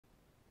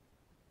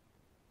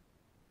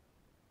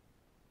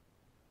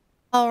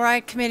All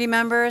right, committee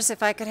members,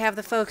 if I could have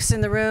the folks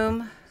in the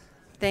room.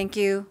 Thank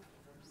you.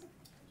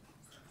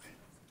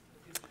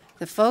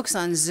 The folks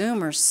on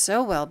Zoom are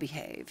so well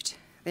behaved.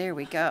 There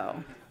we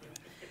go.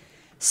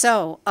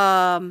 So,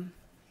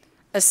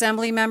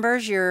 assembly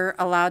members, you're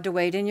allowed to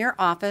wait in your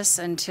office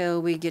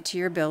until we get to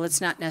your bill.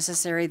 It's not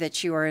necessary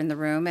that you are in the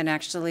room, and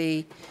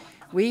actually,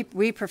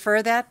 we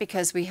prefer that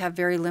because we have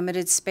very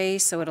limited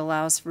space, so it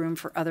allows room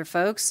for other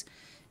folks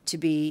to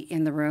be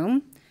in the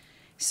room.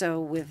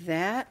 So with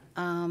that,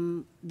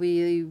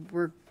 we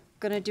were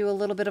going to do a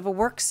little bit of a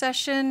work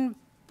session,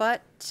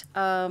 but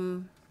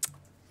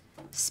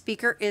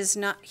speaker is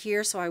not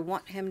here, so I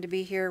want him to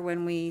be here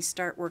when we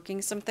start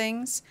working some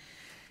things.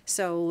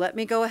 So let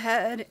me go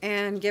ahead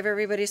and give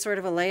everybody sort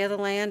of a lay of the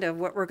land of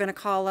what we're going to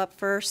call up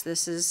first.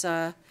 This is,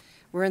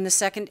 we're in the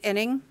second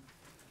inning.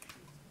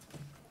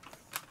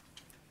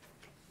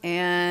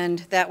 And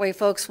that way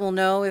folks will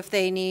know if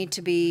they need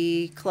to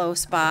be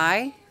close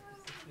by.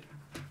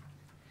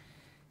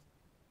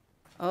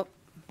 Oh,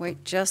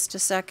 wait just a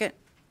second.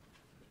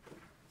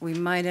 We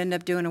might end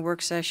up doing a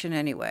work session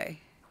anyway.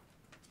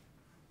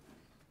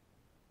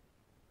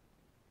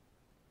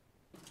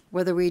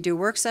 Whether we do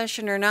work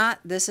session or not,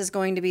 this is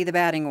going to be the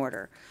batting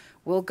order.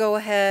 We'll go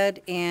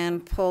ahead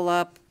and pull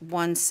up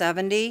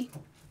 170.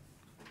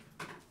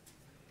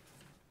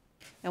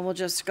 And we'll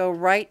just go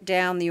right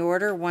down the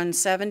order.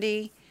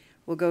 170,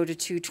 we'll go to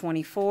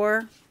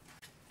 224.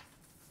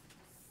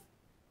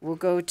 We'll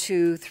go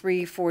to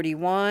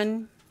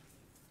 341.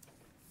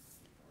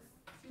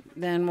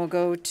 Then we'll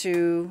go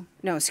to,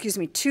 no, excuse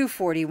me,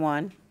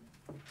 241.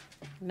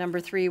 Number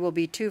 3 will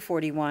be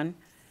 241.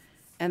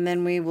 And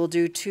then we will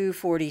do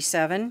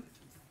 247.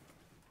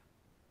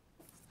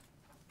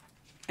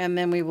 And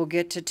then we will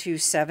get to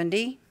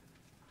 270.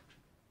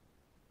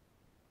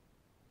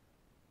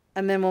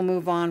 And then we'll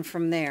move on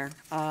from there.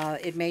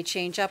 It may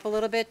change up a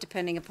little bit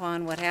depending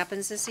upon what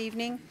happens this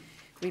evening.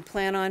 We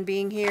plan on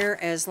being here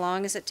as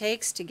long as it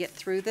takes to get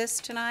through this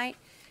tonight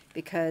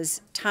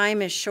because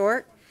time is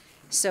short.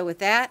 So with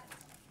that,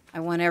 I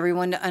want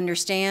everyone to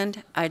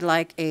understand I'd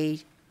like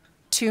a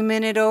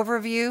 2-minute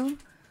overview,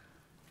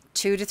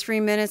 2 to 3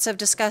 minutes of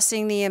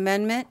discussing the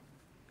amendment.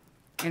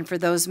 And for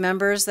those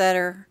members that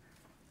are,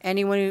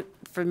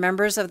 for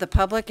members of the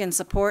public in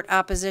support,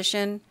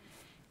 opposition,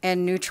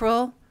 and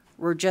neutral,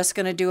 we're just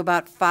going to do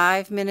about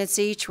 5 minutes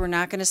each. We're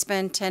not going to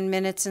spend 10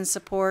 minutes in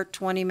support,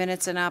 20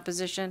 minutes in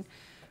opposition.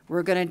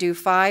 We're going to do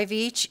 5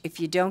 each. If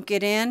you don't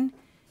get in,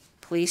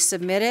 please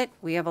submit it.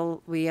 We have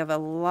a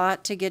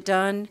lot to get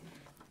done,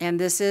 and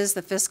this is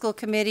the fiscal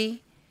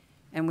committee,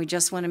 and we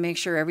just want to make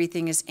sure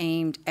everything is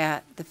aimed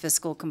at the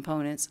fiscal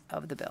components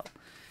of the bill.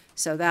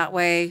 So that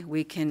way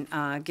we can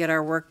get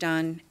our work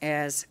done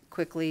as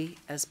quickly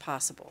as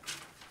possible.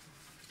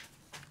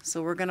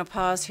 So we're going to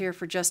pause here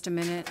for just a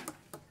minute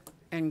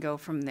and go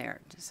from there.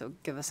 So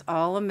give us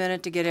all a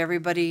minute to get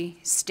everybody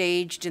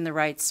staged in the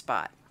right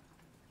spot.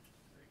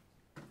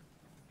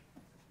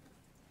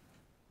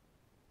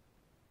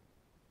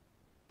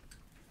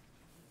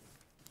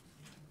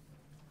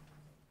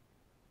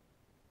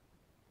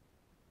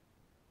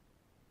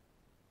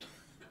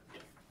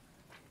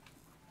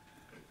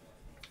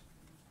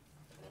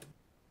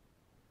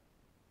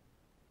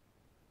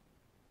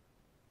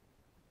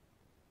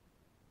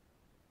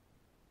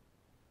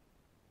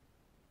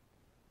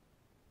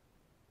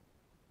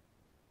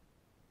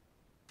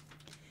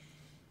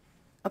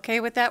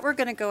 Okay, with that, we're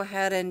going to go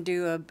ahead and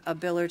do a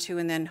bill or two,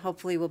 and then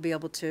hopefully we'll be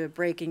able to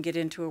break and get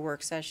into a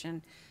work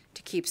session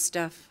to keep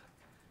stuff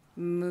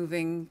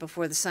moving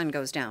before the sun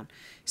goes down.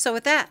 So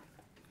with that,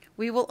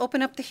 we will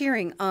open up the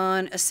hearing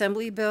on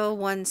Assembly Bill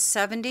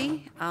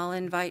 170. I'll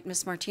invite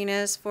Ms.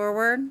 Martinez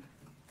forward.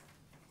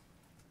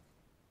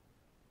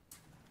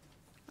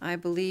 I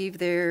believe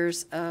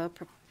there's a,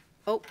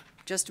 oh,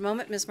 just a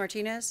moment, Ms.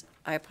 Martinez.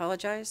 I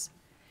apologize.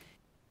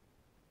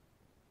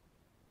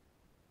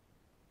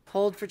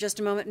 Hold for just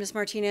a moment, Ms.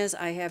 Martinez.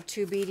 I have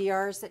 2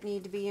 BDRs that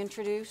need to be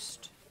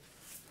introduced.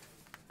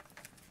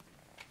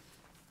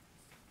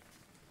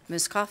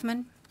 Ms.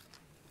 Kaufman.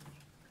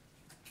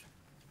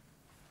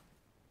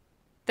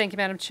 Thank you,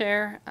 Madam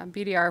Chair.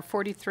 BDR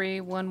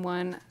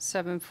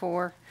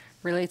 431174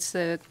 relates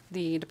to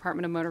the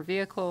Department of Motor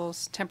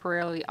Vehicles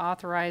temporarily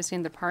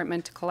authorizing the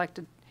department to collect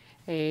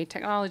a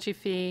technology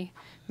fee,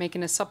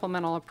 making a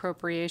supplemental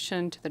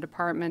appropriation to the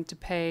department to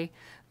pay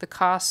the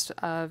cost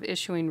of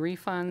issuing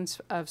refunds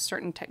of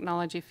certain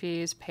technology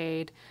fees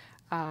paid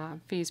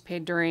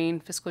during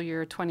fiscal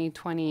year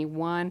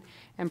 2021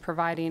 and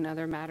providing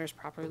other matters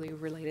properly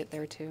related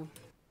thereto.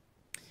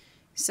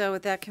 So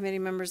with that, committee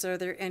members, are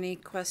there any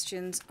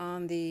questions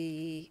on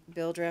the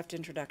bill draft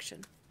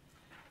introduction?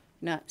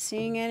 Not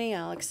seeing any,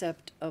 I'll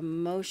accept a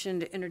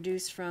motion to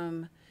introduce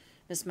from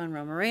Ms.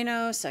 Monroe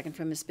Moreno, second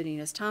from Ms.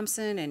 Benitez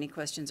Thompson. Any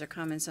questions or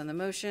comments on the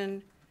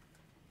motion?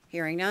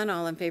 Hearing none,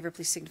 all in favor,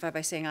 please signify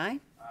by saying aye.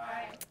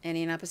 Aye.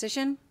 Any in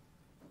opposition?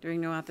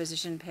 Hearing no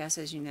opposition,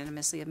 passes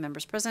unanimously of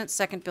members present.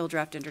 Second bill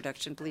draft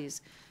introduction, please,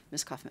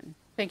 Ms. Kaufman.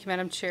 Thank you,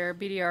 Madam Chair.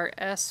 BDR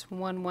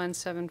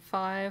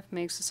S1175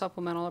 makes a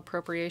supplemental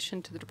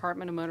appropriation to the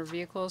Department of Motor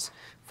Vehicles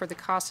for the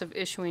cost of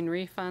issuing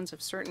refunds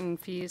of certain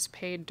fees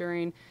paid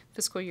during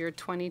fiscal year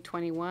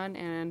 2021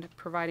 and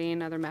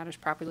providing other matters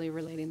properly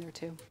relating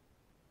thereto.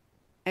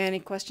 Any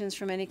questions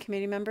from any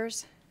committee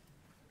members?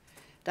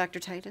 Dr.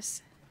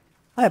 Titus?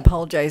 I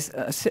apologize.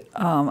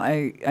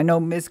 I know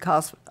Ms.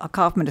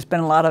 Kaufman has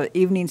spent a lot of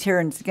evenings here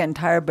and is getting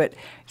tired, but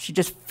she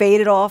just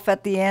faded off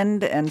at the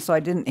end, and so I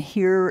didn't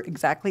hear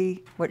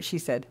exactly what she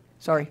said.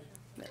 Sorry.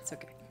 That's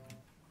okay.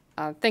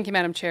 Thank you,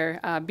 Madam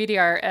Chair.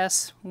 BDR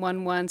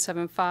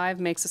S1175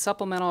 makes a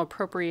supplemental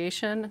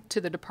appropriation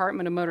to the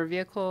Department of Motor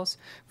Vehicles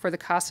for the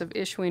cost of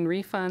issuing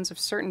refunds of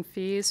certain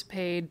fees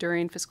paid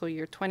during fiscal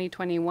year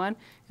 2021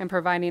 and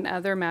providing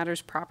other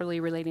matters properly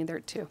relating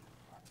thereto.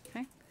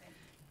 Okay.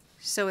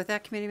 So with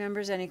that, committee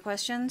members, any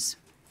questions?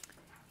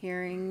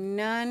 Hearing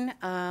none,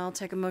 I'll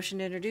take a motion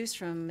to introduce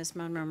from Ms.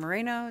 Monroe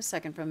Moreno,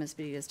 second from Ms.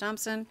 Benitez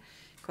Thompson.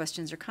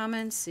 Questions or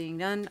comments? Seeing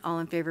none, all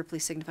in favor,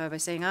 please signify by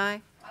saying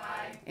aye.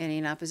 Aye. Any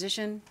in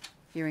opposition?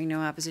 Hearing no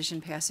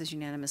opposition, passes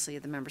unanimously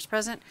of the members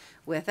present.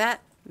 With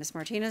that, Ms.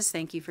 Martinez,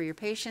 thank you for your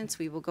patience.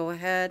 We will go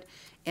ahead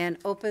and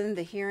open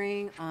the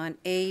hearing on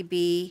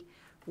AB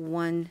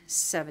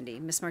 170.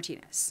 Ms.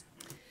 Martinez.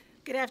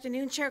 Good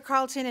afternoon, Chair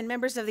Carlton and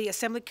members of the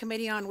Assembly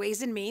Committee on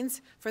Ways and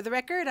Means. For the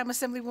record, I'm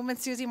Assemblywoman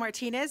Susie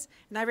Martinez,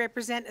 and I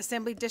represent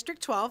Assembly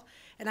District 12,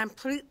 and I'm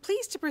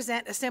pleased to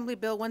present Assembly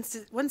Bill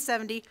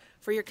 170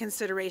 for your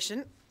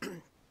consideration.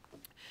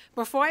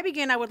 Before I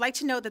begin, I would like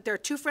to note that there are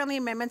two friendly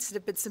amendments that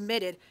have been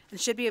submitted and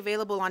should be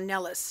available on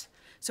Nellis.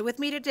 So with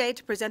me today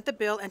to present the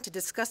bill and to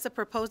discuss the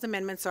proposed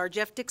amendments are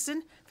Jeff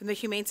Dixon from the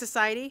Humane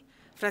Society,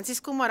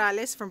 Francisco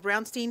Morales from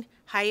Brownstein,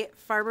 Hyatt,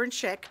 Farber, and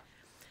Scheck,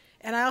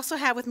 and I also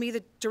have with me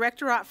the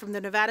Directorate from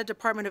the Nevada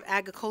Department of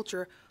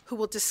Agriculture, who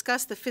will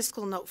discuss the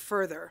fiscal note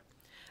further.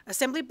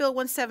 Assembly Bill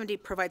 170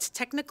 provides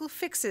technical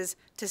fixes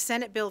to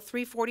Senate Bill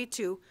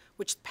 342,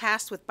 which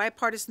passed with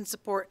bipartisan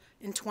support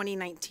in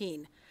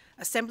 2019.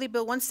 Assembly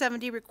Bill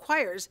 170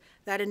 requires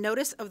that a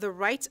notice of the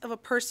rights of a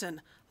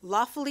person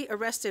lawfully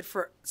arrested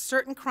for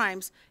certain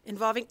crimes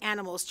involving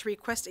animals to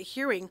request a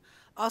hearing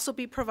also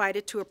be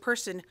provided to a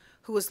person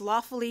who was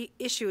lawfully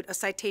issued a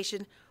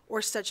citation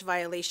or such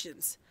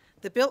violations.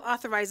 The bill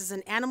authorizes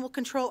an animal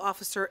control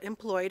officer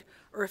employed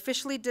or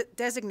officially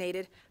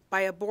designated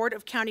by a board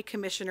of county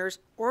commissioners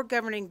or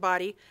governing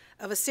body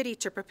of a city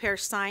to prepare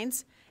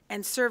signs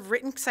and serve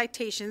written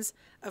citations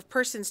of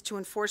persons to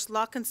enforce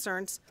law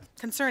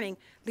concerning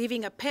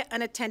leaving a pet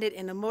unattended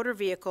in a motor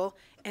vehicle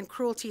and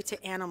cruelty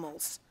to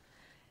animals.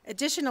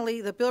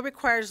 Additionally, the bill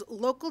requires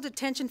local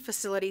detention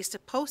facilities to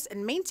post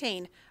and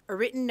maintain a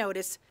written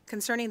notice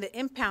concerning the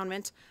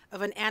impoundment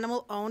of an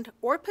animal owned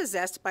or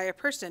possessed by a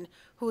person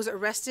who is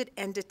arrested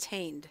and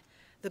detained.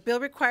 The bill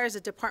requires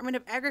the Department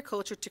of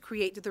Agriculture to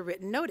create the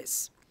written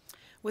notice.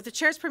 With the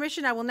Chair's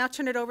permission, I will now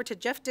turn it over to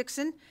Jeff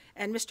Dixon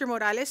and Mr.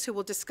 Morales, who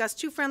will discuss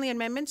two friendly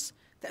amendments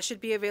that should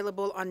be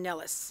available on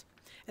Nellis.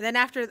 And then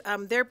after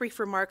their brief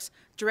remarks,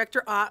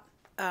 Director Ott,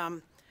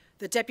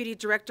 the Deputy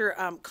Director,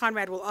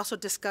 Conrad, will also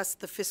discuss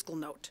the fiscal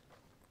note.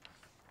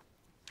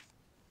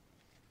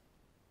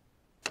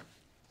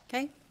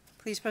 Okay,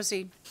 please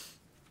proceed.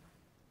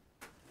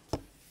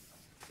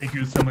 Thank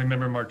you,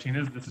 Assemblymember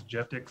Martinez. This is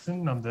Jeff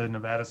Dixon. I'm the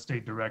Nevada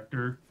State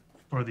Director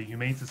for the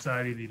Humane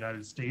Society of the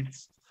United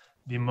States.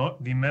 The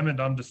amendment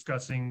I'm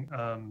discussing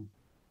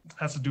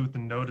has to do with the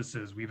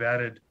notices. We've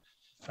added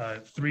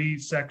 3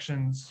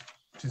 sections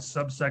to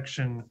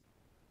subsection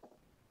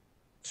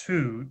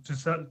 2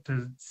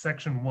 to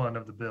section 1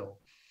 of the bill.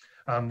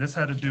 This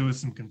had to do with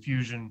some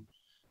confusion,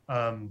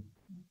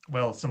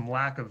 some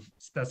lack of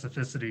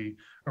specificity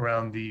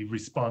around the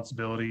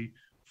responsibility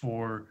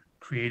for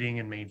creating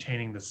and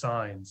maintaining the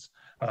signs.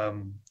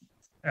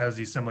 As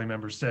the Assembly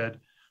member said,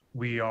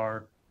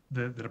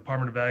 the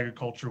Department of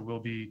Agriculture will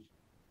be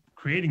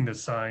creating the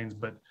signs,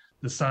 but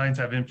the signs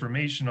have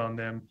information on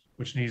them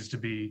which needs to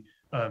be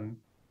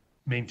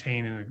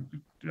maintained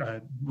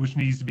and which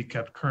needs to be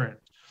kept current.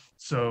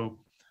 So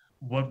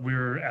what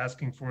we're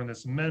asking for in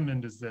this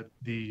amendment is that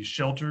the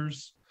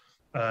shelters,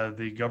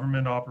 the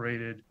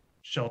government-operated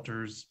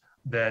shelters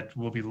that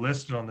will be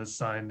listed on this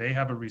sign, they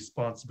have a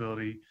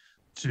responsibility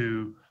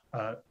to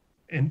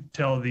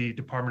tell the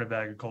Department of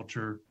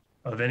Agriculture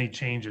of any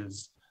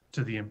changes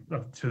to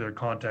their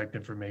contact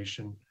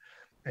information.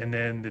 And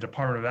then the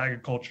Department of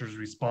Agriculture is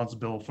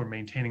responsible for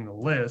maintaining the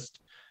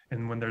list.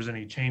 And when there's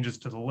any changes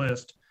to the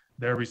list,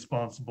 they're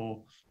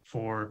responsible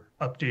for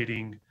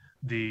updating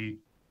the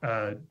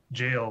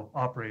jail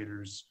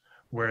operators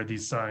where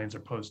these signs are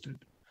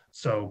posted.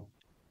 So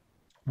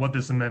what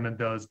this amendment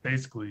does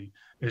basically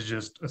is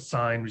just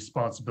assign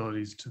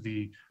responsibilities to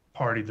the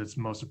party that's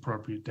most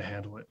appropriate to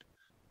handle it.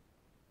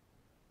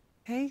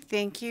 Okay,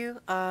 thank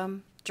you.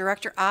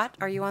 Director Ott,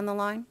 are you on the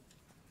line?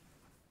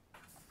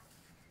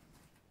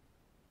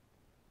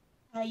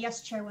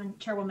 Yes,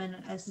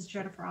 Chairwoman. This is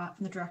Jennifer Ott,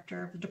 from the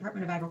Director of the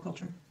Department of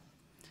Agriculture.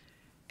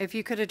 If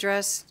you could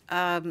address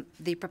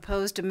the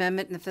proposed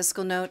amendment in the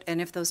fiscal note and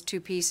if those two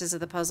pieces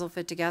of the puzzle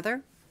fit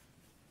together?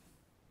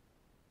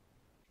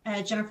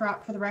 Jennifer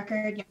Ott for the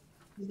record. Yeah,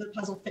 the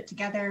puzzle fit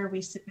together.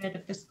 We submitted a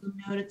fiscal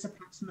note. It's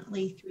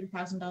approximately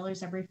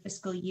 $3,000 every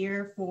fiscal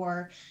year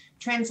for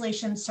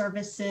translation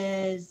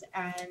services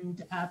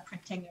and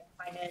printing and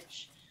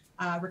signage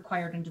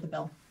required under the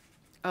bill.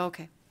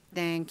 Okay,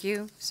 thank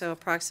you. So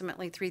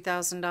approximately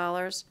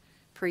 $3,000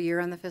 per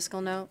year on the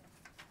fiscal note?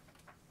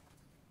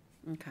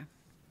 Okay.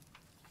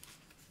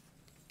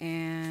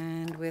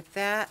 And with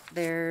that,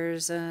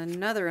 there's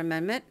another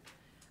amendment.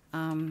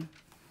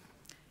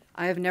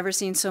 I have never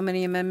seen so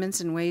many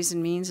amendments in Ways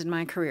and Means in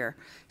my career.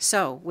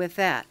 So with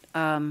that,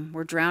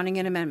 we're drowning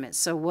in amendments.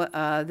 So what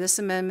this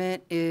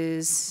amendment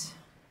is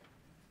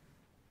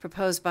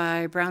proposed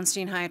by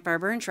Brownstein, Hyatt,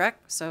 Barber, and Schreck.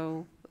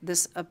 So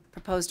this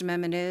proposed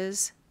amendment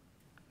is?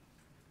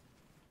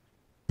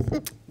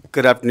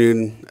 Good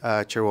afternoon,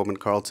 Chairwoman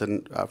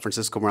Carlton,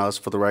 Francisco Morales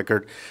for the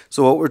record.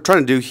 So what we're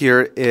trying to do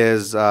here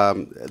is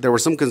there were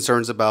some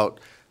concerns about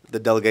the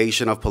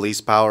delegation of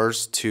police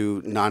powers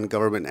to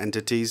non-government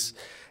entities.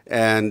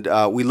 And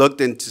we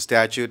looked into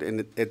statute,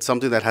 and it's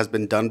something that has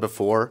been done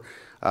before.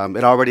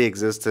 It already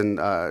exists in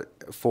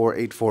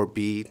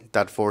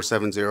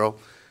 484B.470,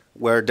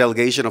 where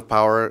delegation of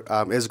power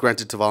is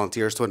granted to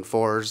volunteers to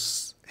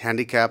enforce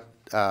handicap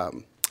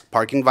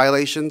parking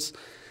violations.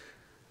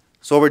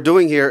 So what we're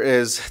doing here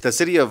is the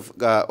city of,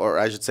 or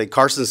I should say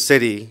Carson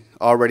City,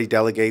 already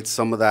delegates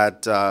some of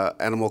that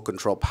animal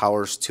control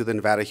powers to the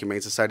Nevada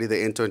Humane Society.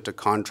 They enter into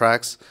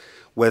contracts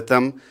with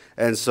them.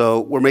 And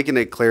so we're making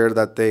it clear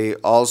that they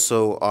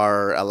also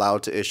are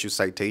allowed to issue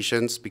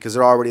citations because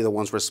they're already the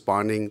ones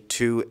responding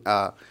to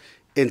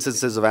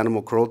instances of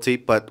animal cruelty.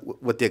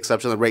 But with the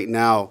exception that right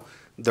now,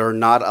 they're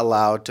not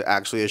allowed to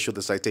actually issue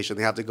the citation.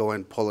 They have to go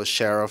and pull a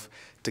sheriff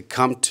to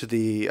come to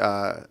the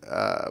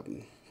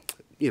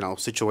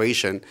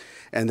situation,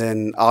 and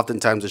then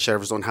oftentimes the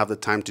sheriffs don't have the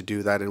time to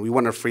do that, and we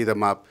want to free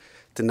them up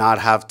to not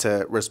have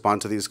to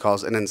respond to these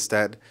calls and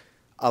instead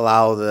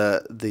allow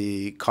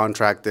the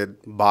contracted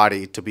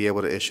body to be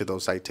able to issue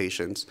those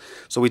citations.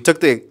 So we took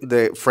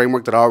the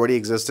framework that already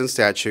exists in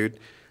statute,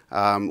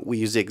 we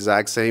used the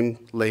exact same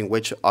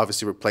language,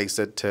 obviously replaced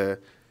it to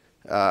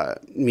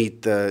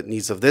meet the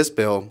needs of this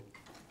bill,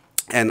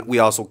 and we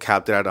also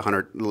capped it at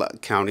 100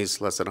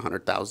 counties, less than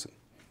 100,000.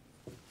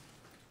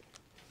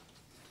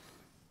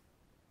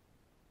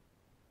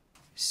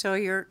 So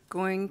you're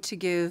going to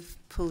give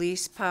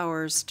police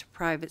powers to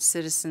private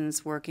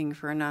citizens working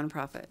for a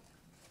nonprofit?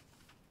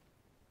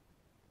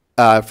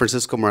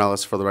 Francisco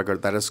Morales, for the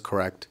record, that is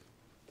correct.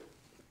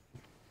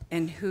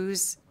 And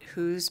whose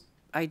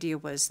idea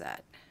was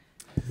that?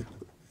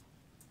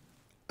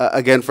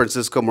 Again,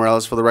 Francisco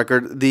Morales, for the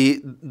record,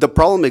 the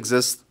problem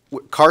exists.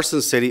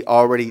 Carson City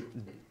already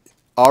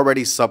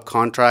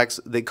subcontracts.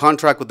 They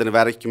contract with the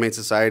Nevada Humane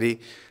Society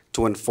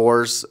to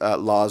enforce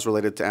laws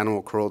related to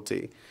animal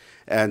cruelty.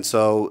 And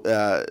so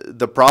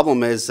the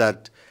problem is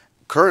that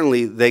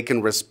currently they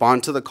can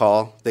respond to the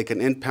call, they can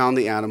impound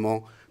the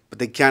animal, but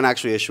they can't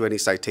actually issue any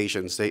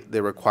citations. They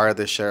require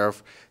the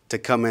sheriff to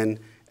come in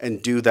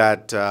and do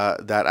that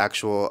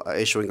actual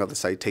issuing of the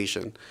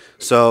citation.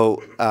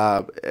 So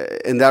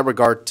in that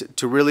regard,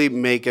 to really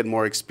make it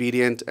more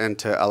expedient and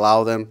to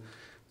allow them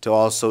to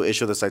also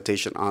issue the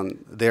citation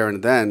on there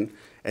and then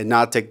and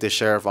not take the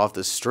sheriff off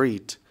the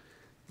street,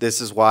 this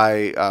is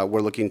why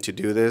we're looking to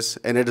do this.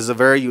 And it is a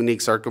very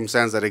unique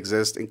circumstance that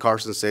exists in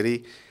Carson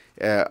City.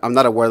 I'm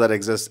not aware that it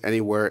exists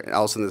anywhere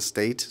else in the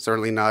state,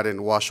 certainly not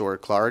in Washoe or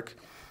Clark.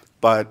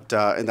 But,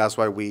 and that's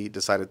why we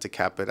decided to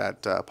cap it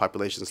at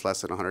populations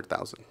less than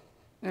 100,000.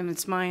 And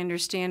it's my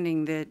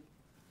understanding that,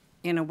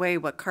 in a way,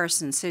 what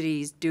Carson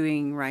City's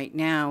doing right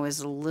now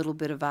is a little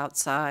bit of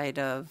outside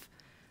of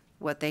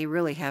what they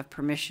really have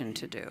permission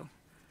to do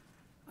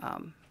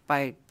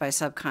by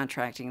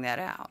subcontracting that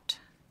out.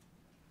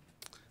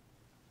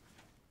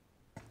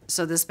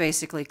 So this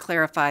basically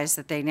clarifies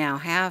that they now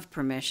have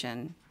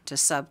permission to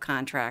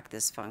subcontract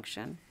this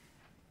function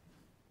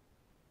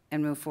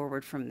and move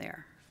forward from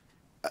there.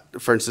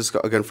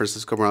 Francisco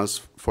Morales,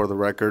 for the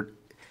record.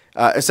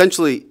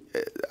 Essentially,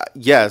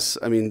 yes.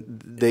 I mean,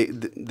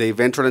 they've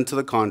entered into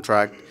the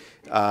contract.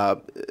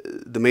 The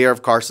mayor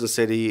of Carson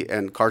City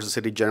and Carson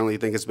City generally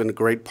think it's been a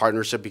great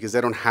partnership because they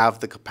don't have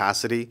the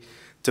capacity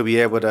to be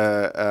able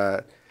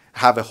to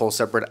have a whole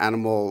separate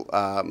animal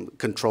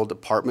control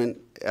department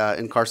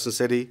in Carson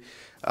City.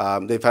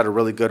 They've had a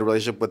really good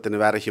relationship with the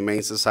Nevada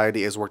Humane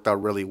Society. It's worked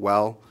out really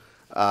well.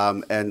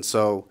 And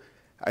so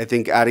I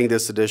think adding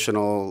this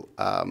additional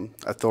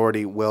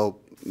authority will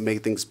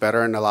make things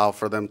better and allow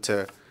for them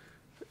to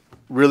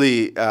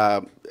really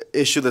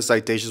issue the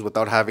citations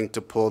without having to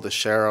pull the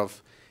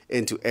sheriff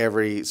into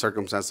every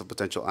circumstance of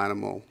potential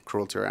animal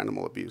cruelty or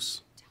animal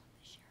abuse.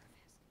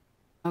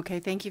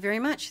 Okay, thank you very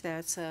much.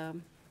 That's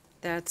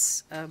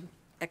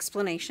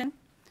explanation.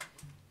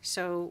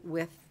 So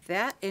with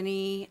that,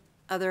 any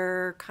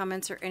other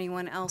comments or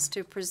anyone else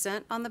to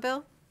present on the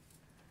bill?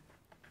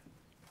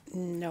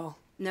 No.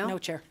 No? No,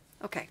 Chair.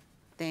 Okay,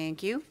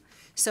 thank you.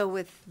 So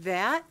with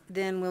that,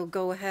 then we'll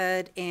go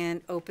ahead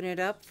and open it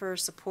up for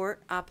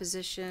support,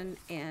 opposition,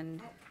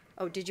 and,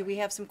 oh, we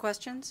have some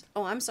questions?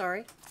 Oh, I'm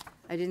sorry.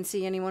 I didn't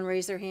see anyone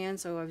raise their hand,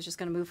 so I was just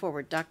going to move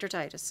forward. Dr.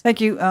 Titus.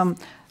 Thank you.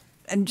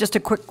 And just a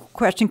quick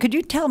question. Could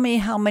you tell me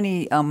how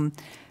many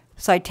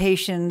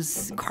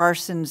citations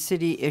Carson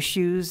City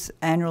issues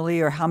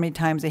annually, or how many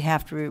times they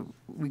have to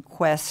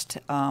request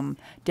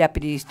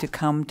deputies to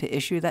come to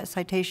issue that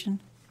citation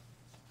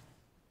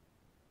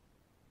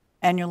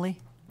annually?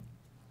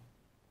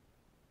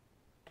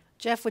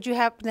 Jeff, would you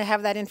happen to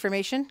have that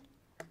information?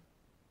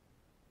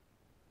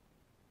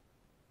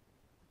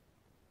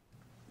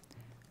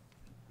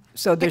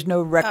 So there's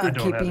no record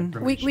don't have keeping?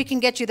 information. We can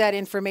get you that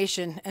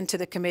information into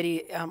the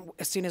committee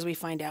as soon as we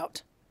find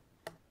out.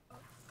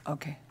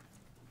 Okay.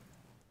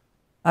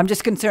 I'm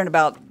just concerned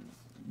about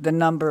the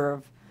number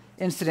of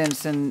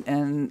incidents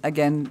and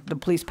again, the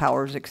police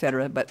powers, et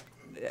cetera, but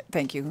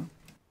thank you.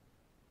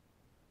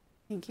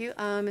 Thank you.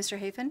 Mr.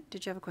 Hafen,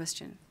 did you have a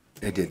question?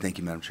 I did, thank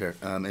you, Madam Chair.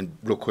 And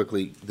real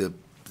quickly, the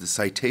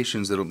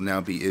citations that will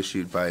now be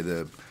issued by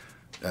the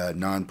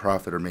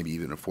nonprofit or maybe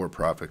even a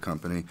for-profit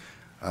company,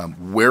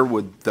 where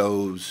would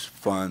those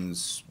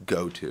funds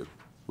go to?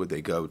 Would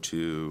they go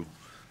to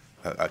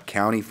a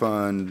county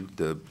fund,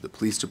 the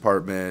police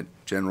department,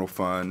 general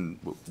fund,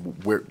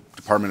 where,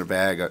 Department of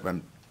Ag? I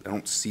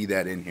don't see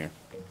that in here.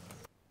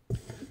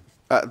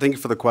 Thank you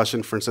for the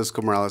question,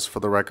 Francisco Morales, for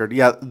the record.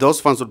 Yeah, those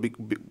funds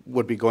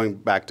would be going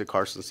back to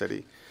Carson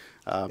City.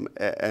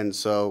 And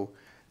so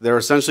they're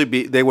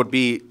essentially they would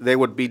be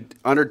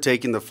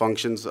undertaking the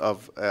functions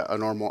of a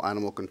normal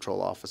animal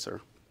control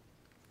officer.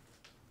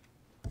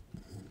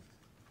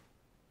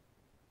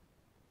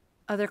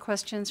 Other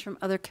questions from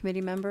other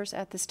committee members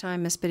at this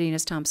time? Ms.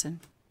 Bedinas Thompson.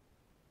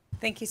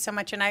 Thank you so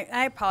much, and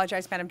I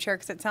apologize, Madam Chair,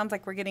 because it sounds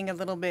like we're getting a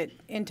little bit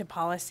into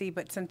policy,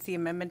 but since the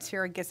amendment's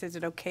here, I guess, is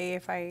it okay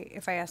if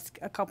I ask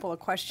a couple of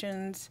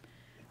questions?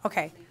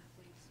 Okay.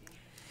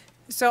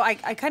 So I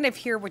kind of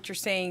hear what you're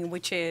saying,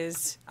 which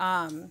is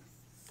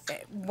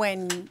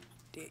when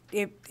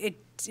it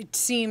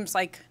seems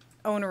like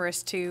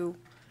onerous to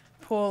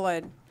pull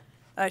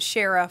a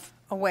sheriff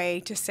away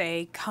to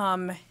say,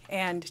 come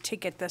and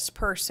ticket this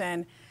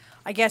person.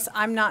 I guess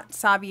I'm not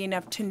savvy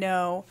enough to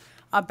know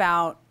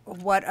about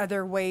what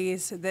other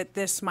ways that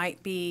this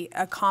might be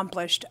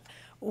accomplished.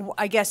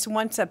 I guess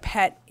once a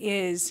pet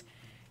is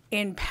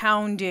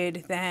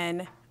impounded,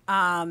 then,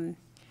 I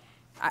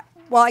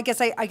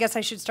guess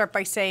I should start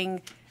by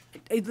saying,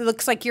 it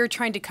looks like you're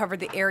trying to cover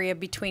the area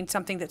between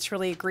something that's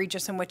really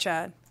egregious in which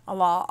a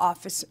law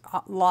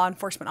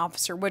enforcement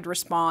officer would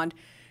respond,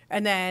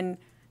 and then,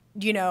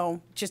 you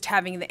know, just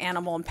having the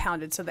animal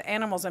impounded. So the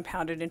animal's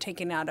impounded and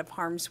taken out of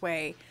harm's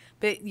way.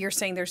 But you're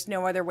saying there's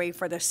no other way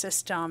for the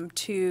system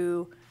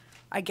to,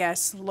 I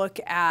guess, look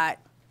at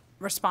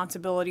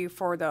responsibility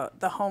for the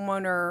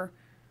homeowner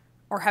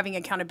or having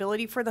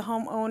accountability for the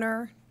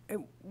homeowner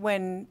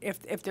when,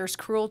 if there's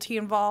cruelty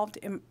involved,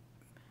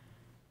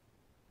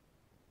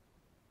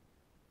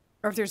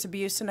 or if there's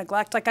abuse and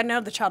neglect. Like, I know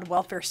the child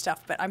welfare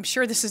stuff, but I'm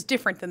sure this is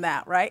different than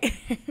that, right?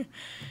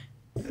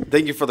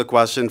 Thank you for the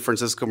question,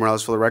 Francisco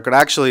Morales, for the record.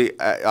 Actually,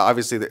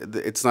 obviously,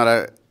 it's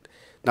not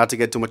to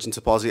get too much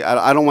into policy.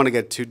 I don't want to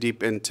get too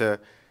deep into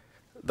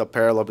the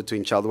parallel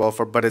between child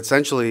welfare, but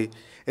essentially,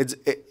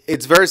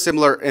 it's very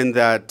similar in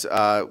that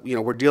you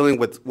know, we're dealing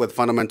with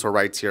fundamental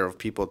rights here of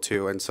people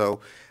too. And so,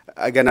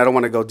 again, I don't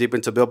want to go deep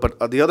into bill,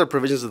 but the other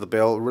provisions of the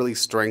bill really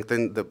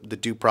strengthen the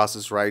due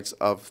process rights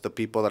of the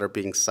people that are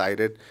being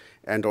cited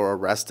and or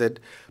arrested.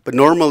 But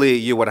normally,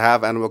 you would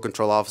have animal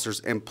control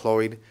officers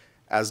employed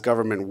as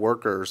government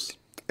workers,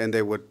 and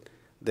they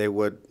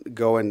would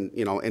go and,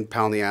 you know,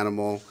 impound the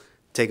animal,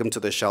 take them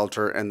to the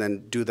shelter, and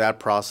then do that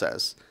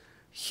process.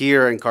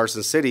 Here in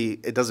Carson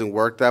City, it doesn't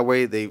work that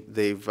way.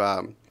 They've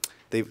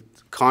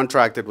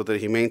contracted with the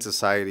Humane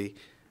Society,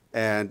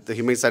 and the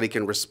Humane Society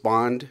can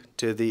respond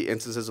to the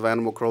instances of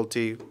animal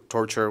cruelty,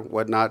 torture,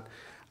 whatnot.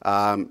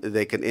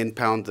 They can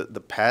impound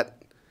the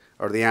pet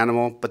or the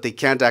animal, but they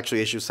can't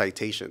actually issue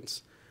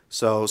citations.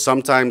 So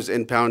sometimes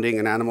impounding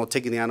an animal,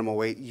 taking the animal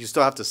away, you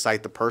still have to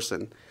cite the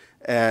person,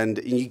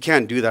 and you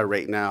can't do that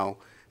right now.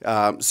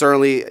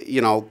 Certainly, you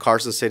know,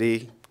 Carson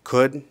City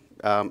could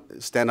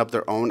stand up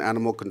their own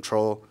animal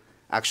control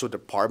actual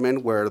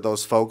department where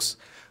those folks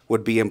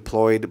would be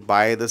employed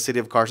by the city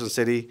of Carson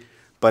City.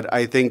 But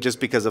I think just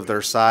because of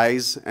their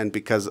size and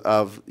because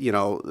of, you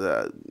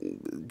know,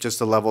 just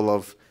the level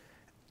of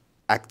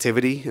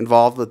activity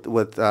involved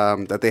with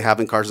that they have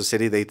in Carson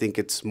City, they think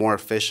it's more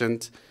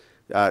efficient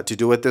to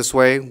do it this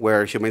way,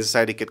 where Humane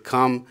Society could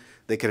come,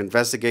 they can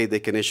investigate, they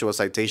can issue a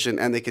citation,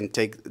 and they can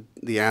take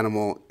the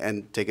animal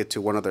and take it to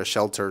one of their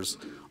shelters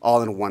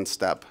all in one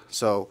step.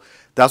 So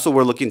that's what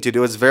we're looking to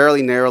do. It's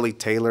very narrowly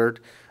tailored.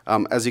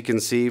 As you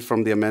can see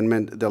from the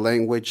amendment, the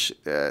language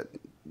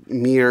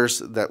mirrors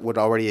that would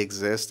already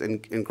exist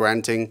in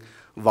granting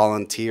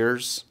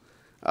volunteers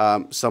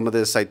some of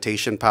the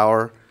citation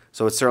power.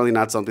 So it's certainly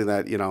not something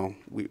that, you know,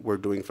 we're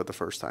doing for the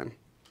first time.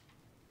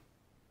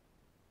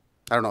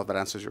 I don't know if that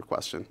answers your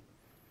question.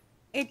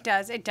 It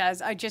does.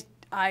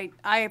 I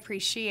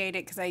appreciate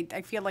it because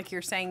I feel like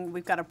you're saying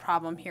we've got a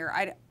problem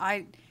here.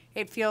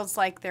 It feels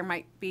like there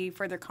might be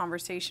further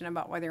conversation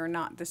about whether or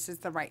not this is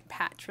the right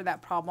patch for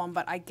that problem,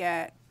 but I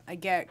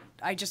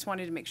just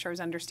wanted to make sure I was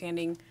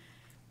understanding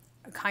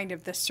kind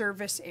of the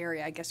service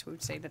area. I guess we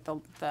would say that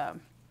the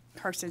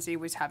Carson City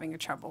was having a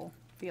trouble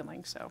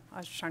feeling, so I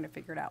was just trying to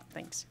figure it out.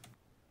 Thanks.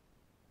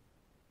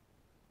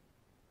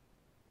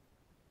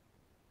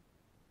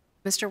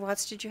 Mr.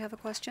 Watts, did you have a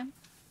question?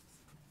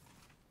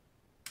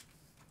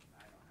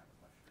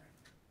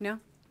 No?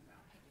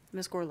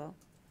 Ms. Gorlow?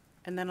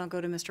 And then I'll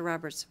go to Mr.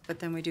 Roberts, but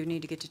then we do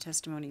need to get to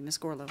testimony. Ms.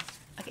 Gorlow?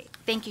 Okay,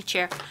 thank you,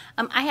 Chair.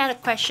 I had a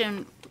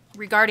question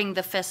regarding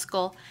the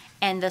fiscal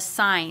and the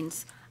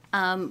signs.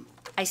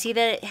 I see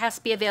that it has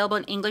to be available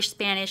in English,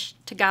 Spanish,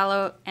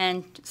 Tagalog,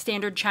 and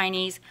Standard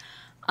Chinese.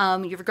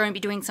 You're going to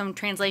be doing some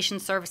translation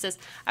services.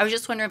 I was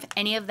just wondering if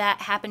any of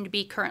that happened to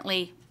be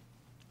currently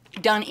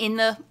done in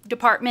the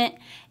department,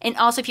 and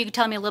also if you could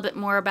tell me a little bit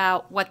more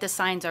about what the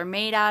signs are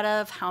made out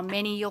of, how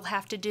many you'll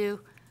have to do.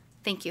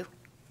 Thank you.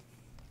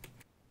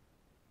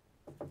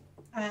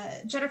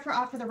 Jennifer,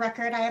 off for the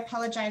record, I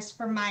apologize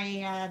for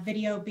my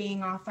video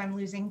being off. I'm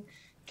losing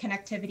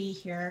connectivity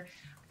here.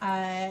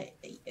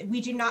 We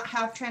do not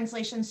have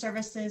translation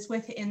services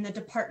within the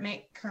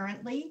department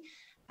currently.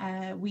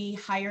 We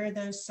hire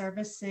those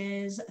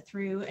services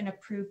through an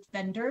approved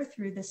vendor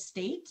through the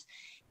state.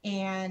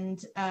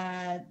 And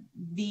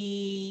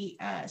the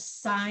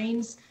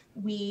signs,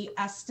 we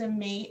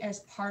estimate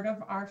as part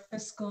of our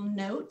fiscal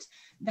note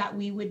that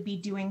we would be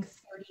doing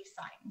 30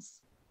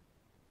 signs.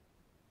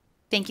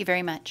 Thank you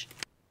very much.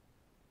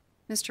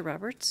 Mr.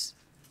 Roberts?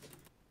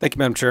 Thank you,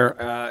 Madam Chair.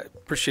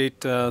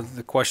 Appreciate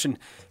the question.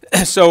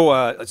 So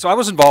I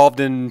was involved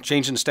in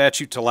changing the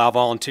statute to allow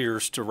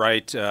volunteers to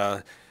write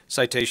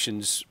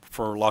citations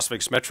for Las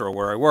Vegas Metro,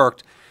 where I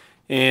worked.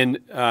 And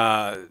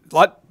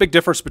big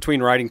difference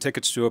between writing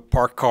tickets to a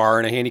parked car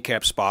in a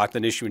handicap spot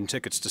than issuing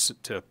tickets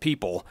to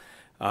people.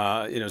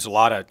 There's a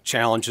lot of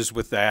challenges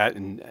with that,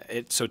 and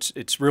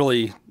it's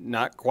really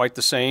not quite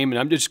the same. And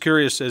I'm just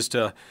curious as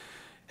to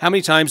how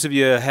many times have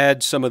you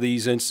had some of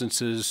these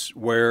instances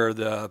where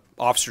the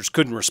officers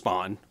couldn't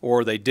respond,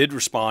 or they did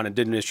respond and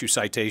didn't issue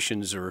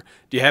citations, or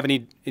do you have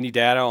any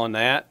data on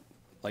that?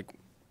 Like,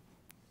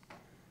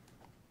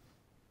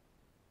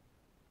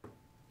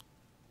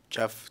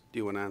 Jeff, do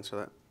you want to answer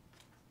that?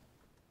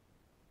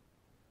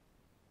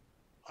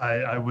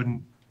 I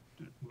wouldn't,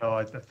 no,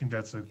 I think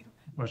that's a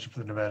question for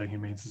the Nevada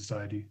Humane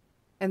Society.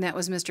 And that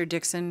was Mr.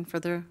 Dixon for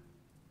the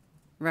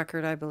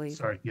record, I believe.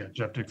 Sorry, yeah,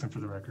 Jeff Dixon for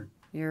the record.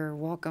 You're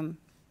welcome.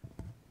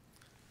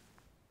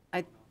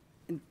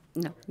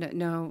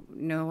 No.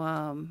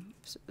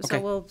 So Okay.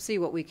 we'll see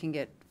what we can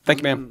get. thank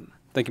you, ma'am.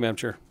 Thank you, Madam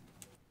Chair.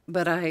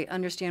 But I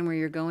understand where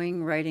you're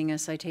going, writing a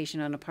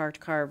citation on a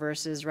parked car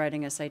versus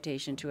writing a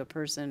citation to a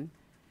person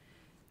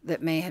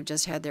that may have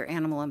just had their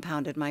animal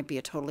impounded might be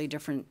a totally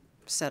different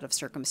set of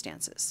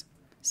circumstances.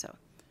 So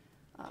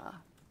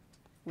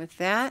with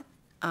that,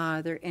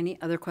 are there any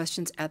other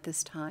questions at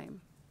this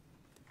time?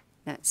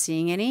 Not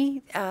seeing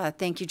any.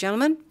 Thank you,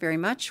 gentlemen, very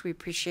much. We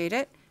appreciate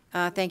it.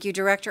 Thank you,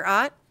 Director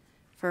Ott,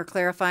 for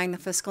clarifying the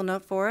fiscal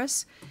note for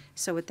us.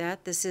 So with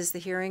that, this is the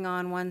hearing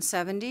on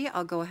 170.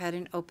 I'll go ahead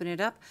and open it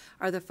up.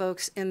 Are the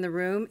folks in the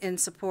room in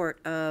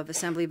support of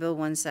Assembly Bill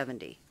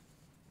 170?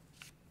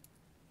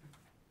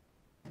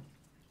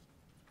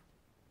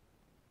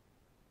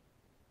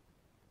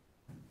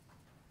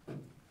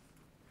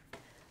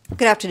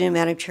 Good afternoon,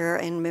 Madam Chair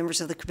and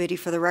members of the committee.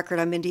 For the record,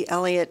 I'm Mindy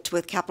Elliott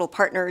with Capital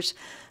Partners.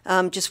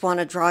 Just want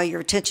to draw your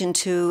attention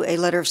to a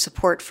letter of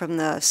support from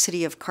the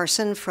City of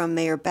Carson from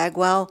Mayor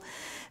Bagwell.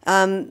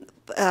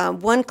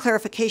 One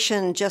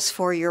clarification just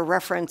for your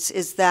reference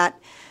is that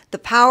the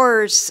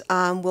powers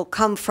will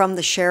come from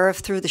the sheriff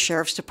through the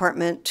Sheriff's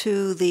Department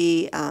to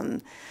the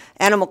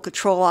animal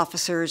control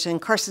officers. In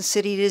Carson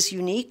City, it is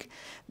unique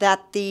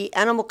that the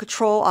animal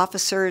control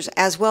officers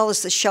as well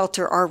as the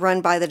shelter are run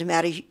by the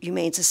Nevada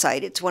Humane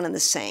Society. It's one and the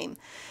same.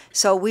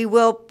 So we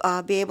will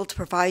be able to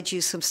provide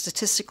you some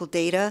statistical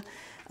data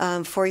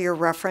for your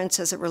reference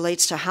as it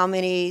relates to how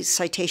many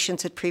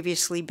citations had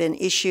previously been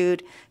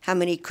issued, how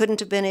many couldn't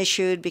have been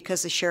issued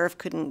because the sheriff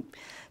couldn't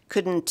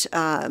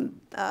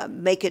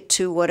make it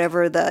to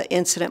whatever the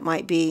incident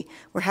might be.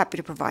 We're happy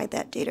to provide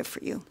that data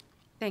for you.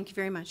 Thank you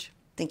very much.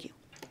 Thank you.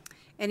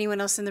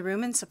 Anyone else in the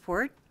room in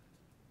support?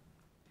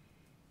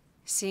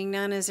 Seeing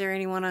none, is there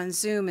anyone on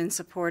Zoom in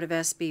support of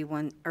AB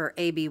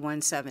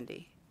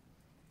 170?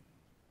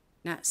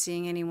 Not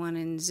seeing anyone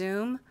in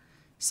Zoom.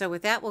 So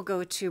with that, we'll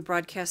go to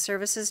Broadcast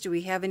Services. Do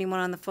we have anyone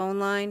on the phone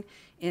line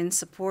in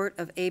support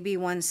of AB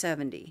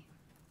 170?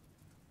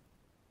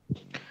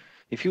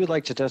 If you would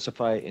like to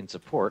testify in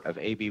support of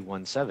AB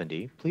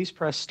 170, please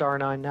press star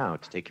 9 now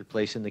to take your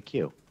place in the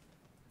queue.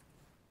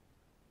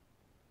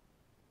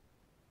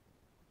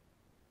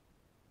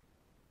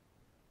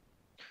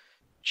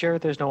 Chair,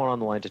 there's no one on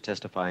the line to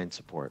testify in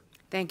support.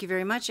 Thank you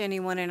very much.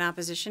 Anyone in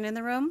opposition in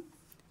the room?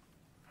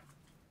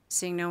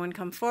 Seeing no one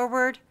come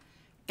forward.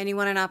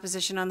 Anyone in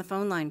opposition on the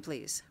phone line,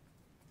 please?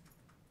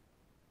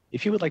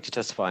 If you would like to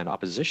testify in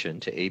opposition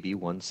to AB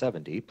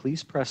 170,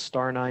 please press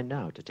star 9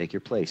 now to take your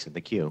place in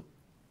the queue.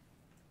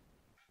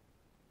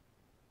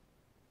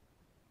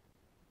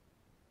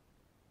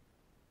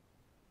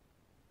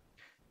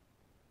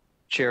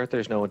 Chair,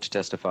 there's no one to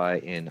testify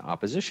in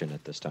opposition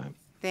at this time.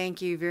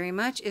 Thank you very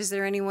much. Is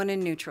there anyone in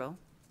neutral?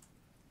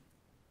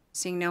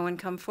 Seeing no one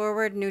come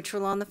forward,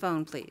 neutral on the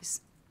phone,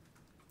 please.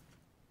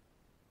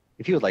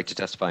 If you would like to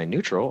testify in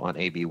neutral on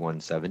AB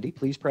 170,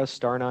 please press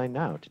star 9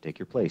 now to take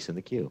your place in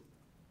the queue.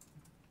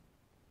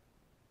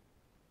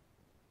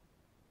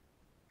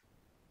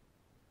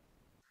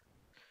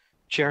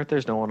 Chair,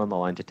 there's no one on the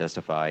line to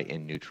testify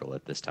in neutral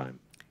at this time.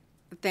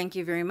 Thank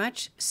you very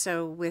much.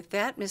 So with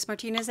that, Ms.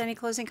 Martinez, any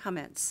closing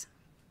comments?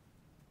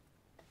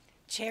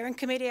 Chair and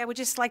committee, I would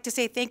just like to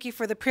say thank you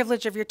for the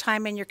privilege of your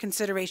time and your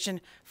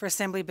consideration for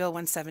Assembly Bill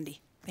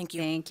 170. Thank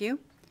you. Thank you.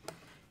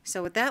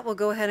 So with that, we'll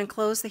go ahead and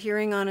close the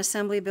hearing on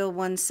Assembly Bill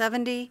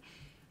 170,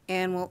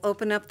 and we'll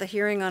open up the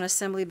hearing on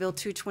Assembly Bill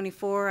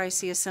 224. I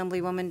see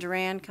Assemblywoman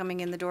Duran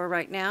coming in the door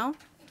right now.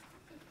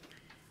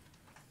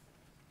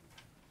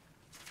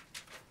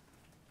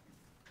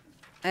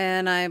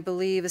 And I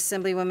believe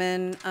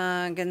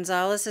Assemblywoman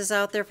Gonzalez is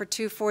out there for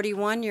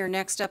 241. You're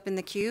next up in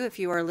the queue if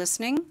you are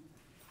listening.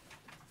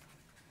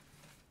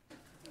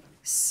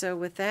 So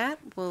with that,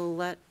 we'll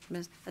let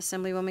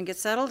Assemblywoman get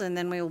settled, and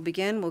then we will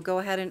begin. We'll go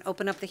ahead and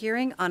open up the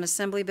hearing on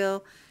Assembly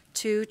Bill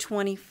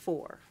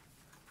 224.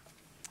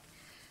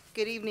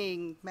 Good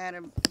evening,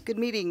 Madam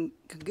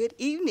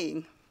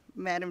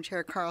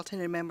Chair Carlton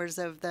and members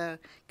of the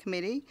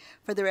committee.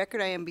 For the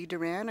record, I am B.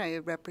 Duran. I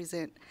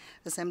represent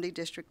Assembly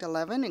District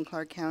 11 in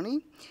Clark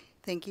County.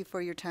 Thank you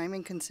for your time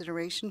and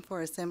consideration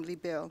for Assembly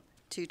Bill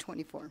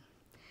 224.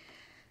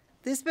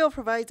 This bill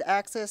provides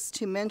access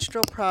to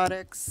menstrual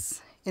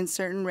products in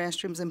certain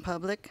restrooms in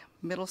public,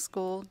 middle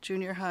school,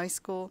 junior high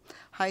school,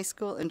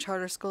 and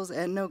charter schools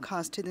at no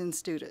cost to the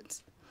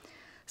students.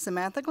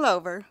 Samantha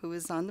Glover, who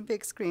is on the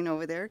big screen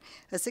over there,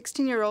 a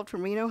 16-year-old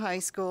from Reno High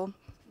School,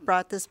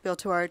 brought this bill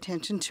to our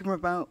attention to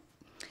promote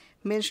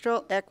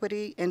menstrual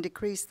equity and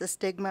decrease the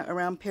stigma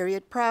around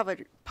period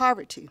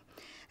poverty.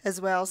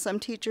 As well, some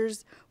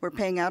teachers were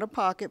paying out of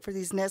pocket for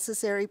these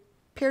necessary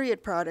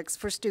period products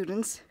for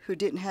students who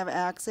didn't have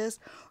access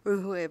or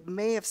who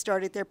may have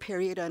started their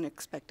period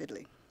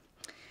unexpectedly.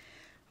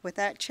 With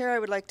that, Chair, I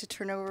would like to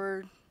turn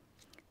over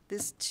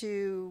this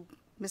to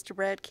Mr.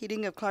 Brad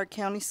Keating of Clark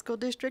County School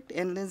District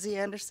and Lindsay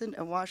Anderson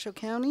of Washoe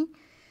County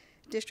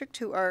District,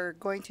 who are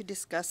going to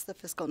discuss the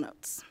fiscal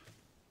notes.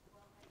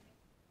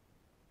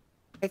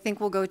 I think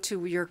we'll go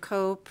to your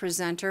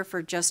co-presenter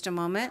for just a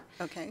moment.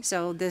 Okay.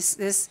 So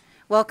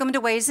welcome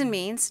to Ways and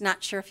Means.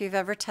 Not sure if you've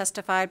ever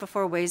testified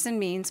before Ways and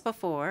Means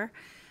before,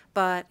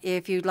 but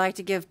if you'd like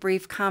to give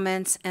brief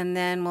comments, and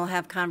then we'll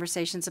have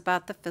conversations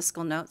about the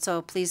fiscal note.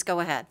 So please go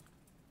ahead.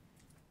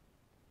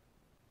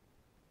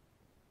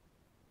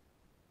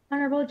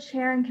 Honorable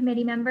Chair and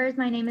committee members,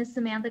 my name is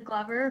Samantha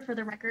Glover. For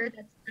the record,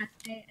 that's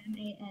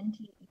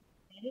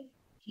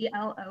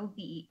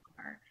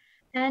SAMANTHA-GLOVER.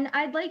 And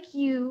I'd like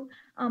you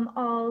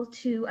all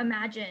to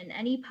imagine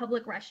any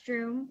public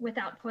restroom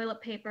without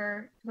toilet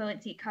paper,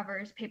 toilet seat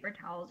covers, paper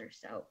towels, or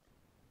soap,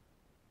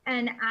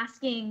 and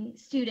asking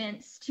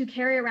students to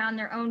carry around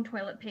their own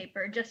toilet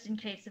paper just in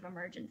case of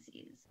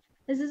emergencies.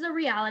 This is a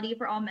reality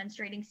for all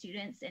menstruating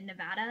students in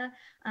Nevada.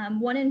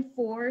 1 in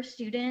 4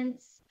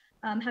 students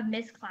have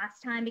missed class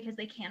time because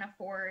they can't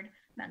afford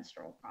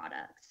menstrual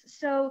products.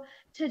 So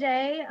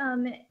today,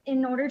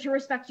 in order to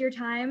respect your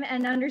time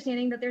and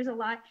understanding that there's a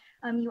lot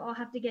you all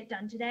have to get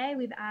done today,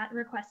 we've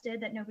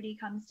requested that nobody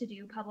comes to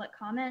do public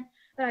comment,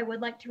 but I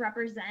would like to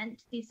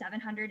represent the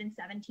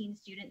 717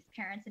 students,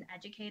 parents, and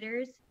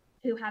educators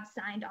who have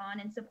signed on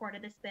in support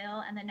of this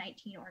bill and the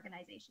 19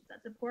 organizations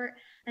that support.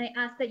 And I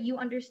ask that you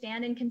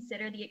understand and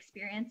consider the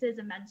experiences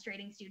of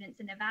menstruating students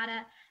in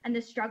Nevada and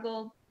the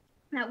struggle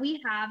that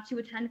we have to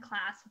attend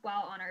class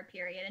while on our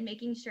period, and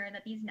making sure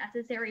that these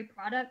necessary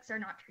products are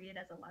not treated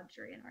as a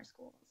luxury in our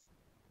schools.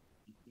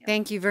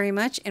 Thank you very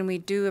much, and we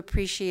do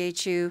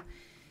appreciate you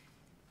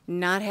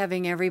not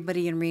having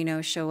everybody in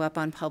Reno show up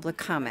on public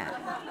comment.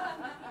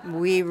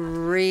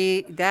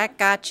 That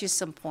got you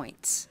some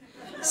points.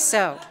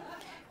 So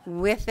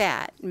with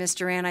that, Ms.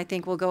 Duran, I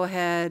think we'll go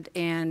ahead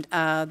and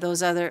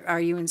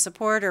are you in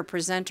support or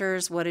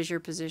presenters? What is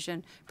your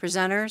position?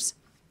 Presenters?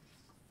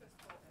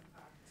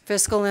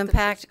 Fiscal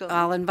impact.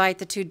 I'll invite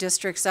the 2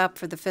 districts up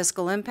for the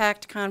fiscal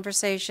impact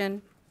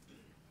conversation,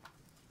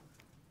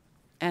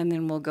 and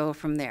then we'll go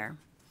from there.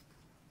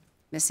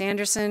 Ms.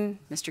 Anderson,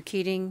 Mr.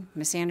 Keating.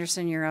 Ms.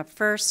 Anderson, you're up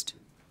first.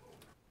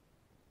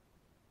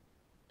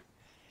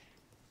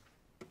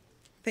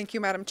 Thank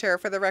you, Madam Chair.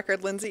 For the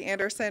record, Lindsay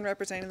Anderson,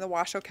 representing the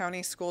Washoe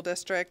County School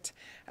District.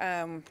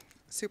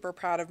 super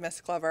proud of Miss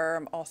Glover.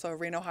 I'm also a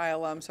Reno High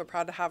alum, so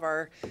proud to have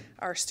our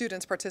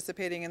students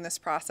participating in this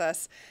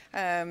process.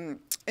 In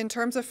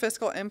terms of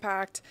fiscal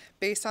impact,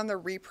 based on the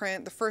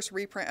reprint, the first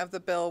reprint of the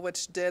bill,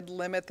 which did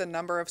limit the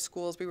number of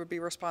schools we would be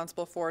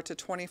responsible for to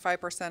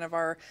 25% of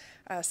our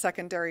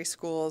secondary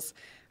schools,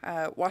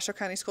 Washoe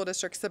County School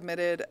District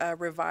submitted a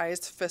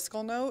revised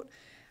fiscal note.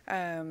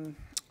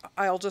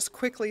 I'll just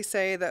quickly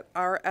say that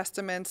our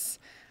estimates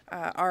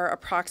are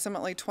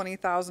approximately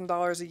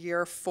 $20,000 a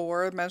year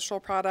for menstrual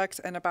products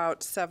and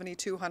about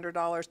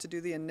 $7,200 to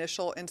do the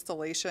initial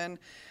installation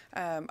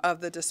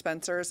of the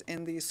dispensers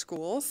in these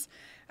schools.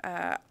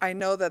 I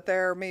know that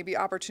there may be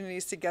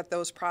opportunities to get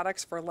those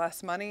products for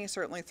less money,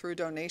 certainly through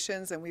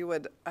donations, and we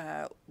would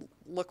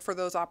look for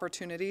those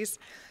opportunities.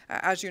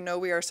 As you know,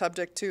 we are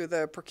subject to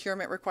the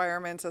procurement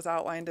requirements as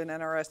outlined in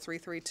NRS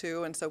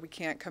 332, and so we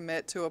can't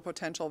commit to a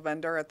potential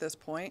vendor at this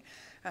point.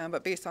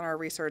 But based on our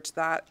research,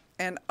 that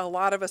and a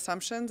lot of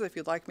assumptions, if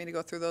you'd like me to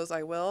go through those,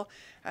 I will,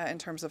 in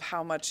terms of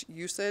how much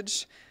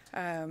usage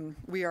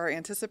we are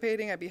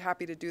anticipating. I'd be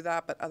happy to do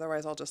that, but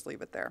otherwise I'll just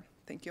leave it there.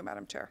 Thank you,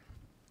 Madam Chair.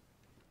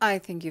 I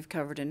think you've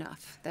covered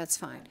enough. That's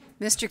fine.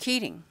 Mr.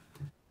 Keating.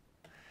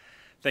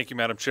 Thank you,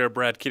 Madam Chair.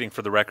 Brad Keating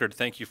for the record.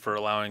 Thank you for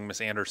allowing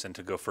Ms. Anderson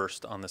to go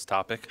first on this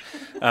topic.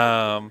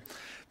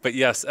 But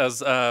yes,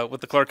 as with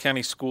the Clark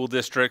County School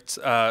District,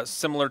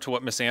 similar to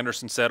what Ms.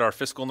 Anderson said, our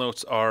fiscal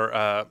notes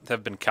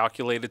have been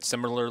calculated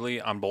similarly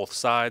on both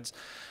sides.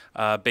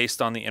 Based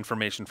on the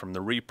information from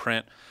the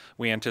reprint,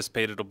 we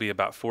anticipate it'll be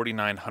about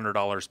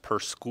 $4,900 per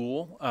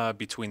school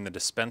between the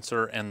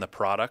dispenser and the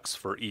products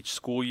for each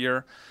school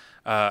year.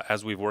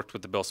 As we've worked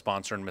with the bill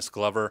sponsor and Ms.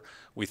 Glover,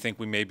 we think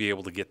we may be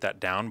able to get that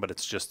down, but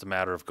it's just a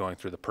matter of going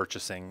through the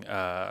purchasing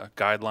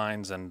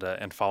guidelines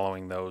and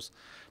following those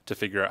to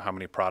figure out how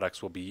many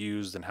products will be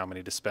used and how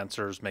many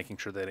dispensers, making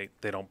sure that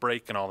they don't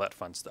break and all that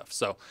fun stuff.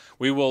 So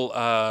we will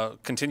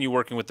continue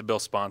working with the bill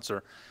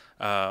sponsor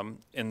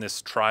in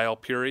this trial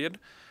period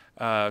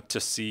to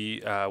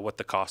see what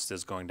the cost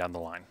is going down the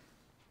line.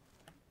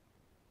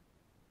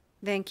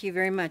 Thank you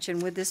very much.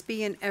 And would this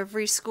be in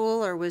every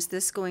school, or was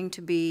this going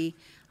to be,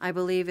 I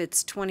believe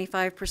it's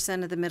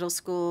 25% of the middle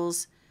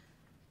schools,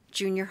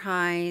 junior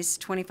highs,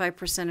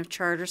 25% of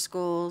charter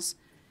schools,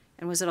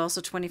 and was it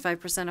also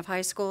 25% of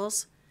high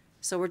schools?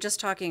 So we're just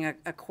talking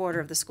a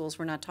quarter of the schools.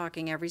 We're not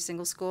talking every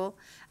single school.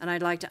 And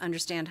I'd like to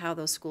understand how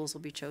those schools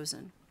will be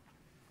chosen.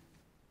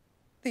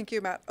 Thank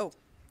you, Matt. Oh,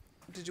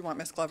 did you want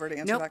Ms. Glover to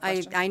answer that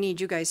question? I need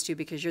you guys to,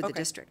 because you're the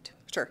district.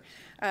 Sure.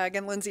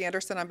 Again, Lindsay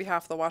Anderson on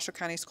behalf of the Washoe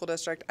County School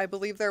District. I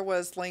believe there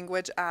was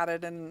language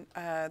added in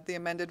the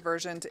amended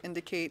version to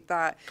indicate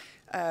that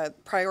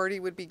priority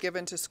would be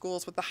given to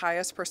schools with the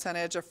highest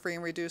percentage of free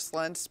and reduced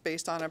lunch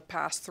based on a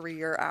past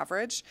 3-year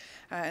average.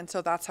 And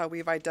so that's how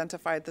we've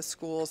identified the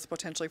schools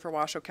potentially for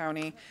Washoe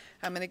County.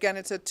 And again,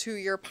 it's a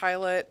 2-year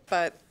pilot,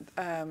 but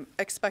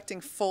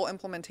expecting full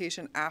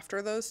implementation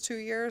after those 2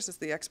 years is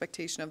the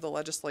expectation of the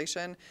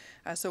legislation.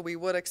 So we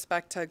would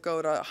expect to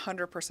go to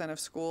 100% of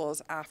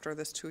schools after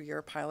this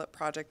 2-year pilot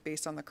project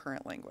based on the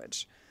current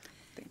language.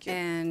 Thank you.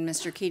 And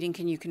Mr. Keating,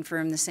 can you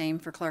confirm the same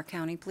for Clark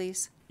County,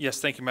 please? Yes,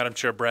 thank you, Madam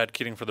Chair. Brad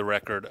Keating for the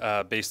record.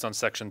 Based on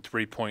Section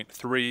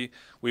 3.3,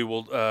 we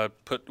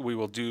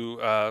will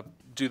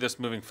do this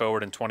moving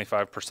forward in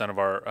 25% of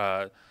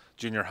our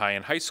junior high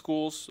and high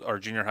schools, or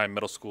junior high,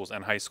 middle schools,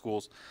 and high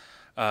schools.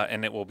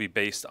 And it will be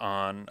based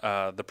on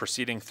the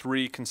preceding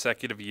 3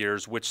 consecutive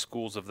years, which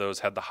schools of those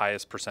had the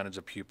highest percentage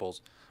of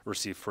pupils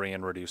receive free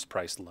and reduced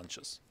price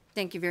lunches.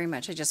 Thank you very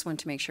much. I just wanted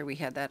to make sure we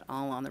had that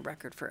all on the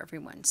record for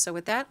everyone. So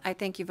with that, I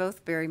thank you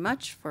both very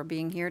much for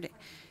being here.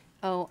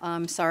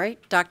 I'm sorry.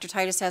 Dr.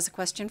 Titus has a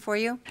question for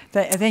you.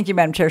 Thank you,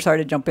 Madam Chair. Sorry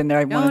to jump in there.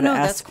 I wanted to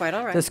ask that's quite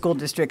all right. the school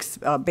districts,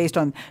 based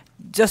on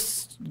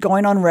just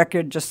going on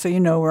record, just so you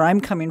know where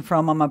I'm coming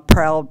from, I'm a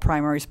proud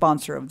primary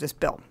sponsor of this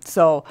bill.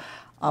 So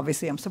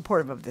obviously, I'm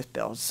supportive of this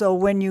bill. So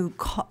when you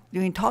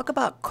talk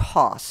about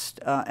cost,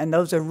 and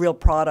those are real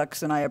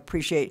products, and I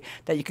appreciate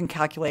that you can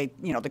calculate,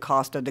 the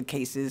cost of the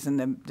cases and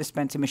the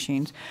dispensing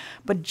machines.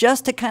 But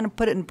just to kind of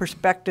put it in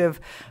perspective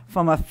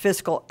from a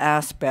fiscal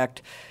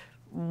aspect,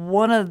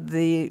 one of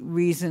the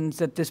reasons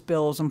that this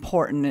bill is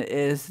important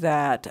is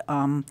that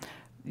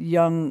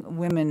young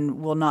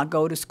women will not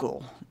go to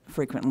school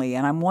frequently.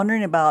 And I'm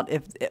wondering about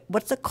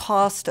what's the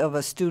cost of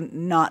a student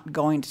not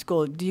going to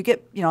school? Do you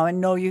get, I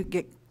know you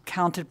get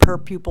counted per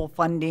pupil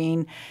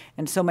funding,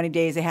 and so many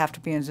days they have to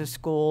be in the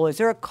school. Is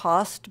there a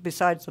cost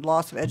besides the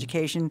loss of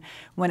education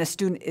when a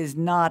student is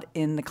not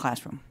in the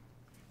classroom?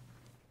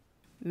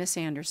 Ms.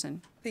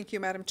 Anderson. Thank you,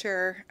 Madam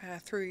Chair.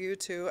 Through you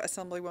to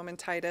Assemblywoman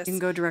Titus. You can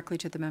go directly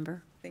to the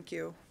member. Thank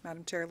you,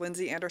 Madam Chair.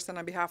 Lindsay Anderson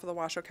on behalf of the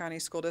Washoe County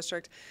School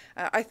District.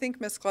 I think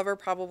Ms. Glover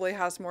probably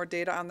has more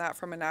data on that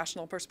from a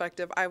national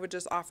perspective. I would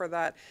just offer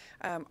that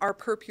our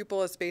per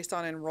pupil is based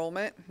on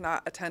enrollment,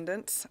 not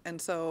attendance, and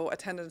so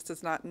attendance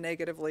does not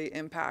negatively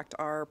impact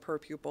our per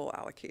pupil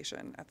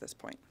allocation at this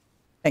point.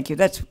 Thank you.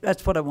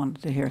 That's what I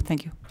wanted to hear.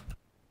 Thank you.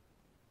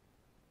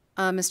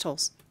 Ms.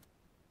 Tolles.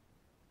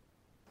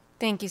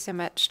 Thank you so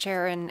much,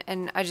 Chair.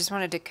 And I just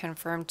wanted to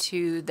confirm,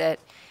 too, that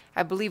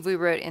I believe we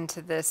wrote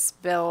into this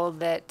bill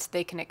that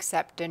they can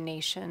accept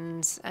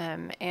donations.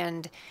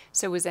 And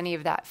so was any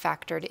of that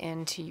factored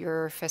into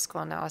your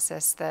fiscal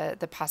analysis,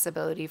 the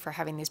possibility for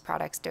having these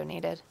products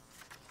donated?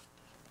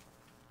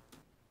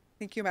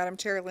 Thank you, Madam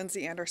Chair.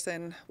 Lindsay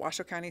Anderson,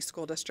 Washoe County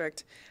School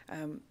District.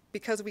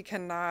 Because we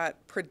cannot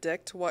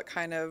predict what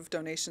kind of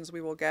donations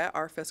we will get,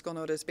 our fiscal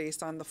note is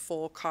based on the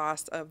full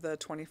cost of the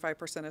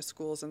 25% of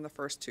schools in the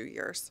first 2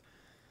 years.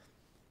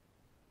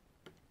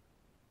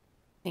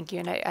 Thank you.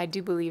 And I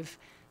do believe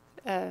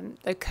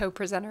the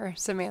co-presenter,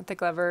 Samantha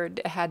Glover,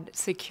 had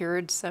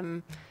secured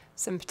some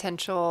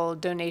potential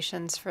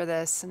donations for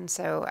this. And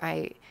so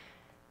I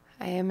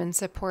am in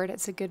support.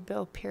 It's a good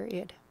bill,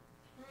 period.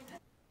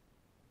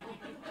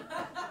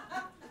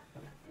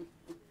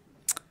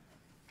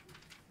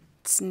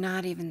 It's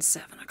not even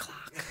 7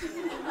 o'clock.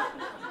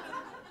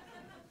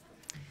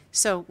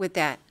 So with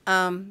that,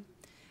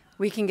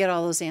 we can get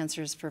all those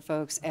answers for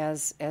folks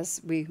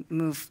as we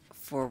move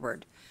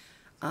forward.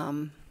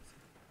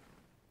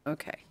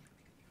 Okay,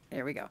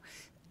 there we go.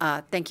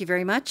 Thank you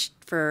very much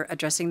for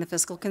addressing the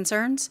fiscal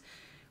concerns.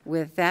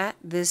 With that,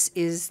 this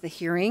is the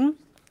hearing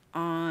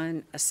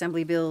on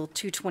Assembly Bill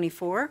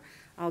 224.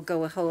 I'll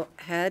go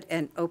ahead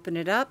and open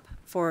it up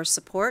for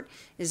support.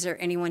 Is there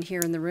anyone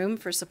here in the room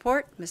for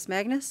support? Ms.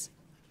 Magnus?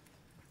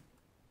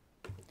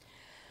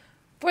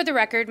 For the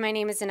record, my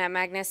name is Annette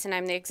Magnus, and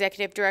I'm the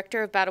Executive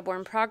Director of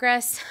Battleborn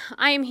Progress.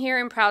 I am here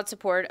in proud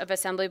support of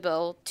Assembly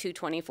Bill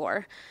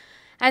 224.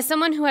 As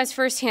someone who has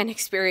firsthand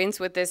experience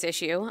with this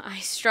issue, I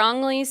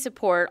strongly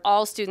support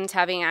all students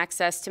having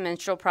access to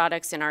menstrual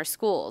products in our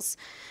schools.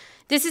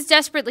 This is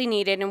desperately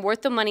needed and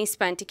worth the money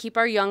spent to keep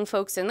our young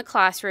folks in the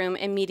classroom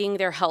and meeting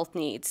their health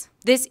needs.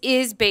 This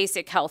is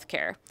basic health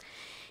care.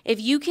 If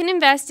you can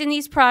invest in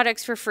these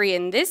products for free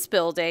in this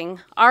building,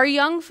 our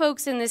young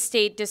folks in this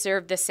state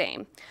deserve the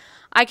same.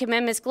 I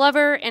commend Ms.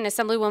 Glover and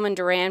Assemblywoman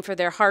Duran for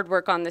their hard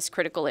work on this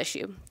critical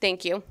issue.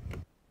 Thank you.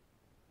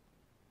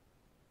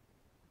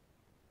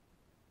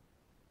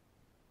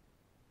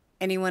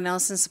 Anyone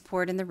else in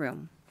support in the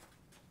room?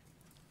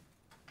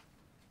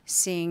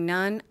 Seeing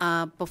none,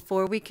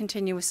 before we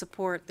continue with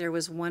support, there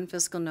was one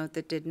fiscal note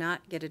that did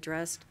not get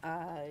addressed.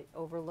 I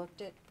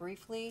overlooked it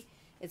briefly.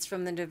 It's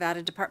from the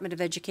Nevada Department of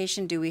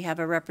Education. Do we have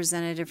a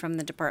representative from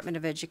the Department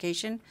of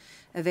Education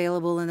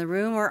available in the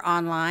room or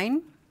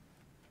online?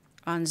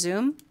 On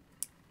Zoom?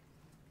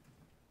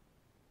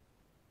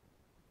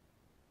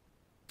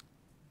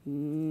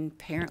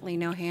 Apparently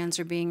no hands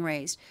are being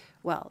raised.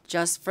 Well,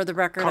 just for the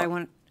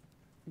record,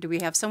 do we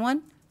have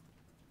someone?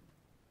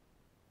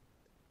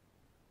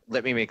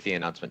 Let me make the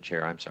announcement,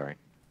 Chair. I'm sorry.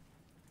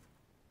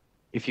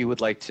 If you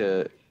would like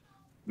to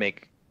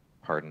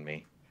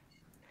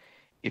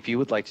if you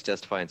would like to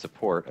testify in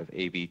support of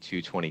AB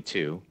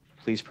 222,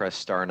 please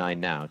press *9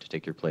 now to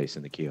take your place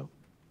in the queue.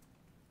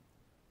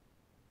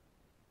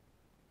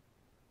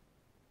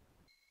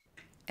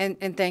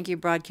 And thank you,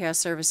 Broadcast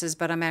Services,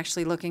 but I'm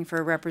actually looking for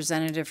a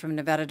representative from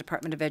Nevada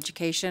Department of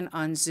Education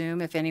on Zoom,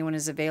 if anyone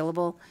is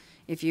available.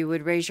 If you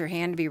would raise your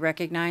hand to be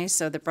recognized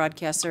so that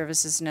Broadcast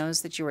Services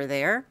knows that you are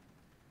there.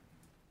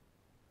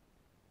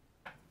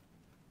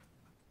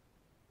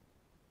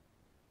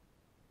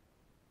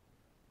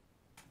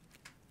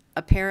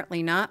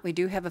 Apparently not. We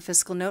do have a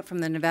fiscal note from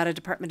the Nevada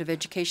Department of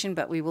Education,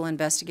 but we will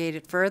investigate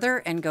it further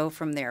and go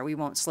from there. We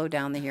won't slow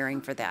down the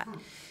hearing for that.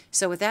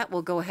 So with that,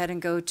 we'll go ahead and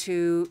go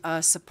to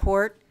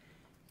support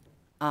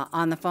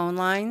on the phone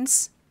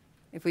lines.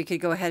 If we could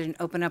go ahead and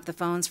open up the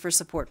phones for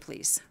support,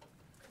 please.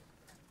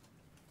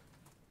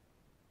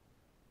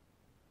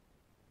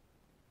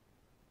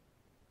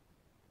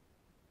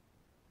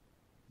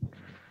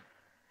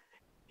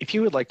 If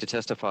you would like to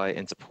testify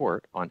in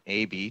support on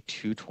AB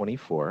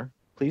 224,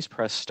 please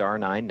press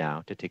 *9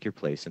 now to take your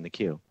place in the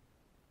queue.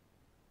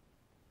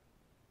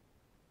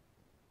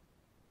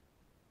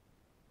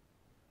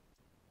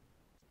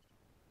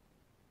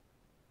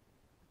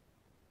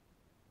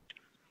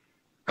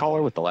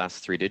 Caller with the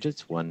last 3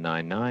 digits,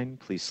 199,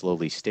 please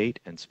slowly state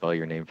and spell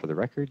your name for the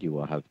record. You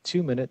will have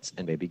 2 minutes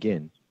and may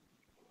begin.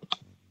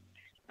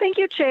 Thank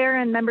you,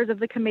 Chair and members of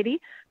the committee.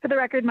 For the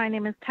record, my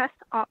name is Tess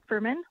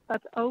Opferman.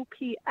 That's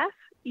O-P-F-E-R-M-A-N,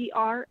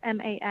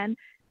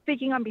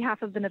 speaking on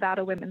behalf of the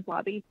Nevada Women's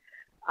Lobby.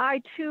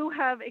 I, too,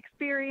 have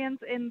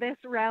experience in this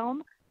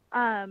realm.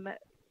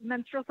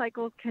 Menstrual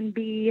cycles can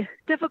be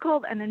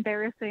difficult and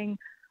embarrassing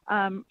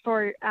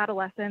for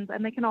adolescents,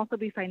 and they can also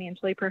be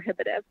financially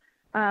prohibitive.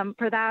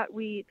 For that,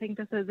 we think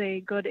this is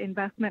a good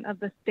investment of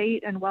the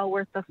state and well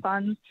worth the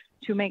funds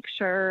to make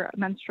sure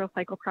menstrual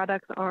cycle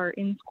products are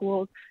in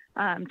schools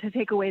to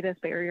take away this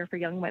barrier for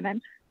young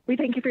women. We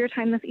thank you for your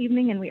time this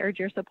evening, and we urge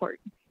your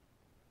support.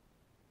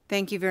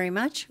 Thank you very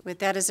much. With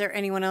that, is there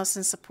anyone else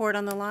in support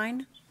on the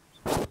line?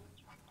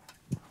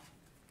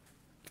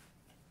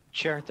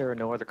 Chair, there are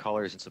no other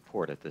callers in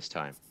support at this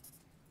time.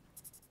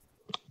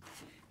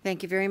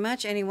 Thank you very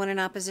much. Anyone in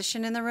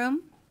opposition in the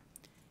room?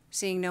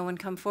 Seeing no one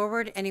come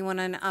forward, anyone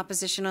in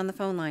opposition on the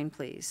phone line,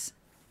 please?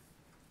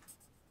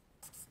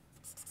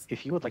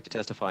 If you would like to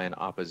testify in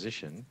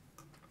opposition,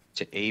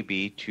 to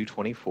AB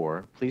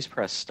 224, please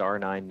press star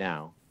 9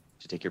 now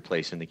to take your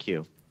place in the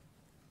queue.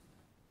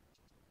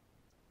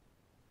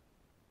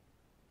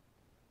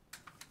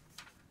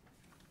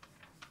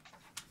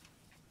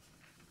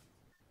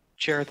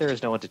 Chair, there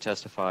is no one to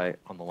testify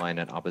on the line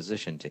in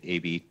opposition to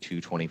AB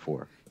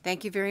 224.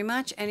 Thank you very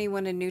much.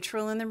 Anyone in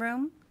neutral in the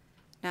room?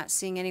 Not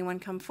seeing anyone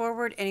come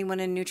forward. Anyone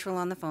in neutral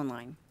on the phone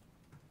line?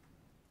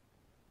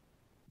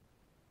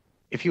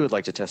 If you would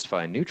like to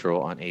testify in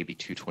neutral on AB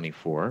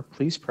 224,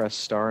 please press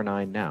star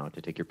 9 now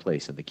to take your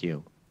place in the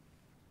queue.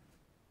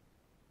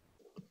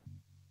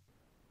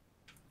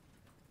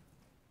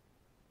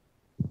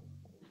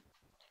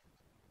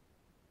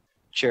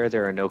 Chair,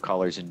 there are no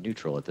callers in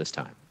neutral at this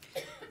time.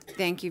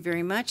 Thank you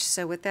very much.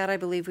 So with that, I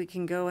believe we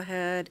can go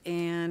ahead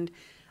and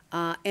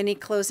any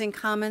closing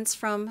comments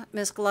from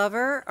Ms.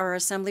 Glover or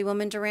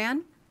Assemblywoman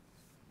Duran?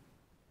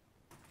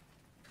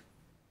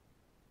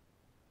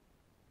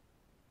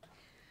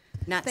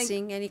 Not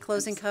seeing any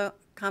closing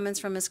comments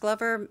from Ms.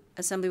 Glover.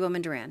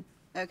 Assemblywoman Duran.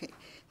 Okay.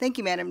 Thank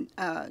you, Madam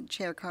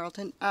Chair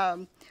Carlton.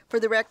 For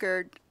the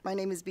record, my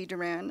name is B.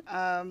 Duran.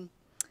 5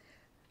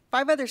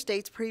 other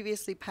states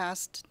previously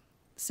passed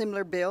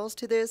similar bills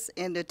to this,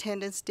 and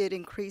attendance did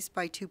increase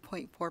by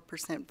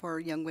 2.4%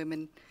 for young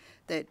women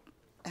that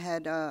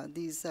had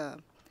these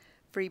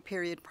free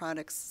period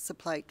products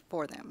supplied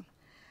for them.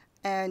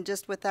 And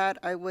just with that,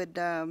 I would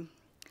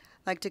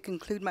like to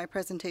conclude my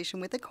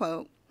presentation with a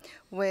quote.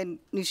 When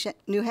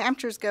New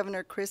Hampshire's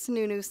Governor Chris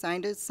Sununu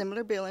signed a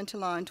similar bill into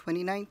law in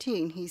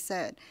 2019, he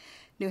said,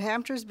 New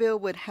Hampshire's bill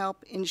would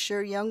help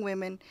ensure young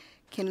women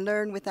can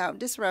learn without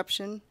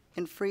disruption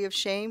and free of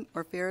shame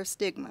or fear of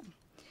stigma.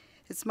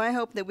 It's my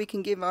hope that we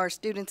can give our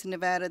students in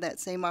Nevada that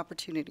same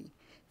opportunity.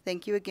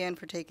 Thank you again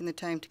for taking the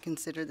time to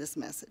consider this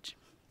message.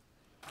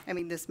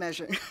 This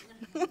measure.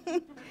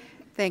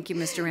 Thank you,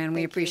 Ms. Duran.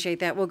 We appreciate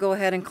that. We'll go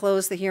ahead and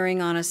close the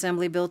hearing on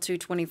Assembly Bill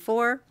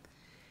 224.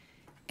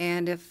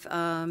 And if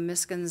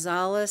Ms.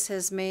 Gonzalez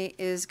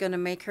is going to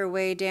make her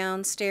way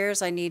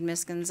downstairs, I need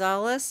Ms.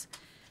 Gonzalez.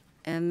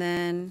 And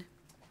then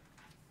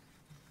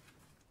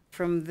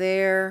from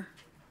there,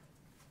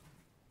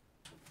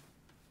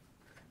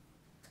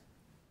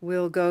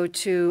 we'll go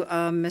to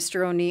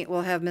Mr. O'Neill.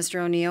 We'll have Mr.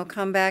 O'Neill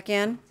come back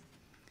in.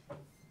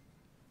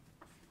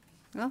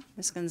 Well,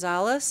 Ms.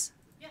 Gonzalez,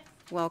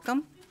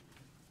 welcome.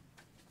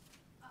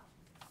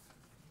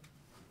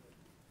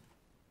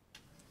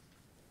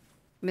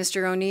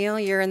 Mr. O'Neill,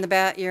 you're in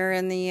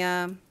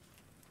the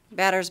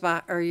batter's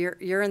box, or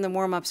you're in the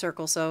warm-up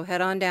circle. So head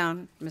on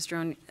down,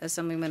 Mr.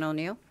 Assemblyman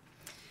O'Neill.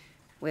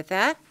 With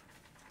that,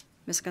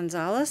 Ms.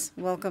 Gonzalez,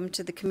 welcome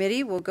to the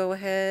committee. We'll go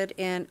ahead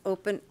and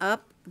open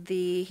up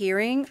the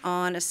hearing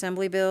on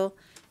Assembly Bill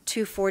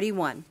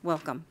 241.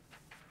 Welcome.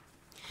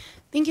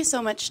 Thank you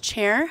so much,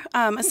 Chair.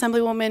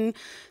 Assemblywoman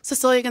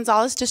Cecilia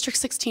Gonzalez, District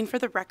 16 for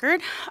the record.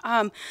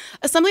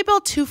 Assembly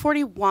Bill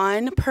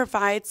 241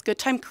 provides good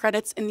time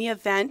credits in the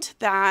event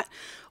that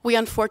we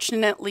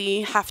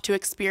unfortunately have to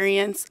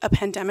experience a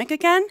pandemic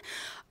again.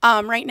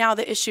 Right now,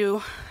 the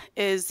issue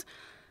is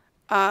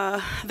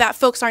that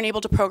folks aren't able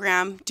to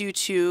program due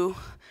to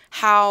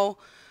how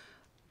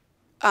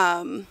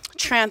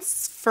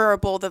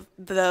transferable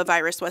the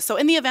virus was. So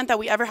in the event that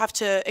we ever have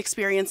to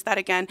experience that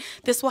again,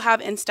 this will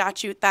have in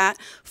statute that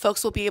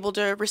folks will be able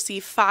to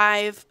receive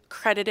 5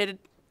 credited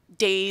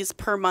days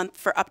per month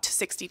for up to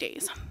 60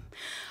 days.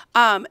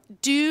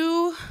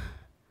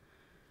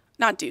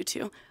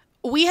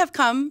 We have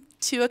come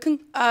to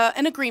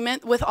an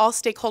agreement with all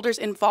stakeholders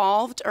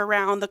involved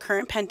around the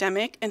current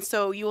pandemic, and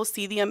so you will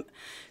see the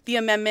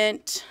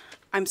amendment.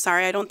 I'm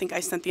sorry, I don't think I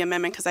sent the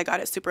amendment because I got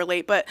it super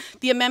late, but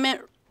the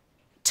amendment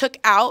took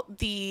out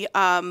the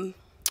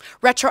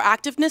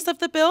retroactiveness of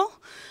the bill,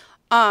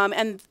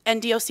 and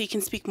DOC can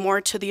speak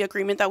more to the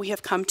agreement that we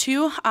have come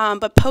to,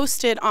 but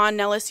posted on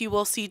Nellis, you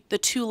will see the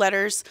 2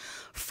 letters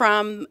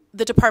from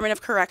the Department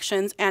of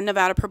Corrections and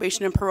Nevada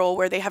Probation and Parole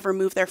where they have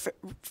removed their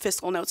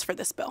fiscal notes for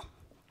this bill.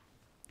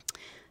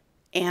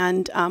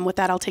 And with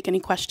that, I'll take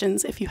any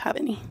questions if you have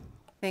any.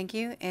 Thank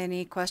you.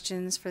 Any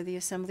questions for the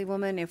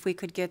Assemblywoman? If we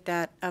could get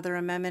that other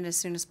amendment as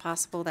soon as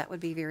possible, that would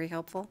be very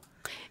helpful.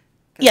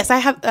 Yes, I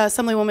have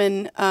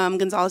Assemblywoman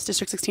Gonzalez,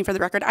 District 16 for the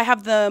record. I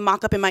have the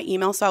mock-up in my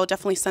email, so I will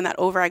definitely send that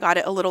over. I got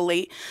it a little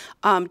late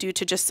due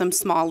to just some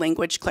small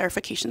language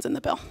clarifications in the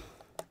bill.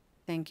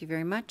 Thank you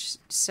very much.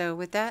 So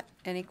with that,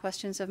 any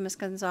questions of Ms.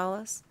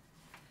 Gonzalez?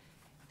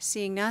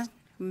 Seeing none,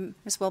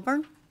 Ms.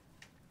 Wilburn?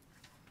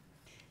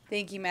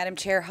 Thank you, Madam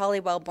Chair.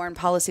 Holly Wellborn,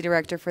 Policy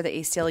Director for the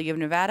ACLU of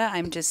Nevada.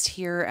 I'm just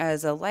here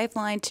as a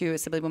lifeline to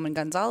Assemblywoman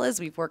Gonzalez.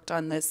 We've worked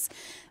on this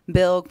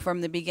bill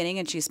from the beginning,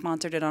 and she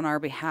sponsored it on our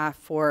behalf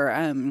for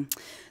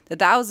the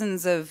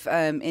thousands of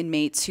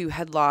inmates who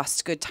had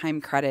lost good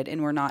time credit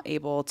and were not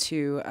able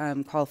to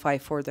qualify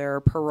for their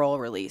parole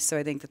release. So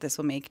I think that this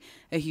will make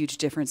a huge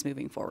difference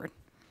moving forward.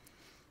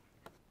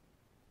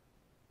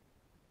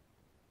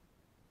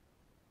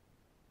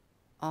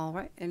 All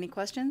right. Any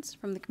questions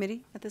from the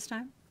committee at this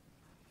time?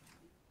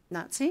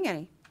 Not seeing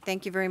any.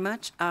 Thank you very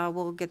much.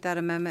 We'll get that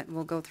amendment and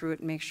we'll go through it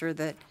and make sure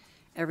that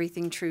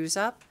everything trues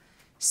up.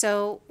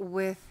 So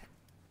with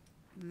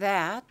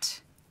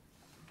that,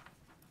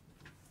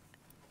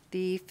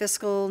 the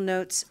fiscal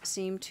notes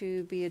seem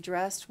to be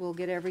addressed. We'll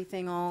get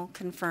everything all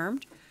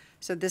confirmed.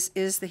 So this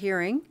is the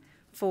hearing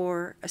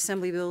for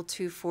Assembly Bill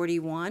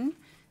 241.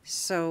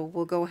 So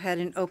we'll go ahead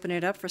and open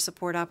it up for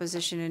support,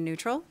 opposition, and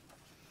neutral.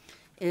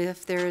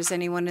 If there is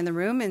anyone in the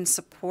room in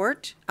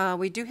support,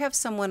 we do have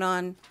someone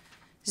on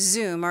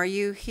Zoom. Are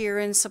you here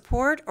in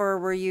support, or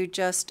were you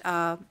just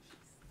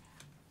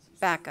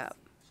backup?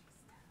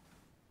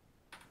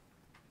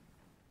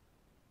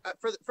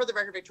 For the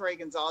record, Victoria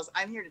Gonzalez,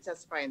 I'm here to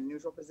testify in a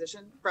neutral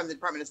position from the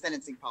Department of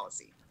Sentencing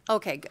Policy.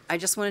 Okay, good. I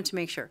just wanted to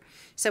make sure.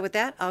 So with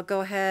that, I'll go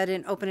ahead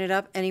and open it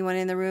up. Anyone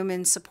in the room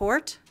in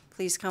support,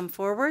 please come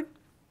forward.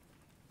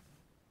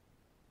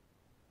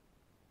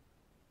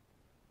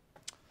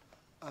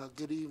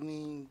 Good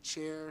evening,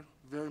 Chair.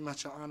 Very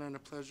much an honor and a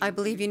pleasure. I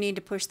believe you need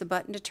to push the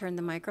button to turn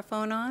the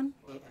microphone on.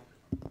 Oh,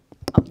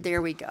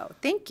 there we go.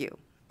 Thank you.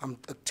 I'm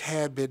a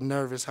tad bit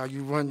nervous how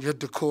you run your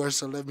decor,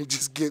 so let me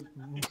just get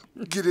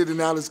in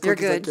and out as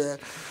quick as I can.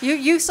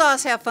 You saw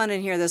us have fun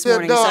in here this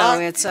morning,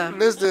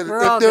 listen,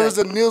 if there was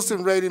a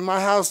Nielsen rating,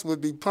 my house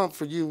would be pumped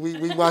for you.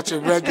 We watch it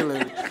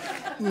regularly.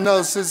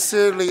 No,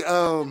 sincerely,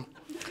 on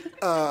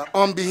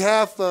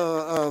behalf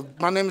of,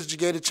 my name is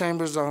Jagata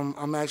Chambers.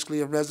 I'm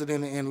actually a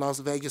resident in Las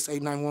Vegas,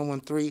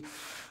 89113.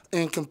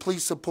 In complete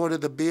support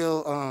of the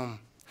bill,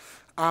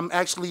 I'm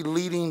actually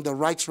leading the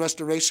rights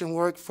restoration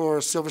work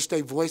for Silver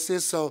State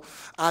Voices, so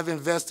I've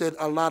invested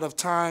a lot of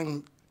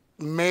time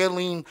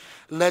mailing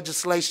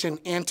legislation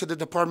into the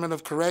Department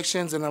of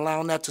Corrections and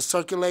allowing that to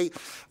circulate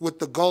with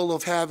the goal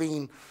of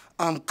having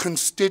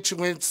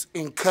constituents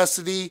in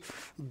custody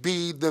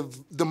be the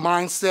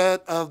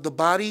mindset of the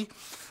body.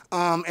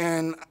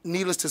 And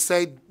needless to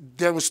say,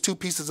 there was 2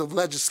 pieces of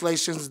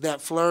legislation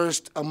that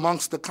flourished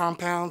amongst the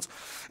compounds,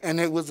 and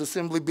it was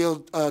Assembly Bill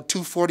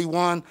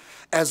 241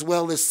 as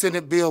well as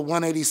Senate Bill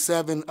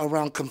 187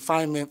 around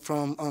confinement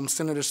from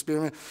Senator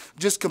Spearman.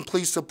 Just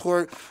complete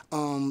support.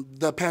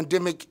 The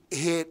pandemic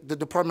hit the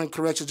Department of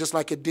Corrections just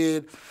like it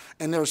did,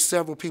 and there are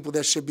several people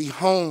that should be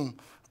home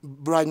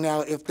right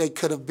now if they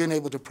could have been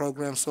able to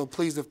program. So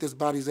please, if this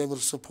body is able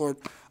to support,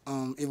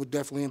 it would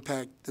definitely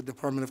impact the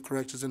Department of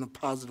Corrections in a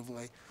positive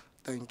way.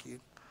 Thank you.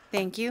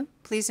 Thank you.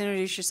 Please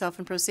introduce yourself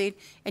and proceed.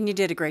 And you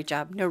did a great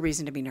job. No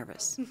reason to be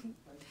nervous.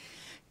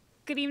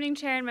 Good evening,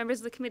 Chair and members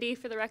of the committee.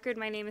 For the record,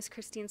 my name is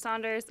Christine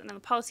Saunders, and I'm a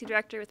Policy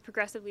Director with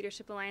Progressive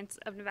Leadership Alliance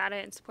of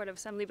Nevada in support of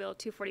Assembly Bill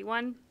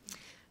 241.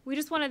 We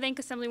just want to thank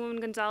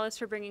Assemblywoman Gonzalez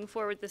for bringing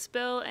forward this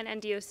bill and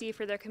NDOC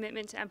for their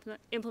commitment to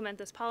implement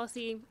this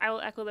policy. I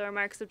will echo the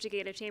remarks of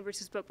Jagata Chambers,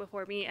 who spoke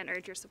before me, and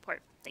urge your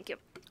support. Thank you.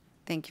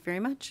 Thank you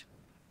very much.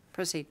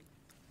 Proceed.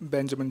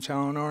 Benjamin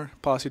Chalonor,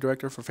 Policy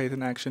Director for Faith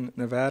in Action,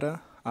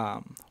 Nevada.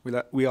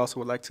 We also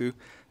would like to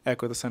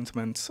echo the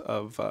sentiments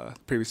of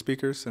previous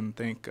speakers and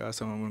thank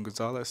Assemblywoman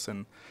Gonzalez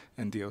and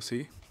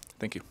DOC.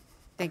 Thank you.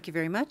 Thank you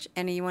very much.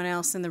 Anyone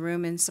else in the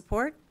room in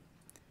support?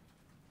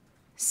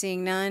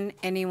 Seeing none,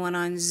 anyone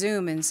on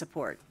Zoom in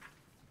support?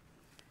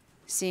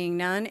 Seeing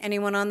none,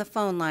 anyone on the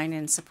phone line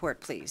in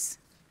support, please?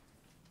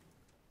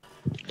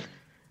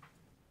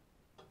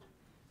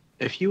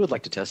 If you would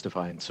like to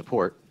testify in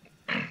support,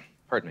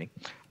 pardon me,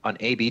 on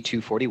AB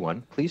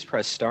 241, please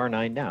press star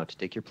 9 now to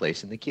take your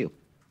place in the queue.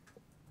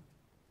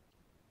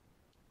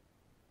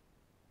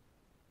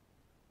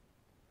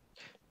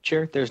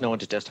 Chair, there's no one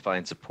to testify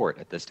in support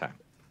at this time.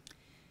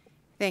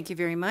 Thank you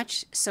very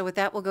much. So with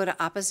that, we'll go to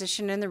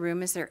opposition in the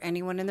room. Is there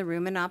anyone in the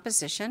room in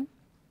opposition?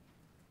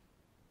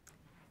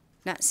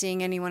 Not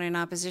seeing anyone in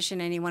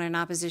opposition. Anyone in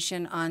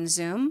opposition on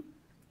Zoom?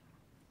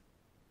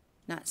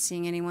 Not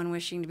seeing anyone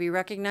wishing to be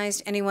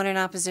recognized. Anyone in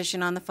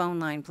opposition on the phone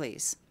line,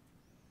 please?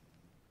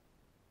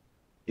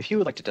 If you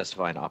would like to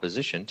testify in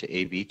opposition to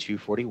AB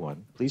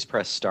 241, please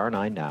press star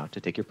 9 now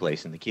to take your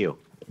place in the queue.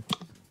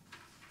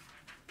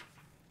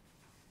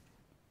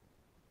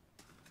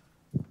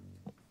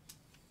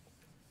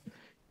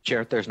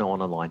 Chair, there's no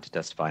one on the line to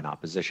testify in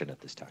opposition at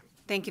this time.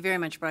 Thank you very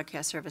much,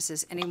 Broadcast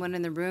Services. Anyone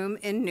in the room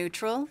in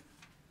neutral?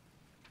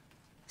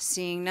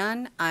 Seeing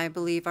none, I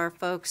believe our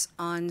folks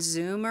on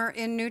Zoom are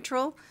in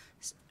neutral.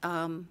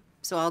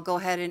 So I'll go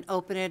ahead and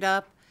open it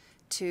up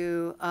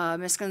to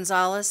Ms.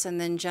 Gonzalez,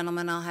 and then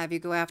gentlemen, I'll have you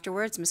go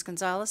afterwards. Ms.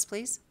 Gonzalez,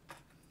 please.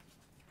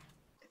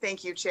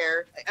 Thank you,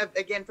 Chair.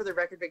 Again, for the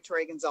record,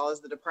 Victoria Gonzalez,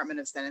 the Department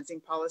of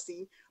Sentencing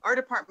Policy. Our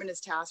department is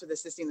tasked with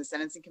assisting the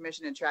Sentencing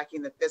Commission in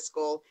tracking the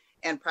fiscal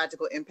and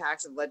practical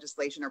impacts of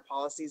legislation or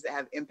policies that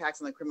have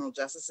impacts on the criminal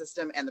justice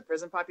system and the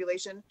prison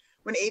population.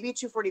 When AB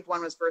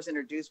 241 was first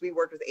introduced, we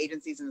worked with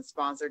agencies and the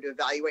sponsor to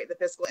evaluate the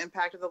fiscal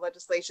impact of the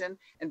legislation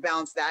and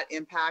balance that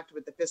impact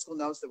with the fiscal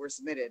notes that were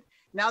submitted.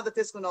 Now the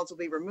fiscal notes will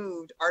be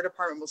removed, our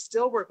department will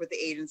still work with the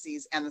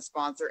agencies and the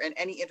sponsor and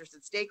any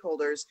interested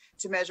stakeholders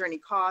to measure any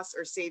costs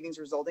or savings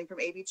resulting from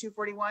AB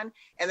 241,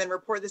 and then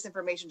report this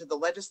information to the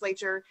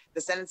legislature,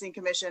 the Sentencing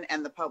Commission,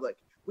 and the public.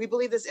 We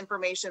believe this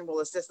information will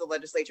assist the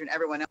legislature and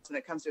everyone else when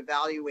it comes to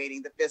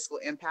evaluating the fiscal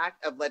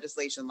impact of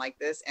legislation like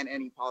this and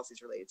any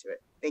policies related to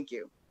it. Thank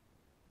you.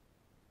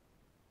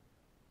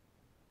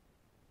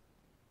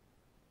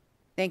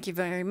 Thank you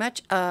very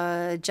much.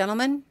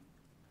 Gentlemen?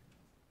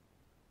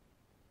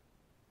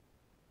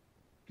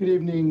 Good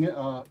evening,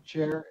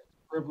 Chair.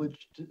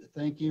 Privileged to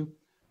thank you.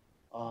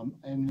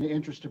 In the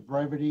interest of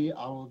brevity,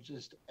 I will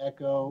just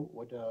echo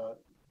what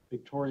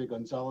Victoria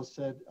Gonzalez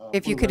said.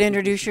 If you could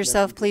introduce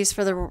yourself, please,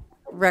 for the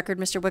record,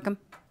 Mr. Wickham.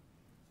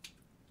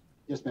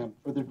 Yes, ma'am.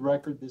 For the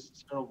record, this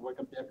is Harold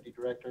Wickham, Deputy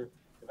Director,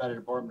 Nevada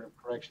Department of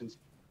Corrections.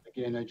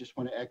 Again, I just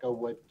want to echo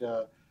what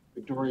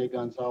Victoria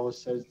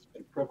Gonzalez says. It's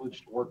been a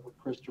privilege to work with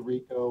Krista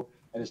Rico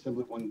and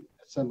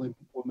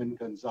Assemblywoman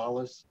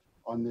Gonzalez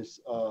on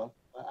this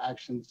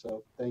action.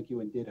 So thank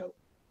you and ditto.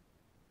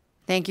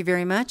 Thank you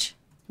very much.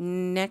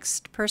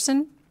 Next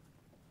person.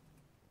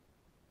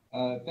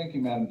 Thank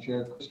you, Madam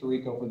Chair. Krista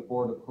Rico for the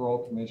Board of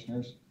Parole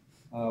Commissioners.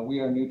 We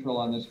are neutral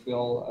on this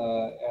bill.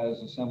 As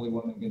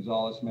Assemblywoman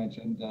Gonzalez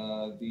mentioned,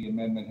 the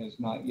amendment has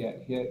not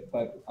yet hit,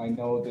 but I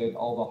know that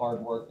all the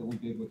hard work that we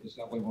did with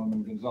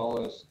Assemblywoman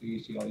Gonzalez,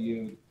 the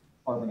ACLU,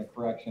 Department of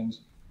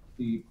Corrections,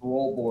 the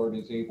parole board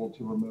is able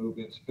to remove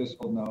its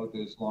fiscal note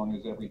as long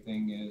as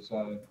everything is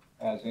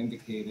as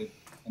indicated.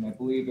 And I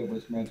believe it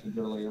was mentioned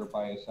earlier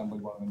by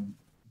Assemblywoman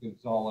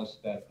Gonzalez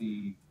that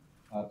the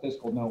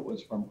fiscal note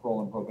was from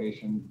parole and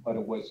probation, but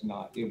it was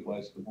not. It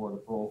was the Board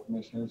of Parole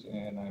Commissioners,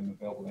 and I'm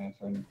available to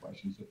answer any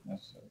questions if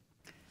necessary.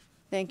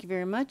 Thank you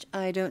very much.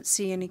 I don't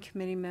see any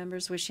committee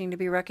members wishing to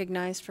be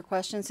recognized for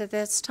questions at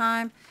this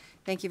time.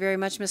 Thank you very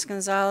much, Ms.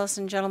 Gonzalez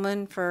and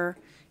gentlemen, for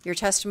your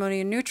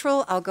testimony in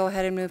neutral. I'll go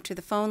ahead and move to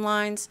the phone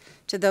lines.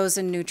 To those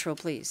in neutral,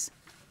 please.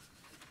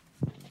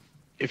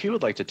 If you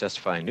would like to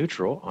testify in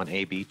neutral on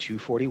AB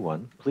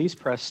 241, please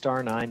press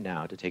 *9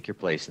 now to take your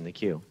place in the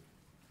queue.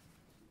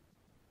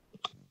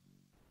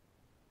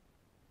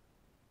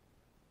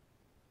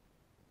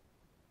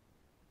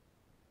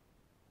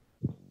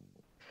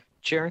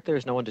 Chair, there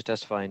is no one to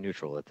testify in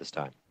neutral at this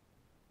time.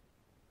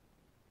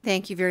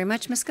 Thank you very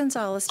much. Ms.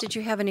 Gonzalez, did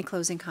you have any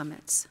closing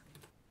comments?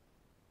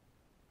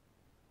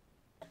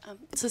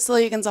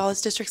 Cecilia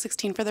Gonzalez, District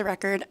 16 for the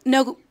record.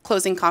 No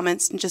closing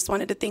comments, and just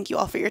wanted to thank you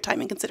all for your time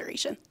and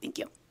consideration. Thank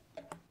you.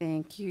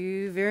 Thank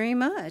you very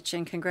much,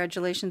 and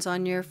congratulations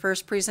on your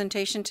first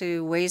presentation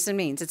to Ways and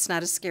Means. It's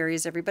not as scary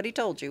as everybody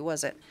told you,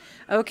 was it?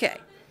 Okay.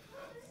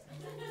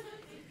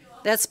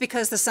 That's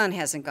because the sun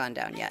hasn't gone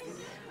down yet.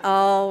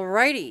 All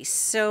righty,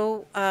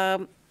 so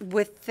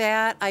with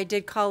that, I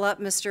did call up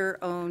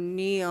Mr.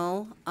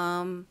 O'Neill.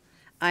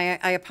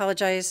 I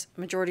apologize,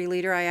 Majority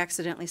Leader, I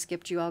accidentally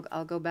skipped you.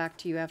 I'll go back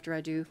to you after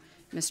I do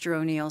Mr.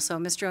 O'Neill. So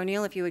Mr.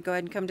 O'Neill, if you would go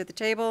ahead and come to the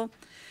table.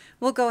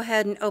 We'll go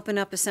ahead and open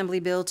up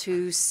Assembly Bill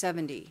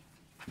 270.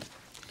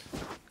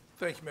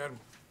 Thank you, Madam.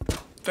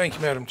 Thank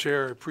you, Madam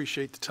Chair. I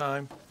appreciate the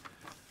time.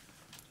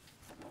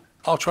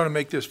 I'll try to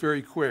make this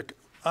very quick.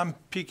 I'm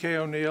P.K.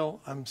 O'Neill.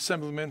 I'm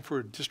Assemblyman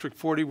for District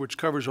 40, which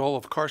covers all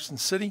of Carson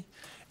City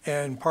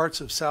and parts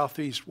of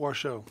southeast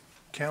Washoe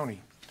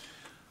County.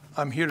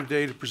 I'm here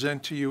today to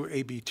present to you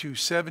AB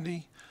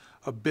 270,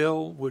 a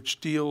bill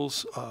which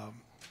deals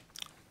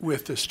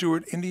with the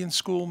Stewart Indian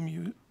School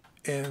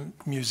and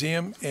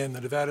Museum and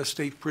the Nevada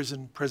State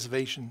Prison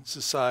Preservation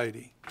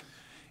Society.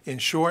 In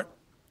short,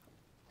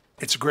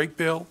 it's a great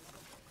bill.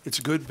 It's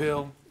a good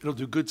bill. It'll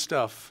do good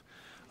stuff.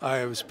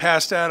 I was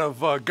passed out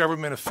of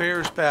Government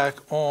Affairs back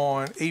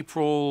on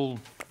April,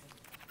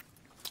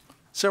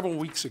 several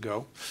weeks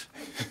ago.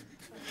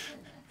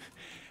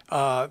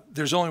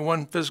 There's only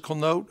one physical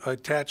note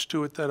attached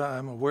to it that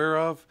I'm aware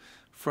of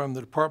from the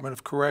Department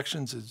of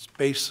Corrections. It's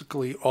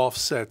basically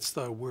offsets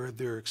where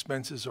their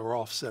expenses are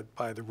offset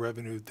by the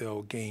revenue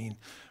they'll gain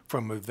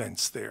from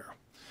events there.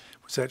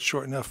 Was that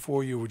short enough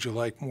for you? Would you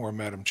like more,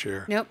 Madam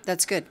Chair? Nope,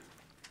 that's good.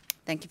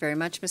 Thank you very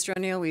much, Mr.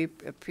 O'Neill. We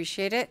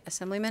appreciate it,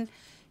 Assemblyman.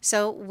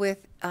 So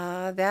with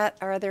that,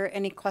 are there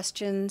any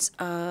questions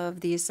of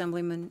the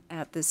Assemblyman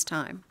at this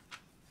time?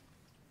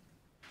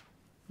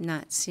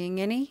 Not seeing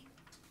any.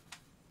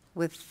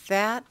 With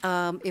that,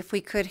 if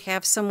we could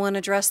have someone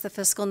address the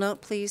fiscal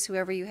note, please,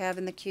 whoever you have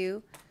in the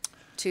queue,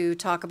 to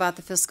talk about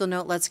the fiscal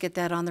note. Let's get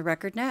that on the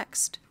record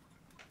next.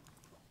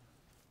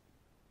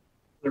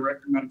 For the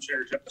record, Madam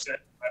Chair, Jeff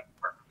Sett,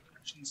 Department of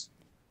Corrections.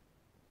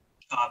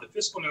 The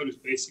fiscal note is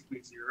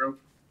basically zero,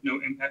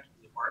 no impact to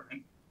the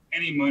department.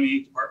 Any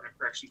money Department of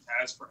Corrections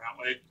has for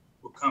outlay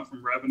will come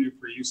from revenue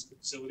for use of the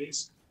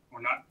facilities.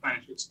 We're not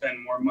planning to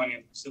expend more money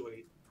on the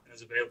facility than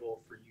is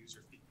available for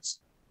user fees.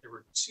 There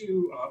were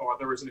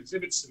there was an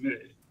exhibit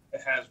submitted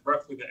that has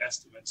roughly the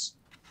estimates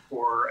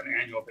for an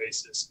annual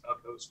basis of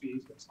those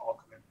fees. That's all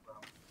coming from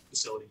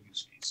facility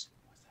use fees.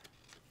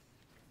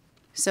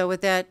 So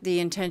with that, the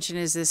intention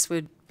is this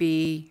would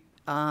be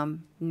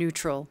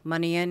neutral,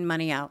 money in,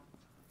 money out.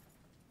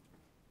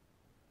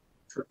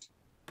 Correct.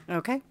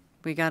 Okay.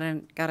 We got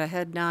a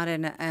head nod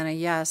and a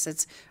yes.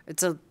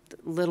 It's a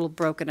little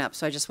broken up,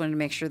 so I just wanted to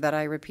make sure that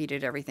I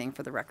repeated everything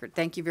for the record.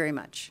 Thank you very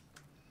much.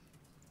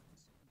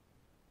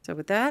 So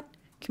with that,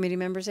 committee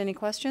members, any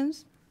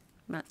questions?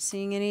 I'm not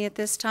seeing any at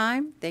this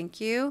time.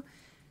 Thank you.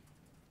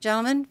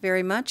 Gentlemen,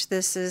 very much.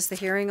 This is the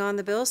hearing on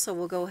the bill, so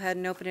we'll go ahead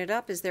and open it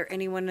up. Is there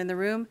anyone in the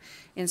room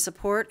in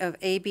support of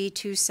AB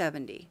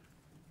 270?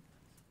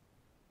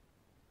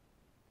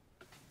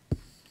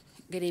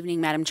 Good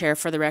evening, Madam Chair.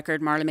 For the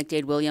record, Marla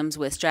McDade Williams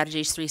with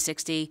Strategies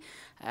 360.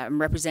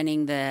 I'm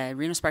representing the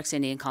Reno Sparks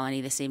Indian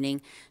Colony this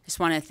evening. Just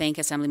want to thank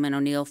Assemblyman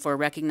O'Neill for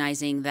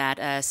recognizing that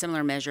a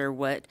similar measure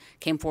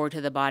came forward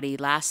to the body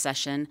last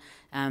session,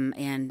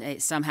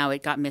 and somehow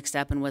it got mixed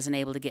up and wasn't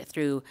able to get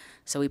through.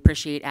 So we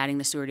appreciate adding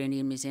the Stewart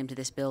Indian Museum to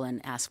this bill and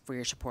ask for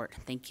your support.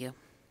 Thank you.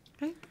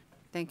 Okay,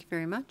 thank you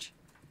very much.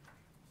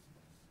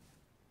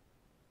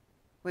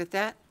 With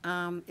that,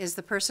 is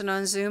the person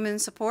on Zoom in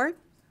support?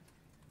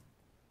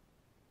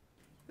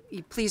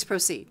 Please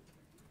proceed.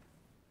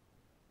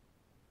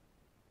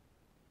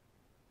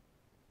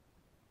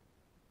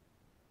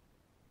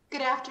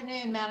 Good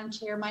afternoon, Madam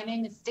Chair. My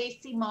name is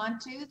Stacy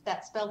Montooth.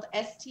 That's spelled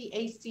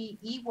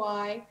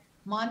S-T-A-C-E-Y.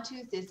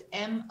 Montooth is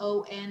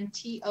M-O-N-T-O-O-T-H.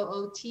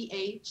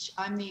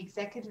 I'm the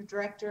Executive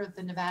Director of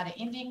the Nevada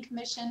Indian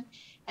Commission.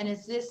 And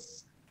is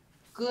this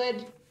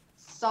good,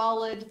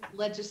 solid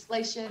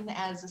legislation,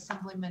 as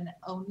Assemblyman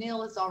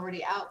O'Neill has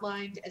already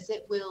outlined, as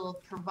it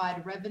will provide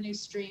a revenue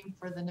stream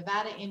for the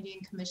Nevada Indian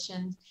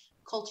Commission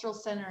Cultural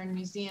Center and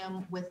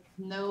Museum with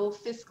no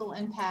fiscal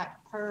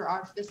impact per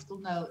our fiscal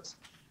note.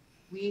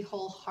 We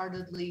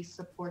wholeheartedly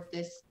support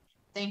this.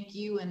 Thank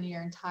you and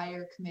your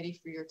entire committee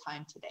for your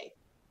time today.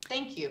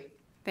 Thank you.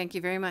 Thank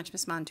you very much,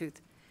 Ms.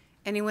 Montooth.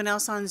 Anyone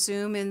else on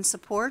Zoom in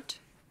support?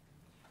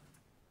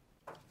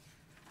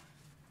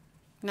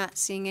 Not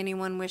seeing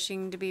anyone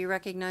wishing to be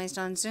recognized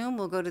on Zoom.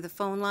 We'll go to the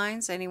phone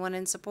lines. Anyone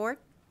in support?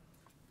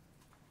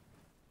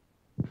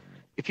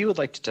 If you would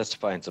like to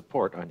testify in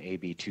support on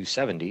AB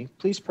 270,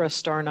 please press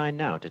star 9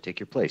 now to take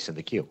your place in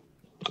the queue.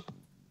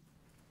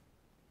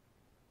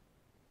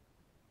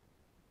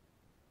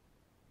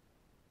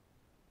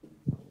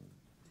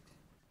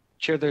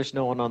 Chair, there's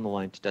no one on the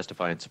line to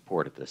testify in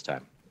support at this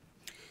time.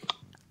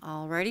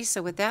 Alrighty,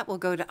 so with that, we'll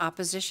go to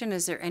opposition.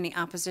 Is there any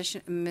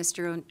opposition?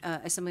 Mr.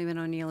 Assemblyman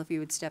O'Neill, if you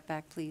would step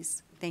back,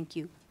 please. Thank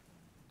you.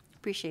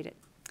 Appreciate it.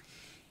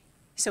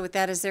 So with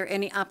that, is there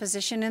any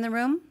opposition in the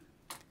room?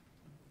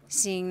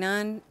 Seeing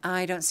none,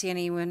 I don't see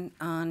anyone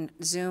on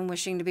Zoom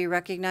wishing to be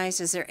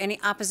recognized. Is there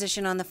any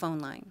opposition on the phone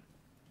line?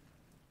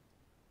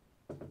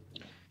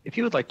 If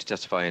you would like to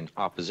testify in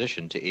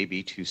opposition to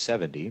AB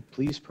 270,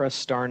 please press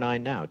star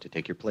 9 now to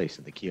take your place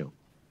in the queue.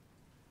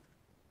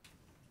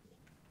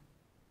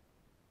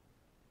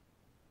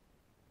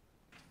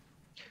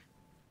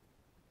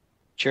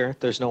 Chair,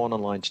 there's no one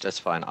online to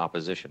testify in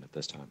opposition at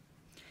this time.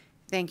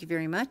 Thank you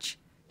very much.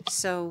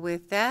 So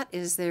with that,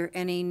 is there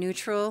any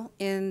neutral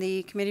in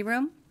the committee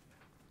room?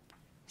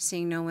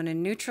 Seeing no one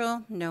in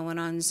neutral, no one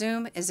on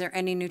Zoom. Is there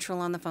any neutral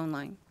on the phone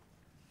line?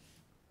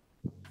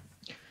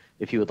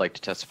 If you would like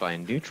to testify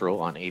in neutral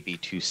on AB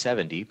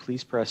 270,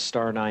 please press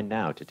star 9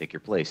 now to take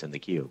your place in the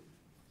queue.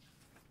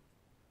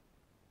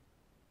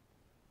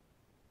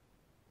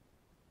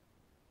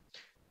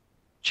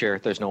 Chair,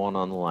 there's no one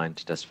on the line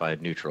to testify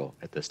in neutral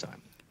at this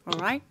time. All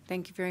right,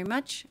 thank you very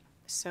much.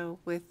 So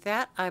with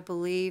that, I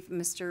believe,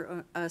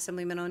 Mr.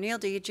 Assemblyman O'Neill,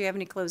 do you have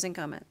any closing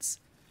comments?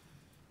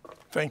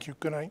 Thank you.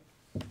 Good night.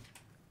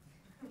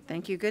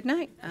 Thank you. Good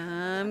night.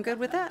 I'm good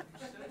with that.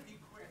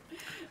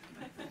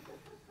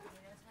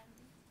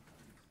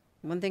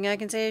 One thing I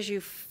can say is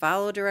you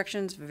follow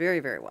directions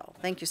very, very well.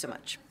 Thank you so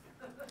much.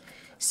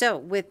 So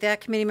with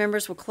that, committee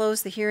members will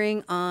close the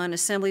hearing on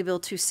Assembly Bill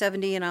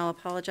 270, and I'll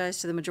apologize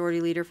to the Majority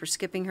Leader for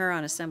skipping her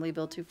on Assembly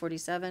Bill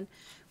 247.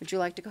 Would you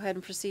like to go ahead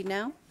and proceed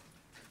now?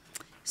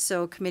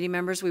 So committee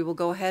members, we will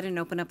go ahead and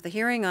open up the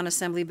hearing on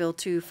Assembly Bill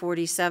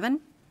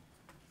 247.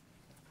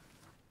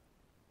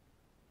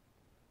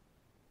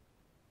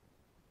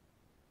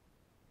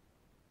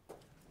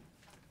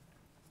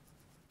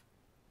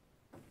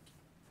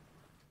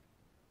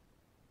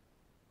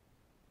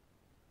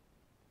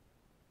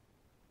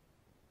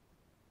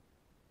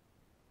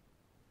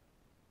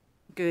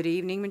 Good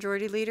evening,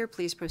 Majority Leader.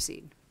 Please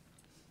proceed.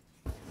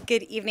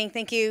 Good evening.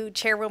 Thank you,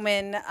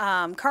 Chairwoman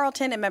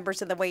Carlton and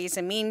members of the Ways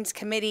and Means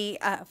Committee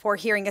for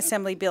hearing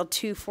Assembly Bill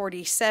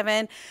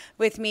 247.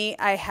 With me,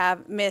 I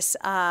have Ms.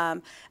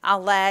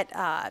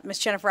 Aulette, Ms.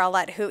 Jennifer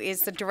Aulette, who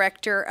is the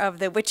director of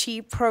the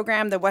WICHE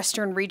program, the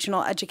Western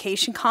Regional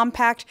Education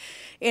Compact.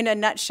 In a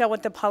nutshell,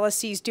 what the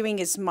policy is doing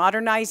is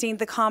modernizing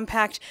the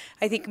compact.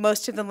 I think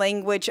most of the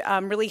language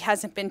really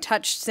hasn't been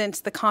touched since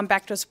the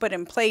compact was put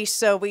in place,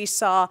 so we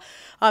saw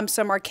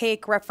some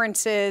archaic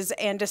references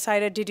and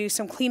decided to do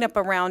some cleanup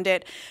around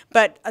it.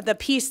 But the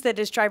piece that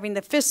is driving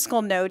the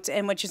fiscal notes,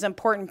 and which is an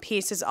important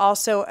piece, is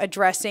also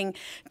addressing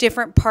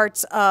different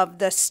parts of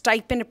the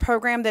stipend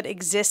program that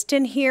exist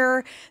in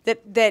here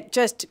that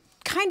just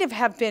kind of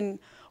have been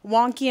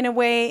wonky in a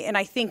way, and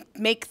I think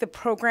make the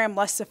program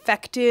less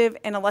effective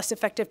and a less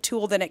effective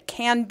tool than it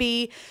can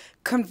be,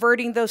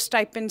 converting those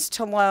stipends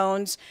to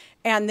loans.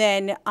 And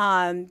then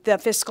the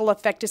fiscal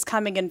effect is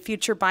coming in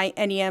future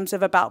bienniums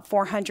of about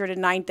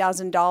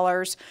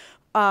 $409,000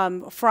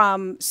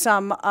 from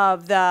some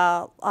of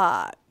the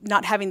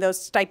not having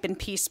those stipend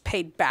piece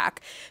paid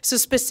back. So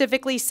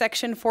specifically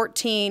Section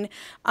 14,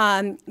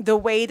 the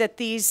way that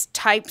these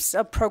types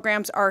of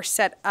programs are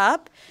set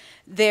up,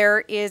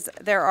 there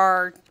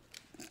are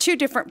two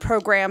different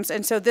programs,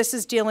 and so this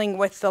is dealing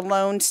with the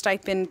loan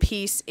stipend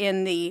piece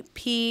in the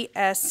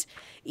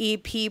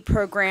PSEP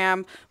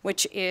program,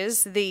 which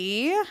is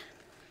the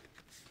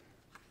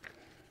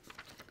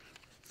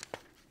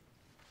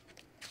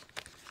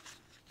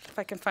if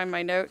I can find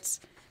my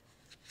notes.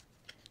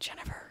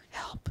 Jennifer,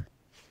 help.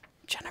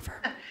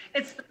 Jennifer.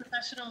 It's the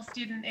Professional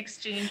Student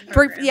Exchange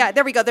Program. Yeah,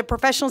 there we go, the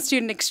Professional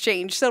Student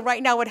Exchange. So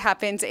right now what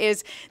happens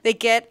is they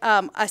get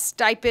a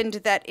stipend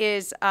that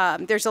is,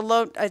 there's a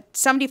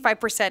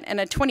 75% and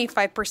a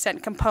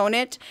 25%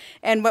 component.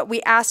 And what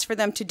we ask for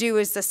them to do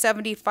is the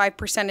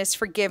 75% is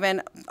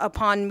forgiven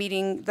upon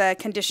meeting the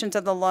conditions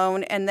of the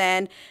loan and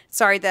then,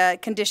 the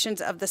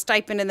conditions of the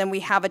stipend. And then we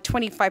have a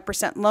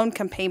 25% loan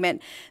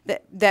payment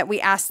that we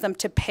ask them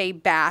to pay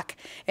back.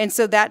 And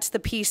so that's the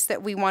piece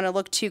that we want to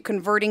look to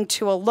converting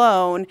to a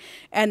loan,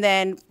 and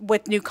then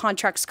with new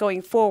contracts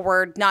going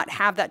forward, not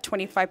have that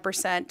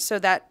 25%, so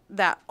that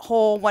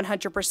whole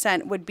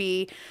 100% would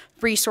be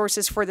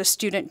resources for the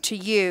student to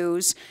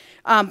use.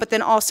 But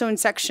then also in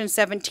Section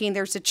 17,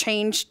 there's a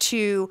change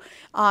to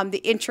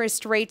the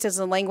interest rates as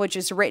the language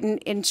is written.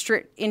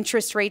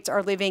 Interest rates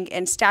are living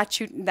in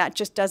statute, and that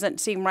just doesn't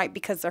seem right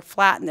because they're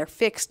flat and they're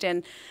fixed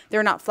and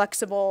they're not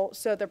flexible.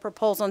 So the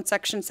proposal in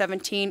Section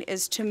 17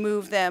 is to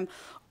move them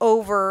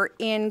over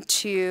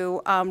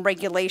into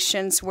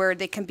regulations where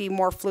they can be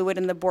more fluid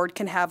and the board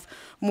can have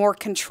more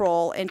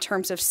control in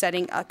terms of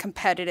setting a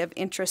competitive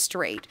interest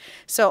rate.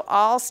 So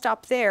I'll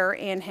stop there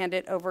and hand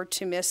it over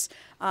to Ms.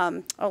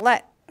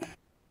 Olet.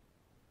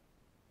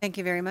 Thank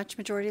you very much,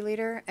 Majority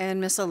Leader.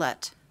 And Ms.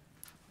 Olet.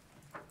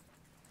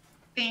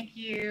 Thank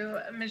you,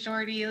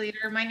 Majority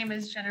Leader. My name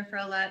is Jennifer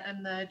Olet.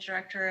 I'm the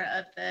Director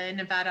of the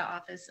Nevada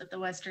Office of the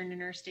Western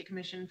Interstate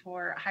Commission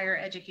for Higher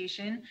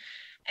Education.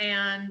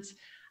 And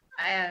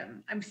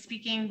I'm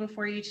speaking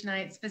before you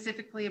tonight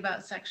specifically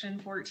about Section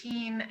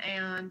 14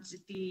 and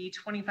the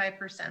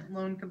 25%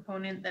 loan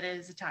component that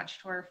is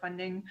attached to our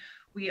funding.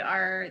 We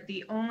are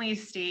the only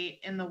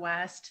state in the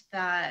West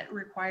that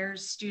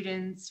requires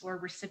students or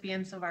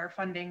recipients of our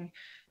funding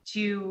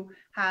to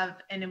have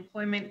an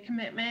employment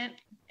commitment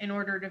in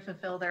order to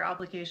fulfill their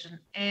obligation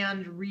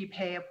and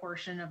repay a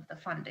portion of the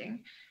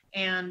funding.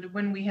 And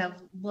when we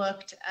have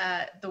looked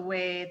at the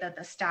way that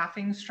the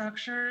staffing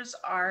structures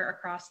are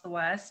across the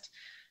West,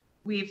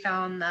 we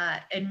found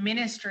that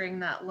administering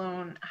that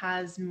loan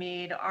has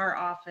made our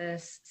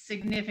office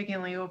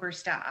significantly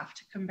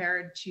overstaffed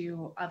compared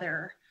to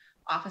other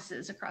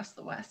offices across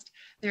the West.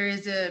 There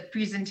is a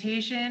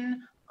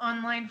presentation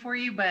online for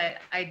you, but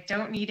I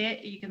don't need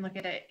it. You can look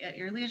at it at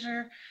your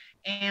leisure.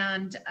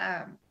 And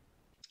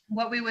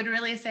what we would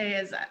really say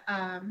is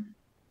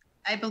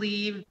I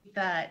believe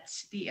that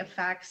the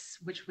effects,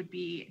 which would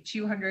be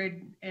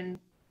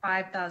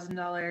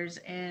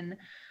 $205,000 in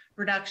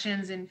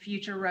reductions in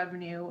future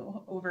revenue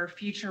over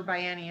future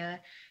biennia,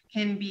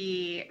 can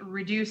be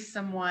reduced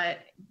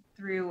somewhat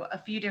through a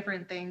few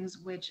different things,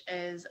 which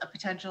is a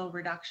potential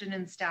reduction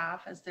in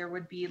staff as there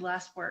would be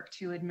less work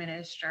to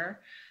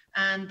administer.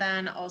 And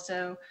then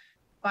also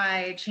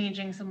by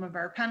changing some of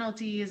our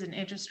penalties and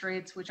interest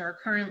rates, which are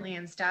currently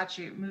in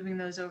statute, moving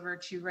those over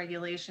to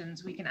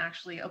regulations, we can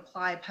actually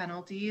apply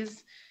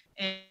penalties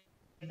in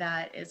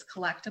that is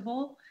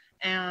collectible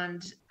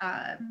and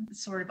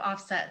sort of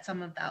offset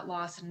some of that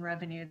loss in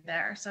revenue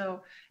there.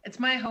 So it's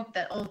my hope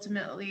that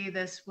ultimately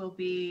this will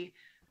be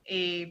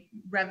a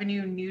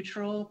revenue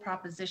neutral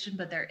proposition,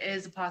 but there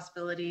is a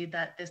possibility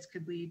that this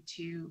could lead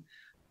to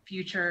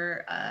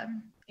future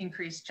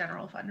increased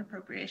general fund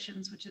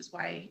appropriations, which is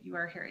why you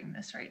are hearing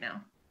this right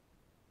now.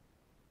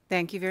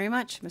 Thank you very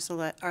much, Ms.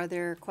 Olet. Are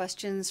there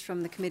questions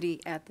from the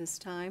committee at this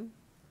time?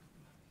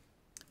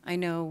 I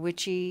know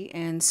Witchy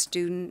and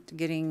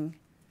getting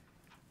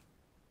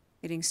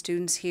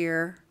students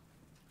here,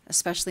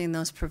 especially in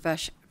those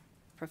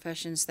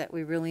professions that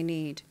we really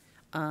need,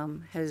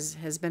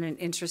 has been an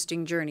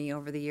interesting journey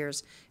over the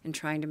years in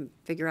trying to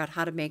figure out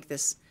how to make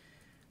this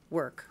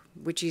work.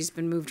 Witchy's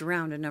been moved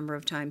around a number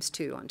of times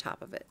too on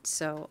top of it.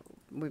 So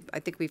I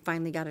think we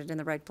finally got it in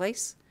the right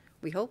place,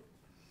 we hope.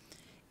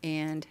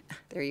 And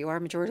there you are,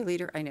 Majority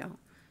Leader, I know.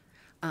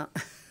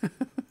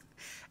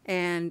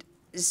 And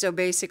so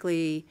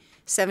basically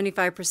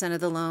 75%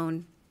 of the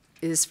loan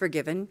is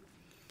forgiven.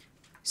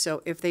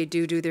 So if they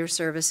do their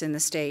service in the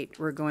state,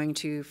 we're going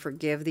to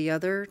forgive the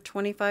other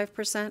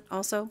 25%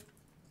 also?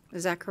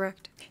 Is that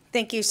correct?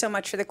 Thank you so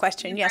much for the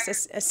question.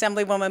 Yes,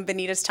 Assemblywoman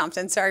Benitez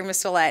Thompson. Sorry,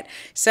 Ms. Olet.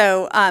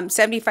 So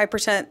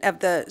 75% of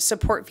the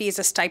support fee is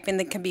a stipend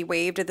that can be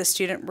waived if the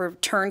student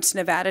returns to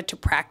Nevada to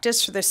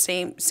practice for the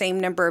same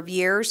number of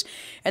years.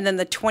 And then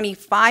the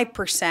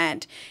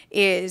 25%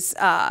 is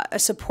a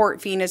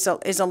support fee and is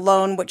a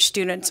loan which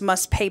students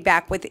must pay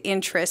back with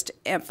interest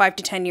 5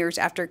 to 10 years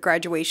after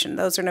graduation.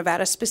 Those are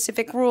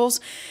Nevada-specific rules.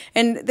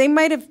 And they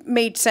might have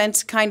made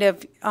sense kind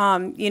of,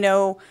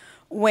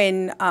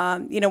 when,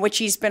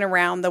 Witchy's been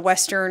around, the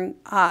Western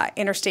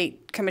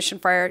Interstate Commission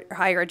for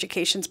Higher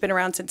Education's been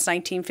around since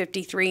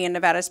 1953, and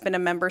Nevada's been a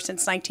member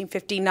since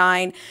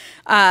 1959.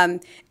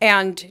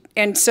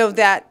 And so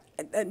that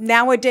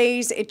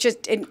nowadays,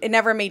 it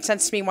never made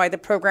sense to me why the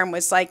program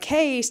was like,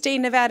 hey, stay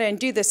in Nevada and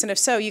do this, and if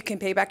so, you can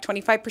pay back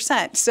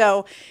 25%.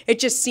 So it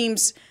just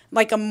seems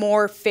like a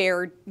more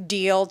fair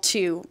deal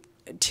to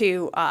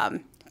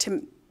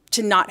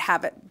not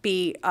have it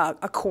be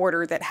a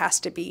quarter that has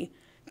to be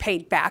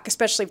paid back,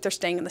 especially if they're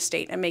staying in the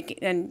state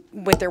and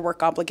with their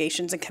work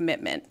obligations and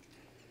commitment.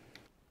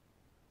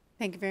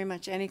 Thank you very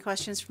much. Any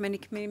questions from any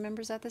committee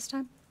members at this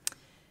time?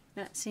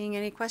 Not seeing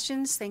any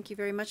questions. Thank you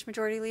very much,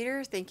 Majority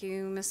Leader. Thank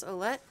you, Ms.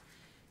 Olette.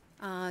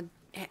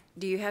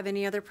 Do you have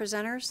any other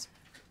presenters?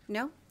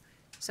 No?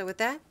 So with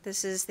that,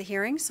 this is the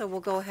hearing. So we'll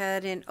go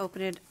ahead and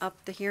open it up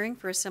the hearing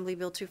for Assembly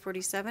Bill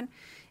 247.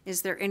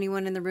 Is there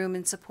anyone in the room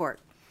in support?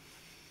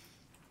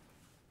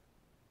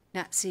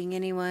 Not seeing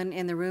anyone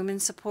in the room in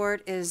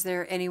support. Is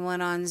there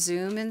anyone on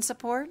Zoom in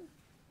support?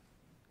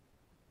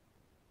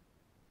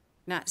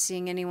 Not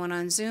seeing anyone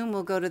on Zoom.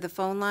 We'll go to the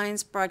phone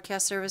lines.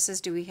 Broadcast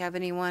services, do we have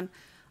anyone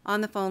on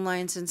the phone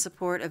lines in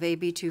support of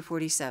AB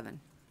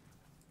 247?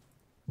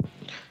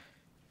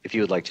 If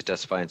you would like to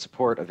testify in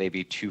support of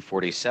AB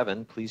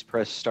 247, please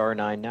press star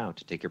 9 now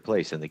to take your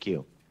place in the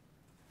queue.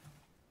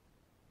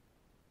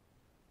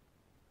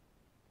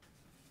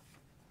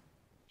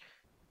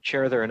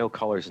 Chair, there are no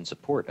callers in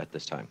support at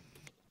this time.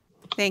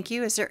 Thank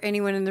you. Is there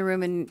anyone in the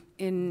room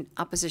in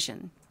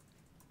opposition?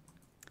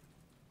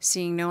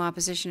 Seeing no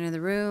opposition in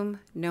the room,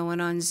 no one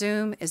on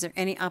Zoom. Is there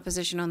any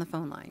opposition on the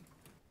phone line?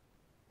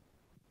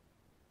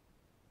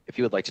 If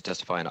you would like to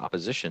testify in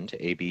opposition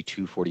to AB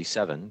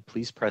 247,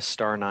 please press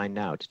star 9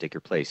 now to take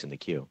your place in the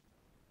queue.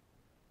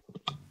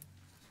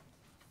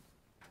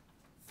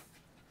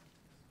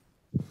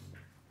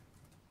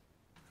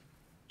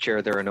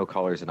 Chair, there are no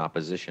callers in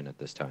opposition at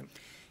this time.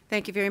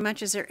 Thank you very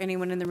much. Is there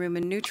anyone in the room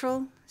in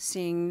neutral?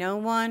 Seeing no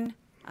one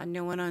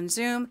on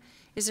Zoom.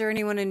 Is there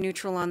anyone in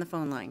neutral on the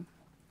phone line?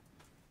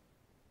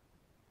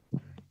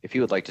 If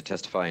you would like to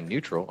testify in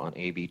neutral on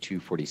AB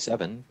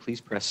 247,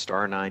 please press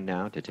star 9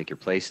 now to take your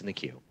place in the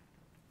queue.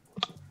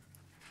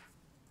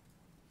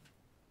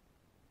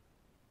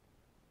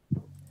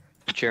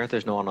 Chair,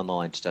 there's no one on the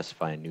line to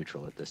testify in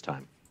neutral at this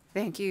time.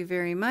 Thank you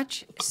very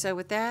much. So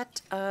with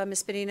that,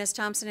 Ms.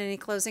 Benitez-Thompson, any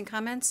closing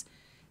comments?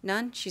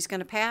 None? She's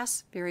going to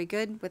pass. Very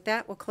good. With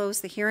that, we'll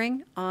close the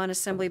hearing on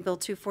Assembly Bill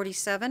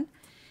 247,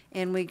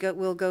 and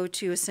we'll go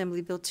to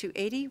Assembly Bill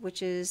 280,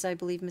 which is, I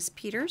believe, Ms.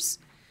 Peters.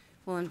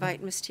 We'll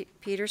invite Ms.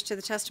 Peters to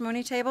the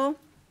testimony table.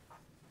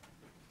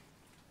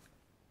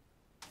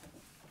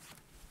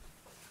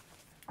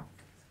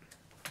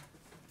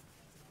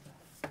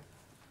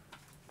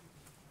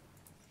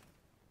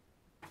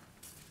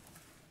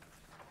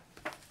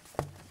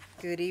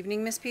 Good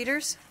evening, Ms.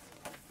 Peters.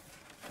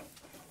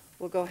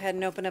 We'll go ahead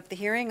and open up the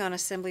hearing on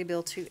Assembly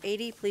Bill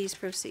 280. Please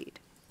proceed.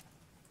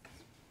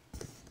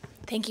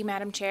 Thank you,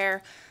 Madam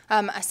Chair.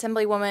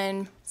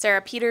 Assemblywoman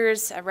Sarah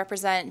Peters, I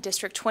represent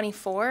District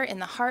 24 in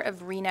the heart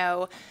of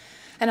Reno,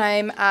 and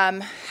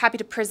I'm happy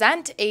to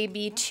present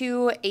AB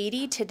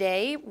 280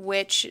 today,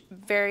 which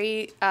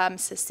very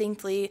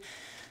succinctly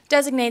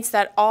designates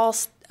that all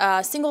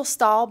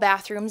single-stall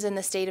bathrooms in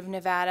the state of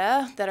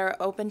Nevada that are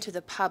open to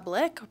the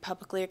public or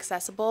publicly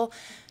accessible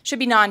should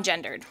be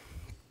non-gendered.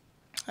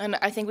 And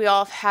I think we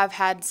all have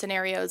had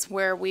scenarios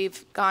where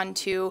we've gone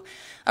to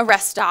a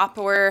rest stop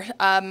or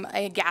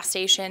a gas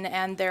station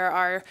and there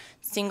are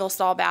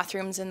single-stall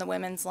bathrooms and the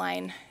women's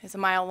line is a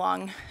mile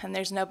long and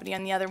there's nobody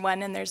on the other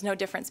one and there's no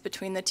difference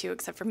between the two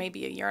except for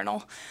maybe a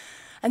urinal.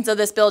 And so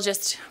this bill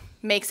just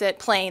makes it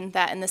plain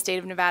that in the state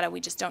of Nevada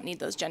we just don't need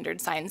those gendered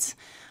signs.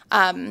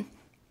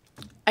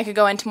 I could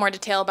go into more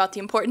detail about the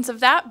importance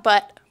of that,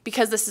 but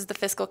because this is the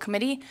fiscal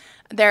committee,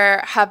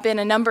 there have been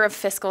a number of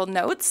fiscal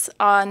notes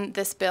on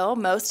this bill,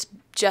 most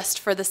just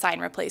for the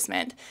sign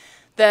replacement.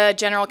 The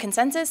general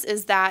consensus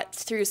is that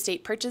through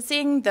state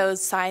purchasing,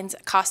 those signs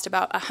cost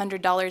about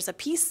 $100 a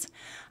piece.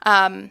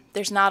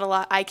 There's not a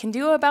lot I can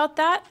do about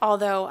that,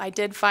 although I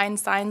did find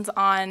signs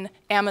on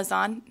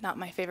Amazon, not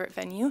my favorite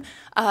venue,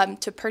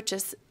 to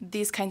purchase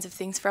these kinds of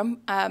things from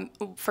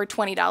for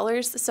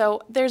 $20.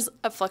 So there's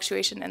a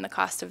fluctuation in the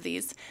cost of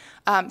these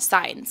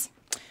signs.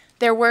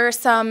 There were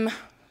some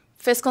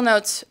fiscal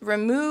notes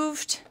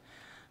removed,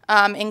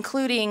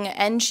 including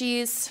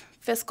NG's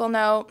fiscal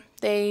note.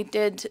 They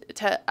did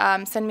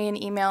send me an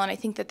email, and I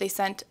think that they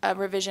sent a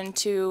revision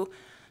to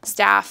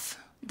staff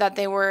that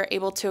they were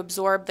able to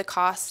absorb the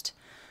cost.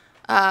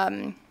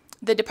 The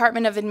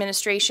Department of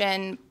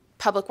Administration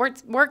Public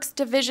Works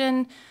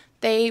Division,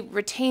 they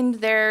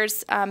retained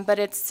theirs, but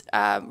it's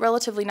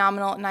relatively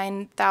nominal at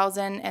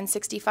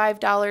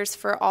 $9,065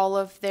 for all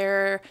of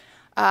their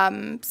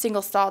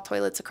single-stall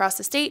toilets across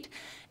the state.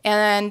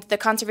 And the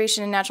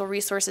Conservation and Natural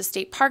Resources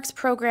State Parks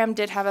Program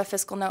did have a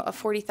fiscal note of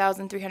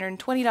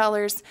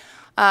 $40,320,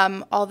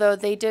 although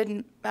they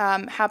did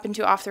happen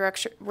to, off the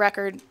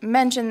record,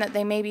 mention that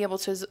they may be able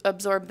to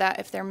absorb that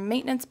if their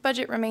maintenance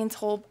budget remains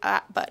whole,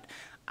 but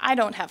I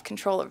don't have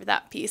control over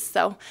that piece.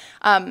 So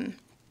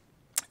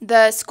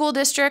the school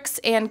districts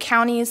and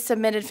counties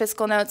submitted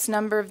fiscal notes. A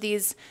number of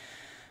these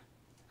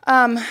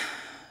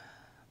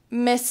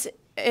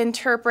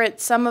interpret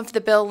some of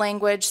the bill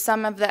language,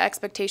 some of the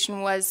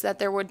expectation was that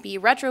there would be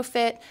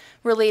retrofit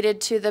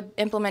related to the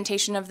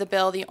implementation of the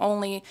bill. The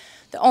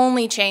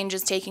only change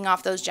is taking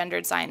off those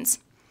gendered signs.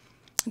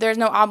 There's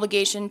no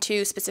obligation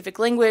to specific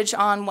language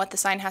on what the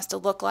sign has to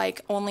look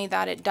like, only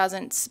that it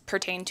doesn't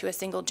pertain to a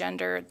single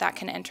gender that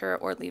can enter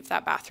or leave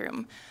that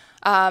bathroom.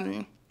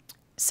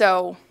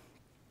 So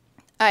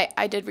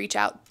I did reach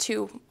out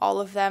to all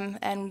of them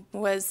and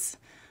was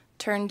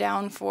turned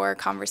down for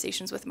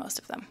conversations with most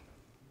of them.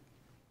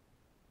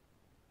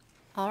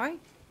 All right,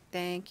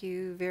 thank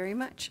you very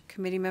much.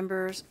 Committee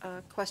members,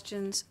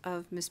 questions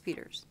of Ms.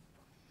 Peters?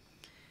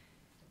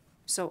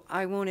 So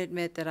I won't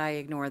admit that I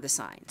ignore the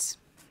signs,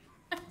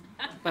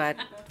 but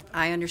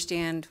I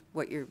understand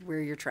where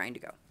you're trying to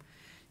go.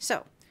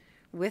 So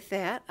with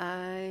that,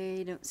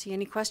 I don't see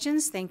any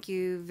questions. Thank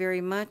you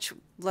very much.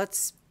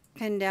 Let's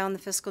pin down the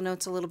fiscal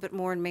notes a little bit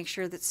more and make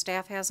sure that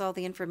staff has all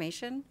the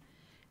information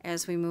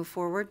as we move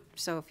forward.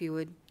 So if you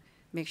would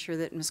make sure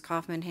that Ms.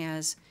 Kaufman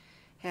has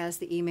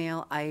the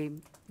email.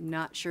 I'm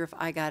not sure if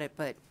I got it,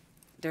 but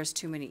there's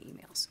too many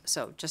emails.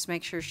 So just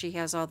make sure she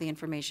has all the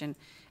information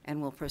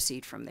and we'll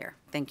proceed from there.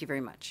 Thank you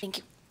very much. Thank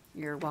you.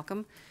 You're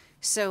welcome.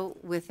 So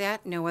with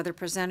that, no other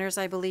presenters,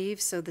 I believe.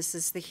 So this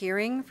is the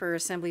hearing for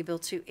Assembly Bill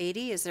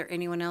 280. Is there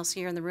anyone else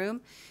here in the room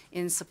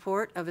in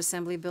support of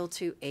Assembly Bill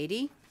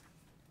 280?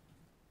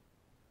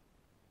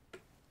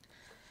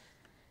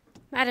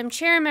 Madam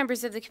Chair,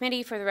 members of the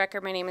committee, for the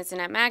record, my name is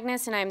Annette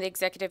Magnus, and I'm the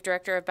Executive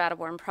Director of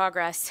Battleborn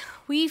Progress.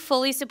 We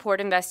fully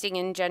support investing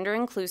in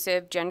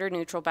gender-inclusive,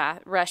 gender-neutral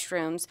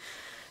restrooms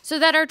so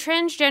that our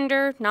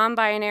transgender,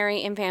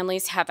 non-binary, and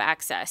families have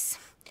access.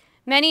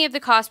 Many of the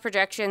cost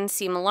projections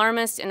seem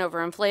alarmist and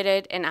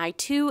overinflated, and I,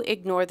 too,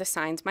 ignore the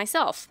signs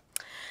myself.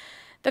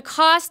 The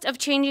cost of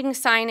changing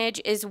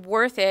signage is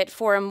worth it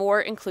for a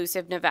more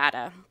inclusive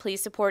Nevada.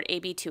 Please support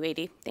AB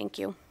 280. Thank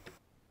you.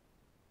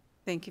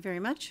 Thank you very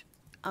much.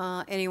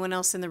 Anyone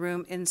else in the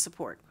room in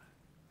support?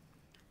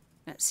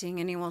 Not seeing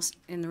anyone else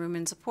in the room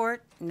in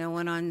support. No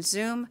one on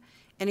Zoom.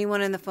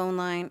 Anyone in the phone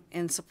line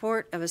in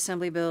support of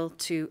Assembly Bill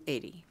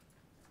 280?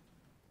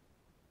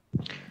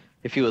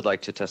 If you would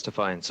like to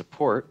testify in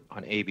support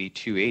on AB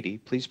 280,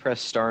 please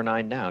press star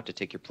 9 now to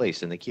take your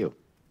place in the queue.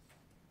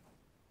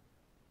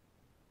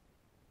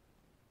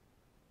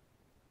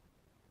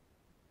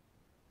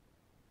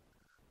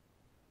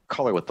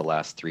 Caller with the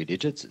last 3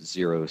 digits,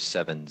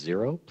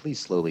 070. Please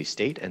slowly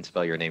state and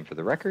spell your name for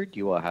the record.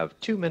 You will have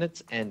 2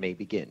 minutes and may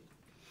begin.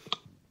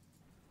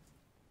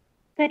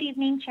 Good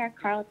evening, Chair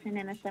Carlton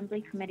and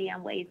Assembly Committee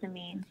on Ways and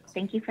Means.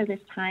 Thank you for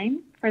this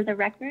time. For the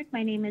record,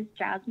 my name is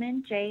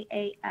Jasmine,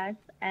 Jasmin,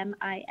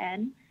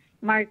 Margarita,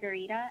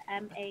 Margarita,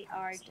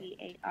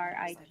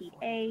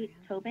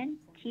 Tobin,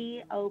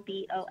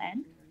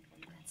 Tobon.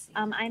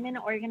 I'm an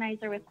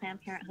organizer with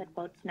Planned Parenthood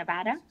Votes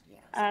Nevada.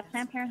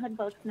 Planned Parenthood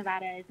Votes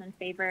Nevada is in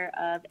favor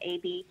of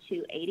AB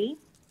 280.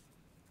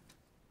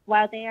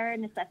 While they are a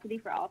necessity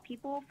for all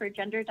people, for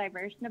gender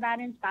diverse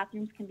Nevadans,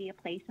 bathrooms can be a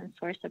place and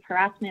source of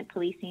harassment,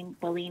 policing,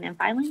 bullying, and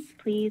violence.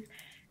 Please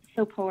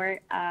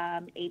support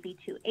AB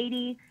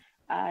 280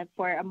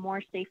 for a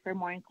more safer,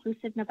 more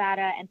inclusive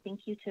Nevada. And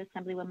thank you to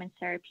Assemblywoman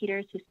Sarah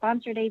Peters, who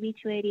sponsored AB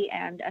 280,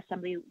 and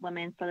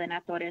Assemblywoman Selena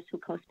Torres, who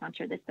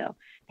co-sponsored this bill.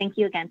 Thank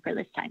you again for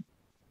this time.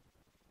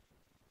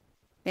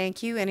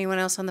 Thank you. Anyone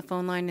else on the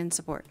phone line in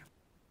support?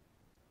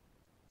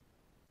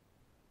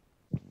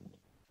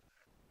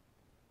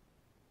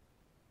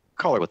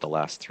 Caller with the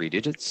last 3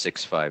 digits,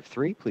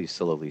 653. Please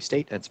slowly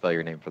state and spell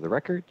your name for the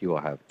record. You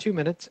will have 2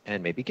 minutes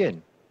and may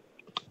begin.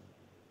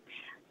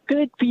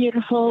 Good,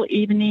 beautiful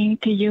evening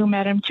to you,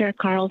 Madam Chair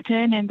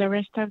Carlton, and the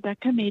rest of the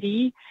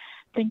committee.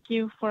 Thank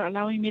you for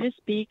allowing me to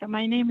speak.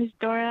 My name is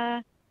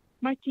Dora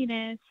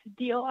Martinez,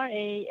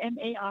 DORAMARTINEZ,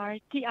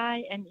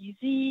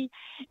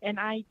 and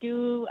I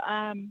do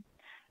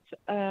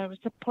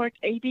support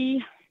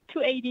AB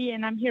 280,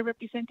 and I'm here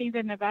representing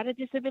the Nevada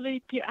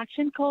Disability Peer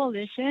Action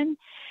Coalition.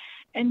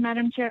 And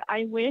Madam Chair,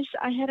 I wish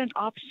I had an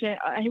option.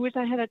 I wish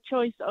I had a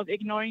choice of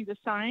ignoring the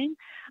sign.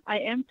 I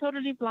am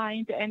totally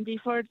blind, and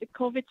before the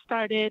COVID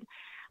started,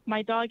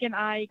 my dog and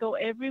I go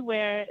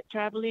everywhere,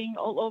 traveling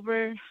all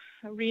over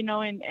Reno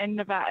and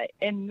Nevada,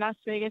 and Las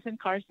Vegas and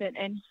Carson,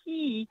 and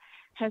he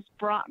has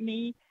brought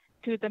me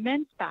to the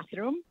men's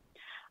bathroom.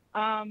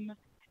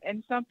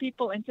 And some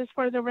people, and just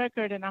for the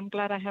record, and I'm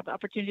glad I have the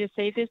opportunity to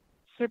say this,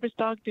 service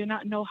dogs do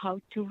not know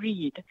how to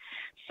read.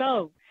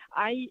 So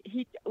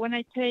when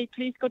I say,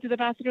 please go to the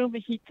bathroom,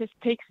 he just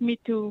takes me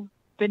to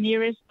the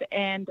nearest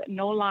and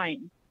no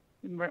line.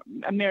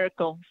 A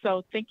miracle.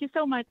 So thank you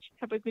so much.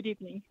 Have a good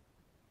evening.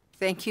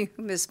 Thank you,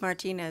 Ms.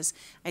 Martinez.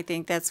 I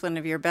think that's one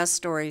of your best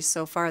stories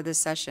so far this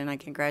session. I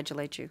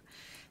congratulate you.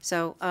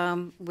 So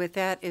with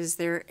that, is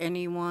there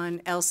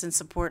anyone else in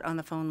support on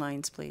the phone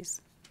lines,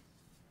 please?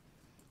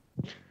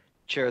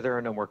 Chair, there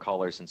are no more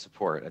callers in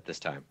support at this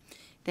time.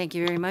 Thank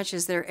you very much.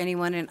 Is there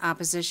anyone in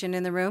opposition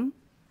in the room?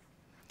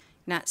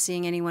 Not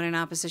seeing anyone in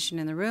opposition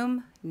in the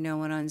room. No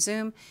one on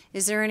Zoom.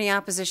 Is there any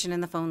opposition in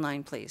the phone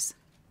line, please?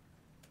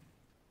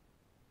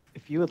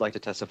 If you would like to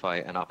testify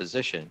in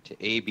opposition to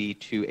AB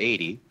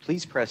 280,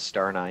 please press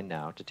star 9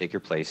 now to take your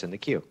place in the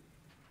queue.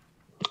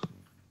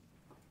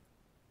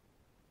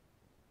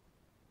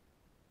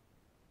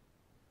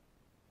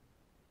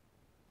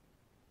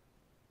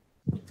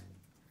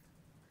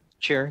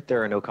 Chair,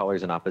 there are no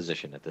callers in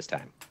opposition at this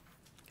time.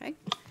 Okay,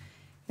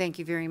 thank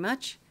you very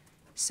much.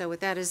 So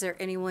with that, is there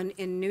anyone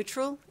in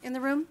neutral in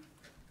the room?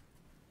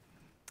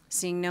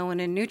 Seeing no one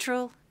in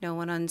neutral, no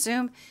one on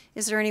Zoom,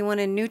 is there anyone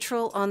in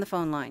neutral on the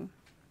phone line?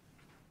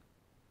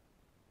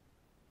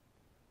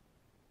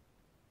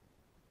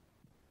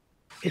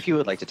 If you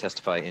would like to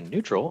testify in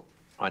neutral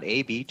on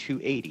AB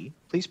 280,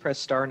 please press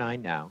star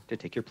 9 now to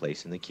take your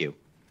place in the queue.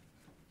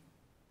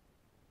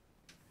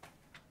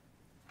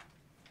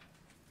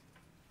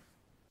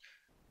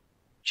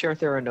 Chair,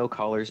 there are no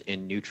callers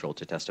in neutral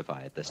to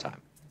testify at this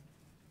time.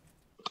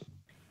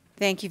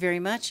 Thank you very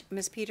much.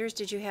 Ms. Peters,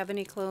 did you have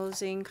any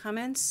closing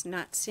comments?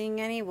 Not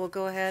seeing any, we'll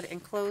go ahead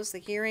and close the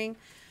hearing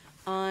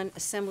on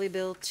Assembly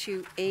Bill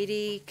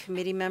 280.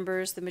 Committee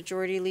members, the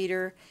majority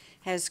leader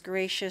has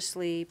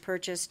graciously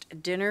purchased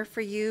dinner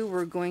for you.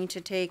 We're going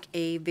to take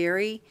a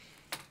very,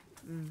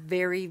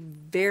 very,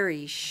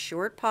 very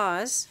short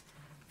pause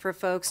for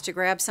folks to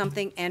grab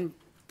something and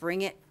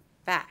bring it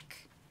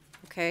back,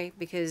 okay?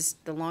 Because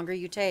the longer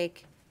you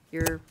take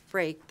your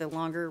break, the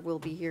longer we'll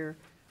be here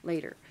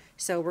later.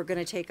 So we're going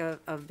to take a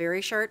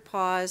very short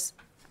pause,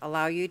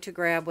 allow you to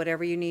grab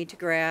whatever you need to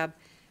grab,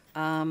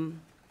 and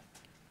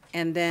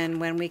then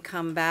when we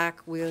come back,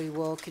 we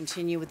will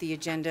continue with the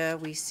agenda.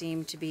 We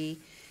seem to be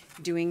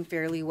doing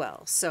fairly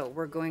well. So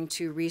we're going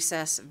to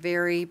recess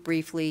very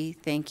briefly.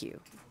 Thank you.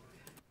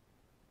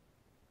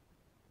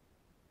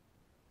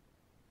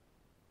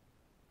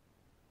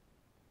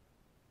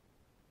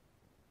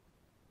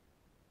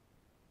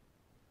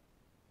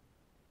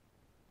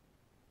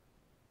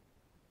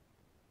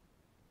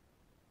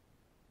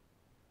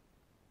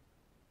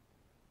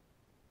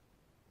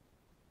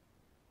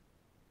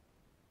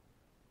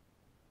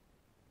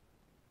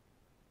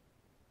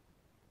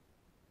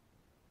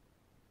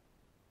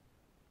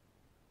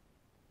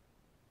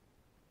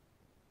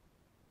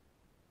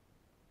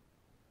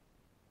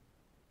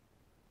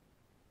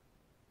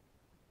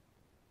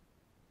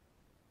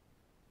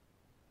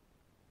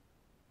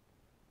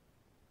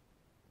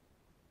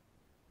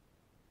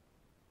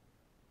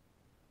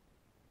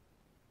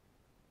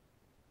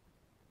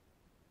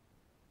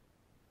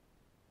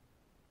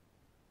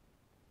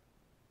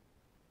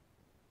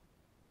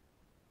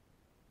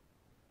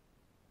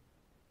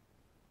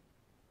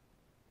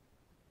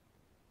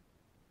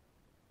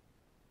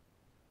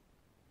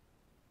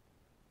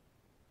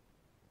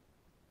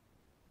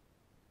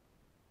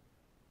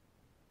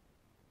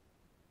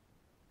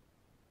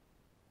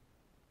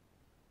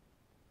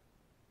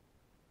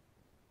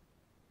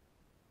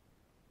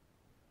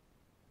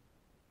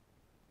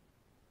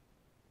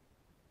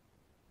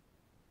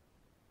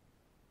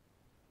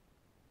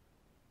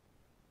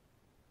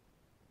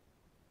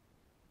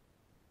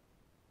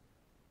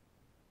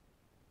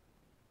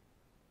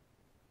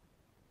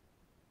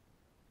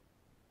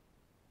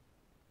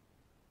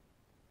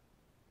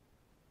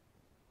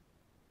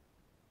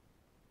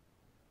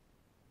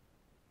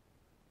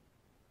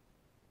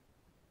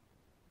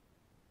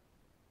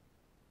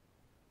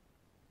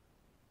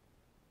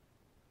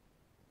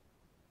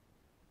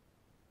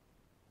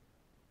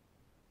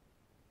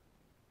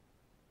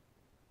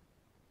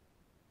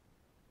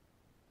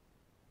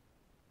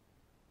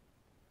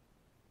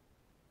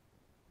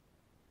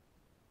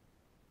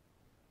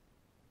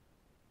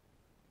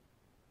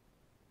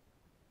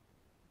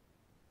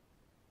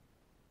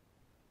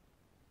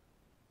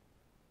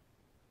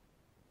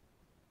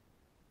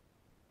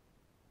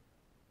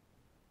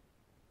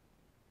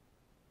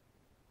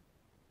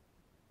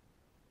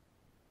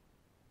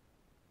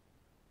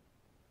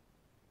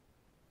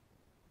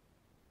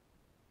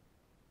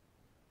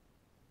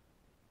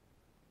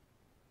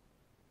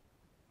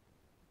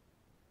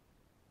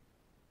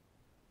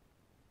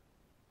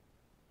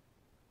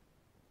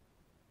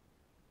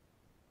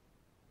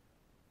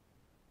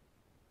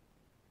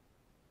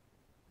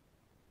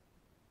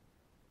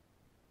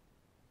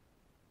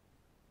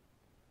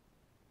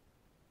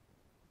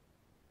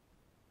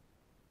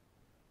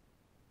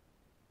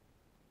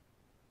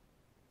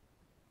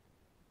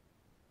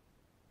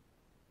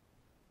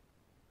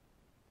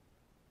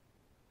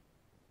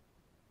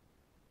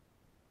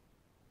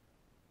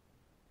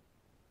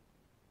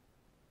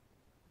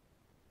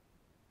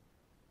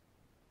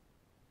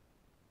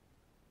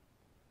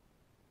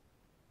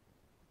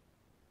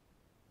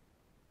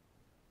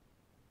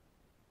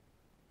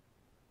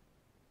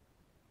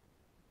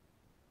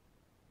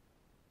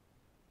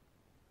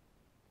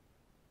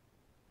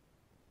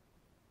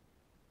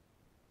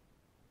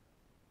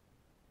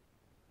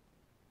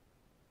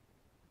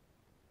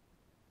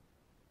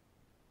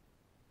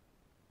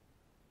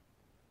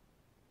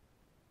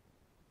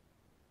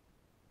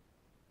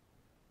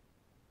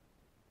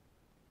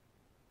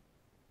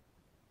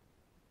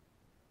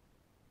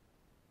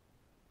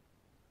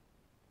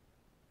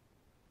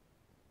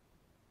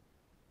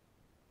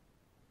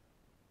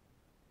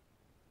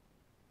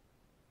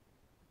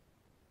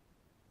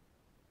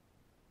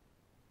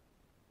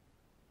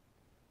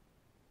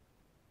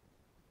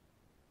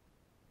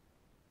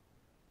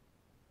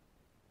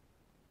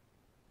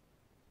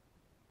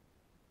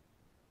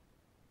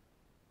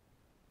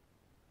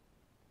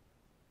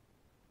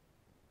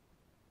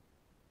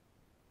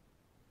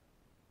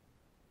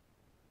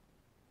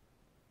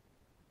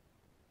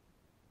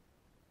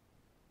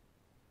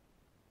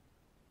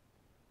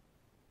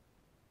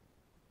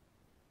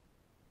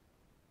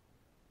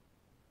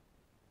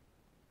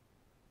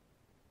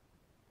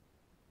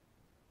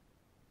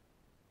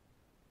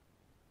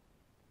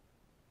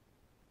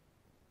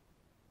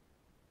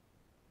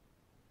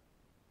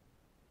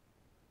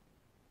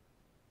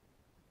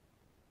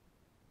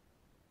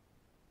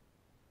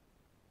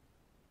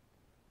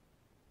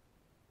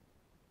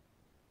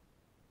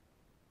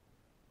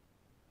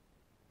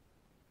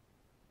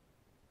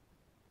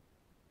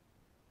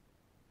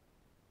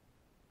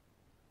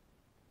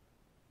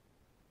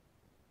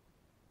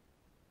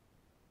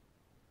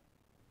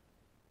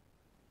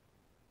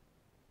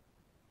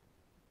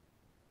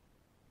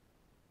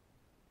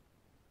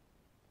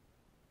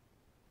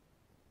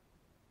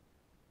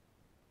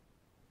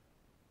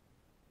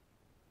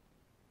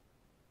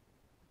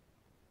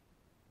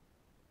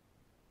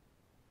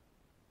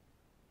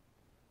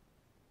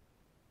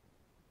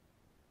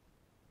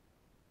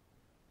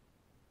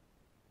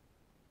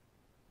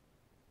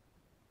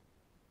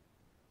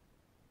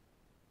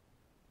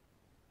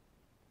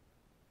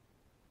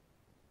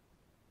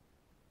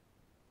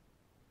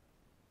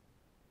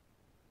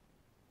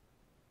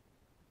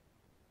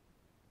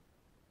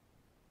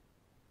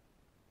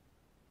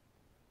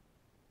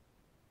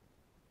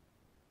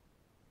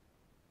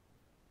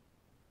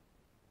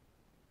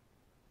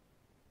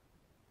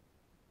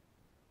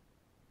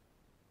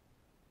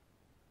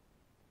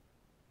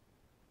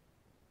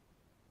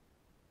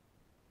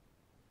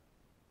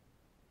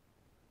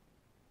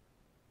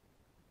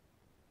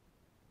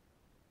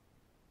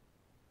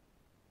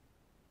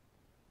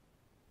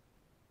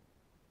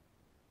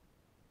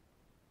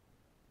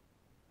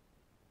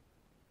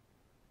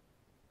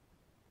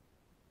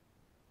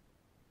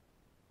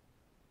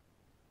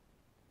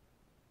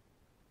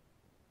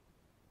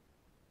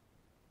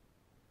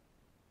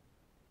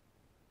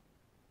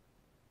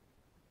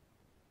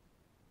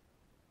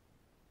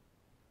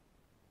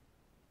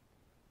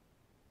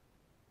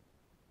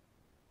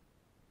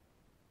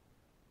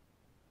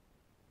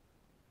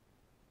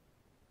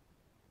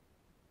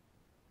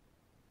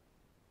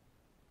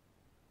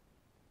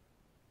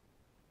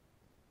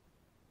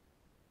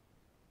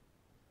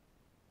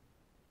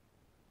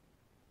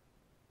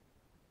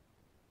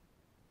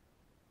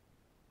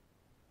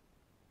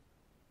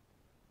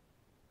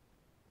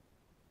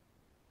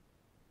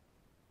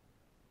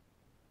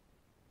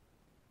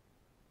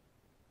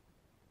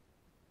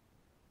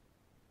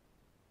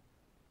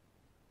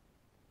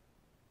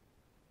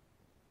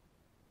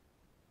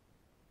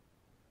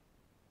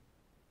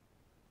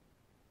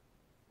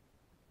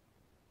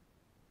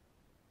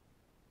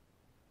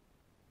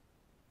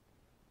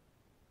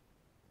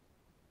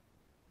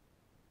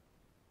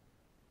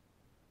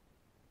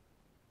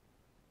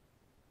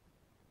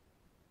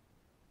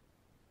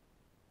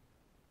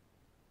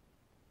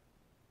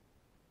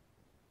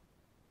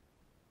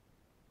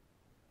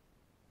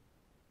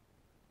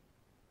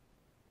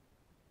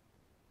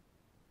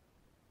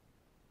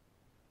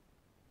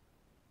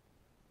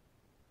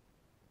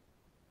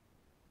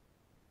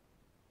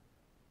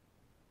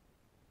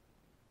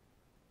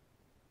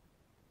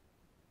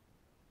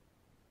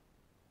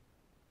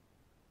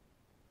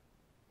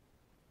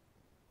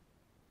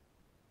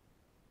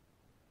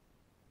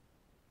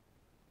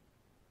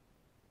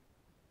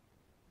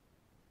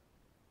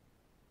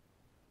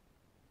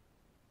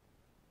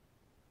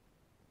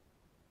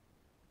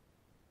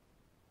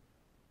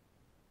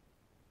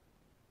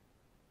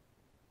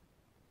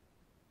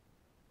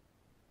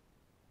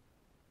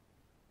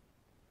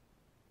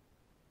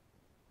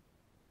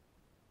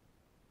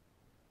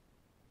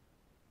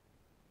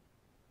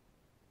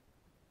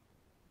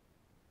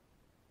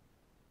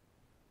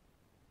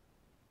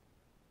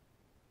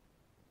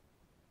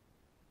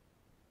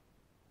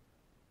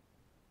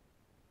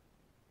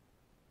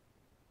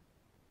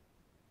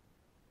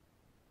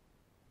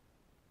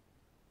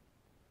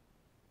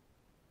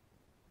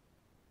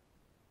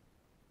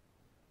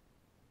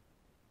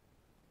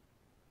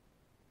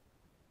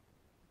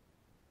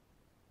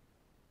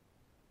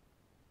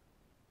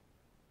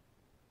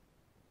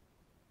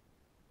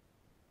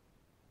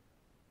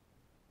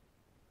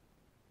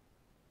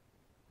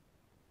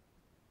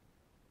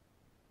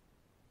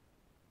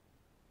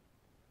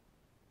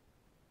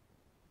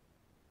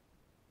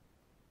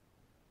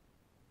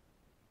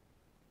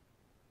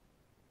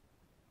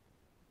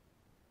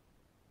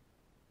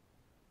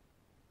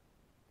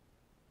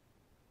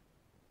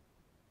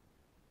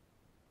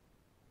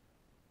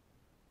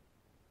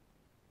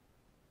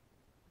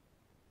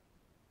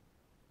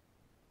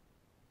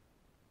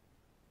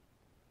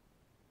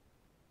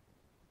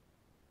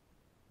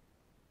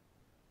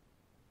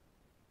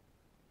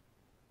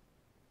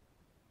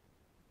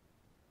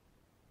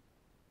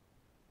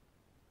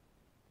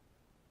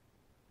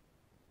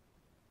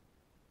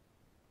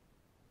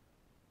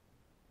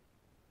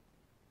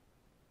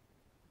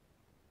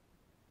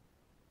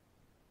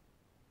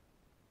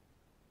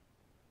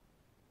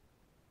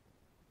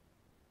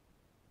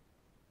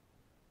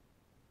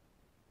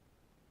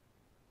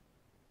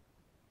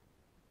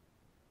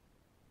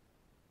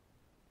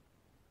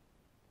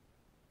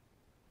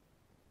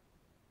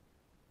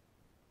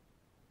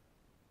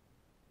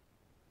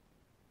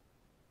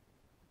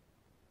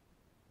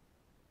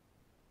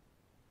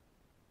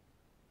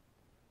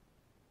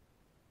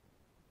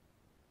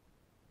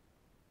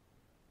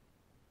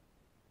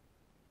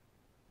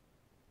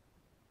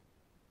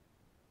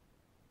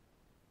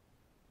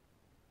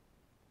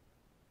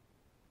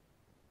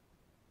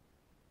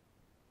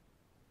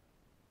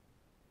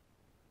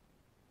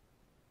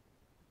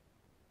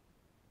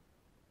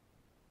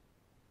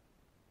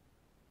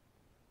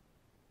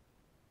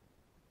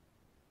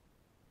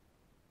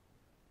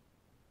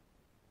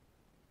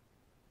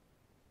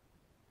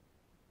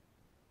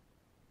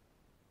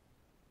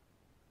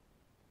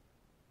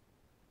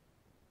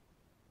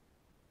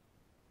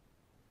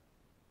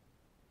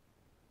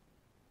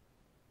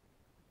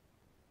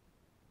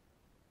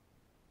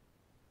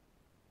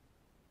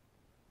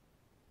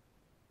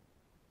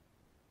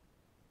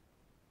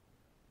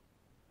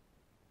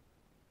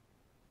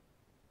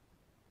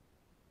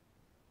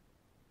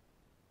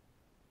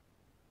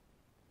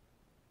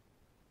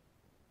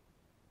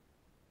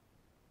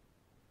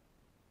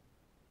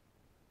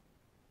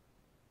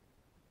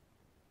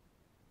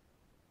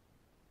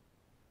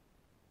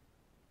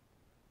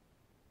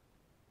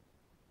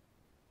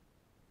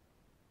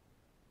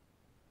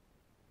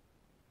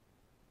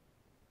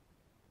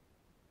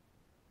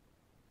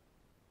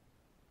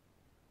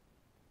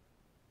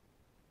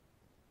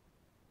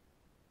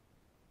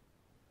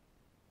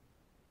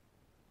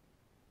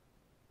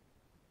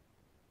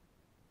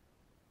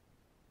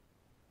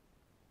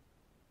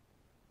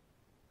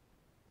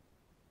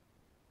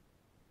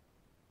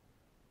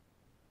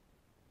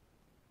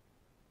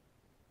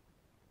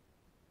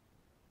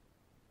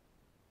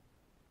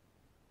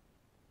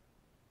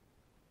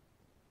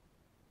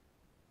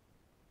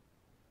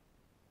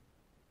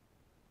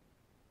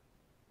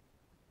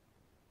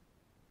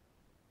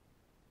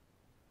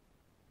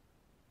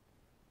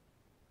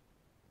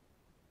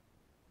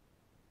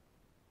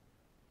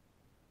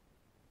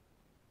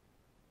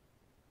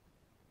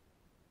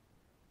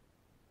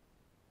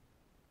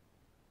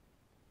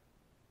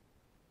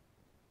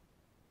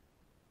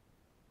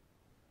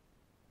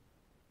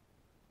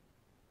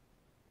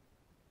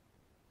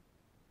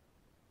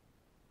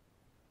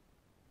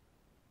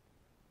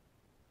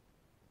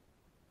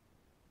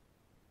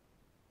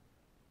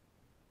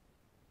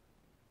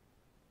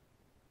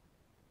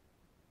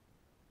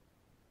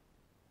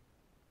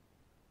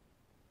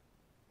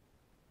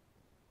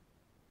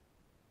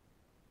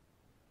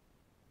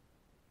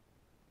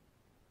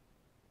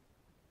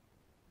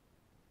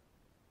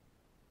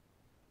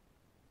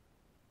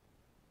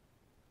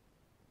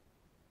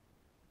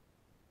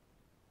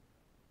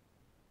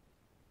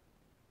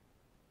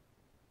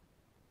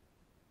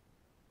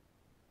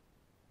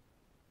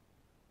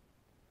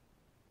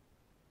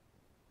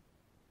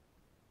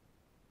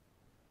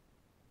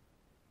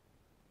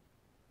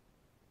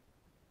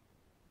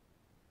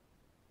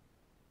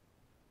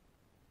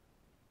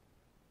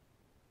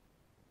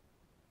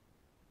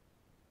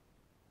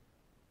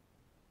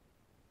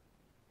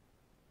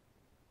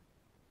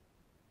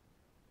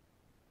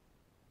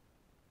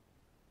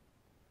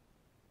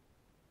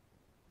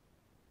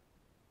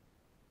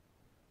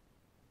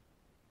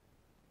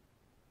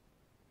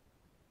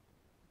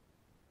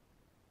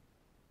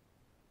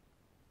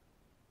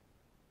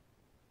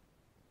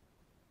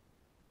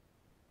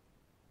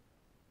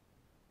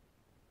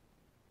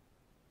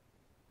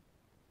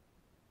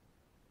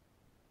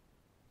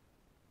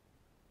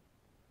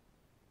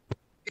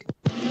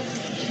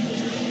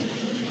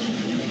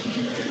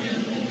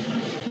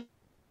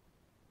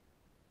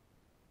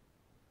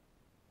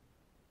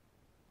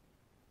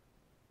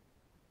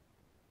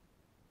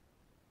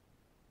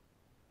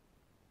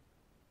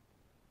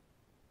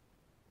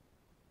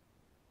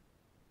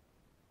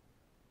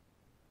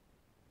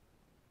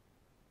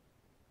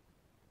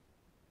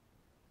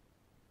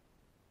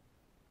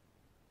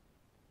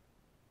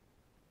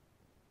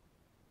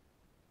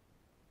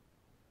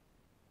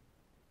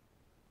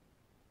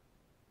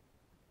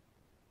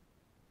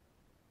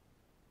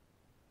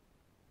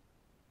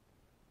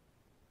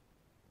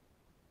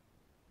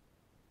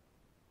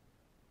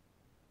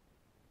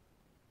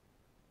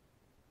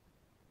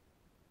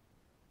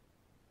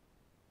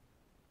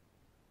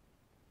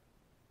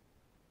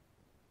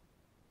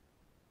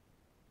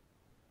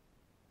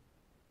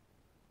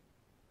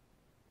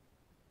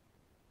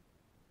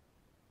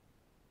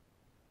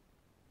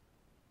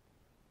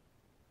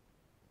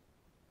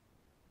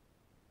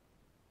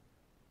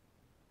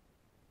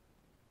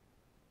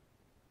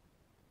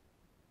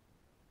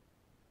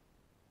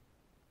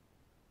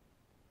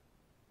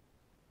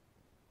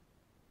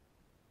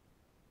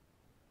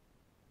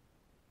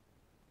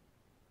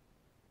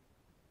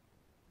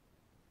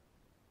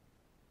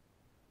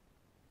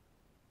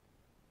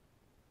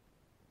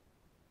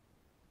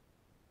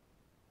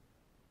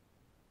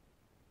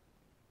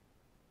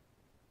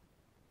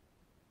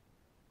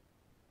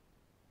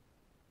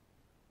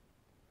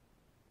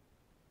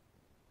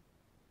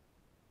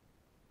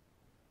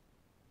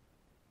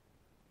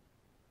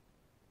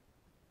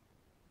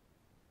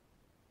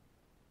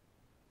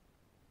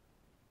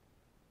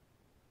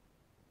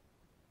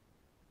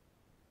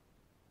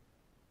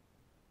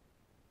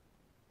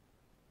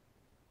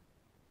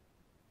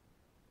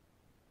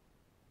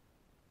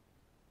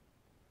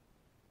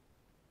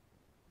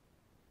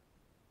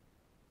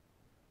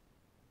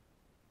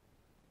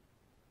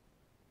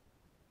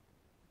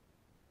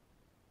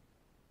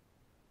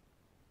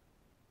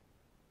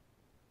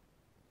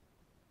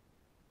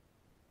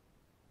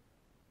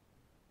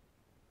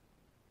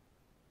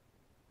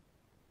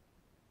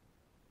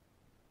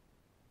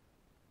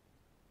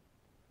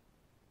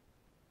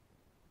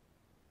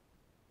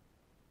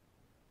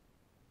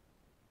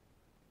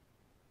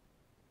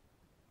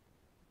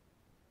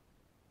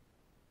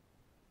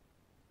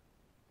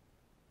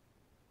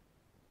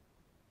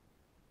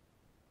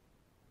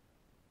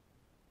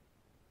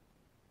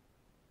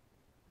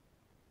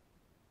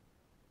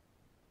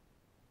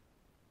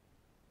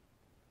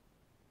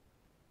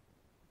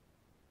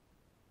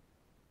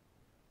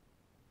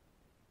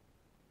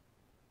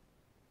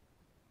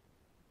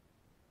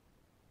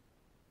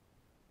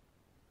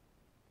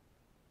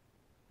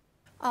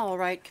 All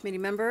right, committee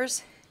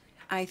members,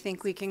 I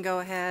think we can go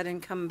ahead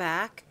and come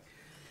back.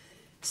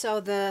 So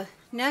the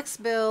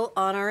next bill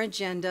on our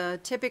agenda,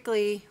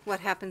 typically what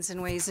happens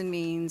in Ways and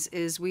Means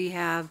is we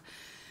have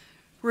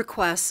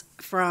requests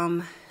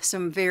from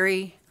some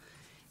very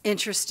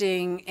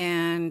interesting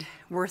and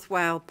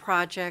worthwhile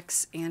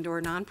projects and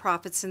or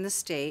nonprofits in the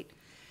state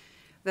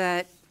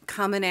that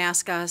come and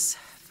ask us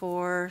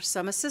for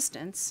some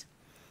assistance,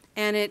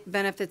 and it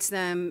benefits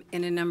them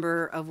in a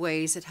number of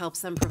ways. It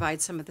helps them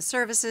provide some of the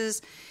services.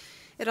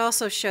 It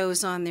also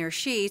shows on their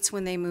sheets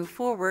when they move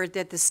forward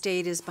that the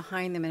state is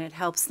behind them, and it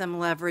helps them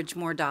leverage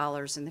more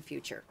dollars in the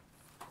future.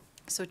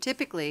 So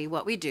typically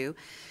what we do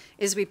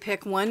is we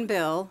pick one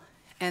bill,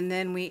 and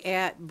then we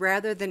add,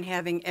 rather than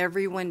having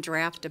everyone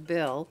draft a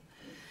bill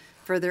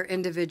for their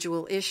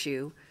individual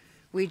issue,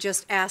 we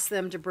just ask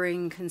them to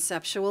bring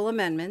conceptual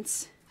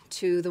amendments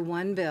to the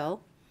one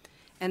bill,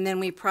 and then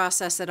we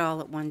process it all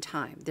at one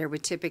time. There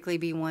would typically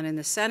be one in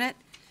the Senate,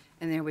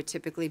 and there would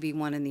typically be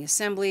one in the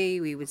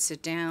Assembly. We would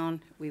sit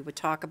down, we would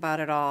talk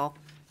about it all,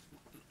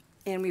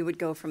 and we would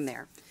go from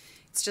there.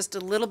 It's just a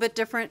little bit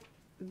different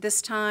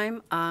this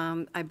time.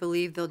 I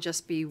believe there'll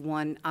just be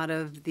one out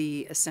of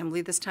the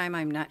Assembly this time.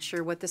 I'm not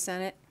sure what the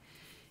Senate,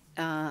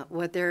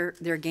 what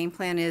their game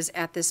plan is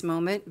at this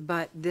moment,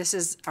 but this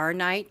is our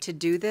night to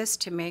do this,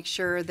 to make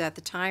sure that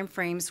the time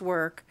frames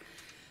work,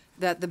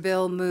 that the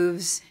bill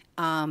moves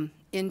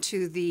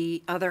into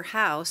the other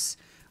house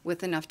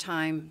with enough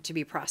time to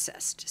be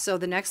processed. So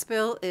the next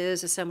bill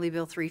is Assembly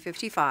Bill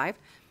 355.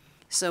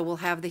 So we'll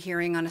have the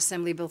hearing on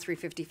Assembly Bill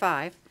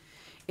 355.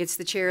 It's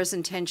the chair's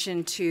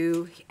intention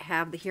to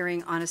have the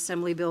hearing on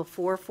Assembly Bill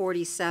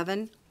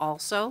 447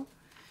 also.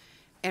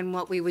 And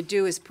what we would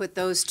do is put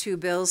those two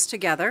bills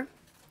together.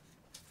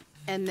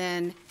 And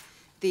then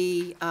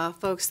the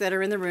folks that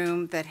are in the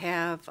room that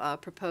have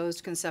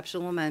proposed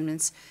conceptual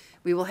amendments,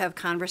 we will have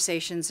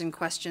conversations and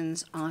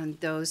questions on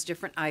those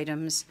different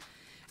items.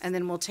 And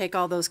then we'll take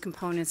all those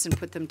components and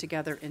put them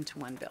together into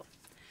one bill.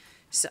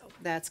 So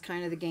that's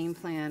kind of the game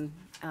plan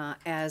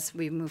as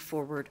we move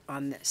forward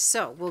on this.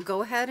 So we'll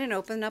go ahead and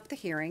open up the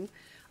hearing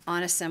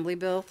on Assembly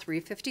Bill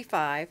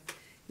 355,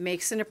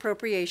 makes an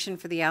appropriation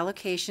for the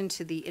allocation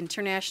to the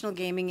International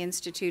Gaming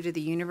Institute of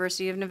the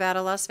University of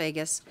Nevada, Las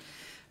Vegas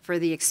for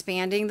the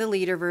Expanding the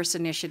Leaderverse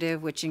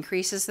initiative, which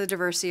increases the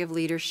diversity of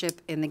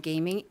leadership in the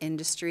gaming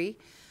industry.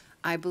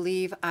 I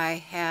believe I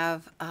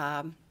have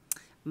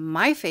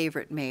my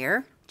favorite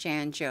mayor,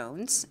 Jan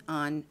Jones,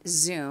 on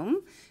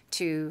Zoom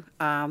to,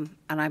 and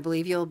I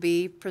believe you'll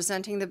be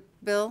presenting the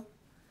bill,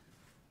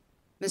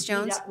 Ms.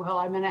 Jones? Yeah, well,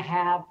 I'm going to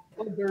have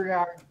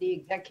Wilbur, the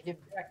executive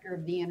director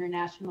of the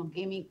International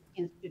Gaming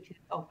Institute,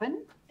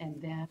 open,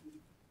 and then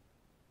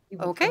he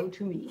will go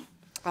to me.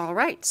 All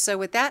right. So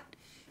with that,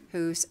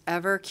 who's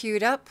ever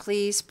queued up,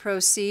 please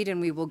proceed,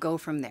 and we will go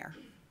from there.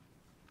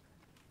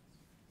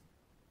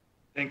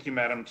 Thank you,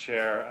 Madam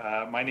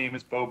Chair. My name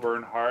is Bo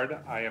Bernhard.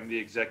 I am the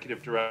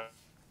executive director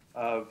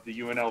of the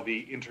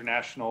UNLV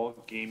International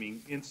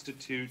Gaming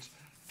Institute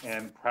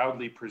and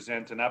proudly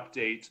present an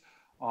update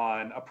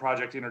on a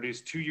project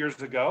introduced 2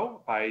 years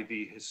ago by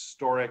the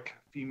historic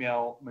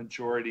female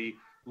majority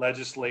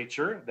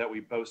legislature that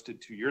we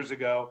boasted 2 years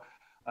ago.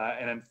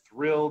 And I'm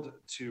thrilled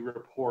to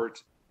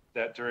report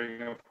that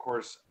during, of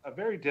course, a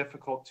very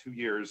difficult 2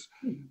 years,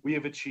 we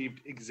have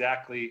achieved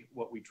exactly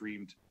what we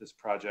dreamed this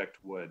project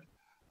would.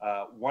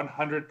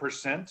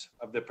 100%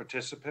 of the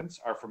participants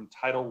are from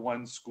Title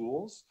I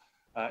schools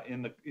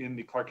in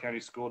the Clark County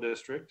School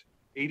District.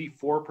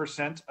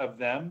 84% of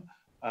them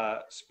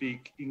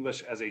speak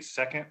English as a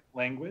second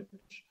language.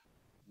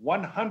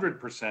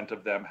 100%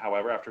 of them,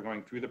 however, after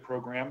going through the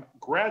program,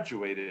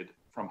 graduated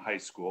from high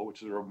school,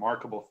 which is a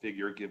remarkable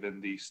figure given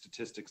the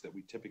statistics that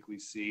we typically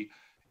see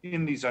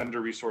in these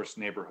under-resourced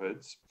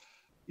neighborhoods.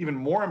 Even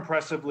more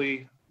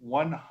impressively,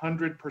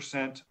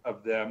 100%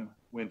 of them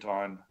went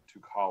on to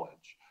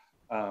college.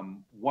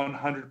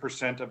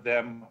 100% of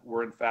them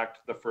were, in fact,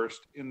 the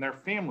first in their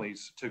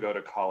families to go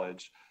to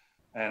college.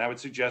 And I would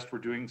suggest we're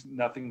doing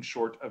nothing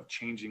short of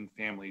changing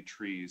family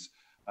trees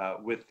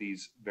with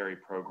these very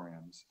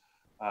programs.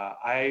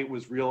 I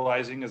was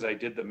realizing as I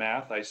did the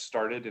math, I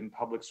started in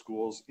public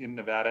schools in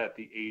Nevada at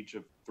the age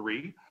of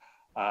 3.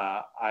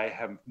 I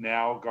have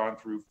now gone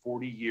through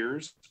 40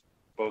 years,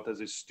 both as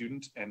a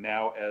student and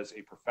now as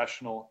a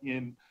professional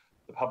in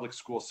the public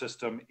school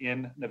system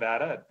in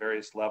Nevada at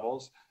various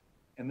levels.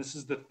 And this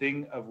is the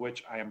thing of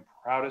which I am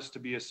proudest to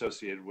be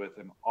associated with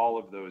in all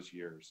of those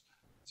years.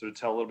 So to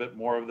tell a little bit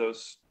more of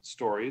those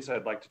stories,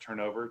 I'd like to turn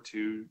over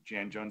to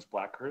Jan Jones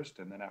Blackhurst,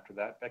 and then after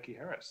that, Becky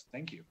Harris.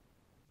 Thank you.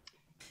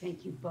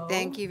 Thank you, Bo.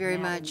 Thank you very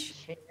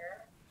much.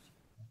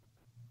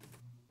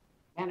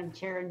 Madam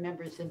Chair and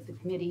members of the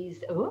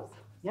committees. Oh,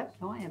 yep,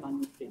 no, I am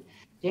on screen.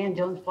 Jan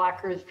Jones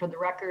Blackhurst for the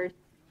record.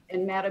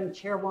 And Madam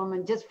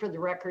Chairwoman, just for the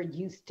record,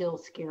 you still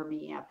scare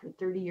me. After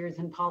 30 years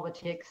in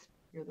politics,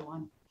 you're the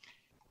one.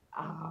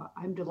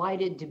 I'm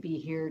delighted to be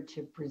here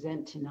to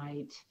present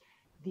tonight.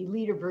 The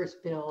Leaderverse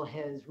bill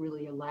has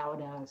really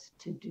allowed us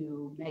to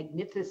do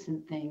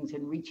magnificent things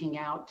in reaching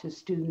out to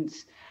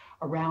students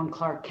around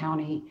Clark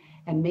County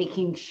and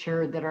making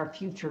sure that our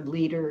future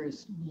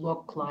leaders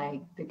look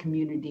like the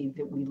community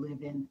that we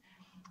live in.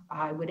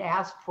 I would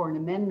ask for an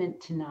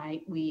amendment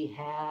tonight. We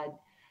had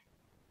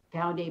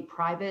found a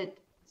private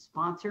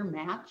sponsor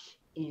match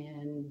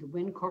in the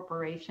Wynn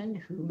Corporation,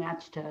 who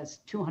matched us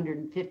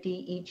 $250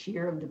 each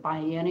year of the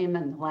biennium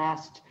in the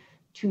last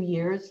 2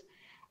 years.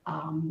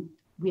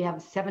 We have a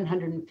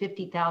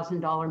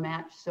 $750,000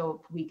 match,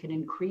 so if we could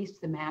increase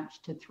the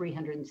match to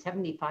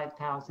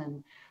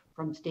 $375,000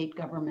 from state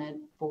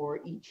government for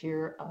each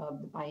year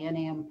of the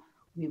biennium,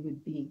 we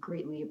would be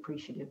greatly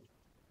appreciative.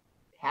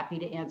 Happy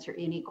to answer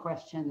any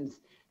questions.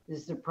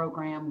 This is a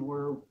program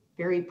we're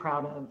very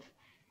proud of,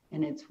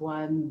 and it's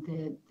one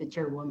that the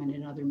chairwoman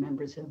and other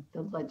members of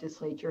the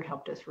legislature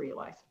helped us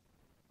realize.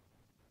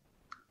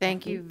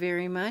 Thank you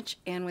very much.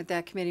 And with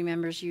that, committee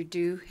members, you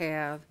do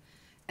have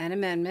an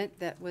amendment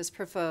that was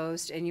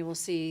proposed, and you will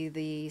see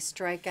the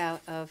strikeout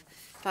of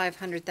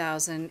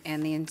 500,000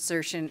 and the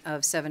insertion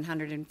of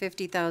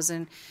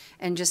 750,000.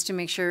 And just to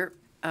make sure,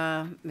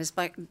 Ms.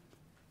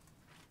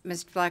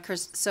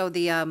 Blackhurst, so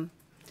the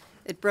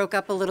it broke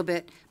up a little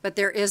bit, but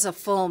there is a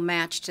full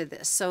match to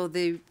this. So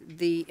the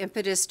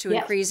impetus to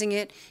increasing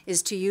it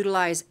is to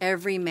utilize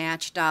every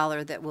match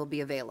dollar that will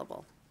be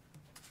available.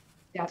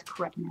 That's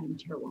correct, Madam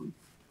Chairwoman.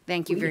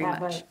 Thank you very much.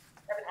 We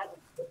have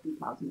a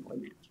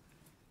 $750,000 match.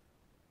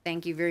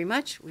 Thank you very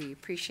much. We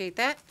appreciate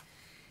that.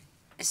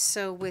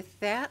 So with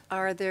that,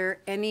 are there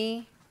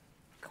any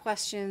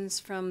questions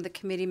from the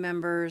committee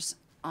members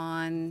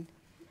on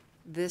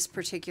this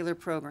particular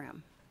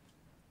program?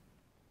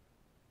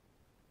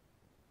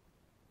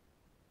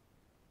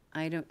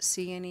 I don't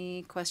see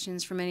any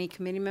questions from any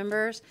committee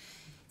members.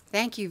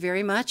 Thank you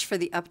very much for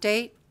the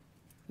update.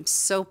 I'm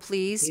so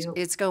pleased.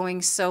 It's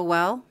going so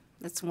well.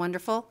 That's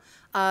wonderful.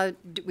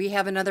 We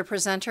have another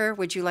presenter.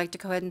 Would you like to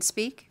go ahead and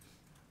speak?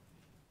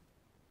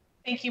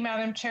 Thank you,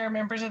 Madam Chair,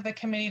 members of the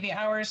committee. The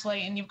hour is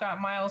late and you've got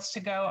miles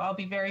to go. I'll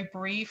be very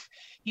brief.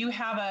 You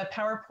have a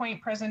PowerPoint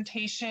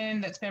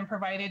presentation that's been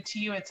provided to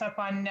you. It's up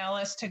on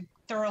Nellis to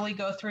thoroughly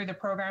go through the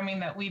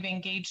programming that we've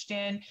engaged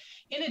in.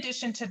 In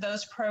addition to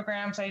those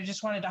programs, I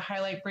just wanted to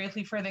highlight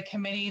briefly for the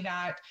committee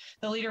that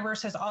the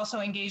Leaderverse has also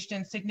engaged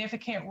in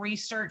significant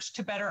research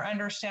to better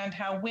understand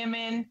how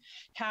women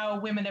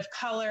of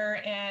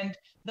color, and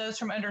those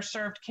from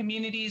underserved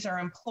communities are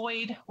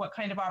employed, what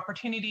kind of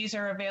opportunities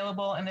are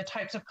available, and the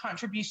types of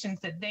contributions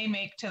that they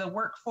make to the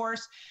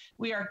workforce.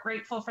 We are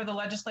grateful for the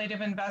legislative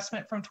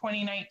investment from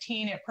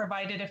 2019. It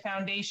provided a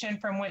foundation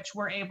from which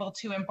we're able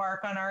to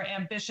embark on our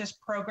ambitious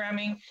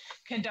programming,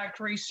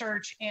 conduct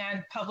research,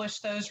 and publish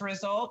those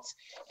results.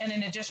 And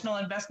an additional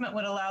investment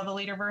would allow the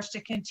Leaderverse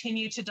to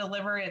continue to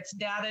deliver its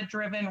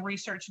data-driven,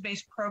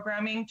 research-based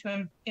programming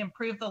to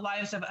improve the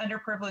lives of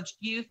underprivileged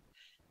youth,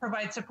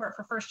 provide support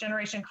for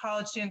first-generation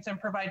college students, and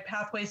provide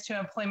pathways to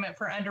employment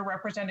for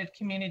underrepresented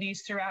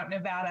communities throughout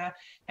Nevada.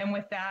 And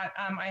with that,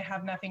 I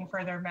have nothing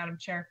further, Madam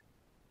Chair.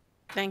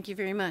 Thank you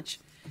very much.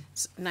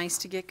 It's nice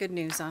to get good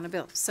news on a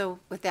bill. So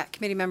with that,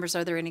 committee members,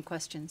 are there any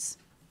questions?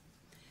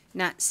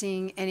 Not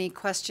seeing any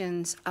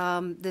questions.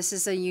 This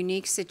is a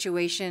unique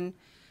situation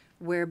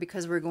where,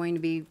 because we're going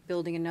to be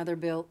building another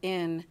bill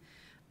in,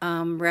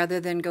 rather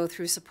than go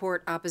through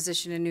support,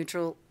 opposition, and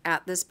neutral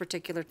at this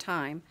particular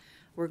time,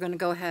 I'm going to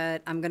go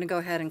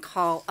ahead and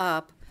call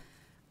up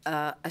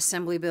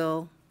Assembly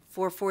Bill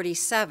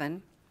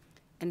 447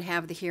 and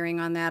have the hearing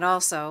on that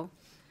also.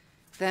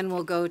 Then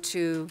we'll go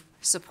to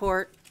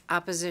support,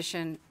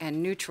 opposition,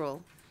 and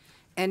neutral.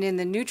 And in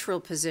the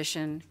neutral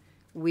position,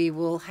 we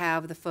will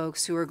have the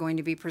folks who are going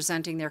to be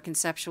presenting their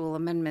conceptual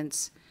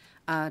amendments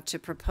to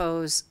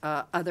propose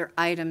other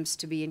items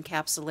to be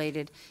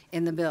encapsulated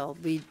in the bill.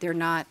 They're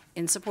not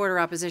in support or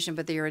opposition,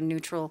 but they are in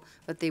neutral,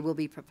 but they will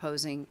be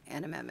proposing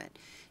an amendment.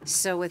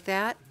 So with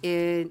that,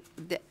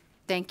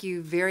 thank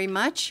you very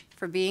much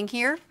for being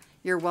here.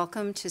 You're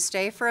welcome to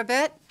stay for a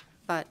bit,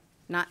 but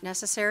not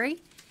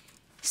necessary.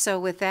 So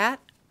with that,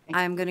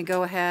 I'm going to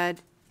go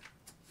ahead.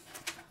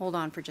 Hold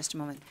on for just a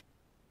moment.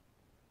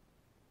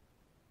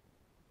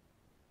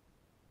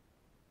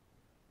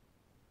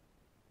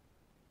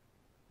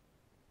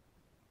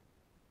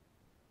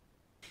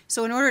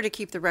 So in order to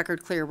keep the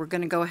record clear, we're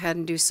going to go ahead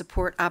and do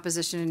support,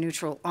 opposition, and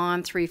neutral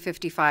on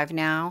 355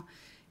 now,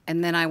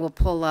 and then I will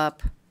pull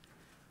up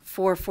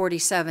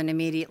 447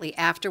 immediately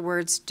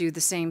afterwards, do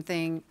the same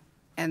thing,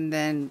 and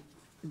then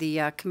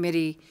the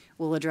committee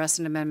will address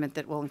an amendment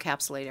that will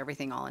encapsulate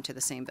everything all into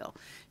the same bill.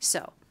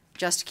 So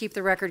just to keep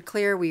the record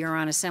clear, we are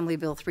on Assembly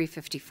Bill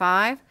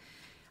 355.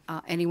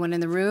 Anyone in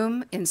the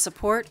room in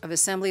support of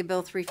Assembly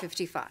Bill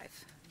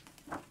 355?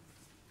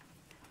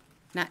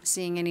 Not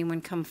seeing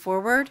anyone come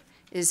forward.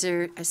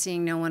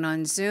 Seeing no one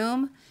on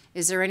Zoom,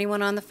 is there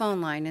anyone on the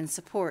phone line in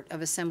support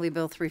of Assembly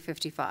Bill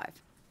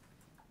 355?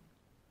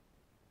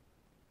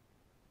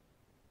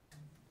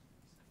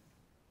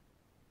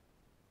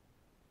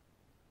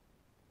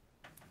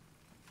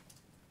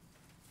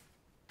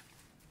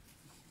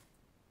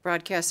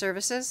 Broadcast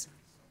Services?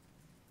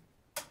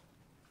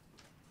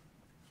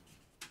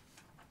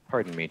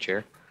 Pardon me,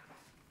 Chair.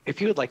 If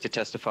you would like to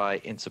testify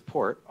in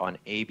support on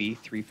AB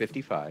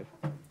 355,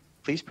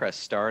 please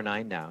press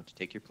 *9 now to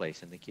take your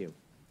place in the queue.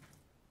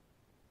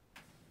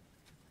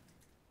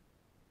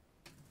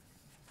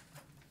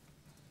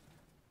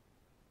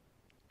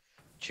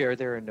 Chair,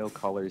 there are no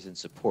callers in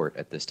support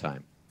at this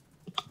time.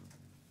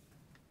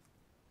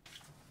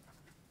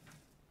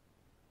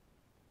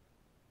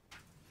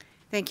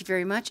 Thank you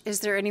very much. Is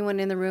there anyone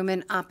in the room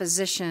in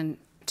opposition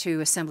to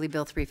Assembly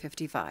Bill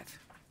 355?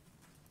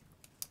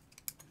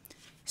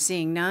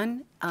 Seeing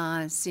none,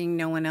 seeing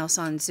no one else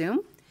on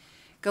Zoom.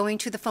 Going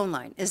to the phone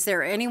line, is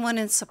there anyone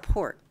in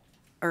support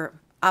or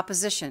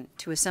opposition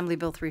to Assembly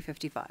Bill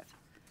 355?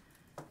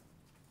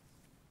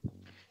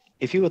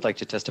 If you would like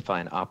to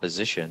testify in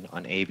opposition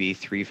on AB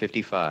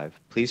 355,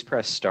 please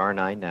press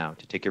 *9 now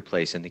to take your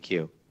place in the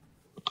queue.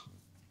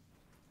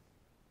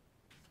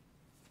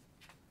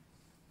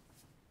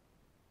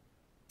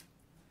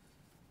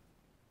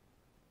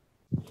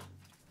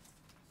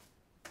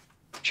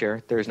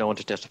 Chair, there is no one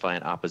to testify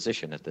in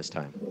opposition at this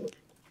time.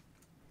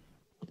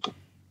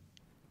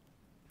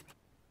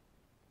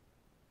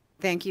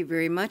 Thank you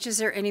very much. Is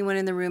there anyone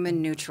in the room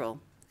in neutral?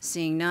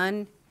 Seeing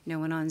none, no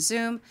one on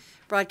Zoom.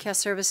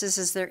 Broadcast Services,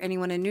 is there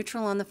anyone in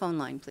neutral on the phone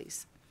line,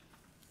 please?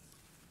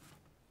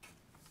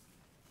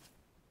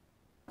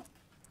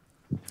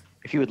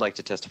 If you would like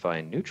to testify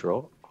in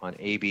neutral on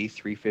AB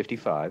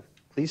 355,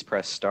 please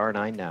press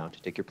 *9 now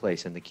to take your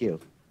place in the queue.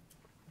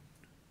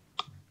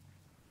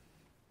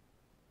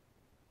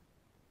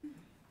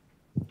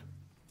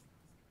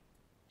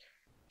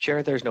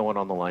 Chair, there's no one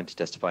on the line to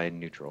testify in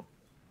neutral.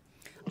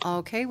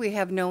 Okay, we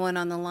have no one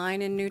on the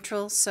line in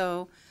neutral,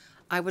 so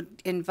I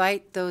would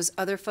invite those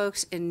other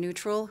folks in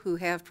neutral who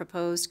have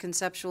proposed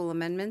conceptual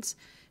amendments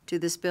to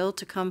this bill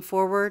to come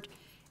forward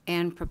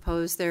and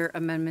propose their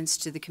amendments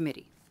to the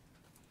committee.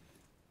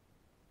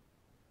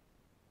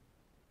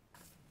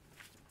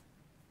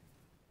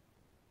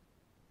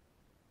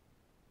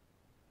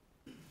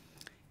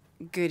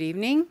 Good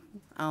evening.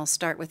 I'll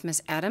start with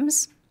Ms.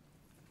 Adams.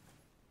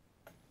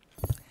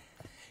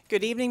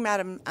 Good evening,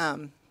 Madam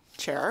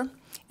Chair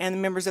and the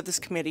members of this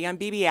committee. I'm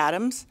Bibi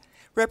Adams,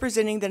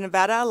 representing the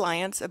Nevada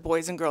Alliance of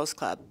Boys and Girls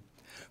Club.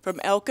 From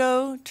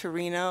Elko to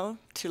Reno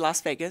to Las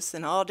Vegas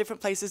and all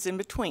different places in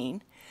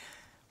between,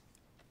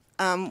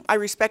 I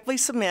respectfully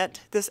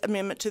submit this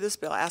amendment to this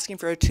bill asking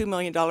for a $2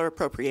 million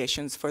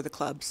appropriations for the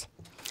clubs.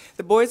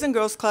 The Boys and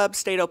Girls Club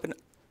stayed open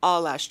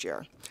all last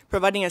year,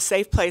 providing a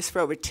safe place for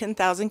over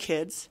 10,000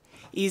 kids,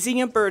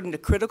 easing a burden to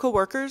critical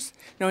workers,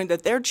 knowing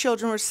that their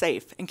children were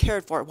safe and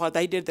cared for while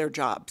they did their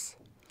jobs.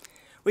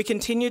 We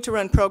continue to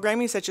run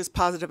programming such as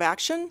Positive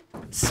Action,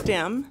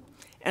 STEM,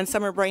 and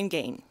Summer Brain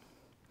Gain.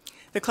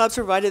 The clubs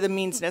provided the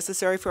means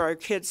necessary for our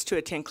kids to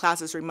attend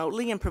classes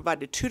remotely and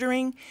provided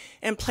tutoring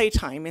and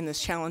playtime in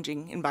this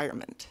challenging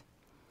environment.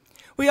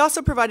 We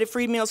also provided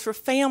free meals for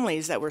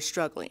families that were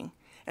struggling,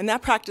 and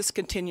that practice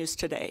continues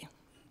today.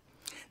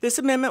 This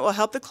amendment will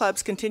help the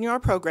clubs continue our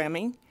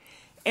programming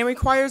and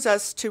requires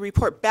us to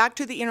report back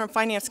to the Interim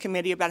Finance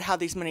Committee about how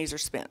these monies are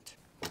spent.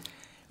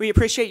 We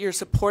appreciate your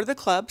support of the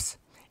clubs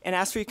and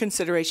ask for your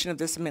consideration of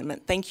this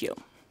amendment. Thank you.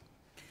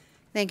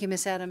 Thank you,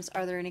 Ms. Adams.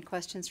 Are there any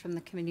questions from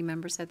the committee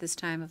members at this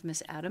time of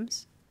Ms.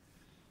 Adams?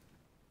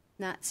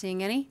 Not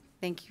seeing any.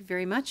 Thank you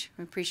very much.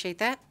 I appreciate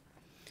that.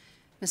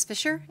 Ms.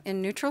 Fisher,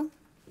 in neutral.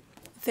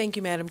 Thank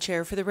you, Madam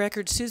Chair. For the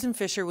record, Susan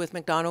Fisher with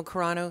McDonald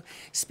Carano,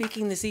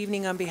 speaking this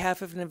evening on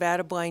behalf of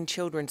Nevada Blind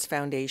Children's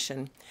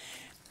Foundation.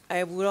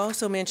 I would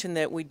also mention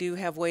that we do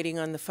have waiting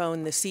on the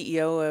phone the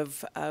CEO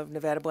of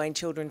Nevada Blind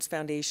Children's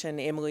Foundation,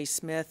 Emily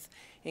Smith,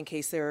 in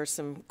case there are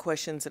some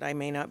questions that I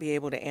may not be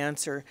able to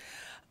answer.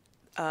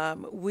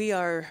 We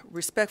are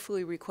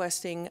respectfully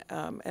requesting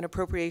an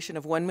appropriation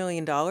of $1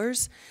 million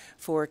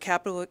for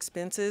capital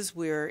expenses.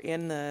 We're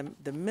in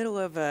the middle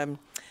of a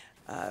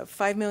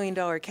 $5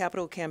 million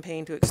capital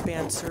campaign to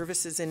expand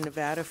services in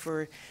Nevada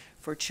for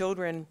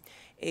children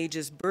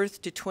ages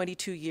birth to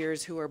 22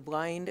 years who are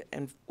blind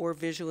or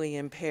visually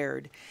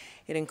impaired.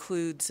 It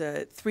includes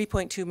a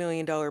 $3.2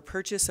 million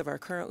purchase of our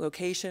current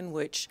location,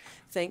 which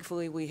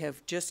thankfully we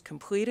have just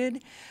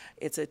completed.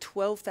 It's a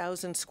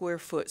 12,000 square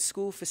foot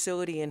school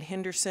facility in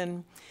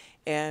Henderson,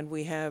 and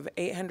we have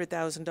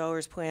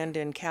 $800,000 planned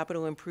in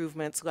capital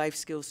improvements, life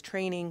skills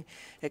training,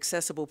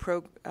 accessible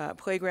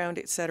playground,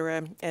 et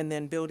cetera, and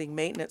then building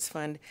maintenance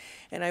fund.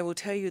 And I will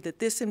tell you that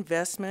this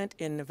investment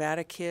in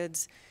Nevada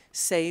kids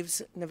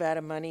saves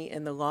Nevada money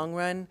in the long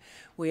run.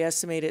 We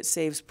estimate it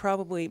saves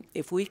probably,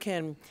 if we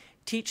can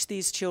teach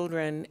these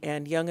children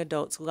and young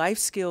adults life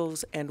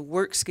skills and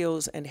work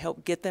skills and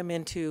help get them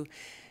into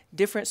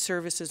different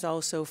services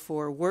also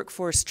for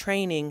workforce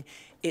training,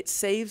 it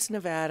saves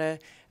Nevada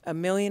 $1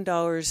 million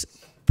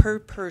per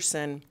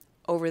person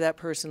over that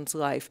person's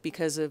life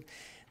because of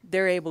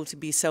they're able to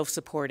be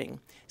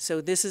self-supporting.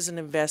 So this is an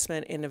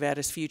investment in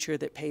Nevada's future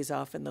that pays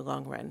off in the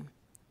long run.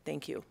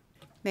 Thank you.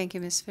 Thank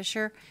you, Ms.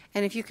 Fisher.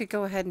 And if you could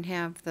go ahead and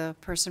have the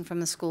person from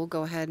the school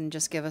go ahead and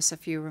just give us a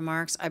few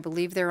remarks. I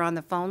believe they're on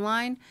the phone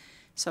line.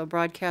 So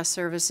Broadcast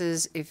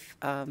Services, if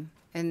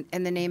And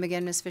the name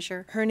again, Ms.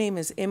 Fisher? Her name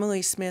is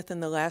Emily Smith,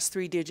 and the last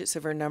 3 digits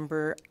of her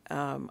number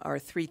are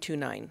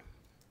 329.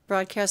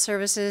 Broadcast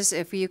Services,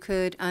 if you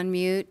could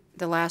unmute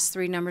the last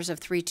 3 numbers of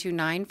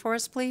 329 for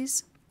us,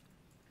 please.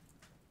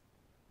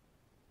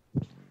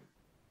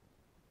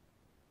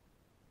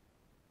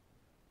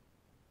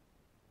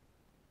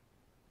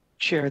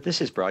 Chair,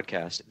 this is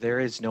broadcast. There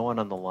is no one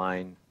on the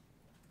line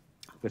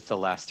with the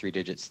last 3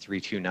 digits,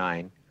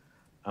 329.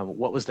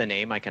 What was the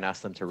name? I can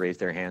ask them to raise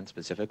their hand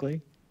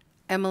specifically.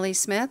 Emily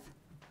Smith?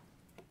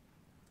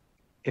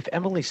 If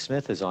Emily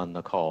Smith is on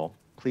the call,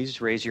 please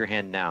raise your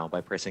hand now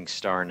by pressing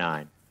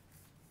 *9.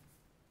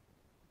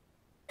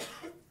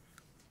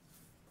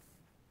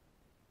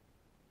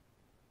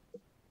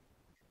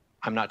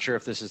 I'm not sure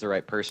if this is the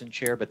right person,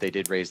 Chair, but they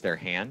did raise their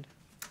hand,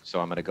 so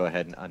I'm going to go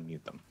ahead and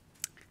unmute them.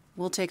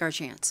 We'll take our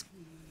chance.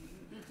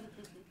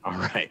 All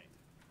right.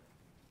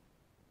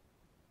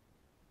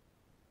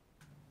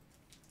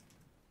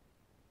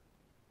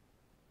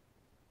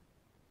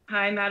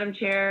 Hi, Madam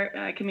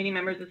Chair, committee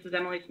members. This is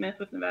Emily Smith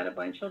with Nevada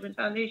Blind Children's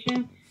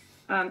Foundation.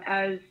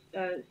 As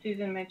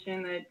Susan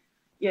mentioned, that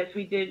yes,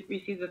 we did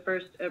receive the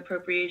first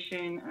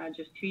appropriation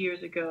just 2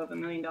 years ago of $1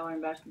 million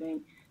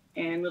investment,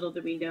 and little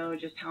did we know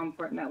just how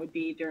important that would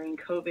be during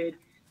COVID.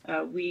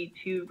 We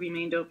too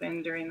remained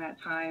open during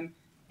that time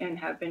and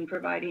have been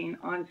providing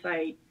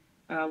on-site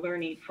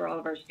learning for all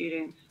of our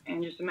students.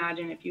 And just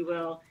imagine, if you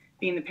will,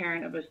 being the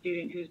parent of a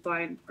student who's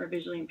blind or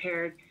visually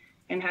impaired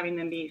and having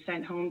them be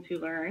sent home to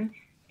learn,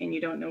 and you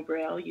don't know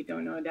Braille, you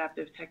don't know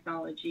adaptive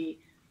technology,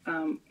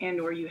 and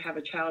or you have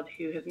a child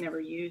who has never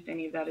used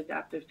any of that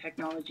adaptive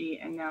technology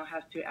and now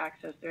has to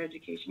access their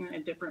education in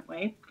a different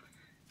way.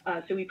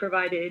 So we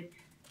provided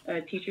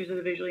teachers of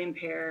the visually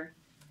impaired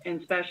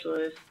and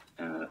specialists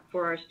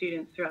for our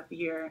students throughout the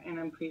year, and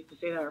I'm pleased to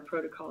say that our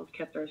protocols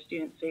kept our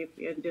students safe.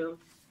 We had no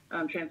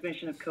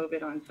transmission of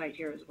COVID on site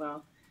here as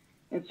well.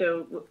 And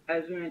so,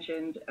 as we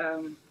mentioned,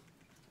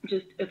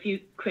 just a few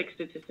quick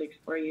statistics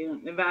for you.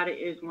 Nevada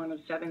is one of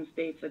 7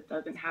 states that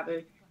doesn't have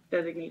a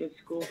designated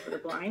school for the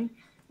blind.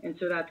 And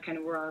so that's kind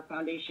of where our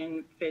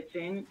foundation fits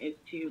in, is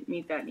to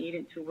meet that need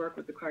and to work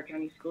with the Clark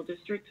County School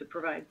District to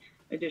provide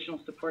additional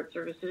support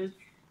services.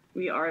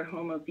 We are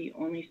home of the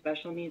only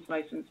special needs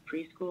licensed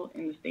preschool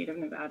in the state of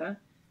Nevada.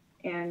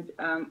 And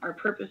our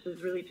purpose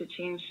is really to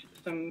change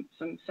some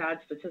sad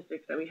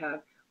statistics that we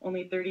have.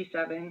 Only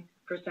 37%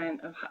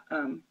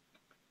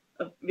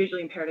 of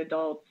visually impaired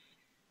adults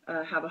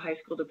have a high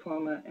school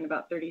diploma, and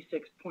about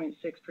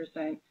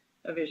 36.6%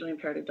 of visually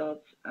impaired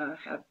adults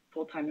have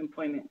full-time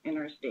employment in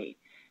our state.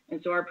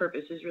 And so our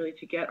purpose is really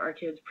to get our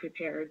kids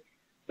prepared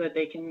so that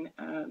they can,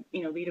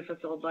 lead a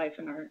fulfilled life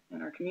in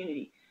our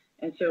community.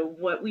 And so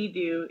what we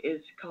do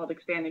is called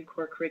expanded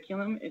core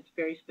curriculum. It's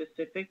very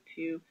specific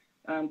to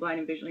blind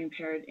and visually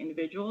impaired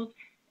individuals,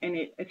 and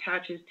it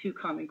attaches to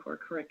common core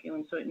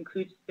curriculum. So it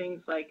includes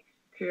things like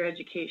career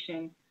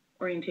education,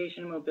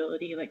 orientation and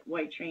mobility, like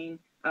white cane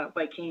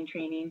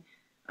training,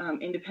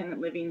 independent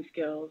living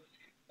skills,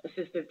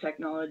 assistive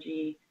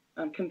technology,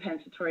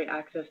 compensatory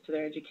access to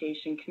their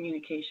education,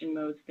 communication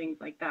modes, things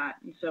like that.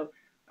 And so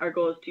our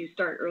goal is to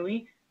start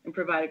early and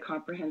provide a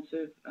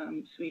comprehensive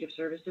suite of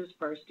services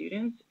for our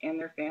students and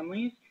their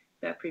families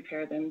that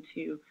prepare them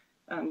to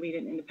lead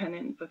an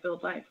independent and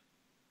fulfilled life.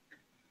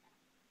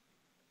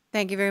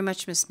 Thank you very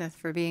much, Ms. Smith,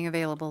 for being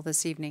available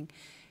this evening.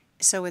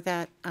 So with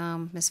that,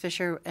 Ms.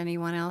 Fisher,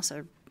 anyone else?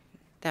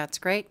 That's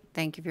great.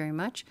 Thank you very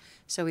much.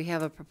 So we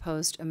have a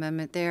proposed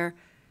amendment there.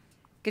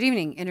 Good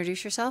evening.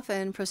 Introduce yourself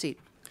and proceed.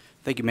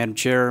 Thank you, Madam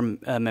Chair,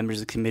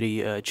 members of the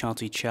committee.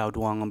 Chauncey Chow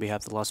Duong on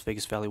behalf of the Las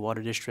Vegas Valley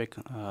Water District.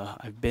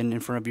 I've been in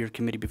front of your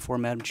committee before,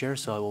 Madam Chair,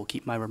 so I will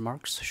keep my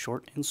remarks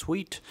short and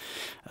sweet.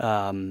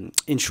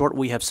 In short,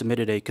 we have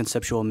submitted a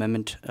conceptual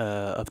amendment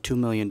of $2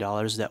 million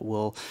that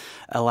will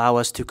allow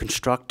us to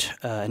construct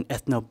an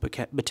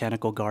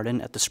ethnobotanical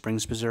garden at the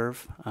Springs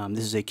Preserve.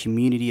 This is a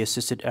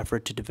community-assisted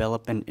effort to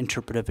develop an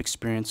interpretive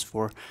experience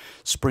for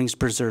Springs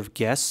Preserve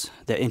guests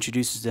that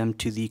introduces them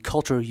to the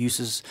cultural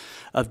uses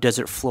of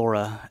desert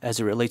flora as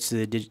it relates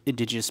to the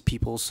indigenous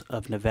peoples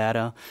of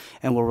Nevada,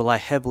 and will rely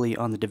heavily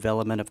on the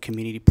development of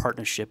community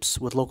partnerships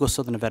with local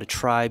Southern Nevada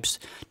tribes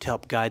to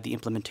help guide the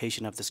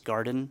implementation of this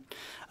garden.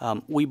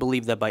 We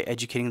believe that by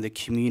educating the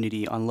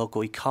community on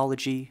local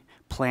ecology,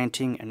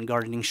 planting and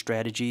gardening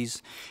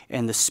strategies,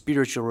 and the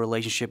spiritual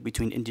relationship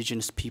between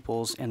indigenous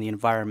peoples and the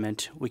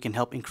environment, we can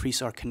help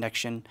increase our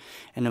connection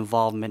and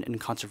involvement in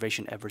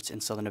conservation efforts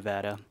in Southern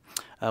Nevada.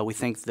 We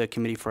thank the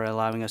committee for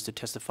allowing us to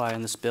testify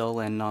on this bill,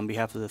 and on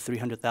behalf of the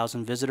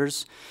 300,000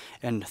 visitors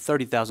and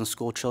 30,000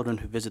 school children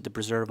who visit the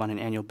preserve on an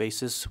annual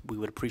basis, we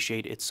would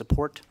appreciate its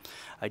support.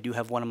 I do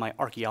have one of my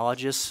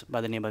archaeologists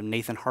by the name of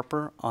Nathan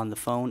Harper on the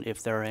phone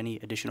if there are any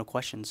additional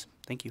questions.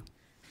 Thank you.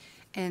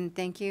 And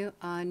thank you.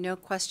 No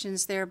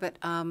questions there, but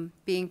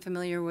being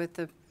familiar with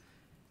the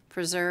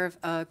preserve,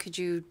 could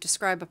you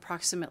describe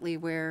approximately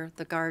where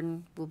the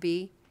garden will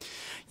be?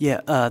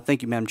 Yeah,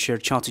 thank you, Madam Chair.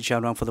 Chauncey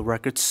Chowdong for the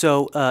record.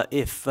 So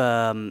if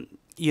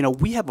you know,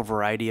 we have a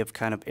variety of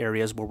kind of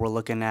areas where we're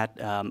looking at.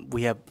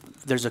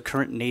 There's a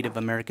current Native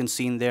American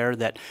scene there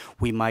that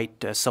we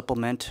might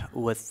supplement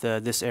with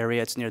this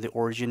area. It's near the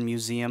Origin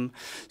Museum.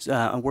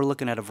 And we're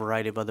looking at a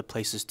variety of other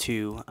places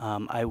too.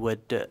 I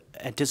would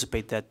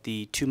anticipate that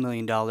the $2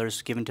 million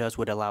given to us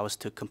would allow us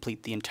to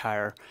complete the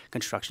entire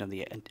construction of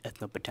the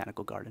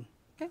ethnobotanical garden.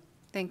 Okay,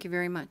 thank you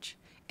very much.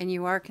 And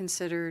you are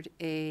considered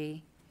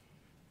a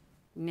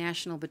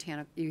national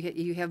botanical,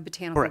 you have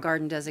botanical Correct.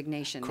 garden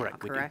designation Correct,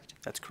 now, we do. correct?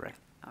 That's correct.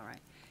 All right.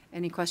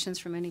 Any questions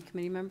from any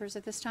committee members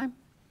at this time?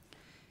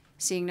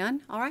 Seeing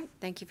none? All right,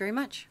 thank you very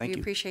much. Thank We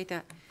you. appreciate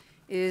that.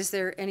 Is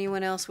there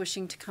anyone else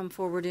wishing to come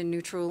forward in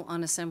neutral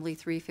on Assembly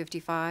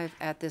 355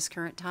 at this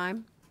current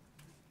time?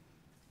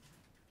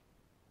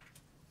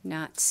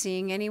 Not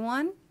seeing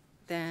anyone,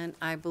 then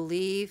I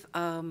believe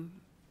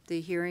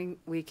the hearing,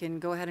 we can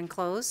go ahead and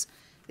close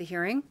the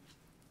hearing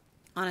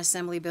on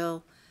Assembly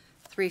Bill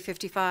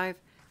 355.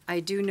 I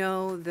do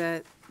know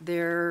that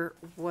there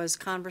was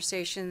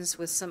conversations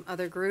with some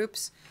other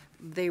groups.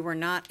 They were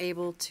not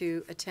able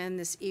to attend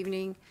this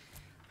evening.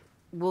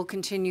 We'll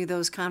continue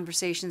those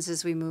conversations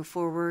as we move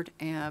forward,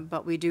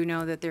 but we do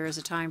know that there is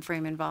a time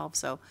frame involved,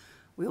 so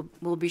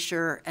we'll be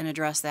sure and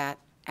address that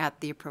at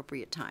the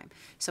appropriate time.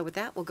 So with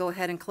that, we'll go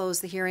ahead and close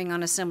the hearing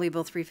on Assembly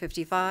Bill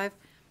 355.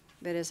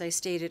 But as I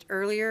stated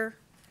earlier,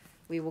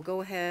 we will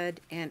go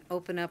ahead and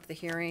open up the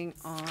hearing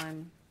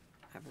on,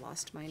 I've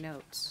lost my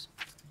notes.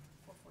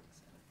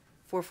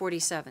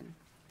 447.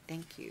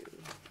 Thank you.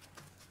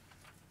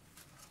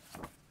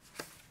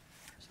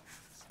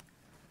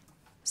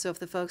 So if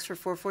the folks for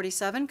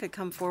 447 could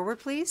come forward,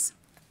 please.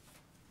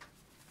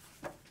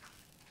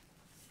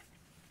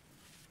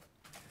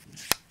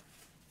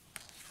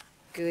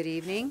 Good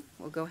evening.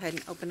 We'll go ahead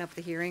and open up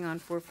the hearing on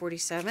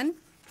 447.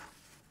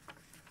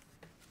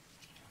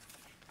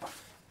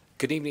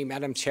 Good evening,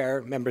 Madam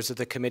Chair, members of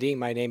the committee.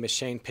 My name is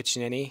Shane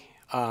Piccinini,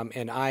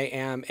 and I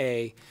am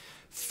a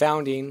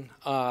founding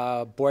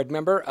board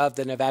member of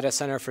the Nevada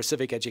Center for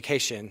Civic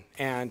Education.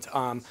 And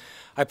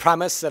I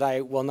promise that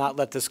I will not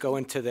let this go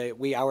into the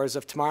wee hours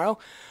of tomorrow,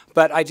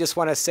 but I just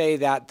want to say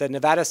that the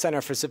Nevada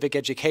Center for Civic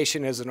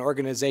Education is an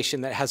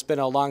organization that has been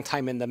a long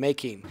time in the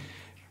making.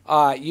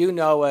 You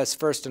know us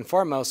first and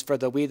foremost for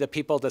the We the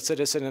People, the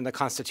Citizen, and the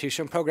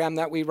Constitution program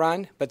that we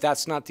run, but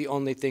that's not the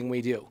only thing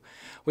we do.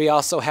 We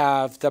also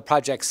have the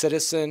Project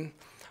Citizen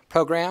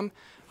program,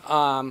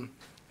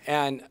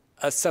 and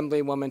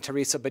Assemblywoman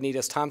Teresa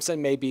Benitez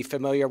Thompson may be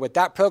familiar with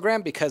that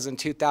program because in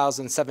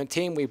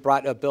 2017 we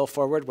brought a bill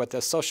forward with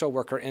a social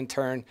worker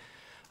intern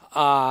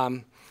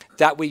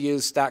that we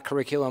used that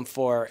curriculum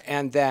for.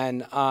 And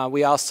then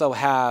we also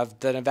have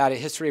the Nevada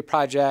History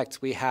Project,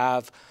 we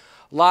have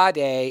Law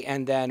Day,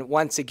 and then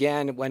once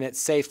again, when it's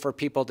safe for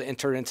people to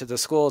enter into the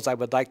schools, I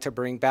would like to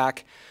bring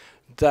back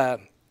the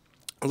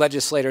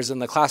Legislators in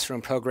the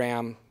Classroom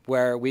program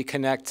where we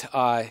connect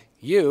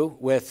you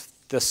with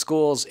the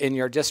schools in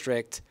your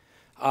district,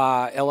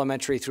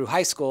 elementary through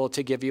high school,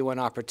 to give you an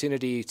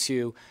opportunity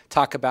to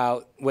talk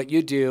about what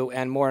you do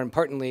and, more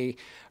importantly,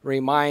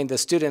 remind the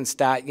students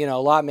that, you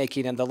know,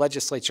 lawmaking in the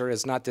legislature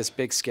is not this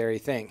big scary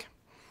thing.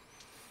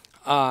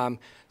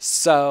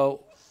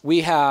 So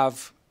we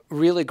have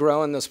really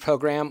grown this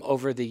program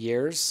over the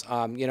years.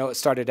 You know, it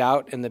started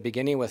out in the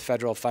beginning with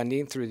federal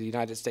funding through the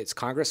United States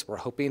Congress. We're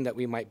hoping that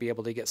we might be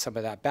able to get some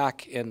of that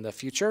back in the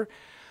future.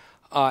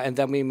 And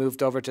then we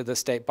moved over to the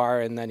state bar,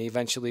 and then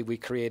eventually we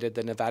created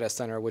the Nevada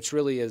Center, which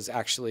really is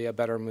actually a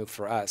better move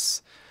for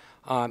us.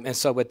 And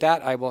so with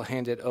that, I will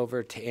hand it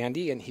over to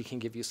Andy, and he can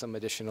give you some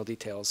additional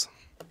details.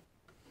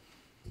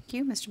 Thank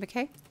you. Mr.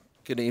 McKay?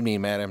 Good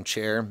evening, Madam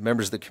Chair,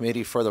 members of the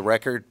committee. For the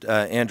record,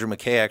 Andrew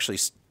McKay actually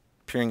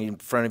appearing in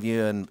front of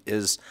you and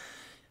is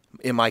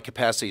in my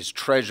capacity as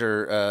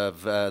treasurer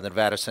of the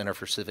Nevada Center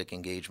for Civic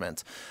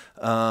Engagement.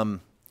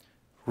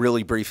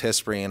 Really brief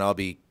history, and I'll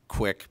be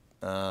quick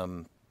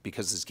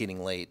because it's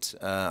getting late.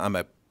 I'm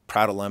a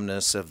proud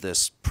alumnus of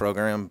this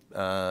program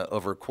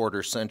over a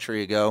quarter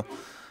century ago.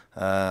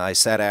 I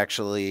sat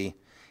actually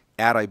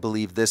at, I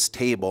believe, this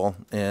table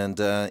and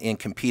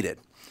competed.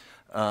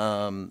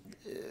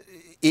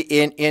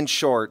 In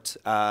short,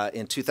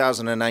 in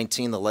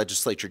 2019, the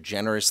legislature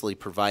generously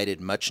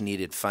provided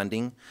much-needed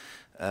funding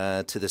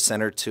to the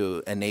center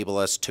to enable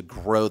us to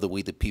grow the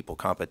We the People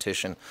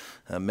competition.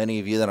 Many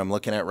of you that I'm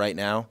looking at right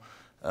now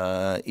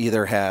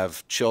either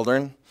have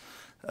children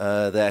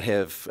that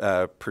have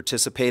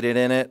participated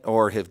in it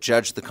or have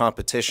judged the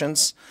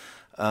competitions.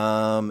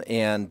 I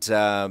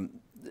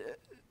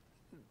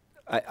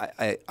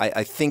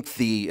think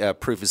the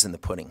proof is in the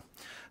pudding.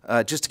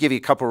 Just to give you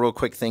a couple real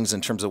quick things in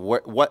terms of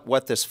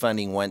what this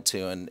funding went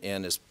to,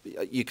 and as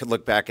you could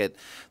look back at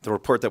the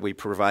report that we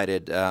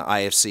provided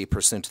IFC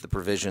pursuant to the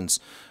provisions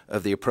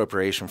of the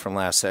appropriation from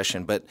last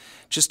session. But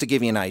just to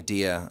give you an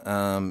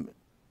idea,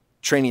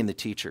 training the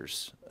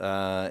teachers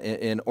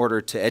in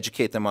order to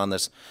educate them on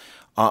this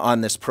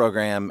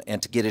program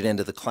and to get it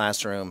into the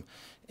classroom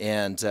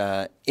and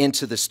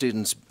into the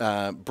students'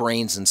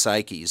 brains and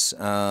psyches.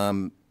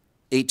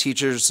 8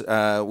 teachers,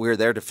 we were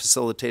there to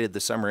facilitate the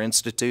Summer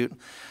Institute.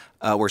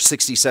 where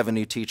 67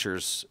 new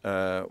teachers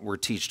were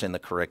taught in the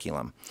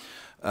curriculum.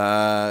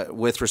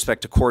 With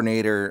respect to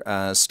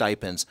coordinator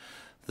stipends,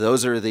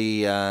 those are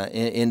the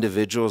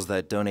individuals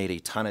that donate a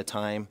ton of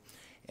time,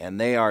 and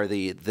they are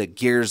the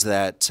gears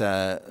that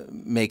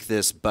make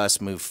this bus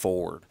move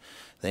forward.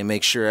 They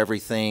make sure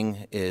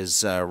everything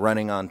is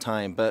running on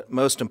time. But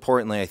most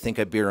importantly, I think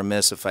I'd be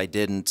remiss if I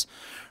didn't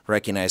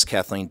recognize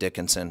Kathleen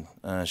Dickinson.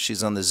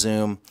 She's on the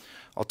Zoom.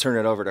 I'll turn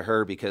it over to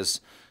her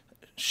because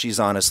she's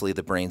honestly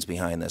the brains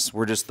behind this.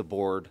 We're just the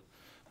board.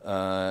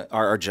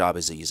 Our job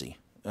is easy,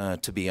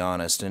 to be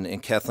honest.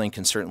 And Kathleen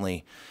can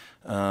certainly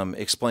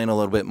explain a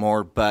little bit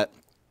more. But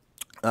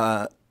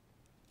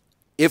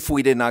if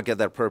we did not get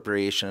that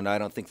appropriation, and I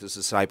don't think this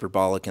is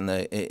hyperbolic in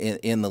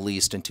the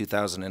least in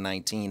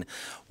 2019,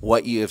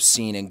 what you have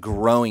seen in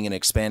growing and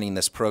expanding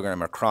this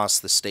program across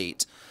the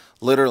state,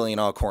 literally in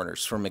all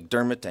corners, from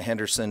McDermott to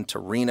Henderson to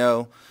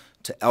Reno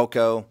to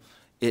Elko,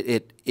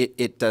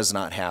 it does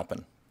not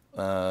happen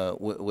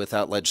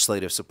without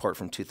legislative support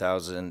from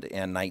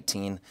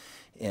 2019.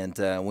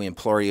 And we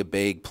implore you,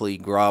 beg,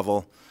 plead,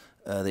 grovel,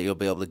 that you'll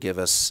be able to give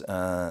us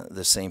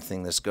the same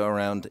thing this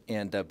go-around.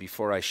 And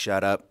before I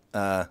shut up,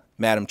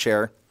 Madam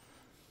Chair,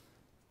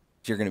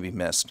 you're going to be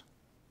missed.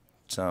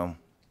 So,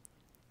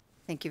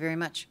 Thank you very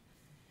much.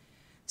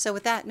 So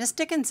with that, Ms.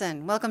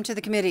 Dickinson, welcome to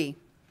the committee.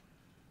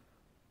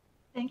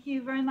 Thank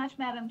you very much,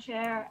 Madam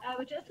Chair. I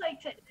would just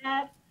like to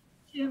add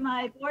to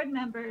my board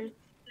members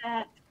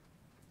that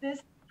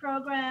this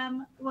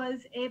program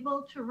was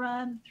able to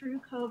run through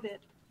COVID.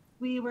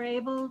 We were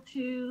able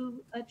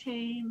to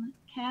attain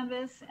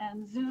Canvas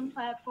and Zoom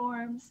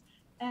platforms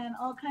and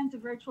all kinds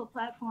of virtual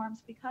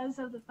platforms because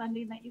of the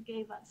funding that you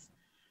gave us.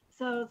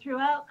 So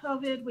throughout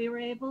COVID, we were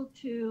able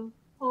to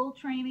hold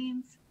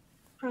trainings,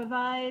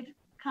 provide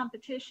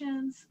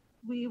competitions.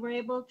 We were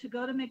able to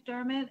go to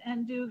McDermott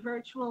and do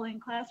virtual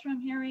and classroom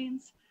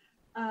hearings.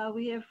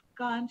 We have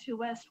gone to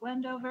West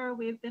Wendover.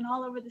 We've been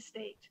all over the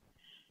state.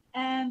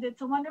 And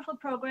it's a wonderful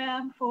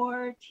program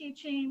for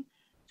teaching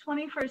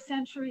 21st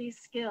century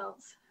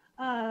skills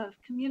of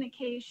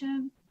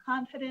communication,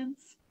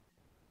 confidence,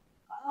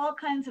 all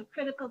kinds of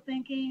critical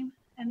thinking,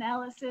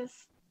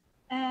 analysis,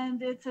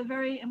 and it's a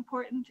very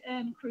important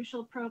and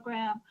crucial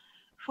program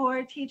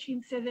for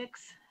teaching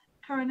civics,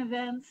 current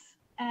events,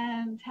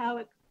 and how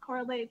it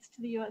correlates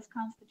to the U.S.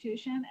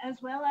 Constitution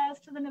as well as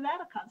to the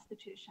Nevada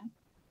Constitution.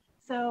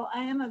 So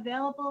I am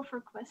available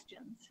for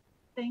questions.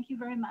 Thank you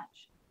very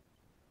much.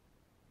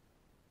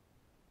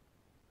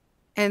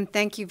 And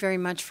thank you very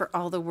much for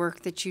all the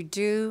work that you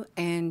do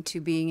and to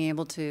being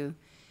able to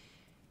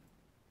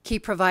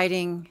keep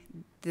providing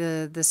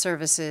the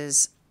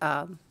services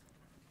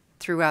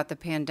throughout the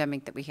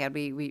pandemic that we had.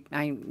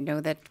 I know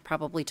that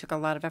probably took a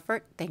lot of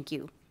effort. Thank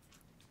you.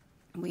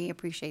 We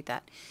appreciate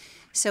that.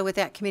 So with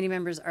that, committee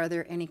members, are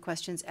there any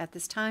questions at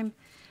this time?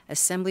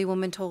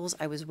 Assemblywoman Tolles,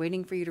 I was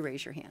waiting for you to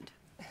raise your hand.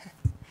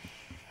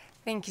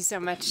 Thank you so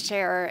much,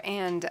 Chair.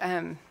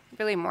 And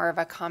really more of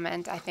a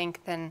comment, I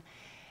think, than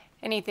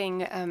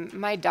anything.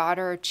 My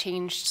daughter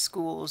changed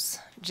schools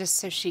just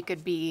so she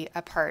could be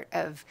a part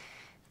of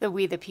the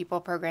We the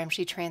People program.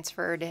 She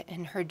transferred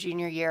in her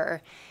junior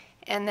year,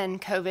 and then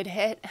COVID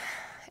hit,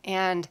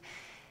 and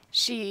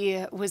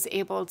she was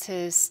able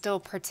to still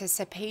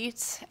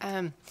participate.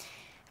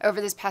 Over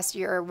this past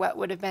year, what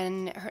would have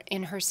been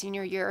in her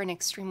senior year an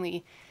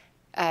extremely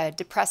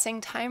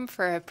depressing time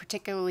for a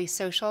particularly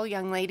social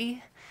young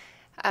lady.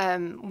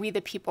 We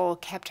the People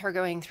kept her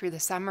going through the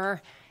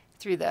summer,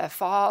 through the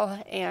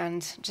fall,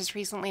 and just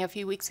recently, a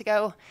few weeks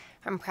ago,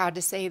 I'm proud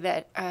to say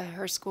that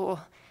her school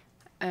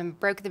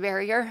broke the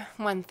barrier,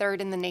 1/3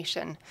 in the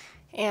nation.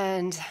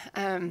 And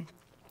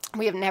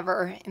we have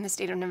never, in the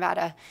state of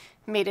Nevada,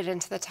 made it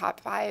into the top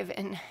 5,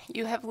 and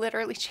you have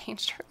literally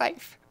changed her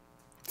life.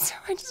 So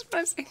I just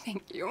want to say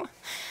thank you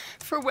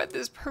for what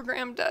this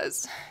program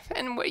does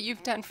and what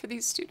you've done for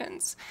these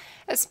students,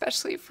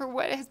 especially for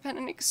what has been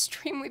an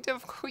extremely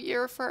difficult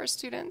year for our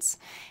students,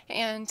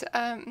 and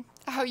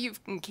how you've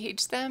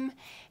engaged them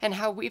and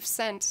how we've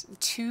sent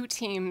 2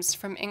 teams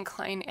from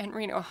Incline and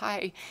Reno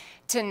High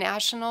to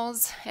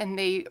nationals, and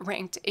they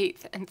ranked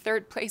 8th and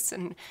 3rd place,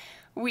 and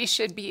we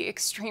should be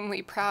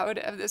extremely proud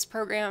of this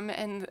program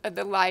and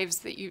the lives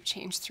that you've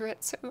changed through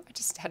it. So I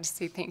just had to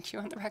say thank you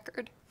on the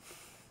record.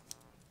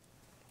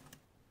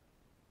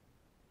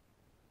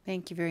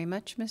 Thank you very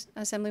much, Ms.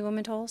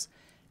 Assemblywoman Tolles.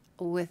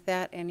 With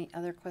that, any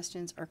other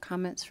questions or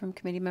comments from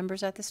committee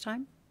members at this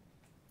time?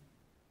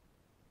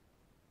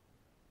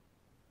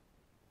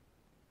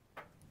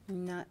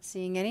 Not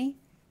seeing any.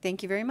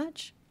 Thank you very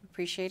much.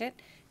 Appreciate it.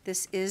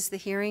 This is the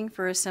hearing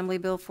for Assembly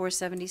Bill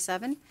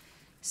 477.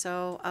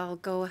 So I'll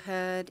go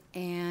ahead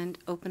and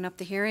open up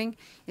the hearing.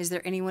 Is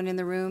there anyone in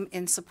the room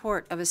in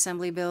support of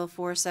Assembly Bill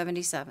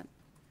 477?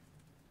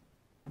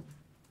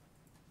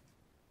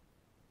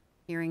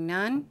 Hearing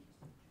none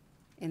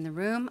in the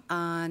room,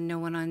 no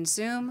one on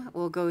Zoom.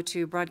 We'll go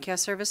to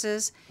broadcast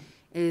services.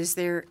 Is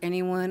there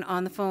anyone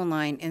on the phone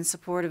line in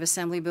support of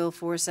Assembly Bill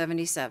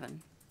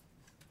 477?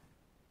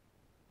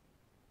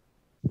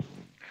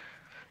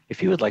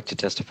 If you would like to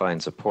testify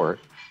in support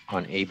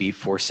on AB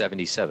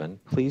 477,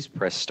 please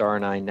press star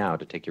 9 now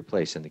to take your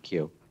place in the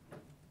queue.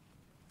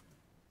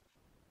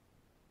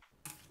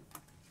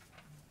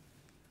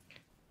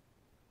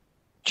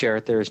 Chair,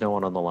 there is no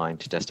one on the line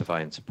to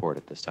testify in support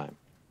at this time.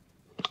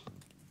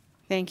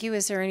 Thank you.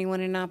 Is there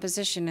anyone in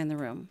opposition in the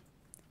room?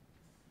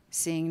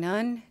 Seeing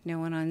none, no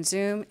one on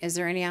Zoom. Is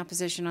there any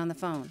opposition on the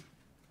phone?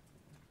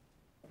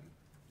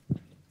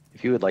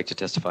 If you would like to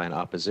testify in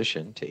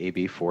opposition to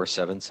AB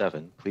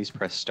 477, please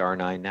press star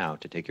 9 now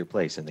to take your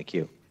place in the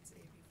queue.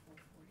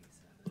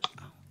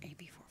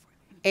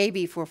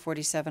 AB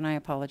 447, I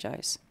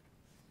apologize.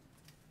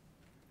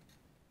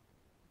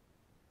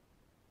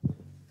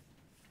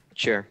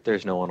 Chair,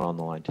 there's no one on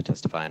the line to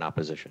testify in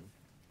opposition.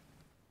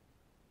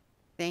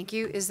 Thank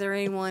you. Is there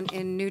anyone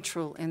in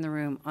neutral in the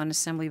room on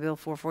Assembly Bill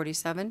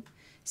 447?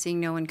 Seeing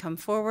no one come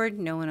forward,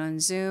 no one on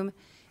Zoom.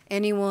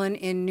 Anyone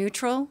in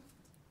neutral?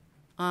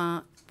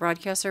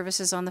 Broadcast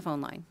services on the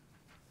phone line.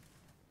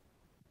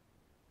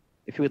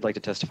 If you would like to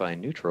testify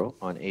in neutral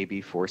on AB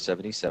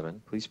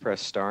 477, please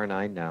press star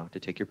 9 now to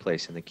take your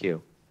place in the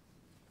queue.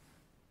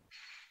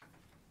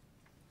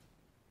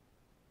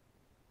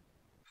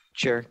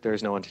 Chair, there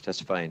is no one to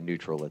testify in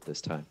neutral at this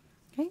time.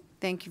 Okay,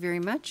 thank you very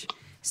much.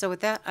 So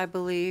with that, I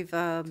believe,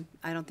 I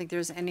don't think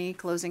there's any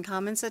closing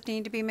comments that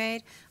need to be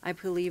made. I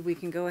believe we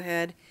can go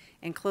ahead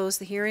and close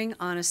the hearing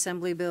on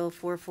Assembly Bill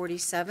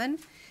 447.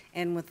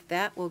 And with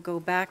that, we'll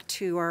go back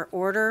to our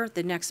order.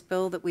 The next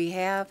bill that we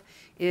have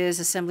is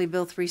Assembly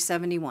Bill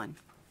 371.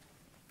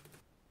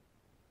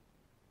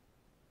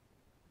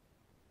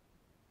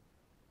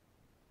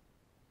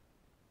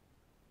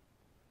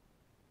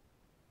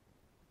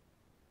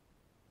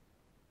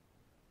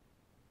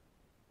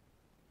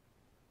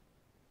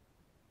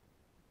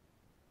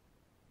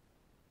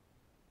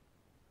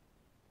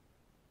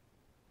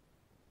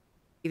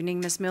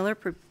 Evening, Ms. Miller,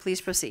 please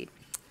proceed.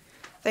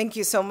 Thank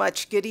you so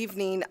much. Good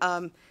evening,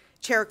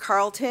 Chair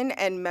Carlton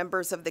and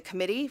members of the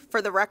committee.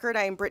 For the record,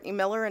 I am Brittany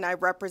Miller and I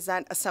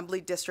represent Assembly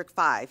District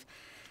 5.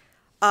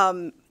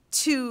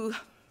 To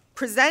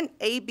present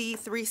AB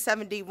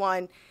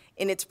 371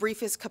 in its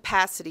briefest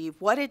capacity,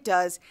 what it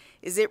does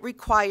is it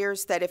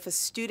requires that if a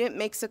student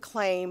makes a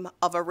claim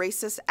of a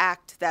racist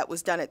act that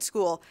was done at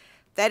school,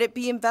 that it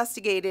be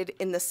investigated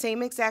in the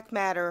same exact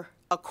manner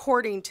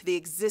according to the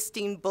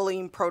existing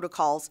bullying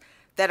protocols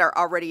that are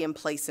already in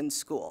place in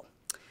school.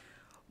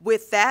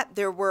 With that,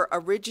 there were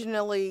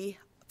originally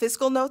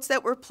fiscal notes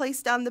that were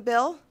placed on the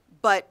bill,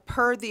 but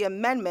per the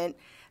amendment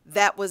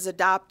that was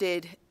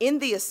adopted in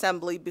the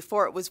Assembly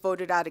before it was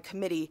voted out of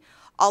committee,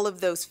 all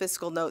of those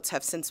fiscal notes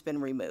have since been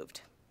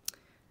removed.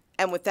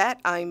 And with that,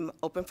 I'm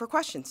open for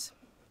questions.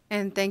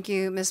 And thank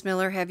you, Ms.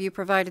 Miller. Have you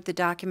provided the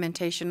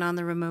documentation on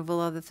the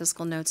removal of the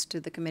fiscal notes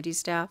to the committee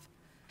staff?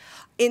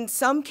 In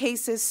some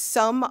cases,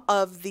 some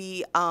of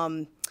the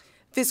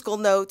fiscal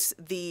notes,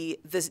 the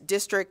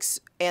districts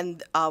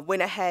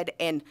went ahead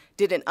and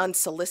did an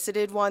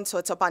unsolicited one, so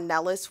it's up on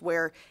Nellis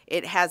where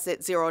it has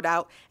it zeroed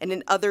out. And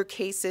in other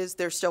cases,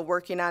 they're still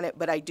working on it,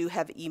 but I do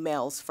have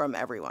emails from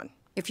everyone.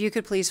 If you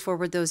could please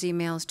forward those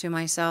emails to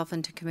myself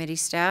and to committee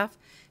staff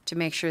to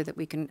make sure that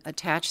we can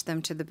attach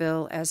them to the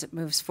bill as it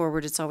moves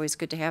forward. It's always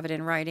good to have it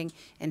in writing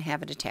and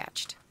have it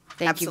attached.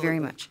 Thank you very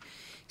much.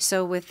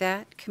 So with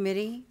that,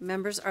 committee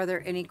members, are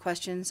there any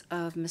questions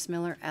of Ms.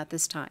 Miller at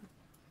this time?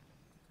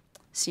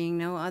 Seeing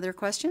no other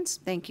questions,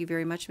 thank you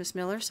very much, Ms.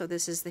 Miller. So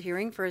this is the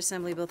hearing for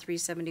Assembly Bill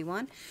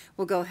 371.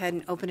 We'll go ahead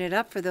and open it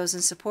up for those in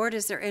support.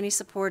 Is there any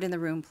support in the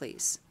room,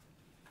 please?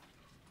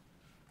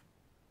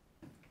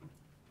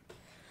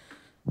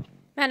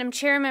 Madam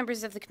Chair,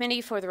 members of the committee,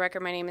 for the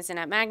record, my name is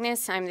Annette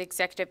Magnus. I'm the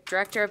Executive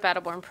Director of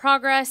Battle Born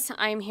Progress.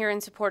 I am here in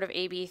support of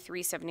AB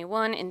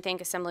 371 and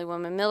thank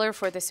Assemblywoman Miller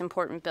for this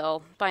important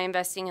bill. By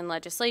investing in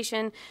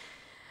legislation,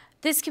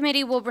 this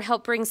committee will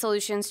help bring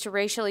solutions to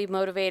racially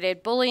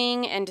motivated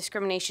bullying and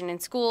discrimination in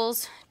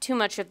schools. Too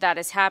much of that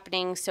is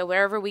happening, so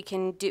whatever we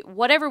can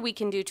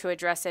do to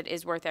address it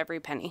is worth every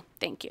penny.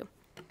 Thank you.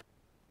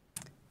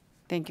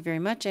 Thank you very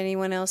much.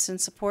 Anyone else in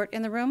support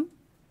in the room?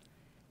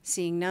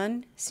 Seeing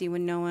none,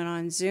 seeing no one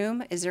on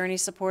Zoom. Is there any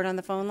support on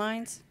the phone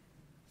lines?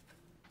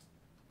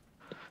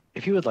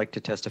 If you would like to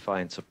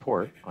testify in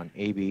support on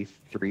AB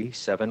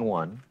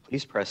 371,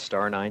 please press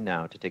star 9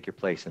 now to take your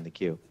place in the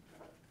queue.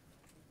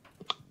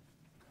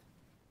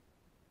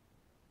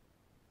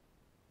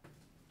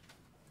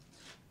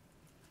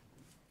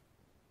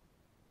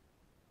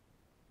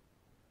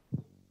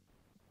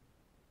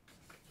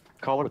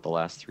 Caller with the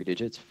last 3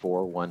 digits,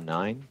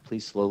 419.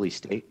 Please slowly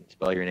state and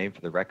spell your name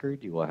for the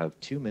record. You will have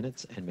 2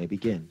 minutes and may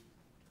begin.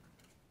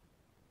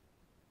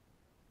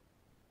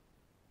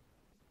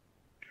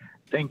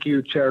 Thank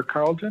you, Chair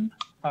Carlton.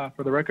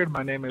 For the record,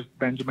 my name is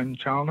Benjamin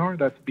Chalnor.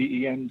 That's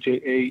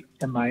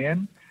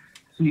BenjaminChalnor,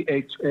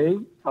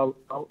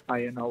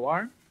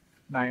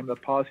 and I am the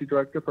Policy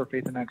Director for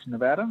Faith in Action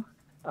Nevada.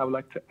 I would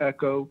like to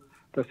echo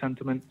the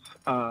sentiments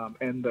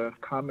and the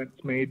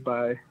comments made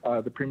by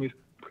the previous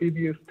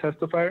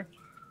testifier.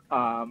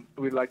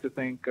 We'd like to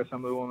thank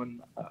Assemblywoman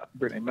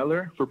Brittany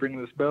Miller for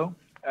bringing this bill.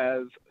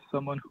 as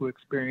someone who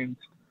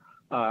experienced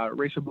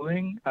racial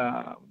bullying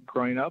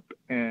growing up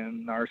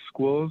in our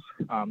schools,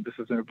 this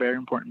is a very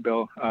important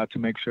bill to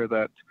make sure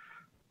that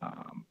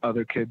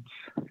other kids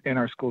in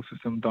our school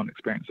system don't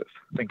experience this.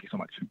 Thank you so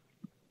much.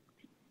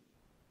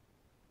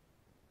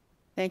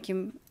 Thank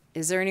you.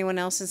 Is there anyone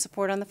else in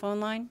support on the phone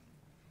line?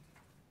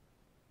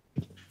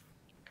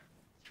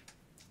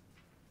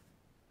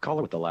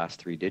 Caller with the last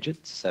three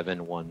digits,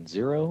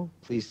 710.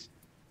 Please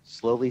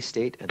slowly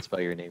state and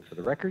spell your name for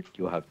the record.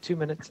 You will have 2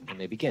 minutes and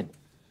may begin.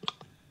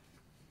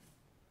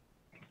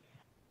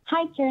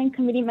 Hi, Chair and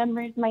committee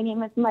members. My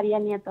name is Maria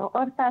Nieto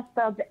Orta,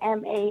 spelled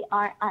Maria,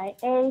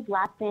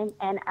 last name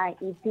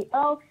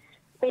Nieto,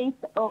 space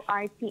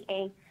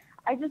Orta.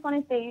 I just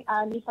want to say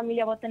Mi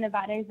Familia Vota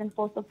Nevada is in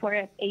full support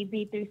of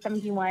AB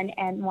 371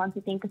 and want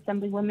to thank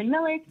Assemblywoman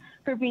Miller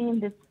for bringing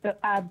this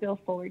bill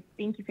forward.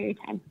 Thank you for your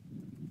time.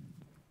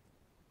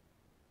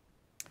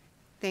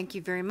 Thank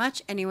you very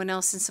much. Anyone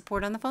else in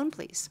support on the phone,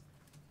 please?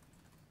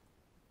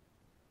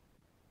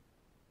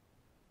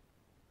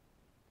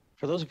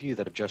 For those of you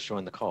that have just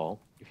joined the call,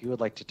 if you would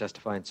like to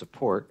testify in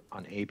support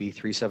on AB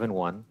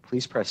 371,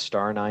 please press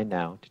star 9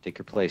 now to take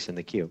your place in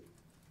the queue.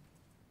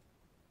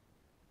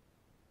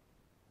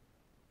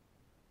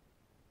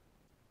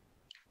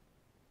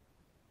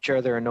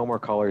 Chair, there are no more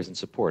callers in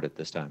support at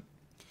this time.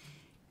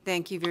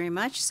 Thank you very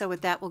much. So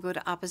with that, we'll go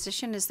to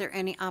opposition. Is there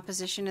any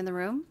opposition in the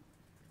room?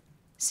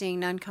 Seeing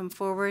none come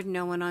forward,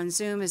 no one on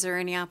Zoom. Is there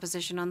any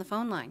opposition on the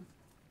phone line?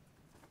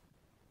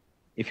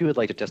 If you would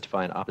like to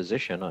testify in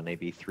opposition on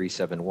AB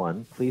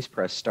 371, please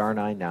press star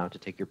 9 now to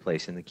take your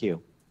place in the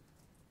queue.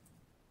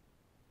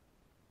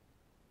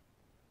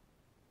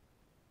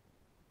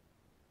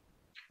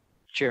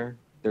 Chair,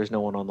 there's no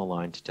one on the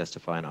line to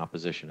testify in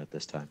opposition at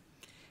this time.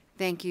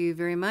 Thank you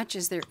very much.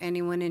 Is there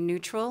anyone in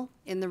neutral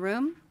in the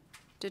room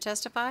to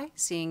testify?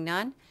 Seeing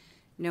none.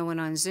 No one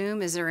on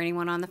Zoom. Is there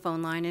anyone on the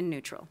phone line in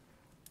neutral?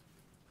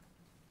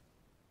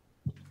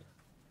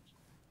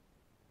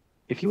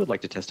 If you would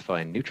like to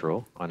testify in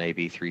neutral on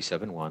AB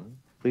 371,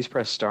 please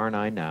press star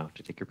 9 now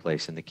to take your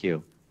place in the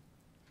queue.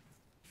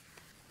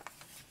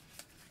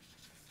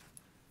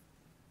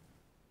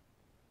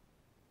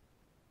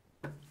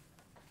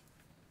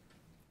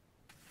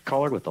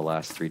 Caller with the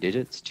last three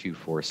digits,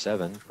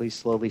 247, please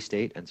slowly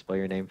state and spell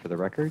your name for the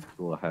record.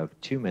 You will have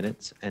 2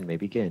 minutes and may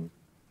begin.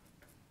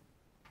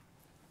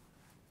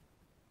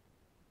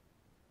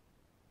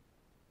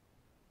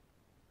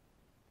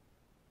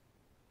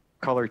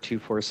 Caller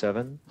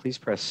 247, please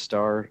press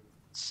star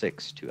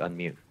 6 to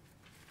unmute.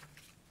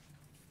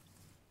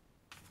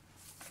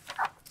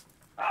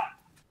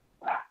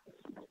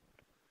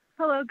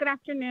 Hello, good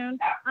afternoon.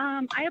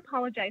 I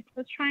apologize. I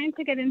was trying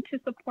to get into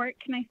support.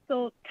 Can I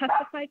still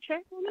testify,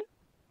 Chairwoman?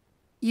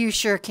 You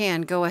sure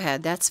can. Go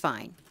ahead. That's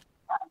fine.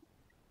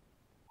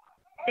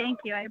 Thank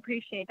you. I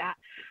appreciate that.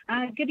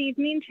 Good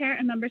evening, Chair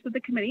and members of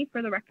the committee.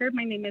 For the record,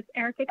 my name is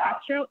Erica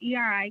Castro,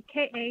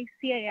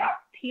 ERIKACASTRO.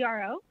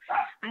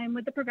 I am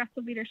with the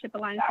Progressive Leadership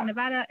Alliance in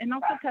Nevada and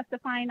also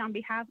testifying on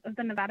behalf of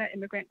the Nevada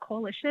Immigrant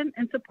Coalition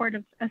in support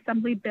of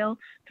Assembly Bill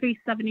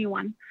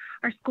 371.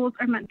 Our schools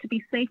are meant to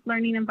be safe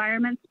learning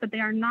environments, but they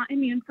are not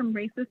immune from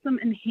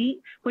racism and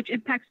hate, which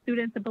impacts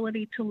students'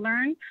 ability to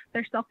learn,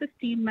 their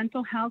self-esteem,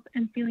 mental health,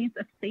 and feelings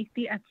of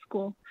safety at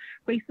school.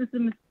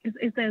 Racism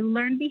is a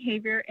learned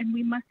behavior, and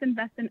we must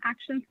invest in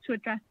actions to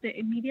address it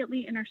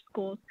immediately in our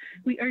schools.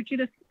 We urge you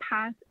to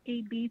pass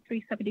AB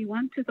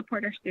 371 to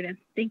support our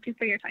students. Thank you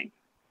for your time.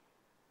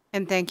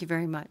 And thank you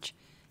very much.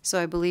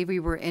 So I believe we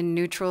were in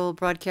neutral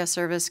broadcast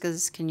service,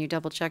 because can you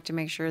double check to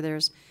make sure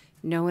there's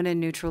no one in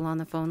neutral on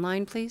the phone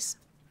line, please?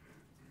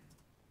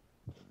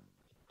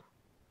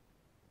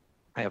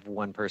 I have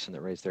one person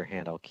that raised their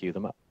hand. I'll cue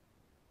them up.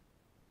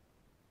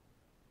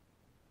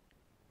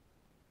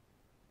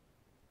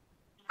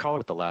 Caller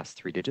with the last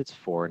three digits,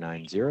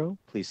 490.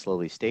 Please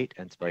slowly state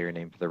and spell your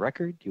name for the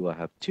record. You will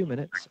have 2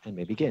 minutes and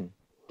may begin.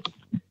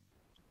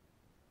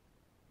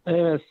 My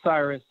name is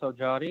Cyrus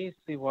Ojadi,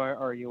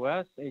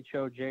 Cyrus,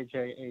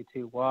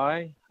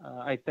 Hojjaty.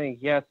 I think,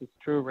 yes, it's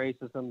true,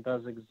 racism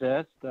does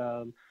exist.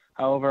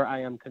 However,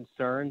 I am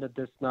concerned that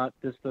this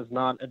does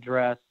not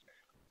address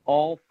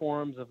all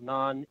forms of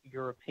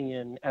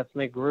non-European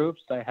ethnic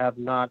groups. I have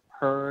not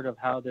heard of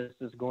how this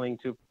is going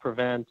to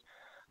prevent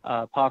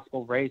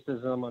possible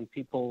racism on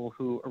people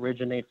who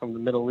originate from the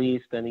Middle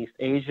East and East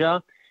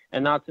Asia.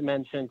 And not to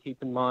mention,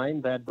 keep in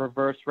mind that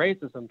reverse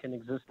racism can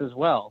exist as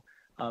well.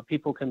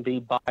 People can be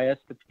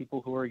biased to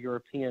people who are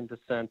European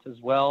descent as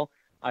well.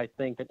 I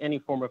think that any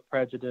form of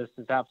prejudice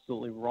is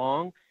absolutely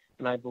wrong.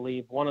 And I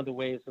believe one of the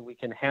ways that we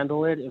can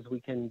handle it is we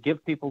can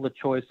give people the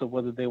choice of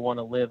whether they want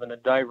to live in a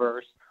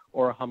diverse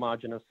or a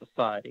homogenous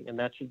society. And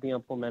that should be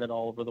implemented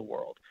all over the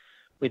world.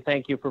 We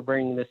thank you for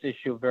bringing this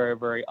issue very,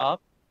 very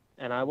up.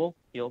 And I will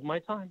yield my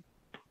time.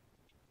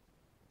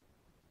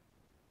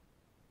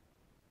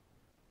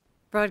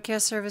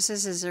 Broadcast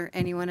services, is there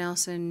anyone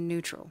else in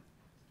neutral?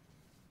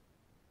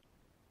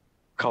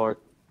 Caller,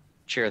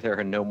 Chair, there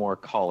are no more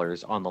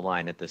callers on the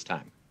line at this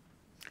time.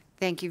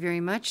 Thank you very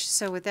much.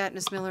 So with that,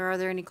 Ms. Miller, are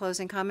there any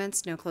closing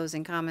comments? No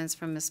closing comments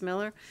from Ms.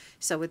 Miller.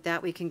 So with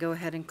that, we can go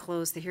ahead and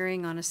close the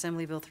hearing on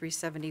Assembly Bill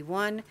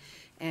 371,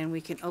 and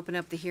we can open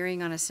up the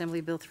hearing on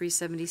Assembly Bill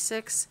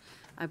 376.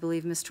 I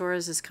believe Ms.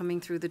 Torres is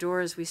coming through the door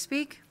as we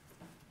speak.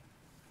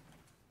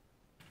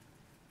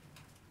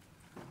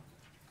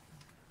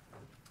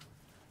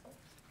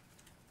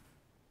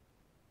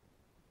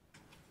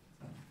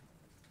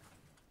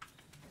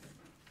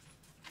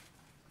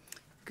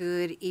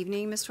 Good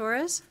evening, Ms.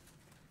 Torres.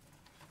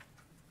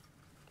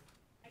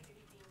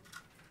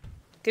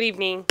 Good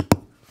evening.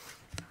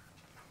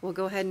 We'll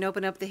go ahead and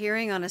open up the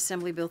hearing on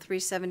Assembly Bill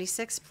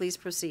 376. Please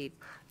proceed.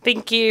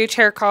 Thank you,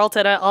 Chair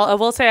Carlton. I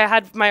will say I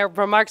had my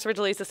remarks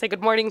originally to say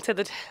good morning to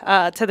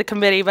the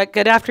committee, but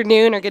good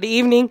afternoon or good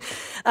evening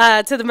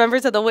to the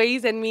members of the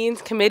Ways and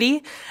Means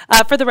Committee.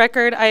 For the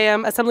record, I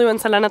am Assemblywoman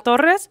Selena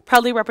Torres,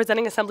 proudly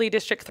representing Assembly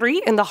District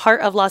 3 in the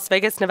heart of Las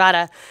Vegas,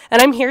 Nevada. And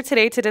I'm here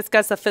today to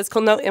discuss the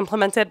fiscal note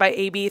implemented by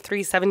AB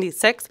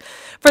 376.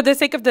 For the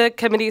sake of the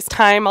committee's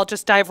time, I'll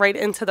just dive right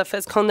into the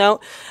fiscal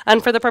note.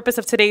 And for the purpose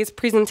of today's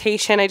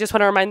presentation, I just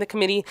want to remind the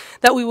committee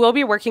that we will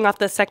be working off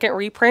the second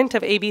reprint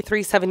of AB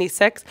 376.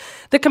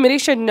 The committee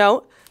should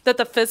note that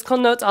the fiscal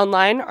notes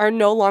online are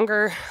no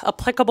longer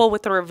applicable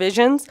with the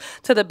revisions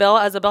to the bill,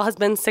 as the bill has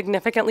been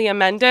significantly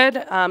amended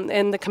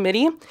in the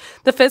committee.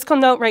 The fiscal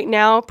note right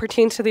now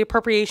pertains to the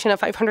appropriation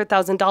of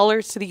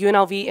 $500,000 to the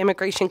UNLV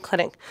Immigration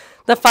Clinic.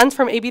 The funds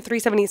from AB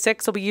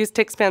 376 will be used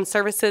to expand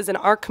services in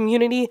our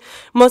community,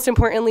 most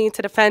importantly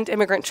to defend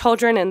immigrant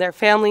children and their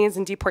families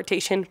in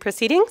deportation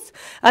proceedings.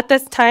 At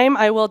this time,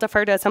 I will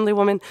defer to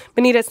Assemblywoman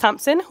Benitez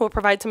Thompson, who will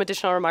provide some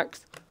additional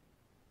remarks.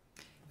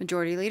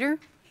 Majority Leader.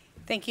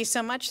 Thank you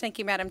so much. Thank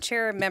you, Madam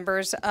Chair,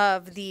 members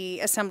of the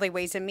Assembly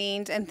Ways and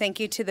Means, and thank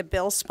you to the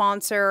bill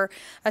sponsor,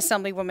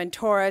 Assemblywoman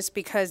Torres,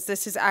 because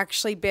this has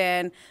actually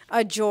been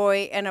a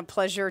joy and a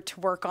pleasure to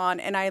work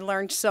on, and I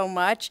learned so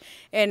much,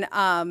 and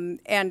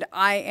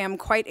I am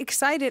quite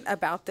excited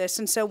about this.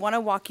 And so I want to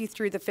walk you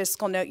through the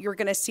fiscal note. You're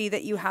going to see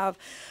that you have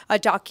a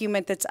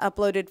document that's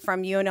uploaded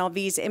from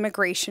UNLV's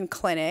Immigration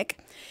Clinic,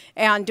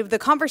 and the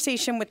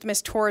conversation with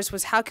Ms. Torres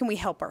was, how can we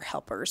help our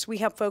helpers? We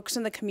have folks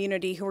in the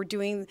community who are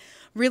doing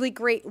really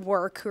great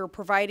work, who are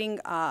providing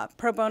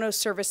pro bono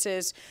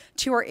services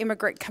to our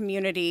immigrant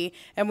community,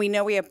 and we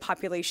know we have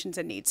populations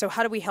in need. So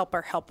how do we help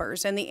our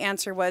helpers? And the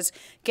answer was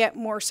get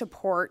more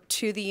support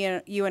to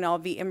the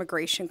UNLV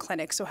Immigration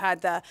Clinic. So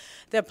had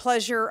the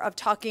pleasure of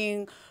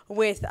talking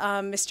with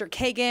Mr.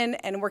 Kagan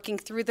and working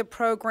through the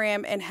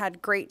program, and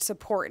had great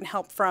support and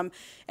help from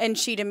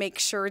NSHE to make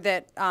sure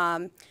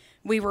that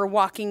we were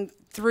walking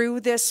through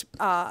this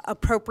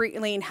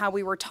appropriately, and how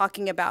we were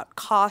talking about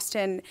cost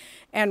and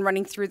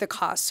running through the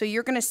cost. So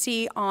you're going to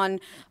see on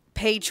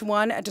page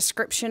 1 a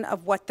description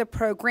of what the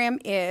program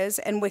is,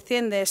 and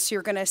within this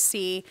you're going to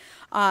see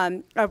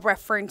a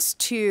reference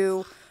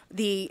to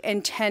the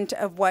intent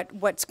of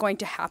what's going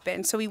to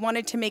happen. So we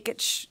wanted to make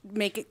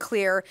it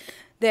clear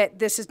that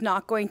this is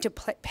not going to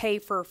pay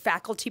for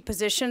faculty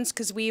positions,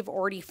 because we've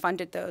already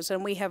funded those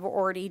and we have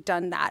already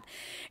done that.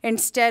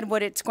 Instead,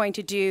 what it's going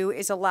to do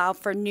is allow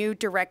for new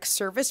direct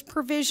service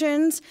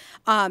provisions,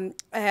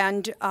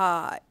 and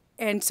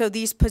so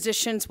these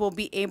positions will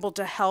be able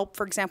to help,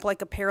 for example,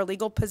 like a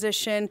paralegal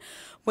position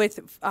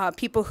with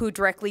people who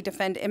directly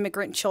defend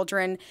immigrant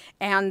children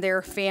and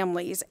their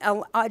families.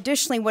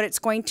 Additionally, what it's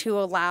going to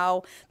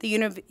allow the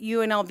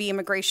UNLV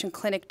Immigration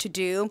Clinic to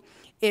do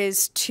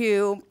is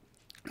to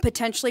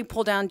potentially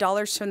pull down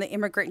dollars from the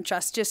Immigrant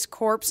Justice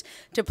Corps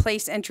to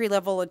place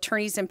entry-level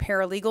attorneys and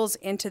paralegals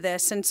into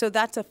this. And so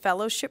that's a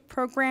fellowship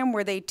program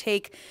where they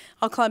take,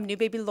 I'll call them new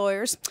baby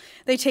lawyers,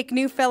 they take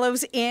new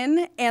fellows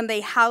in and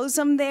they house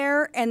them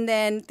there, and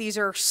then these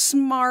are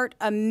smart,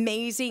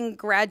 amazing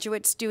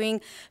graduates doing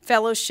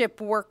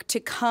fellowship work to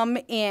come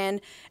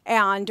in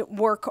and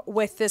work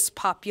with this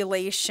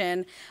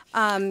population.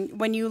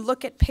 When you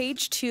look at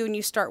page 2 and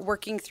you start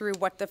working through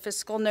what the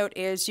fiscal note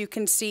is, you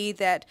can see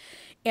that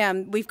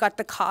we've got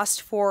the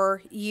cost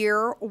for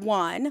year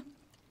 1.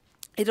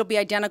 It'll be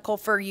identical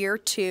for year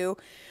 2.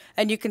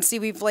 And you can see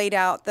we've laid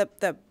out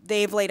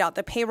they've laid out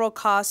the payroll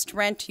cost,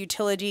 rent,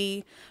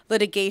 utility,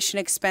 litigation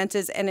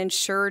expenses, and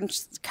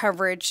insurance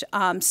coverage,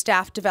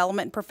 staff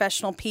development,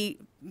 professional fees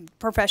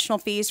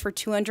for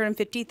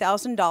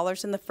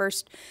 $250,000 in the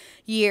first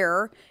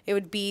year. It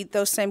would be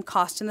those same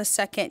costs in the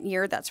second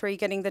year. That's where you're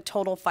getting the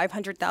total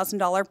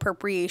 $500,000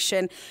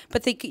 appropriation.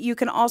 But you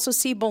can also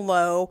see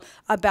below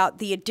about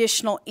the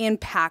additional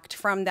impact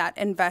from that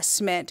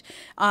investment,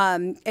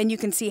 and you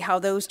can see how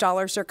those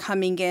dollars are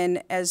coming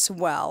in as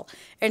well.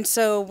 And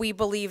so we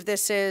believe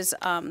this is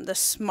a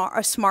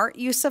smart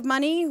use of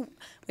money.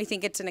 We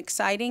think it's an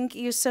exciting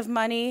use of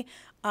money.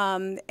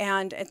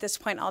 And at this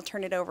point, I'll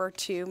turn it over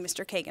to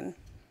Mr. Kagan.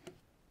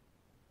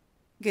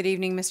 Good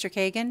evening, Mr.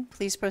 Kagan.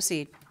 Please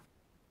proceed.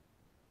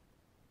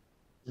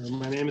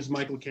 My name is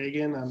Michael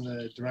Kagan. I'm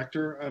the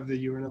director of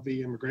the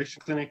UNLV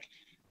Immigration Clinic.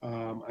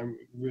 I'm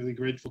really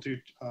grateful to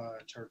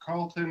Chair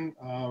Carlton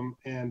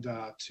and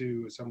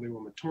to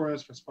Assemblywoman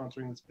Torres for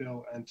sponsoring this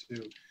bill, and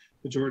to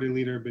Majority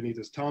Leader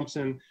Benitez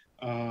Thompson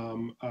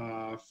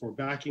for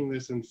backing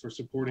this and for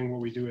supporting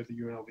what we do at the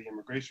UNLV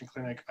Immigration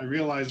Clinic. I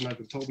realize, and I've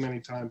been told many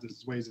times, this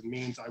is Ways and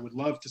Means. I would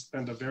love to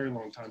spend a very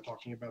long time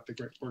talking about the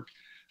great work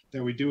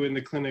that we do in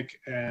the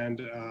clinic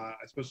and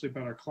especially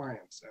about our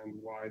clients and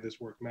why this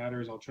work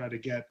matters. I'll try to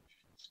get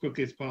as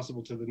quickly as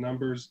possible to the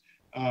numbers.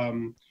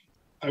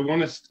 I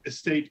want to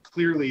state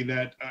clearly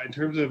that in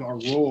terms of our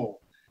role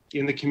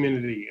in the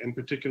community, and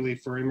particularly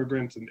for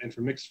immigrants and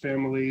for mixed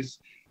families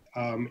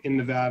in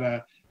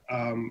Nevada,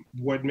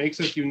 what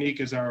makes us unique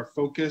is our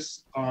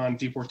focus on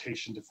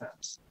deportation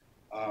defense.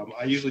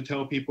 I usually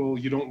tell people,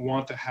 you don't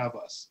want to have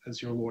us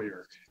as your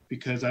lawyer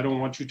because I don't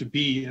want you to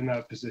be in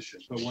that position.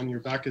 But when your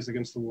back is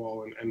against the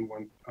wall and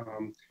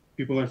when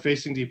people are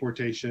facing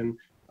deportation,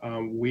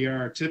 we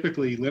are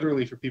typically,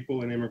 literally for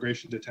people in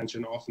immigration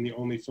detention, often the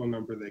only phone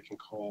number they can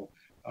call,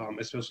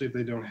 especially if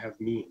they don't have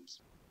means.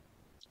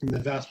 And the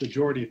vast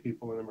majority of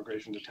people in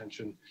immigration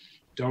detention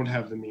don't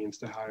have the means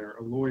to hire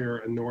a lawyer,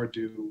 and nor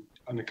do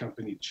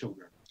unaccompanied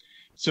children.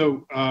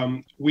 So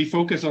we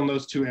focus on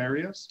those two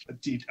areas,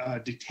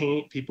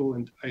 detain people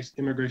in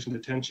immigration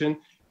detention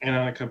and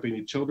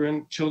unaccompanied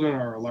children. Children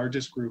are our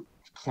largest group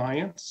of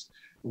clients.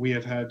 We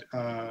have had,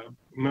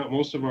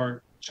 most of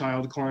our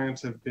child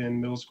clients have been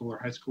middle school or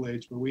high school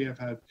age, but we have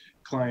had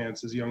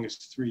clients as young as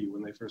 3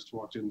 when they first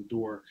walked in the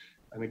door.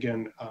 And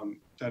again,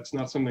 that's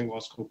not something law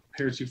school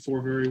prepares you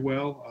for very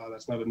well.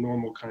 That's not a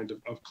normal kind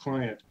of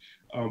client.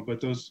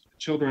 But those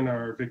children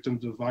are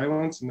victims of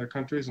violence in their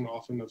countries and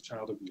often of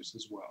child abuse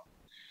as well.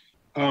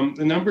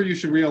 The number you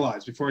should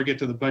realize before I get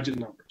to the budget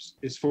numbers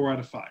is 4 out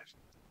of 5,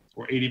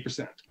 or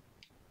 80%.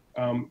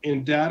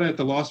 In data at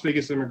the Las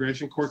Vegas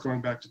Immigration Court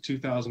going back to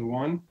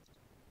 2001,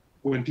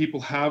 when people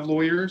have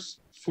lawyers,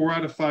 4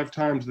 out of 5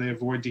 times they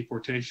avoid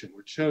deportation,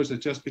 which shows that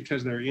just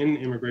because they're in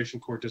immigration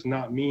court does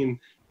not mean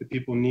that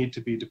people need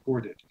to be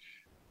deported.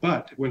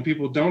 But when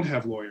people don't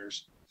have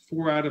lawyers,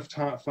 4 out of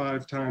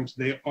 5 times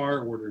they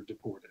are ordered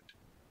deported.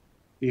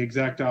 The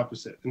exact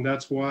opposite. And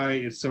that's why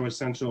it's so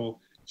essential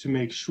to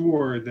make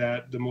sure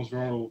that the most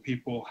vulnerable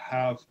people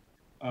have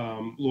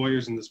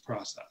lawyers in this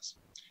process.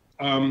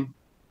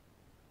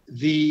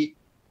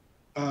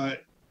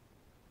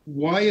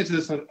 Why is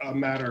this a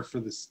matter for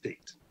the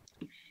state?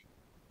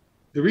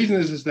 The reason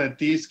is that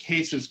these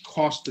cases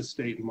cost the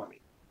state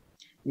money.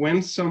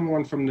 When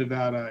someone from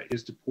Nevada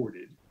is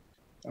deported,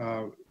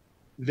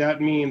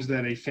 that means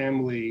that a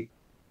family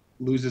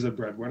loses a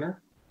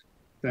breadwinner.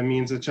 That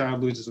means a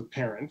child loses a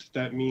parent.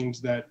 That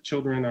means that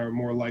children are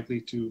more likely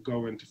to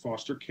go into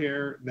foster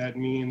care. That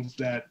means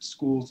that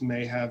schools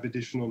may have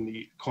additional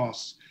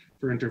costs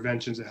for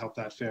interventions to help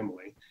that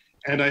family.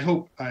 And I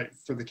hope,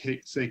 for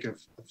the sake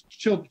of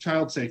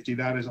child safety,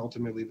 that is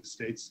ultimately the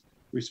state's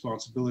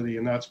responsibility,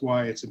 and that's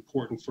why it's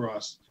important for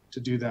us to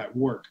do that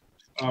work.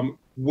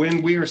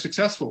 When we are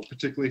successful,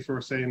 particularly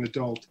for, say, an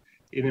adult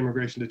in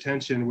immigration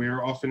detention, we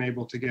are often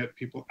able to get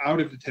people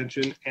out of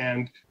detention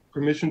and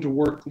permission to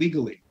work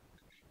legally.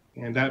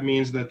 And that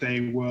means that they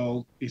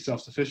will be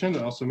self-sufficient.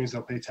 It also means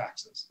they'll pay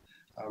taxes.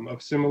 A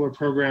similar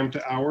program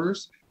to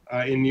ours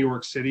in New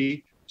York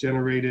City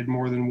generated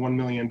more than $1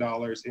 million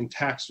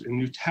in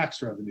new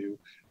tax revenue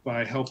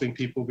by helping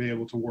people be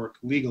able to work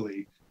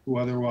legally who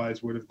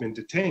otherwise would have been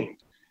detained,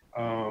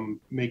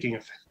 making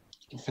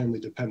a family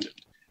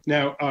dependent.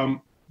 Now,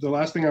 the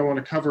last thing I want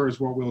to cover is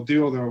what we'll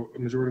do, although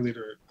Majority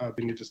Leader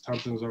Benitez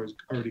Thompson has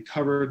already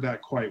covered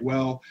that quite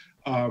well.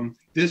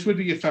 This would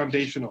be a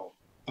foundational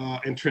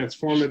and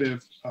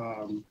transformative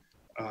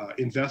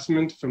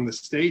investment from the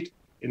state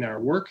in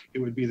our work. It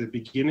would be the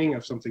beginning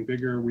of something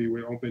bigger. We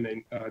would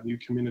open a new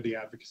community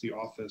advocacy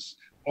office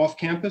off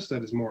campus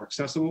that is more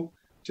accessible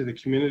to the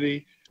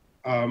community.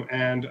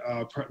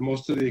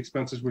 Most of the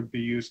expenses would be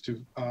used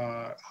to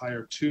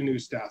hire 2 new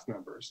staff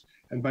members.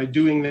 And by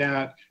doing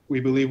that, we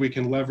believe we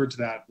can leverage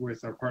that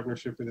with our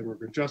partnership with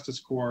Immigrant Justice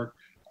Corps,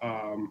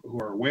 who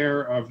are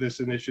aware of this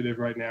initiative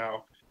right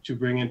now, to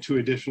bring in 2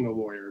 additional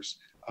lawyers.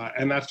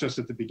 And that's just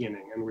at the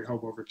beginning. And we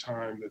hope over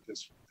time that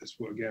this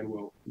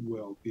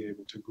will be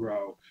able to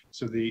grow.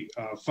 So the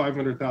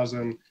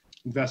 $500,000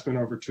 investment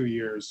over 2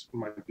 years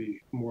might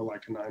be more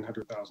like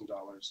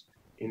 $900,000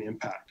 in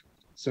impact.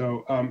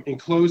 So in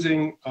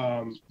closing,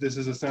 this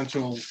is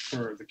essential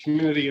for the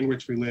community in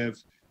which we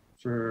live,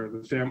 for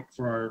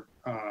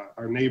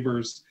our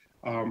neighbors,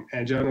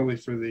 and generally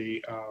for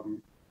the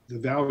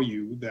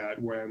value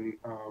that when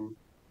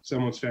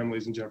someone's family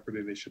is in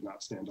jeopardy, they should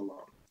not stand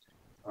alone.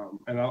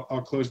 And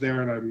I'll close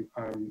there, and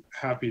I'm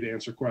happy to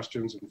answer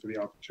questions and for the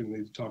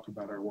opportunity to talk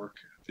about our work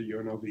at the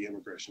UNLV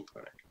Immigration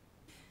Clinic.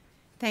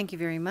 Thank you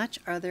very much.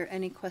 Are there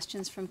any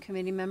questions from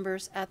committee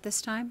members at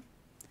this time?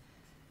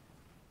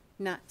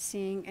 Not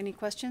seeing any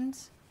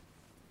questions?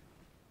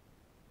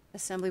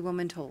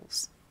 Assemblywoman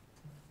Tolles.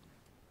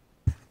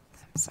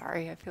 I'm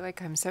sorry, I feel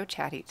like I'm so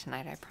chatty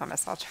tonight. I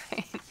promise I'll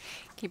try and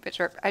keep it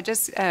short. I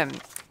just,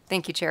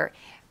 thank you, Chair.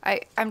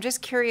 I'm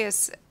just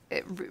curious,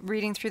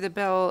 reading through the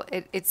bill,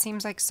 it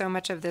seems like so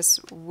much of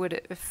this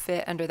would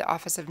fit under the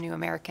Office of New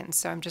Americans.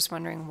 So I'm just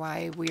wondering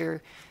why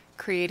we're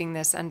creating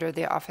this under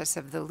the office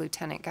of the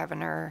Lieutenant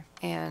Governor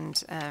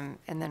and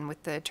then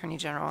with the Attorney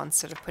General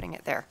instead of putting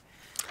it there.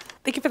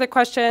 Thank you for the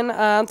question.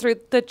 Through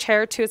the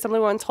chair to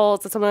Assemblywoman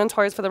Tolles, Assemblywoman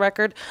Torres for the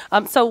record.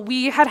 So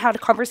we had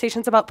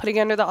conversations about putting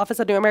it under the Office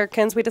of New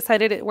Americans. We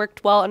decided it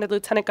worked well under the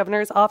Lieutenant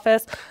Governor's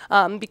office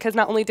because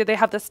not only did they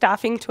have the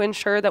staffing to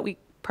ensure that we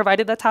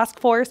provided the task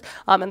force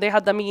and they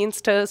had the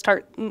means to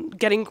start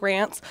getting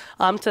grants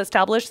to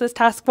establish this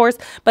task force,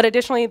 but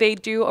additionally they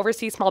do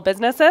oversee small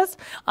businesses,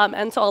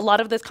 and so a lot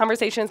of this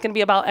conversation is going to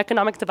be about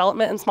economic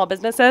development and small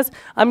businesses.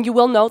 You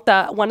will note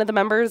that one of the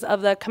members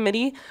of the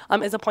committee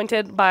is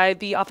appointed by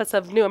the Office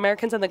of New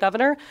Americans and the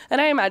Governor,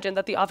 and I imagine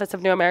that the Office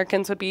of New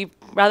Americans would be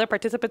rather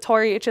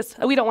participatory. It's just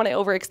we don't want to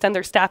overextend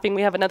their staffing.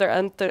 We have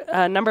another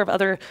number of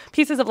other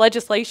pieces of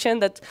legislation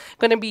that's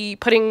going to be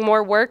putting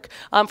more work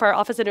for our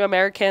Office of New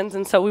Americans,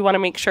 and so we want to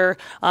make sure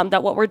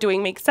that what we're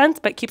doing makes sense,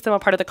 but keeps them a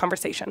part of the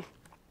conversation.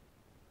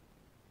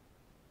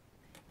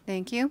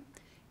 Thank you.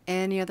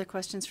 Any other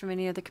questions from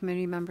any other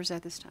community members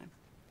at this time?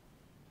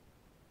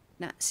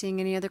 Not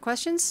seeing any other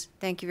questions.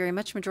 Thank you very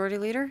much, Majority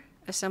Leader,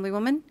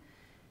 Assemblywoman.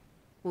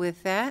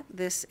 With that,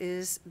 this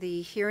is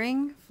the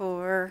hearing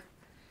for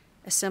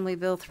Assembly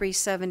Bill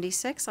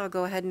 376. I'll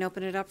go ahead and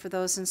open it up for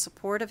those in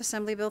support of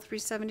Assembly Bill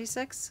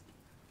 376.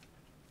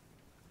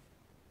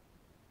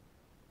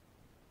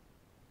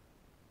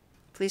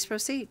 Please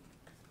proceed.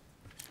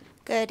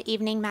 Good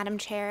evening, Madam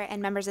Chair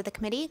and members of the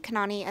committee.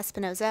 Kanani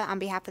Espinoza on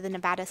behalf of the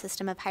Nevada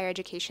System of Higher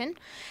Education.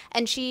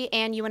 And she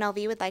and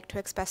UNLV would like to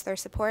express their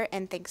support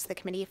and thanks the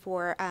committee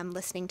for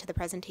listening to the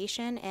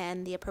presentation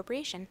and the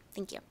appropriation.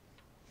 Thank you.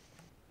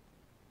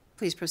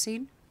 Please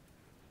proceed.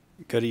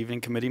 Good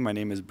evening, committee. My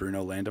name is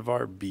Bruno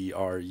Landivar,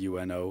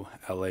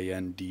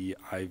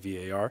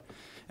 BRUNOLANDIVAR,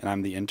 and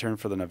I'm the intern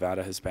for the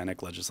Nevada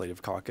Hispanic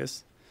Legislative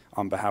Caucus.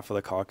 On behalf of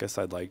the caucus,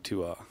 I'd like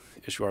to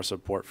issue our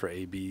support for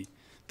AB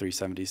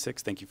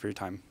 376. Thank you for your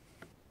time.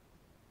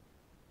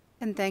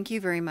 And thank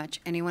you very much.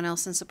 Anyone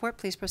else in support,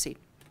 please proceed.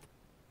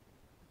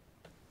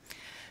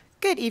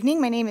 Good evening.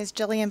 My name is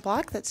Jillian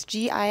Block. That's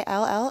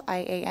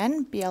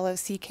GILLIAN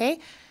BLOCK.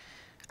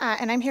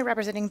 And I'm here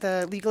representing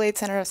the Legal Aid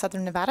Center of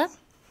Southern Nevada.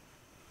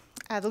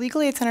 The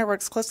Legal Aid Center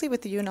works closely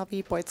with the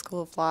UNLV Boyd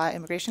School of Law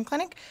Immigration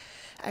Clinic.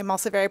 I'm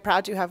also very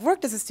proud to have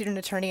worked as a student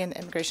attorney in the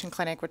Immigration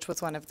Clinic, which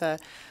was one of the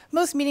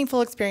most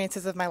meaningful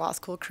experiences of my law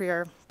school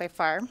career by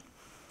far.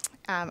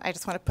 I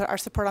just want to put our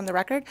support on the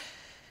record.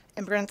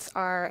 Immigrants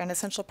are an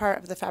essential part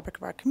of the fabric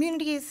of our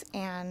communities,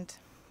 and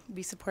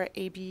we support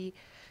AB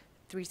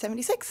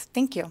 376.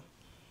 Thank you.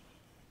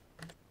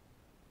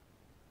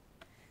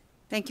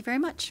 Thank you very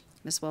much.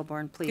 Ms.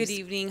 Wellborn, please. Good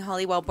evening.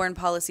 Holly Wellborn,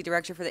 Policy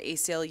Director for the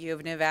ACLU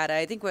of Nevada.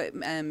 I think what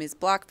Ms.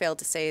 Block failed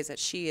to say is that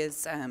she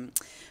has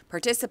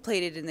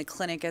participated in the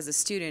clinic as a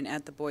student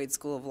at the Boyd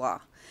School of Law.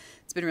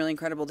 It's been really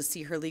incredible to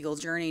see her legal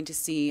journey, to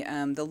see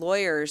the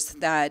lawyers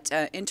that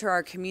enter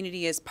our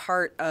community as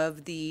part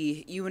of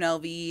the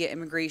UNLV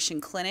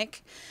Immigration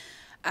Clinic.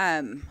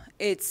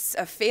 It's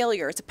a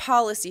failure, it's a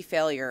policy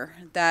failure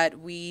that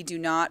we do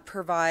not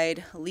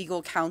provide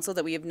legal counsel,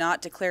 that we have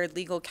not declared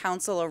legal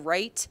counsel a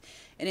right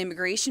in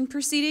immigration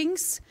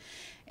proceedings.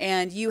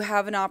 And you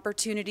have an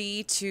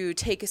opportunity to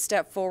take a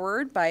step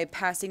forward by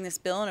passing this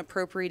bill and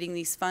appropriating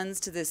these funds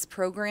to this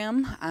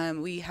program.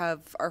 We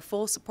have our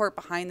full support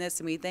behind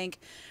this, and we thank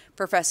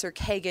Professor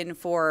Kagan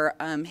for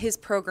his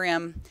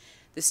program,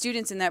 the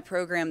students in that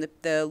program,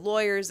 the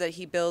lawyers that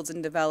he builds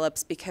and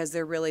develops, because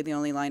they're really the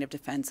only line of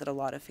defense that a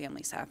lot of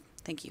families have.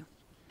 Thank you.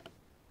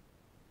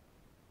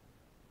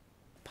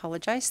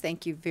 Apologize.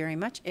 Thank you very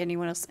much.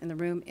 Anyone else in the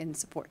room in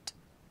support?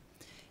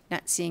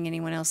 Not seeing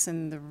anyone else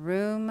in the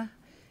room.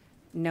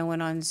 No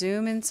one on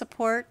Zoom in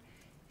support.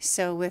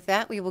 So with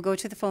that, we will go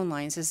to the phone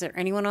lines. Is there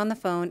anyone on the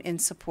phone in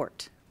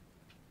support?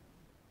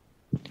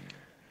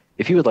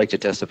 If you would like to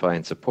testify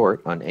in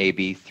support on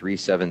AB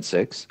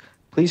 376,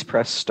 please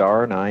press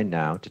star 9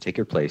 now to take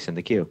your place in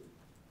the queue.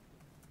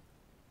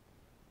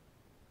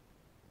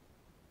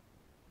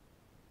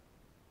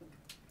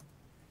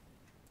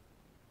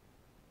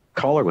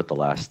 Caller with the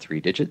last 3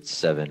 digits,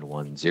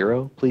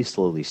 710, please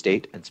slowly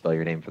state and spell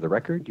your name for the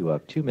record. You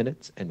have 2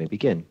 minutes and may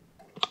begin.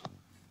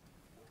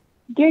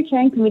 Dear Chair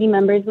and committee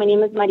members, my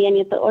name is Maria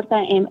Nieto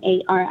Orta,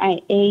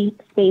 M-A-R-I-A,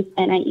 space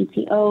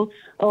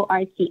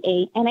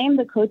N-I-E-T-O-O-R-T-A, and I am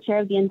the co-chair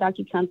of the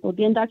Undocumented Council.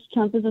 The Undocumented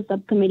Council is a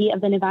subcommittee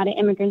of the Nevada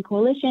Immigrant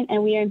Coalition,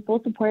 and we are in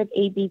full support of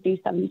AB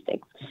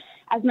 376.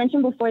 As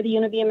mentioned before, the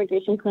UNLV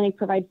Immigration Clinic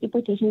provides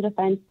deportation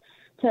defense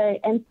to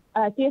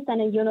CSN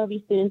and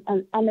UNLV students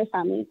and their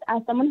families.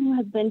 As someone who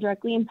has been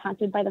directly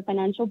impacted by the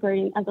financial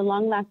burden of the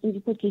long-lasting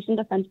deportation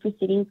defense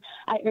proceedings,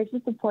 I urge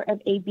the support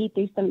of AB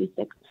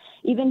 376.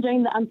 Even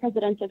during the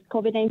unprecedented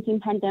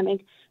COVID-19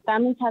 pandemic,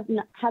 families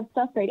have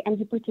suffered and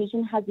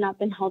deportation has not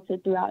been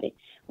halted throughout it.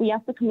 We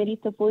ask the committee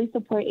to fully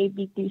support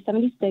AB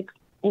 376,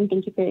 and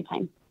thank you for your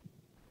time.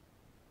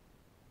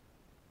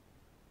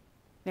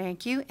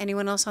 Thank you.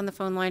 Anyone else on the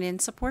phone line in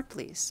support,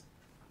 please?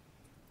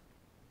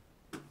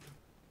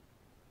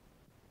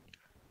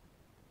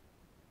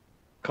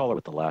 Caller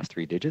with the last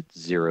three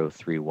digits,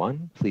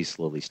 031. Please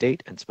slowly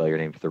state and spell your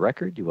name for the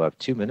record. You will have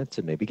 2 minutes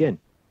and may begin.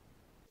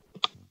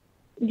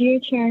 Dear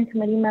Chair and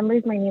committee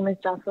members, my name is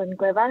Jocelyn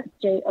Cuevas,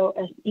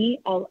 Joseline,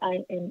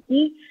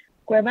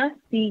 Cuevas, Cuevas,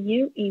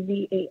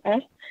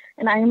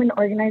 and I am an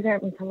organizer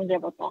at Mi Familia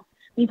Vota.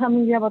 Mi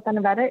Familia Vota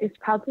Nevada is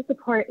proud to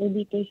support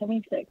AB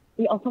 376.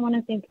 We also want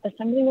to thank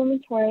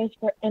Assemblywoman Torres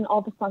and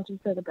all the sponsors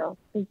for the bill.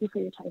 Thank you for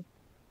your time.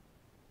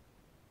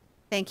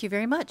 Thank you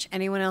very much.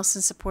 Anyone else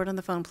in support on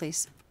the phone,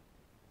 please?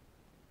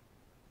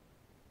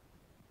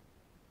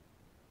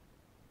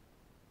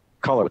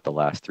 Caller with the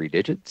last three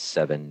digits,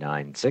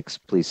 796.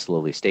 Please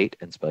slowly state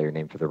and spell your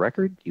name for the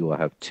record. You will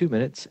have 2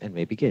 minutes and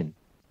may begin.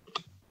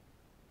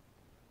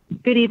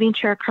 Good evening,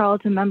 Chair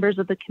Carlton, members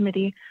of the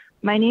committee.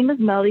 My name is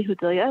Melody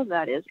Hudilia.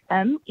 That is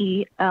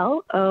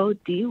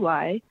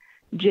MELODYJUDILLA,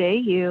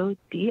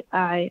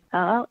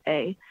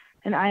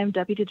 and I am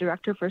Deputy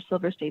Director for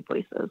Silver State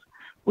Voices.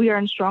 We are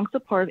in strong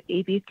support of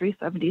AB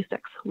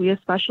 376. We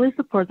especially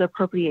support the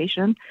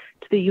appropriation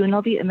to the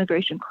UNLV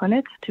Immigration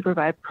Clinic to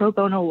provide pro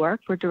bono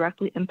work for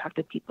directly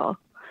impacted people.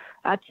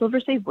 At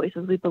Silver State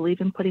Voices, we believe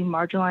in putting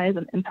marginalized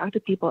and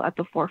impacted people at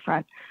the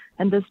forefront,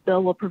 and this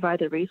bill will provide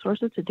the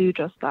resources to do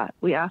just that.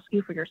 We ask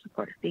you for your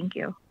support. Thank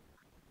you.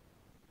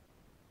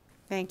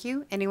 Thank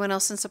you. Anyone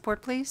else in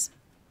support, please?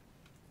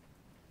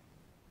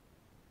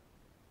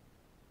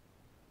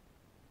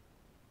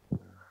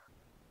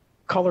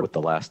 Caller with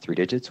the last three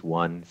digits,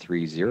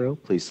 130.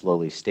 Please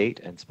slowly state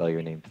and spell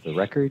your name for the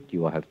record. You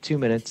will have 2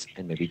 minutes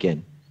and may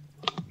begin.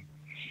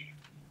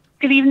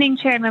 Good evening,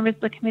 Chair and members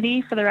of the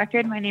committee. For the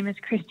record, my name is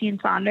Christine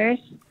Saunders.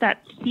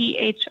 That's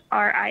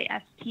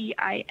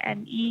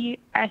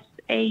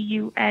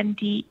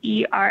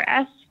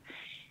CHRISTINESAUNDERS.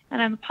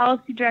 And I'm a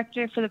policy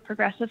director for the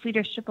Progressive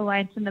Leadership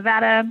Alliance in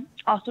Nevada,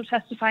 also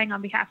testifying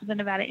on behalf of the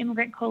Nevada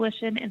Immigrant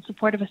Coalition in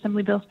support of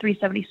Assembly Bill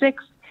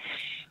 376.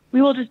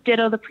 We will just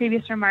ditto the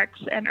previous remarks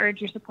and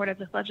urge your support of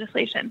this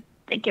legislation.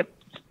 Thank you.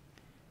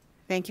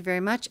 Thank you very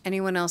much.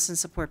 Anyone else in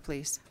support,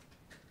 please?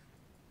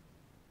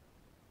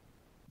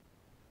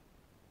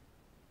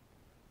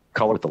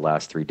 Caller with the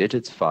last three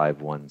digits,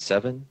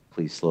 517.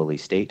 Please slowly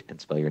state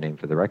and spell your name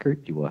for the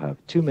record. You will have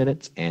 2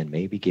 minutes and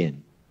may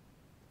begin.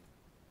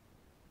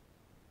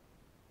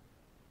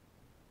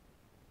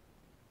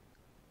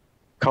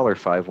 Caller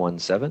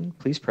 517,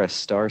 please press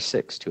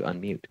 *6 to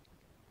unmute.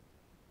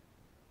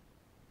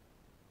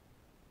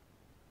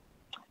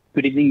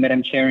 Good evening,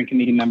 Madam Chair and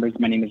committee members.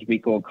 My name is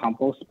Rico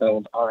Ocampo,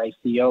 spelled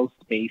RICO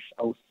space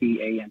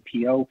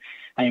OCAMPO.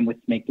 I am with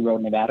Make the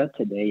Road Nevada.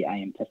 Today, I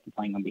am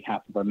testifying on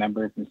behalf of our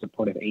members in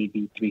support of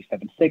AB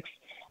 376.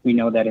 We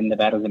know that in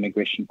Nevada's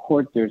immigration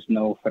court, there's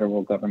no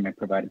federal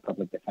government-provided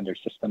public defender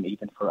system,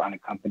 even for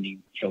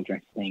unaccompanied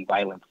children fleeing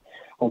violence.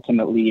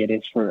 Ultimately, it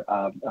is for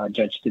a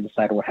judge to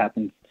decide what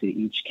happens to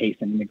each case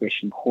in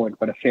immigration court,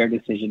 but a fair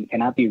decision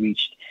cannot be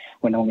reached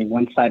when only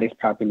one side is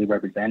properly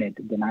represented.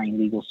 Denying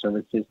legal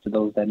services to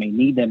those that may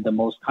need them the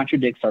most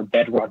contradicts our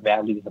bedrock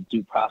values of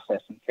due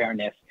process and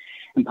fairness.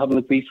 And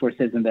public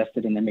resources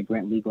invested in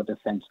immigrant legal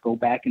defense go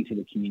back into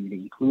the community,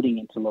 including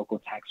into local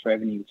tax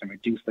revenues, and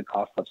reduce the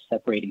cost of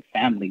separating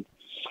families.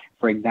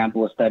 For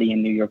example, a study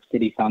in New York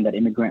City found that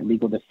immigrant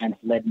legal defense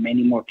led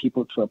many more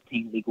people to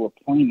obtain legal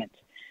employment,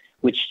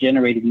 which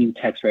generated new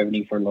tax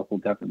revenue for local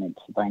governments.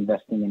 By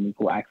investing in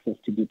equal access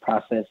to due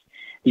process,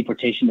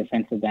 deportation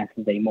defense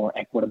advances a more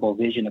equitable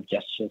vision of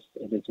justice.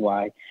 It is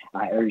why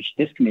I urge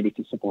this committee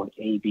to support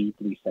AB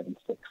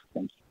 376.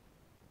 Thank you.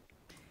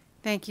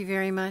 Thank you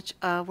very much.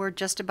 We're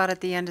just about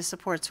at the end of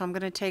support, so I'm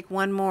going to take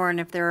one more, and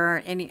if there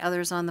are any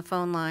others on the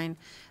phone line,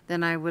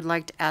 then I would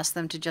like to ask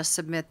them to just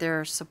submit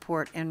their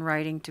support in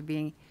writing to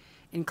be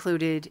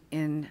included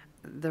in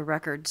the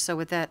record. So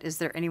with that, is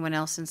there anyone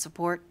else in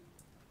support?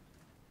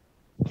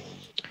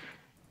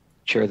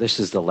 Chair, this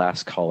is the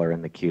last caller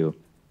in the queue.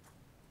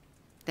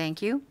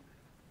 Thank you.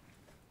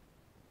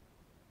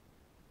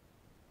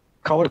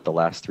 Caller with the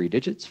last three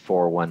digits,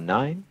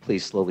 419.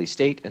 Please slowly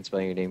state and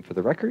spell your name for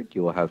the record.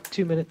 You will have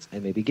 2 minutes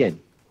and may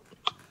begin.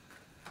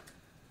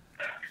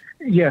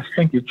 Yes,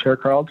 thank you, Chair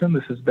Carlton.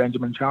 This is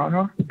Benjamin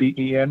Challinor,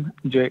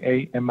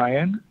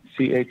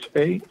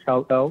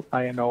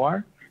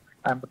 BenjaminChallinor.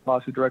 I'm the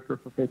Policy Director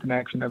for Faith in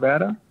Action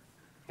Nevada,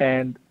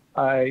 and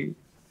I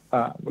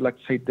would like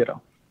to say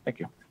ditto. Thank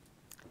you.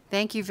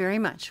 Thank you very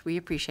much. We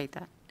appreciate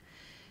that.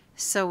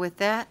 So with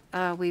that,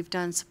 we've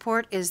done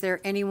support. Is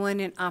there anyone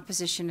in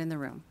opposition in the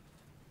room?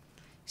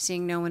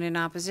 Seeing no one in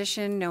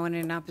opposition, no one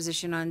in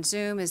opposition on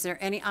Zoom. Is there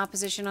any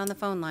opposition on the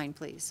phone line,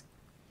 please?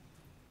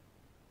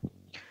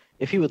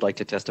 If you would like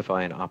to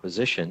testify in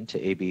opposition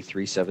to AB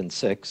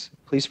 376,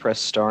 please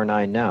press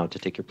 *9 now to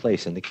take your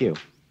place in the queue.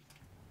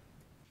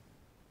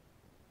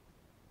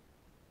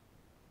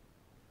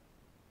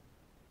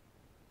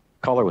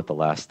 Caller with the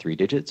last three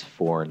digits,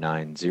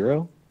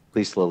 490.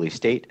 Please slowly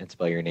state and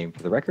spell your name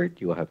for the record.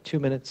 You will have 2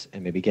 minutes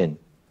and may begin.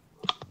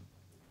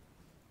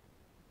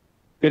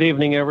 Good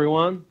evening,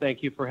 everyone.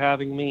 Thank you for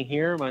having me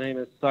here. My name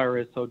is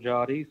Cyrus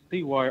Hojjati,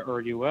 Cyrus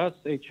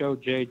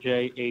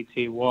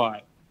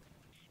Hojjaty.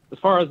 As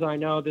far as I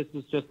know, this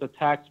is just a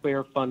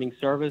taxpayer funding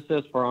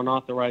services for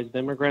unauthorized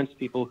immigrants,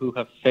 people who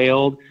have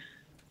failed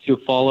to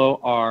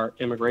follow our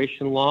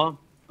immigration law.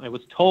 I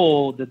was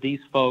told that these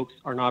folks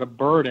are not a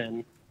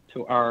burden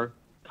to our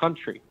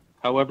country.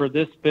 However,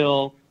 this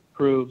bill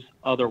proves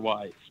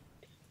otherwise.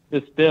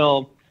 This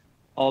bill,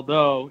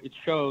 although it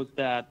shows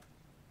that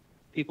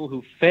people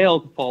who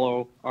fail to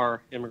follow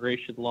our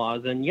immigration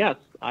laws, and yes,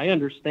 I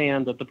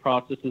understand that the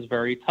process is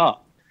very tough.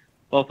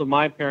 Both of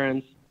my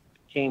parents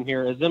came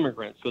here as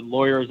immigrants with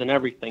lawyers and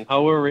everything.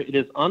 However, it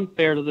is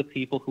unfair to the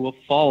people who have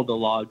followed the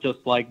law just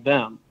like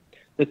them.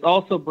 This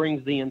also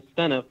brings the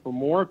incentive for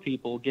more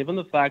people, given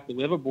the fact that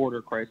we have a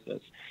border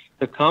crisis,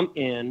 to come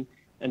in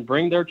and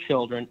bring their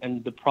children,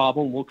 and the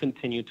problem will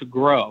continue to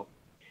grow.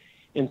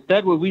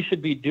 Instead, what we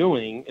should be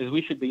doing is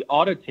we should be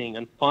auditing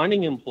and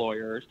finding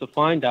employers to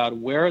find out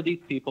where these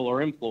people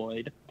are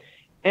employed.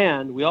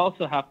 And we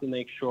also have to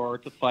make sure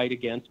to fight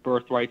against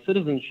birthright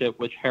citizenship,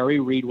 which Harry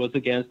Reid was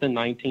against in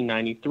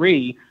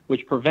 1993,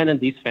 which prevented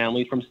these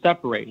families from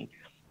separating.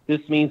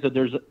 This means that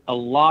there's a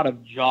lot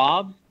of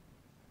jobs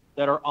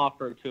that are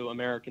offered to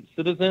American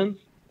citizens,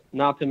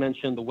 not to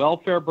mention the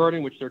welfare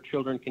burden which their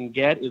children can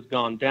get is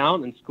gone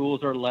down, and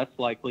schools are less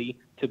likely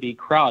to be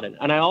crowded.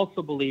 And I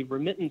also believe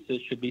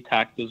remittances should be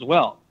taxed as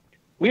well.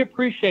 We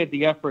appreciate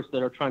the efforts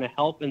that are trying to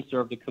help and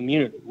serve the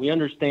community. We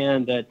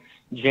understand that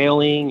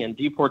jailing and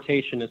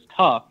deportation is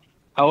tough.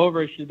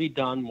 However, it should be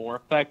done more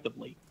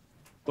effectively.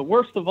 But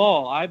worst of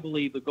all, I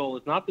believe the goal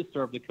is not to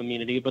serve the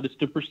community, but it's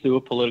to pursue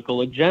a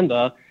political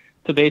agenda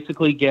to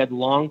basically get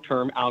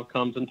long-term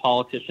outcomes and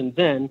politicians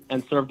in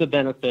and serve the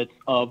benefits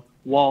of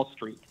Wall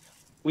Street.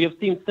 We have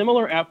seen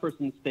similar efforts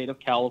in the state of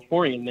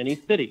California in many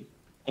cities.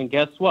 And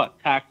guess what?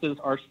 Taxes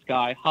are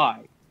sky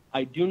high.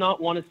 I do not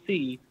want to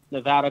see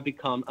Nevada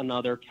become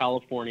another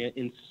California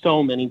in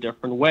so many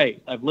different ways.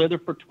 I've lived there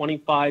for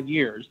 25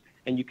 years,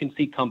 and you can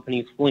see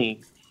companies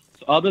fleeing.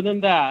 So other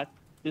than that,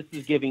 this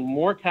is giving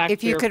more taxpayer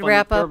If you could funded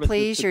wrap up, services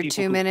please. to Your people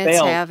 2 who minutes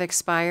fail- have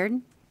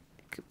expired.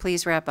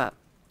 Please wrap up.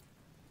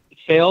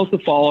 fail to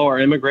follow our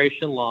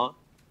immigration law,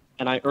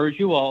 and I urge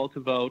you all to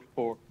vote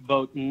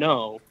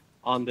no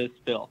on this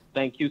bill.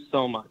 Thank you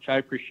so much. I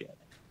appreciate it.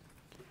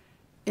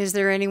 Is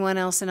there anyone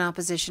else in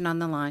opposition on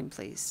the line,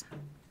 please?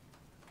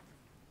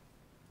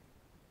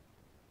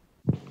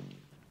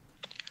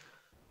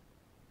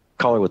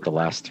 Caller with the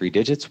last three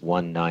digits,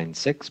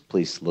 196.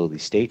 Please slowly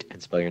state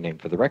and spell your name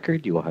for the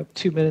record. You will have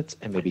 2 minutes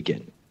and may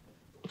begin.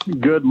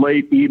 Good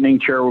late evening,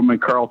 Chairwoman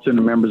Carlton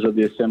and members of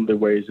the Assembly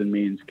Ways and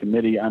Means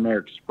Committee. I'm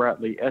Eric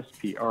Spratley,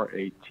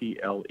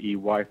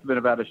 S-P-R-A-T-L-E-Y, for the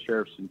Nevada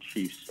Sheriffs and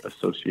Chiefs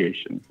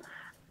Association.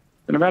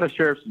 The Nevada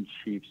Sheriffs and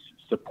Chiefs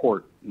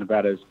support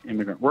Nevada's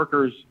immigrant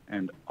workers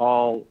and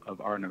all of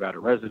our Nevada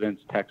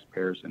residents,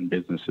 taxpayers, and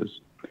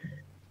businesses.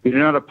 We do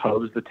not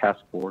oppose the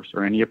task force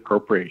or any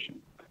appropriation,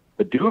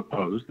 but do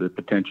oppose the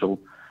potential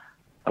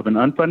of an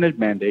unfunded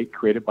mandate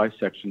created by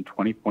Section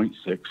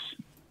 20.6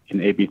 in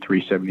AB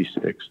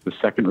 376, the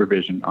second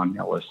revision on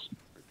NELIS,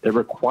 that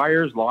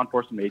requires law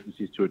enforcement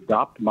agencies to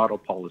adopt model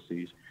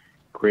policies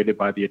created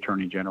by the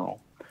Attorney General.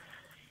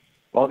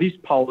 While these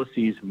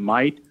policies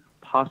might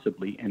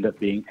possibly end up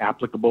being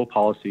applicable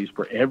policies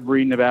for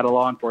every Nevada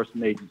law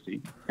enforcement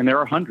agency, and there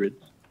are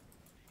hundreds,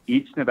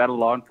 each Nevada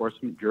law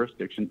enforcement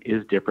jurisdiction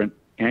is different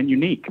and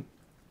unique.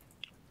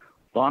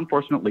 Law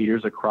enforcement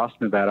leaders across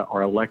Nevada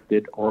are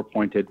elected or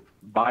appointed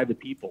by the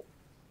people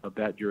of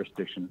that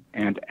jurisdiction,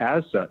 and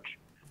as such,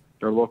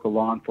 their local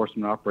law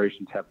enforcement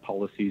operations have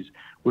policies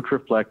which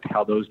reflect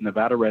how those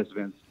Nevada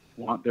residents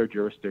want their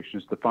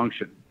jurisdictions to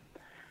function.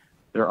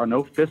 There are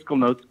no fiscal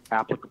notes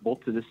applicable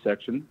to this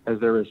section, as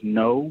there is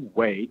no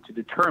way to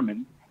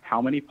determine how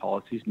many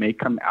policies may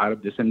come out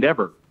of this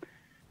endeavor.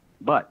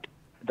 But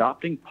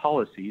adopting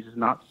policies is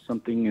not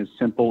something as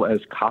simple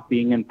as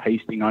copying and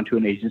pasting onto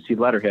an agency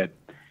letterhead.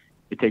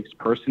 It takes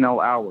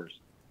personnel hours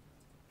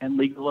and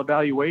legal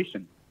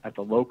evaluation at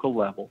the local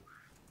level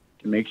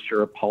to make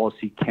sure a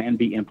policy can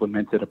be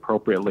implemented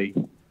appropriately.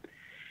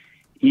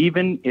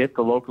 Even if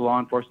the local law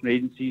enforcement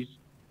agencies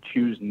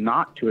choose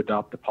not to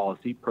adopt the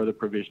policy per the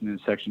provision in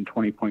Section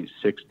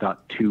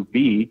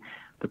 20.6.2b,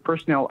 the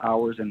personnel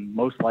hours and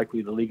most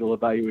likely the legal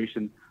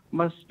evaluation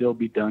must still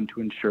be done to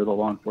ensure the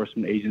law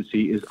enforcement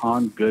agency is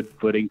on good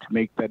footing to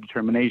make that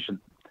determination.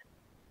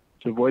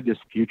 To avoid this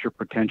future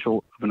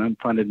potential of an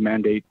unfunded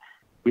mandate,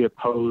 we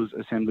oppose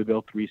Assembly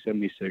Bill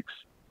 376,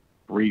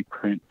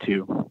 reprint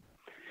 2.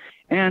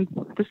 And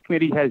this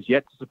committee has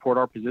yet to support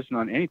our position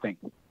on anything,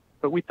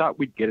 but we thought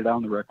we'd get it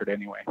on the record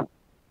anyway.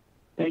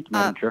 Thank you,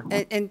 Madam Chair.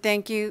 And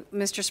thank you,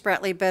 Mr.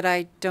 Spratley, but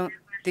I don't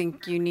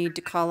think you need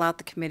to call out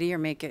the committee or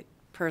make it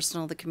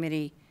personal. The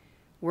committee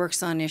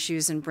works on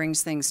issues and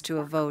brings things to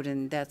a vote,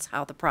 and that's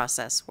how the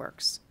process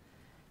works.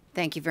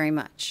 Thank you very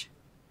much.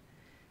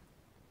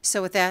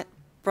 So with that,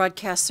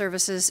 broadcast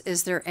services,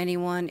 is there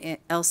anyone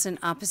else in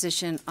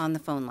opposition on the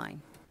phone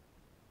line?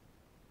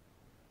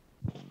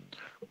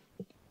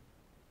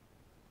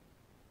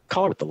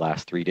 Caller with the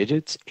last three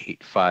digits,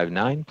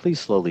 859. Please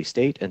slowly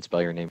state and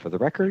spell your name for the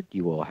record.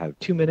 You will have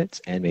 2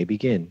 minutes and may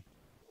begin.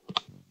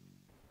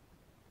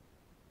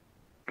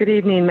 Good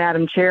evening,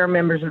 Madam Chair,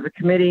 members of the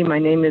committee. My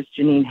name is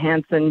Janine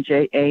Hansen,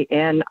 Janine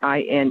Hansen. I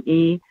am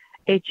the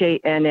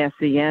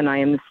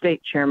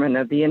state chairman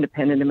of the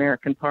Independent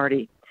American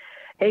Party.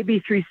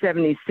 AB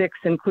 376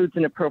 includes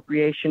an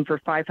appropriation for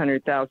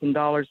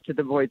 $500,000 to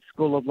the Boyd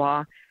School of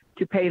Law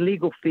to pay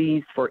legal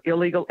fees for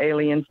illegal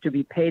aliens to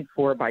be paid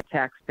for by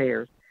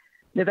taxpayers.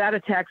 Nevada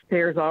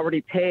taxpayers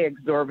already pay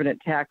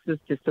exorbitant taxes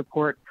to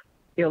support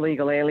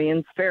illegal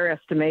aliens. FAIR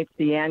estimates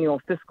the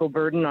annual fiscal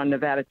burden on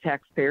Nevada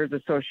taxpayers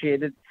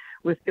associated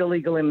with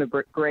illegal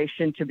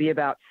immigration to be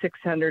about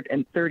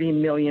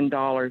 $630 million.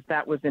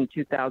 That was in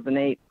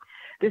 2008.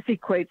 This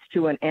equates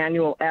to an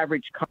annual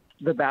average cost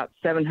of about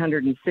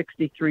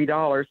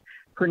 $763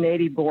 per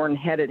native-born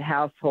headed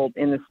household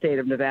in the state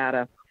of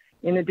Nevada.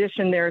 In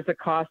addition, there is a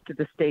cost to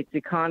the state's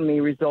economy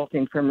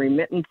resulting from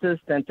remittances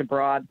sent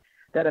abroad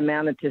that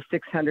amounted to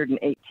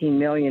 $618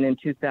 million in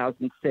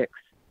 2006.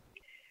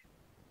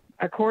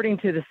 According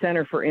to the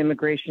Center for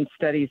Immigration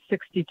Studies,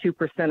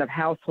 62% of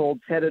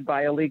households headed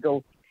by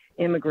illegal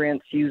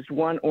immigrants used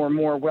one or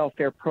more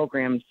welfare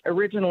programs.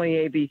 Originally,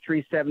 AB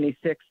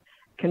 376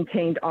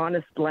 contained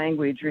honest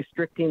language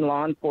restricting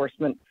law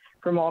enforcement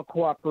from all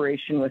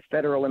cooperation with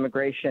federal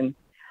immigration.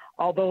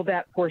 Although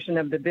that portion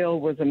of the bill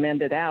was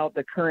amended out,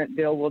 the current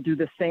bill will do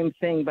the same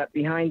thing but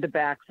behind the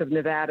backs of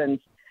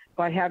Nevadans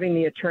by having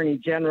the Attorney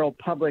General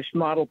publish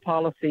model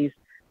policies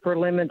for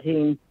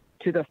limiting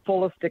to the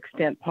fullest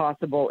extent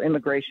possible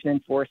immigration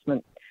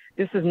enforcement.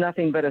 This is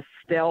nothing but a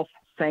stealth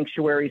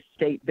sanctuary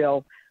state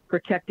bill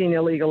protecting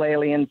illegal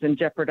aliens and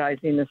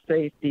jeopardizing the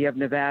safety of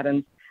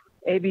Nevadans.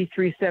 AB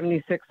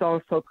 376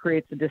 also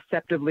creates a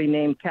deceptively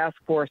named task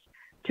force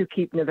to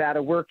keep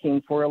Nevada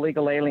working for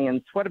illegal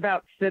aliens. What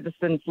about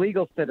citizens,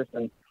 legal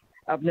citizens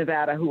of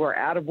Nevada who are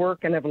out of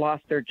work and have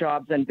lost their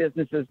jobs and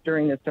businesses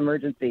during this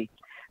emergency?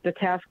 The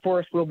task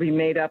force will be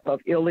made up of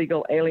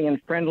illegal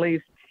alien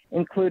friendlies,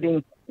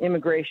 including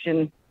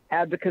immigration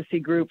advocacy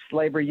groups,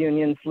 labor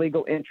unions,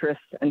 legal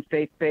interests, and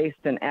faith-based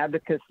and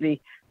advocacy,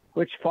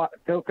 which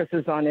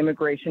focuses on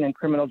immigration and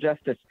criminal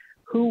justice.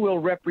 Who will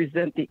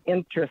represent the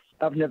interests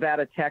of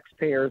Nevada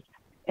taxpayers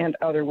and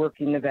other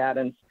working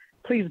Nevadans?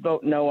 Please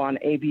vote no on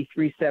AB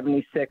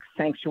 376,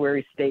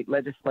 sanctuary state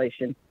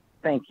legislation.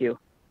 Thank you.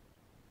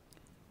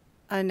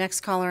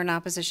 Next caller in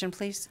opposition,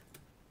 please.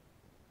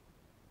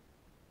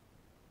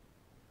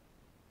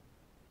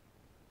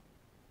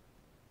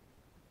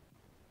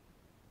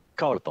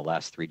 Caller with the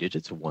last three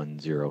digits,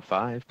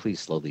 105. Please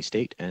slowly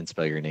state and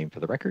spell your name for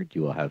the record.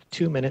 You will have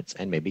 2 minutes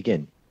and may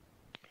begin.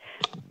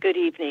 Good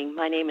evening.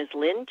 My name is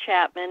Lynn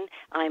Chapman.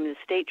 I'm the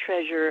state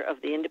treasurer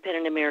of the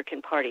Independent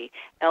American Party,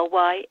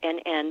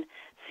 LYNNCHAPMAN.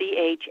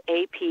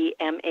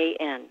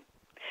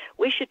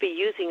 We should be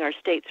using our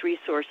state's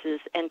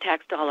resources and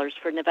tax dollars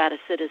for Nevada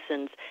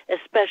citizens,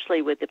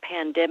 especially with the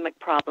pandemic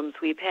problems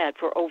we've had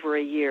for over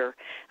a year.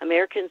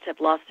 Americans have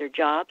lost their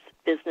jobs,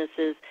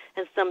 businesses,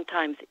 and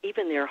sometimes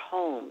even their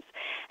homes.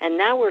 And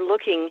now we're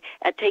looking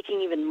at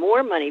taking even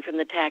more money from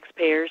the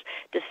taxpayers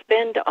to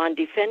spend on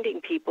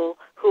defending people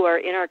who are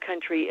in our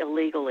country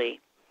illegally.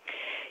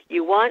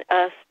 You want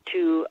us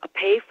to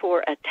pay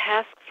for a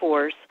task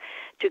force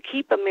to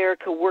keep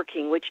America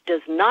working, which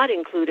does not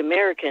include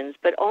Americans,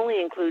 but only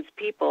includes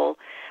people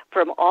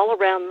from all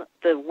around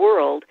the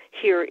world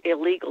here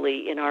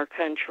illegally in our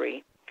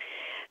country.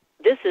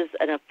 This is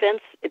an offense.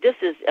 This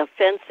is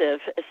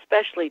offensive,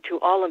 especially to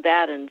all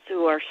Nevadans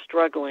who are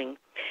struggling.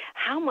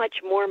 How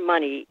much more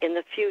money in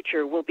the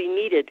future will be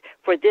needed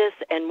for this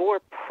and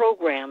more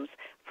programs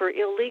for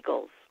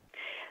illegals?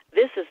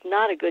 This is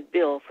not a good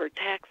bill for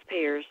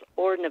taxpayers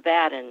or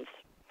Nevadans.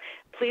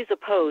 Please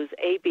oppose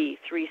AB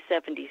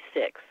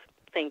 376.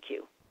 Thank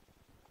you.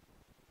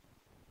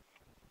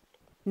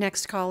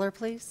 Next caller,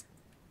 please.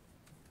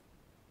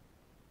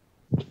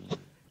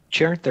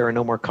 Chair, there are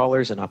no more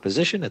callers in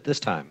opposition at this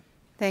time.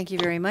 Thank you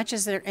very much.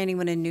 Is there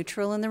anyone in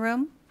neutral in the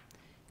room?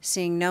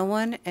 Seeing no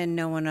one and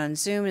no one on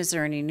Zoom, is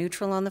there any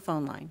neutral on the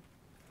phone line?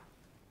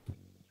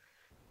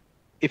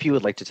 If you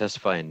would like to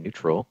testify in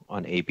neutral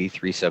on AB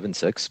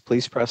 376,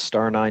 please press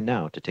 *9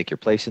 now to take your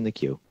place in the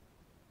queue.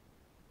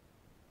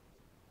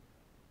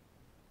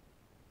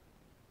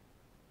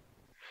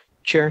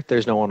 Chair,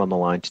 there's no one on the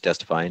line to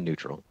testify in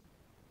neutral.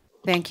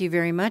 Thank you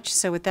very much.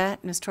 So with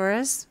that, Ms.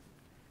 Torres,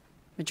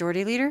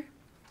 Majority Leader,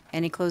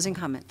 any closing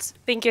comments?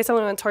 Thank you,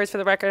 Assemblywoman Torres, for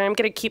the record. I'm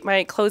going to keep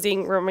my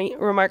closing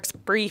remarks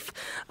brief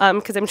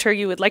because I'm sure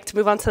you would like to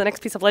move on to the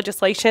next piece of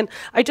legislation.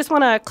 I just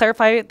want to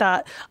clarify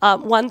that,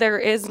 one, there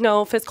is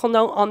no fiscal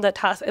note on the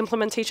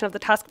implementation of the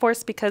task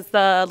force because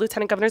the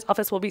Lieutenant Governor's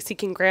office will be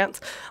seeking grants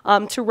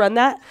to run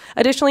that.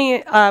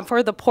 Additionally,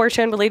 for the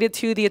portion related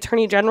to the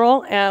Attorney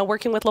General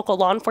working with local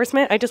law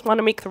enforcement, I just want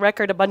to make the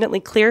record abundantly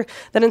clear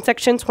that in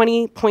Section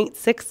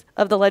 20.6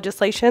 of the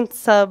legislation,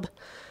 sub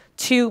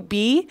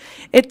 2B,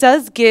 it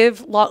does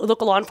give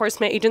local law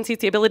enforcement agencies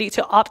the ability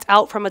to opt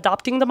out from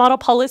adopting the model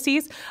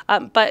policies.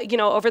 But,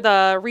 over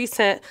the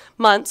recent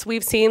months,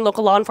 we've seen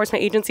local law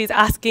enforcement agencies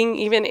asking,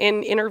 even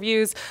in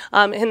interviews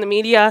in the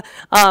media,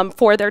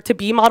 for there to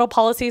be model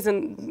policies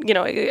and,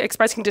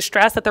 expressing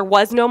distress that there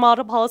was no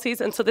model policies.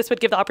 And so this would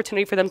give the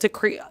opportunity for them to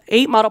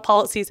create model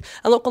policies,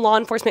 and local law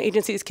enforcement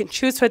agencies can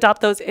choose to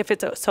adopt those if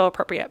it's so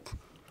appropriate.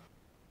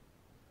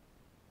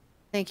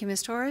 Thank you,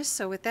 Ms. Torres.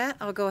 So with that,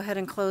 I'll go ahead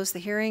and close the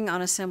hearing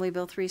on Assembly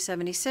Bill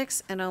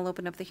 376, and I'll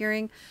open up the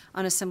hearing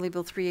on Assembly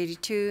Bill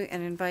 382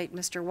 and invite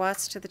Mr.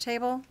 Watts to the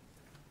table.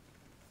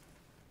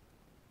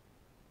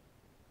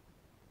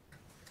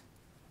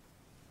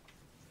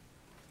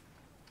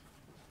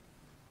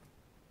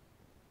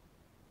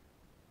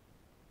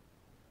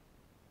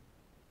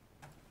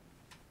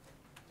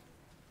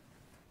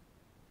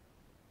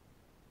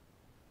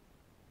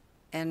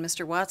 And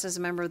Mr. Watts, as a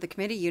member of the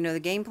committee, you know the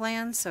game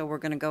plan, so we're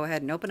going to go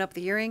ahead and open up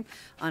the hearing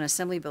on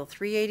Assembly Bill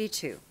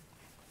 382.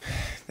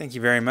 Thank you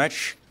very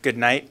much. Good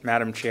night,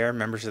 Madam Chair,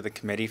 members of the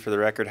committee. For the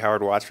record,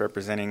 Howard Watts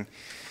representing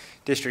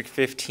District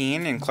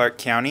 15 in Clark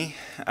County.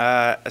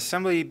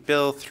 Assembly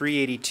Bill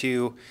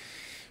 382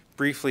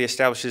 briefly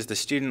establishes the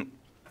Student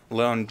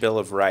Loan Bill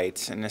of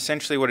Rights. And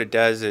essentially what it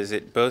does is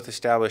it both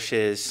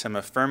establishes some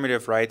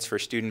affirmative rights for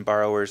student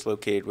borrowers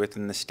located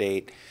within the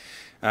state,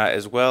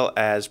 as well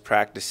as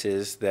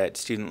practices that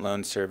student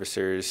loan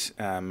servicers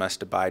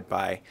must abide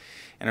by.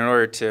 And in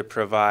order to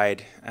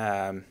provide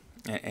an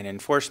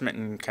enforcement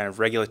and kind of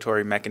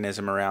regulatory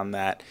mechanism around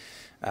that,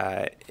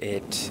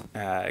 it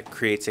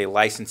creates a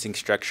licensing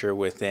structure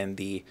within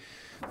the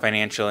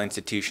Financial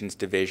Institutions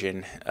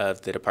Division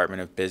of the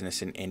Department of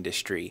Business and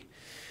Industry.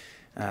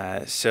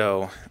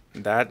 So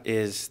that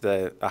is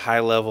a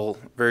high-level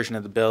version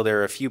of the bill. There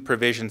are a few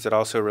provisions that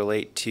also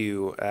relate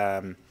to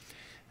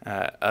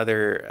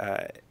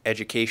other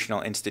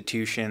educational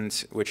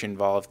institutions, which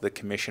involve the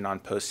Commission on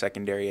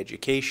Post-Secondary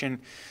Education.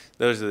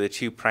 Those are the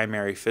two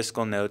primary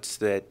fiscal notes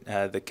that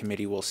the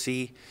committee will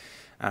see.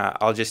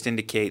 I'll just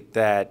indicate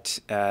that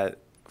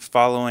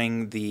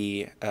following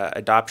the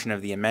adoption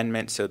of the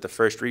amendment, so the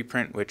first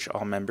reprint, which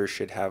all members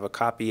should have a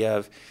copy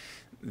of,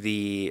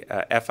 the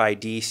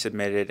FID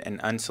submitted an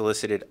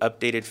unsolicited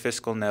updated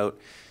fiscal note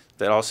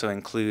that also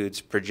includes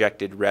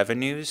projected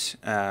revenues,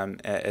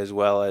 as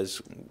well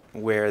as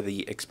where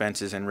the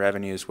expenses and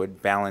revenues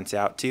would balance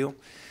out to.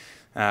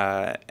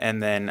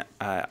 And then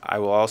I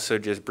will also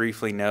just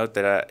briefly note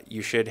that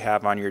you should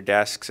have on your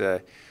desks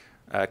a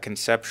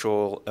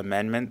conceptual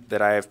amendment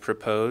that I have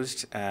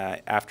proposed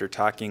after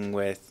talking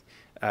with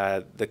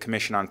the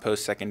Commission on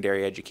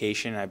Post-Secondary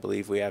Education. I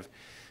believe we have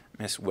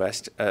Ms.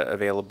 West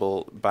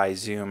available by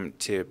Zoom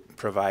to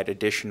provide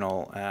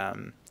additional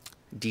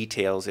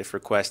details if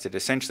requested.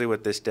 Essentially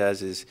what this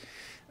does is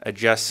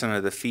adjust some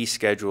of the fee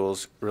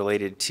schedules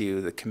related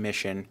to the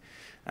commission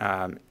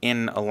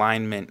in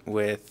alignment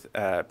with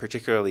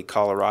particularly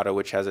Colorado,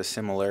 which has a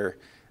similar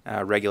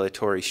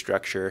regulatory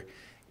structure,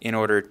 in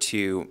order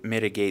to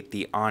mitigate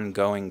the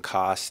ongoing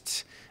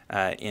costs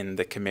in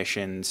the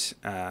commission's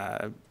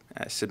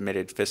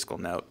submitted fiscal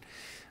note.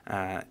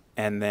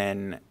 And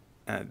then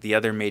the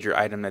other major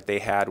item that they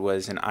had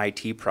was an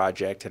IT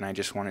project, and I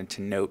just wanted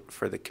to note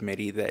for the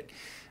committee that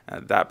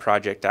that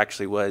project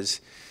actually was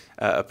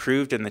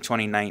approved in the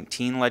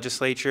 2019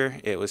 legislature.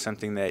 It was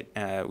something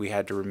that we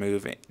had to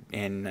remove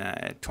in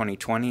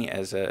 2020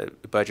 as a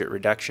budget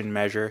reduction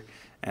measure,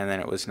 and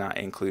then it was not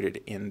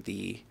included in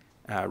the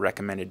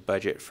recommended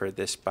budget for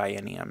this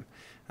biennium.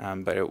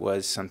 But it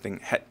was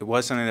something that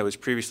was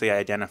previously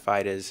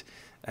identified as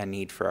a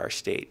need for our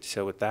state.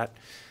 So with that,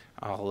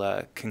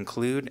 I'll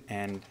conclude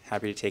and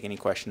happy to take any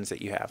questions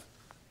that you have.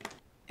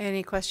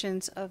 Any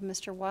questions of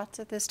Mr. Watts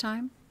at this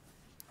time?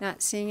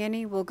 Not seeing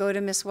any. We'll go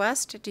to Ms.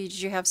 West. Did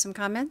you have some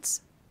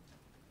comments?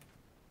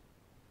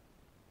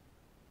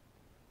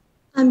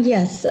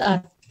 Yes,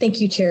 thank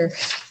you, Chair.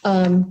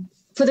 For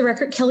the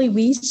record, Kelly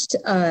Wiest,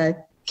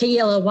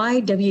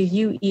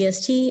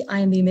 KELLYWUEST. I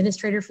am the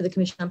administrator for the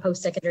Commission on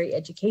Post-Secondary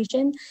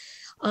Education.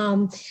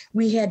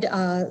 We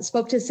had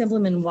spoke to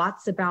Assemblyman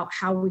Watts about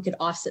how we could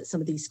offset some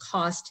of these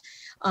costs.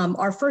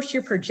 Our first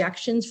year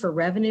projections for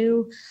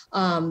revenue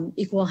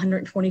equal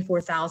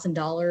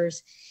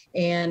 $124,000,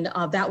 and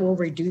that will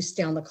reduce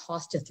down the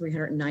cost to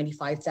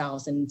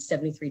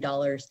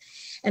 $395,073.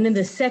 And in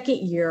the second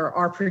year,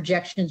 our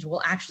projections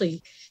will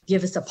actually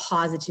give us a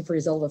positive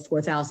result of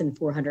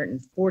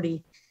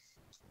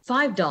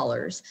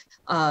 $4,445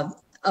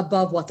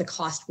 above what the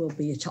cost will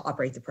be to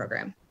operate the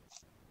program.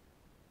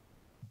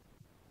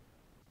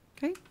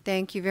 Okay,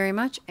 thank you very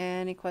much.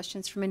 Any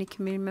questions from any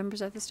committee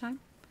members at this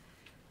time?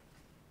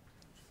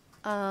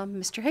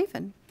 Mr.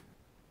 Haven.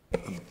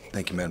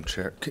 Thank you, Madam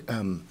Chair.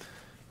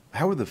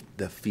 How are the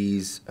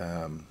fees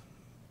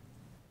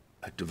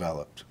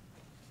developed?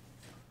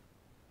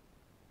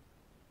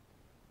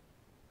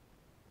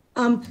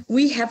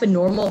 We have a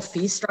normal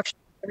fee structure.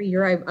 Every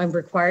year I'm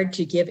required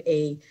to give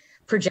a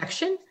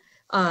projection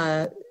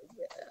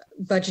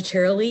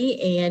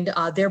budgetarily, and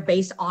they're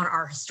based on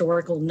our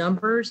historical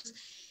numbers.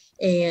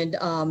 And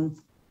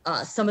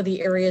some of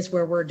the areas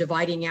where we're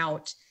dividing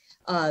out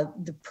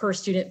the per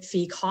student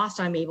fee cost,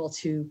 I'm able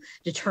to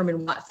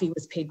determine what fee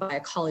was paid by a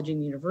college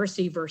and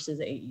university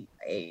versus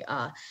a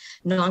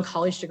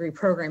non-college degree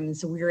program. And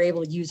so we were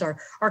able to use our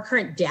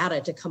current data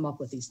to come up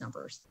with these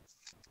numbers.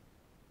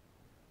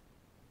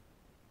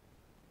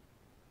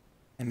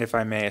 And if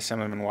I may,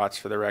 Assemblyman Watts,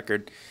 for the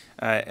record,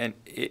 and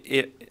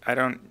I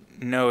don't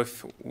know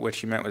if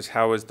what you meant was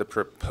how was the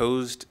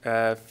proposed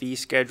fee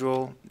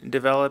schedule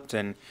developed,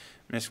 and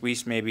Ms.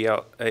 Weiss may be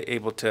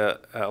able to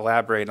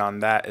elaborate on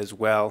that as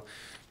well.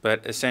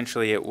 But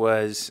essentially, it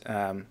was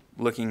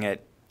looking at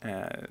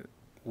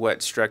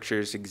what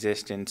structures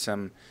exist in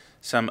some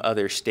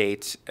other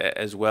states,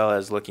 as well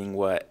as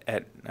looking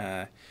at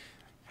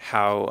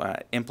how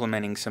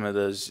implementing some of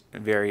those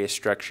various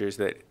structures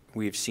that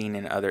we've seen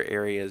in other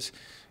areas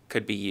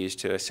could be used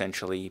to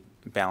essentially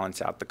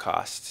balance out the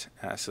costs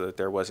so that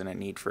there wasn't a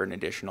need for an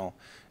additional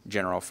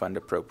general fund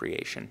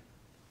appropriation.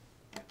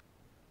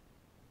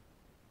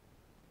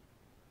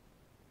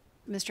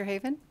 Mr.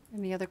 Haven,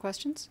 any other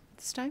questions at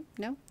this time?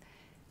 No?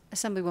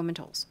 Assemblywoman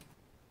Tolles.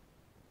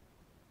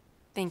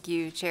 Thank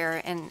you,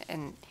 Chair.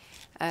 And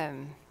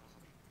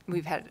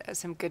we've had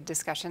some good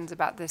discussions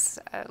about this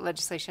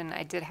legislation.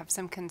 I did have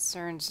some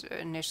concerns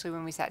initially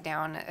when we sat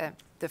down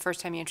the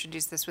first time you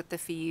introduced this with the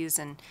fees,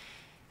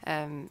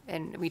 and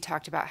we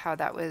talked about how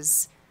that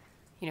was,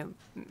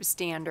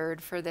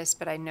 standard for this.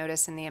 But I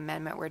noticed in the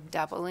amendment we're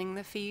doubling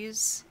the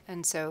fees,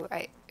 and so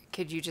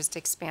could you just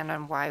expand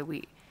on why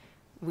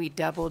we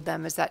doubled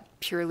them? Is that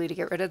purely to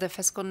get rid of the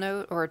fiscal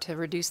note or to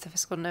reduce the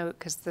fiscal note?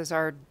 Because those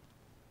are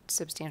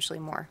substantially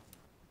more.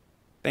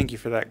 Thank you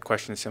for that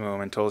question,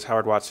 Assemblywoman Tolles.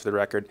 Howard Watts for the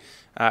record.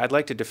 I'd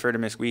like to defer to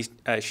Ms. Weiss.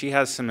 She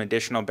has some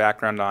additional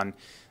background on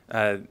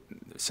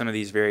some of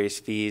these various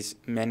fees.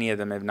 Many of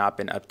them have not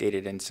been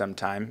updated in some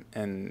time,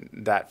 and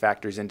that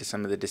factors into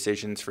some of the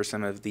decisions for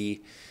some of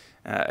the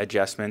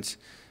adjustments.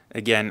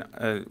 Again,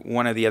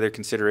 one of the other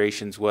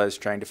considerations was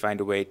trying to find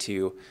a way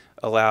to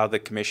allow the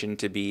commission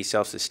to be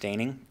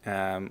self-sustaining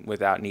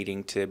without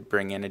needing to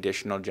bring in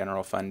additional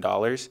general fund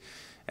dollars.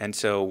 And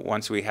so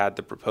once we had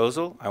the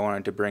proposal, I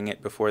wanted to bring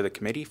it before the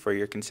committee for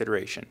your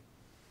consideration.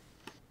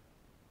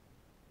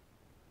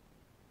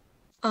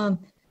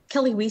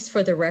 Kelly Weiss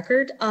for the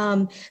record.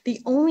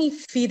 The only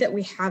fee that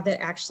we have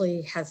that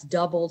actually has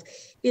doubled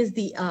is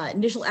the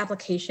initial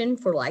application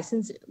for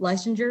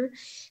licensure.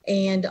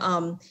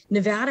 And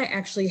Nevada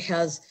actually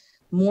has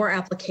more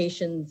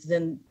applications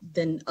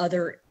than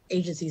other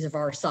agencies of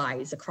our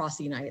size across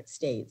the United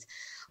States.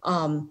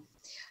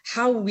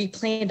 How we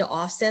plan to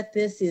offset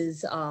this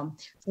is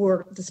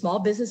for the small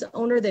business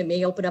owner that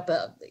may open up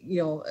a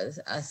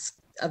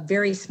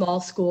very small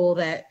school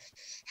that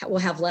will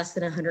have less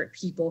than 100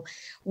 people.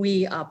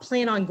 We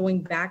plan on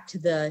going back to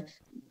the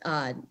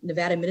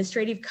Nevada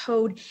Administrative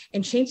Code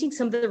and changing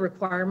some of the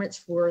requirements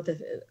for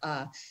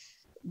the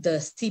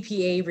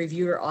CPA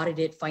reviewer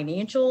audited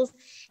financials,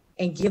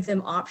 and give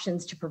them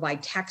options to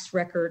provide tax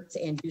records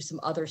and do some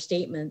other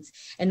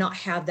statements and not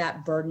have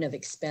that burden of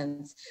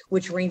expense,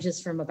 which ranges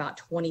from about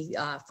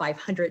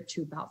 $2,500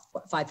 to about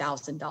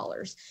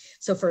 $5,000.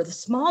 So for the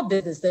small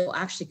business, they'll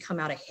actually come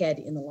out ahead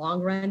in the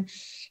long run.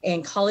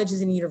 And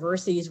colleges and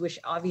universities, which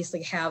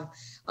obviously have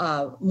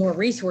more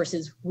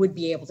resources, would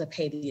be able to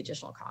pay the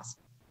additional cost.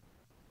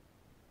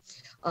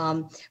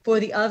 For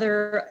the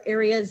other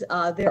areas,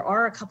 there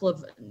are a couple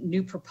of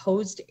new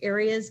proposed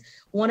areas.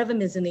 One of them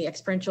is in the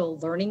experiential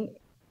learning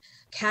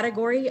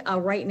category.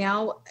 Right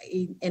now,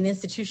 an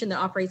institution that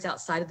operates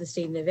outside of the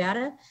state of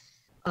Nevada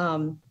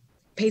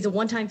pays a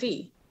one-time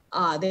fee.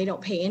 They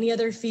don't pay any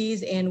other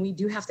fees, and we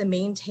do have to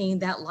maintain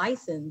that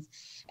license.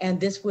 And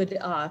this would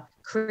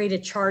create a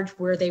charge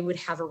where they would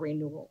have a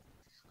renewal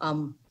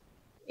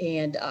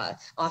and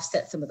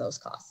offset some of those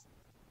costs.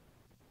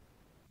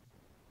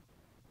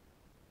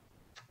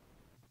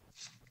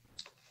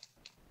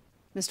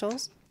 Ms.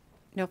 Tolles,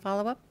 no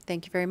follow-up?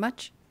 Thank you very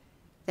much.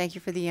 Thank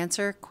you for the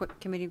answer.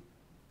 Committee,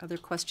 other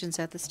questions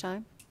at this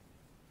time?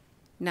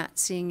 Not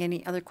seeing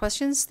any other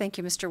questions. Thank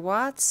you, Mr.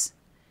 Watts.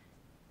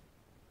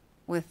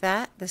 With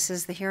that, this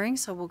is the hearing,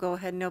 so we'll go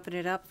ahead and open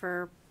it up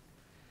for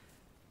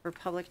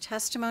public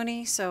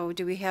testimony. So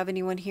do we have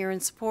anyone here in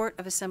support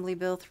of Assembly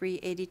Bill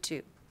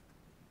 382?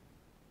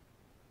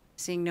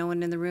 Seeing no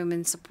one in the room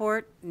in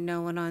support, no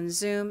one on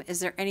Zoom.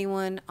 Is there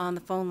anyone on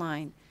the phone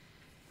line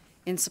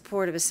in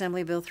support of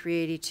Assembly Bill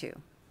 382?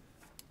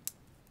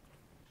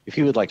 If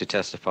you would like to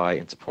testify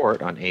in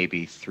support on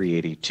AB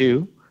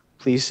 382,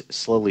 please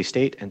slowly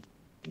state and,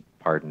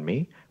 pardon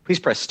me, please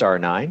press star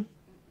 9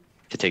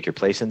 to take your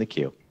place in the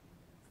queue.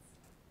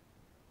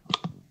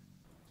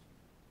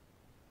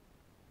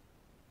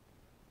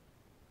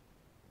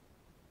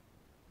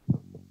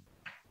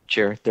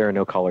 Chair, there are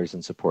no callers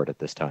in support at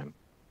this time.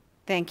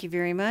 Thank you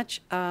very much.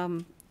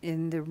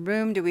 In the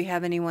room, do we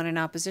have anyone in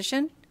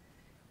opposition?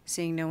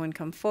 Seeing no one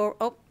come forward.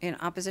 Oh, in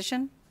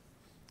opposition?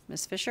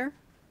 Ms. Fisher?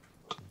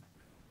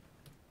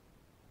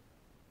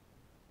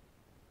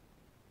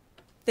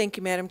 Thank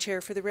you, Madam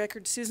Chair. For the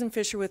record, Susan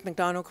Fisher with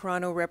McDonald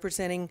Carano,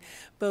 representing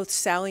both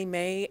Sally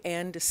Mae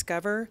and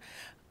Discover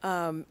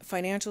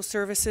Financial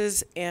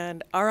Services,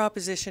 and our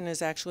opposition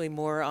is actually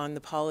more on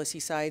the policy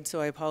side,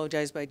 so I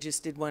apologize, but I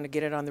just did want to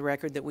get it on the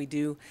record that we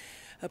do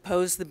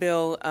oppose the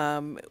bill.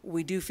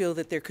 We do feel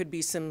that there could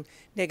be some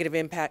negative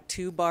impact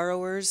to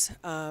borrowers.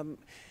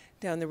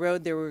 Down the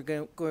road, there were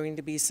going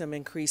to be some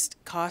increased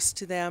costs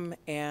to them,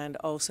 and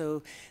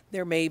also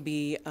there may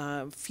be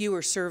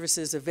fewer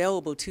services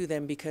available to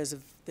them because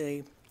of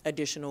the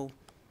additional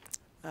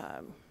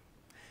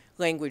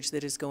language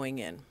that is going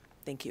in.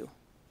 Thank you.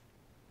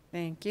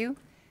 Thank you.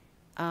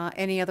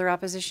 Any other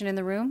opposition in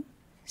the room?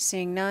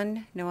 Seeing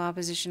none, no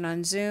opposition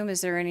on Zoom. Is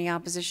there any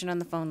opposition on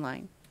the phone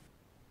line?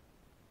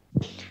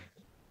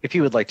 If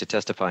you would like to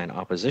testify in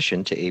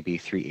opposition to AB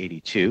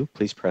 382,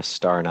 please press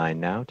star 9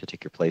 now to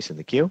take your place in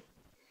the queue.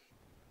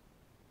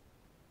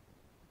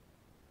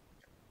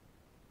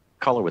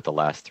 Caller with the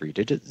last 3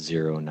 digits,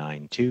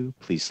 092,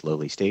 please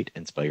slowly state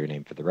and spell your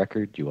name for the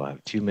record. You will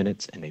have 2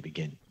 minutes and may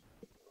begin.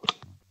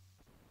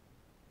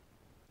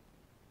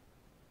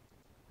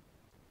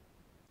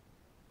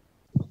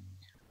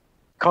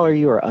 Caller,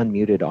 you are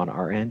unmuted on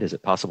our end. Is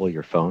it possible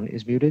your phone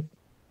is muted?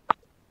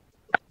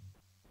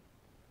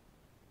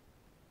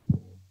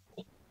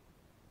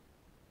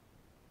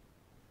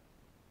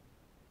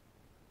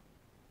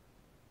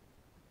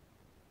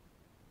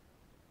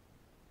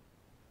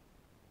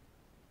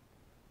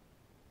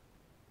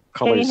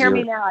 Can you hear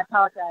me now? I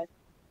apologize.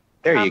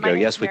 There you go. My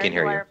name Yes, is we can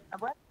Mary hear you.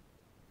 Blair.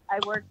 I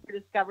work for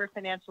Discover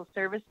Financial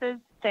Services.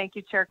 Thank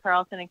you, Chair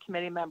Carlson and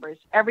committee members.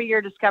 Every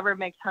year, Discover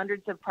makes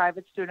hundreds of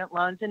private student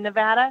loans in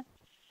Nevada,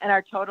 and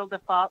our total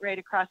default rate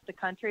across the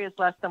country is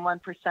less than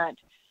 1%.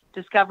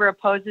 Discover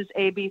opposes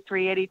AB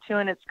 382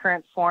 in its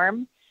current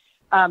form.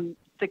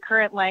 The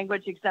current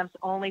language exempts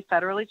only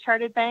federally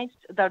chartered banks,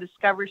 though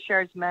Discover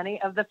shares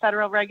many of the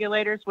federal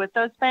regulators with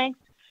those banks.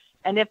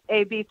 And if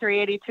AB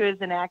 382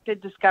 is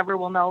enacted, Discover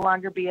will no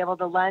longer be able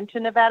to lend to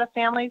Nevada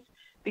families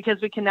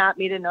because we cannot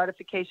meet a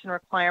notification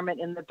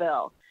requirement in the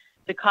bill.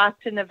 The cost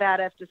to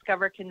Nevada, if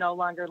Discover can no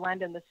longer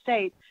lend in the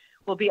state,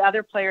 will be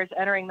other players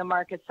entering the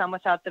market, some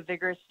without the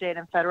vigorous state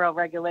and federal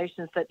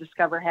regulations that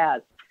Discover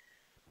has.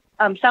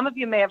 Some of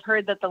you may have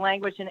heard that the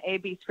language in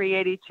AB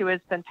 382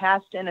 has been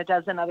passed in a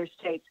dozen other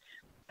states.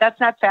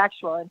 That's not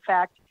factual. In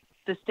fact,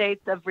 the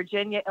states of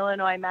Virginia,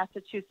 Illinois,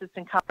 Massachusetts,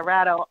 and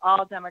Colorado,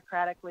 all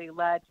democratically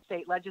led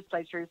state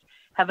legislatures,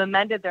 have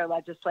amended their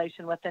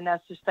legislation with the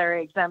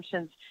necessary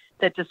exemptions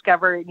that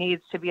Discover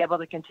needs to be able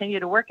to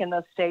continue to work in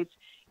those states,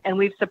 and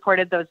we've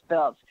supported those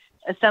bills.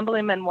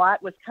 Assemblyman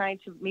Watt was kind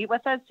to meet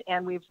with us,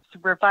 and we've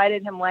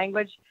provided him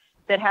language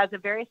that has a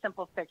very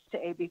simple fix to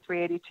AB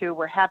 382.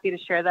 We're happy to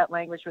share that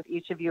language with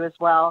each of you as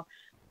well,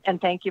 and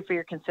thank you for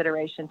your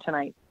consideration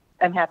tonight.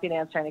 I'm happy to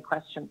answer any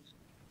questions.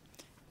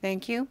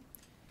 Thank you.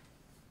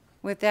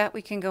 With that,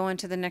 we can go on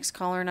to the next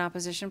caller in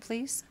opposition,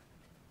 please.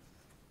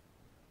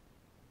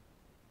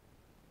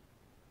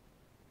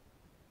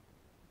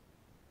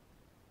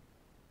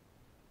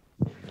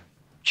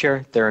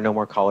 Chair, there are no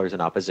more callers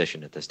in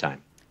opposition at this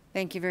time.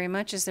 Thank you very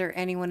much. Is there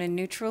anyone in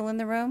neutral in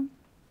the room?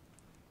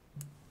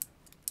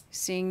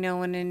 Seeing no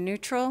one in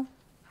neutral.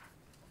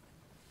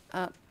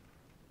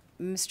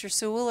 Mr.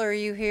 Sewell, are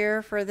you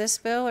here for this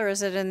bill or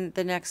is it in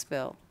the next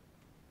bill?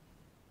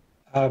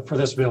 For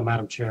this bill,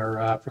 Madam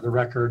Chair, for the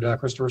record,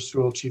 Christopher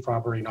Sewell, Chief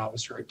Operating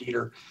Officer at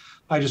Dieter.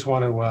 I just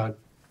want to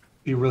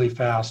be really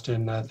fast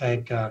and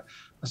thank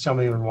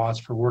Assemblyman Watts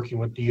for working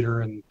with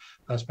Dieter and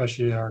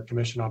especially our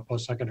Commission on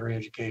Post-Secondary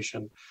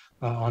Education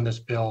on this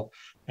bill.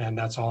 And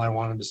that's all I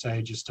wanted to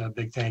say. Just a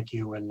big thank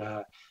you, and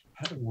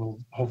we'll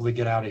hopefully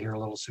get out of here a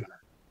little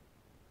sooner.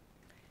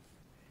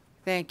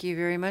 Thank you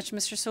very much,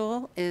 Mr.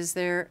 Sewell. Is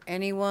there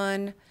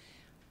anyone?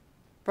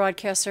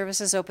 Broadcast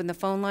Services, open the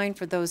phone line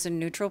for those in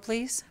neutral,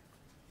 please.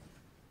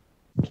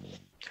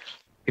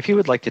 If you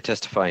would like to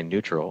testify in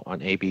neutral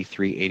on AB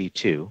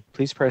 382,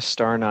 please press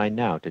star 9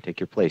 now to take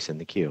your place in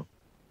the queue.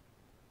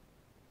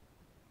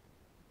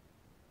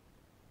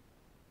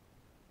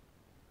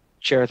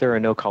 Chair, there are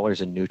no callers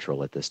in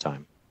neutral at this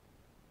time.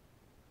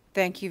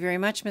 Thank you very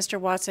much. Mr.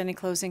 Watts, any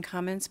closing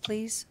comments,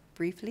 please,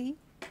 briefly?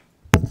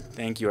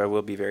 Thank you. I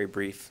will be very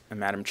brief,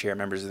 Madam Chair,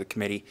 members of the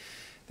committee.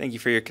 Thank you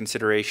for your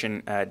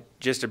consideration.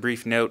 Just a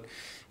brief note,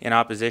 in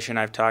opposition,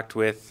 I've talked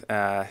with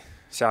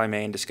Sally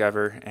Mae and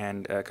Discover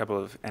and a couple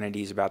of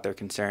entities about their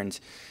concerns.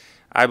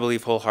 I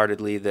believe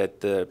wholeheartedly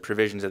that the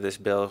provisions of this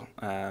bill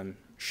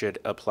should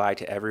apply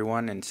to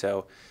everyone, and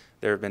so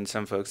there have been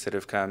some folks that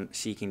have come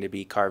seeking to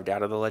be carved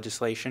out of the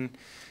legislation.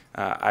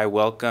 I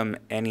welcome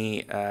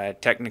any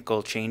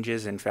technical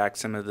changes. In fact,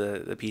 some of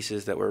the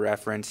pieces that were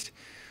referenced,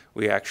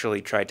 we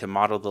actually tried to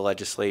model the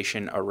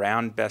legislation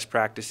around best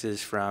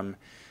practices from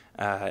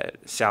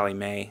Sally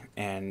Mae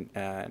and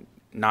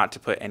not to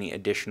put any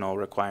additional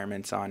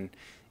requirements on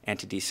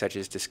entities such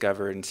as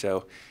Discover. And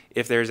so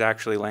if there's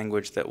actually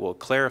language that will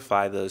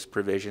clarify those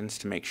provisions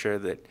to make sure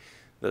that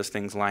those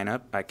things line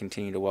up, I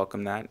continue to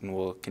welcome that, and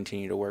we'll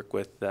continue to work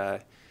with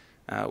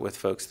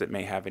folks that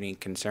may have any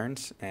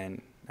concerns.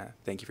 And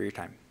thank you for your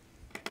time.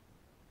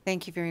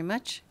 Thank you very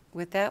much.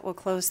 With that, we'll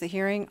close the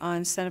hearing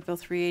on Senate Bill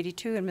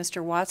 382. And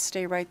Mr. Watts,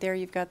 stay right there.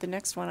 You've got the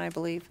next one, I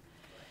believe.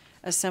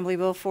 Assembly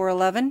Bill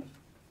 411.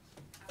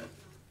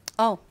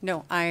 Oh,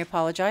 no, I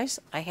apologize.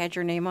 I had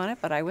your name on it,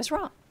 but I was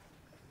wrong.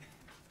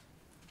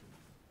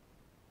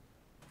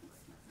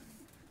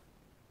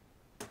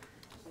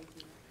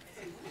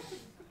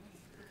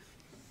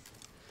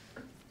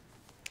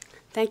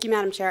 Thank you,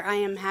 Madam Chair. I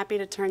am happy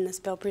to turn this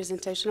bill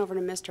presentation over to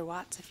Mr.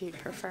 Watts if you'd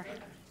prefer.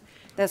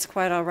 That's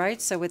quite all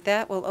right. So with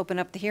that, we'll open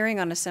up the hearing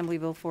on Assembly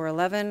Bill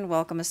 411.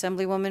 Welcome,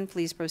 Assemblywoman.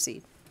 Please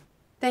proceed.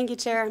 Thank you,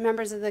 Chair.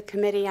 Members of the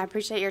committee, I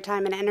appreciate your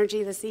time and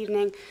energy this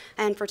evening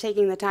and for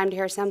taking the time to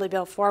hear Assembly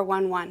Bill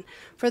 411.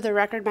 For the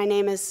record, my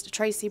name is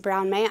Tracy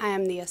Brown May. I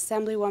am the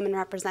Assemblywoman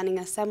representing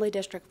Assembly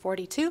District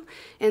 42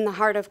 in the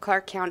heart of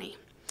Clark County.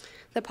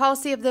 The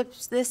policy of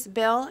this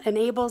bill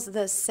enables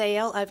the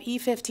sale of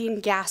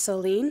E15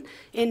 gasoline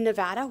in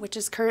Nevada, which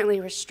is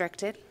currently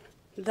restricted.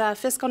 The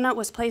fiscal note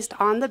was placed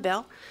on the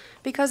bill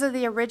because of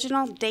the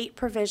original date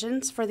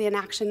provisions for the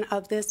enaction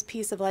of this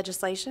piece of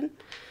legislation.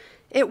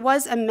 It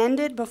was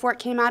amended before it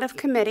came out of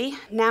committee,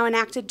 now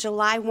enacted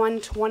July 1,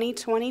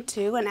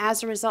 2022, and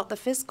as a result, the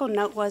fiscal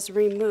note was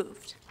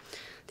removed.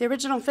 The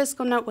original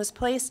fiscal note was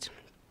placed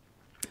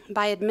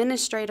by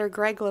Administrator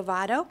Greg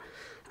Lovato,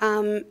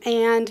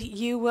 and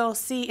you will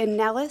see in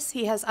Nellis,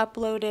 he has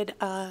uploaded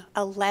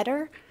a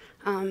letter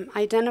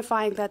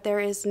identifying that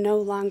there is no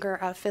longer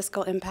a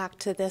fiscal impact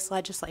to this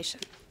legislation.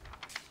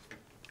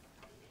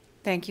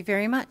 Thank you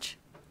very much.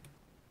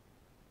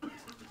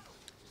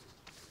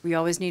 We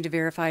always need to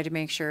verify to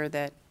make sure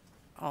that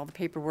all the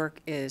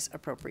paperwork is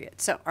appropriate.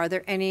 So are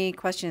there any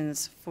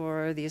questions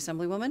for the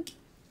Assemblywoman?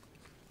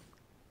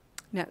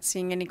 Not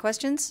seeing any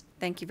questions.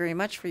 Thank you very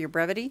much for your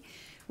brevity.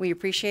 We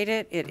appreciate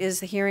it. It is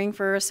the hearing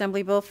for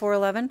Assembly Bill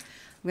 411. I'm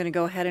going to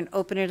go ahead and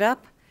open it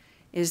up.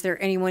 Is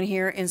there anyone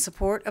here in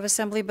support of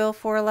Assembly Bill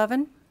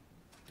 411?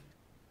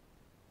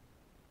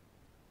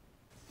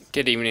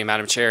 Good evening,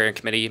 Madam Chair and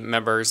committee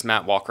members.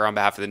 Matt Walker on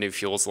behalf of the New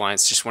Fuels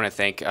Alliance. Just want to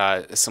thank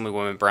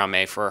Assemblywoman Brown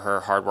May for her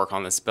hard work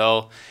on this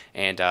bill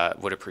and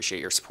would appreciate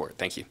your support.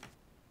 Thank you.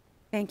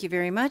 Thank you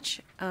very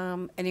much.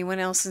 Anyone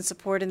else in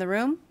support in the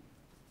room?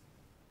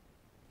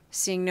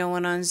 Seeing no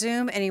one on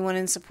Zoom, anyone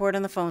in support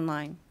on the phone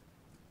line?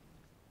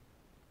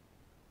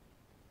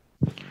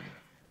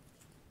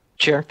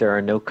 Chair, there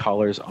are no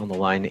callers on the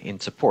line in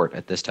support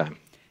at this time.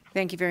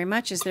 Thank you very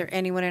much. Is there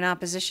anyone in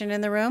opposition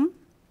in the room?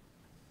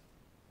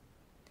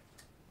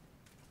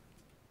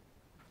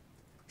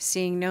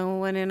 Seeing no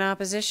one in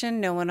opposition,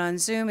 no one on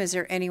Zoom, is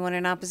there anyone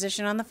in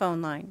opposition on the phone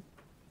line?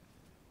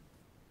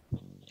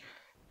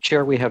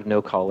 Chair, we have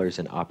no callers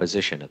in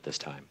opposition at this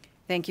time.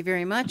 Thank you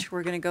very much.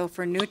 We're going to go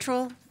for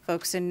neutral.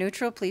 Folks in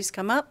neutral, please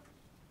come up.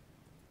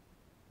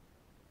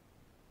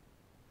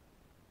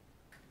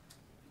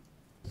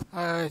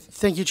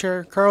 Thank you,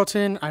 Chair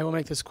Carlton. I will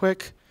make this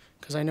quick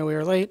because I know we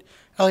are late.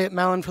 Elliot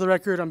Mallon for the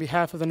record on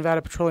behalf of the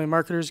Nevada Petroleum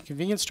Marketers and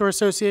Convenience Store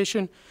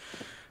Association.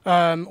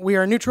 We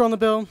are neutral on the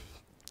bill.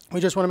 We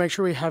just want to make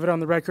sure we have it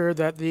on the record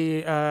that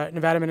the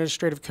Nevada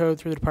Administrative Code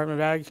through the Department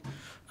of Ag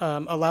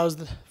allows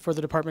for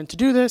the department to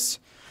do this.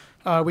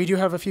 We do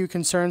have a few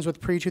concerns with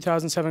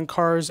pre-2007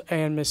 cars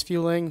and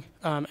misfueling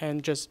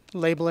and just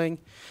labeling,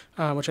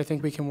 which I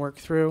think we can work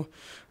through,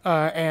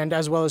 and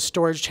as well as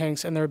storage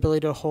tanks and their ability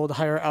to hold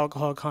higher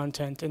alcohol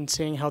content and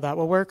seeing how that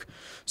will work.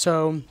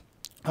 So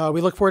we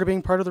look forward to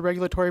being part of the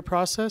regulatory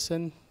process,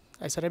 and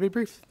I said I'd be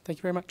brief. Thank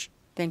you very much.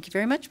 Thank you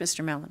very much,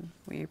 Mr. Mellon.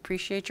 We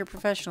appreciate your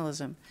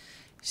professionalism.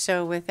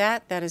 So with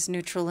that, that is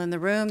neutral in the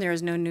room. There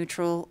is no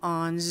neutral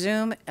on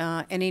Zoom.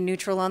 Any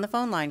neutral on the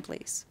phone line,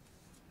 please?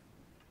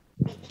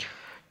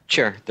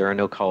 Chair, there are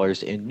no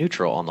callers in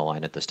neutral on the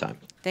line at this time.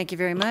 Thank you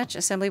very much.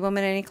 Assemblywoman,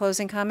 any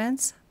closing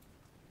comments?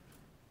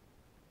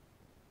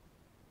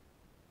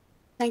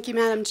 Thank you,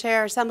 Madam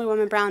Chair.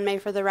 Assemblywoman Brown May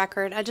for the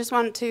record. I just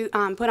want to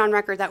put on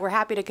record that we're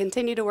happy to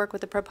continue to work with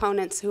the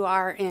proponents who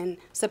are in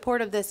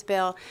support of this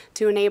bill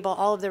to enable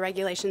all of the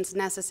regulations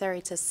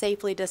necessary to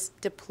safely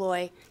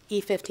deploy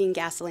E15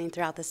 gasoline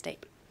throughout the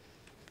state.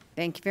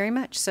 Thank you very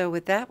much. So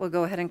with that, we'll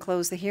go ahead and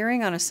close the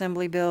hearing on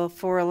Assembly Bill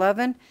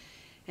 411.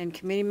 And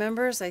committee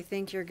members, I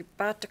think you're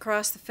about to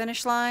cross the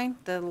finish line.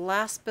 The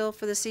last bill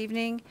for this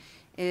evening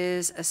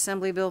is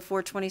Assembly Bill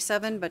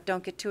 427, but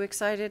don't get too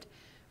excited.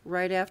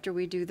 Right after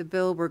we do the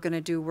bill, we're going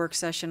to do a work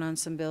session on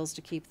some bills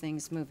to keep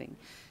things moving.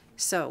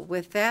 So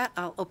with that,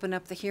 I'll open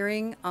up the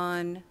hearing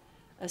on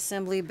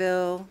Assembly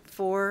Bill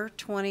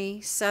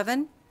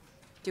 427.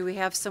 Do we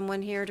have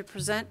someone here to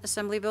present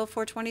Assembly Bill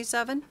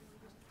 427?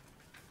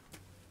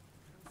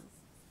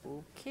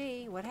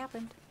 Okay, what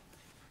happened?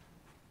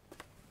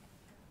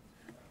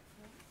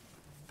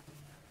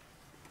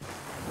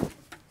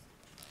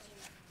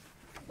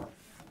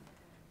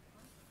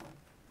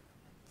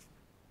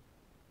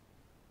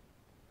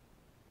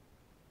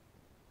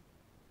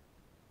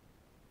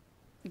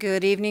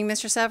 Good evening,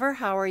 Mr. Sever.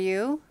 How are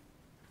you?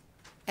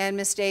 And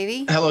Miss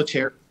Davy? Hello,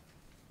 Chair.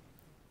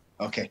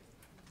 Okay.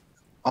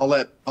 I'll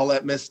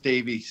let Miss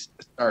Davy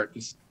start.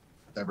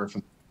 Sever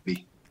from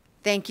B.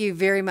 Thank you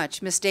very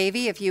much. Ms.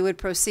 Davy, if you would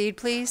proceed,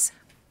 please.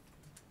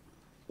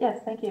 Yes,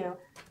 thank you.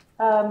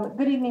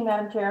 Good evening,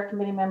 Madam Chair,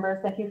 committee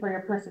members. Thank you for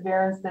your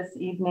perseverance this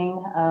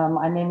evening.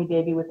 I'm Amy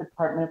Davy with the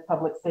Department of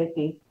Public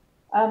Safety.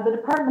 The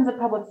Departments of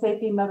Public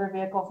Safety, Motor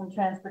Vehicles, and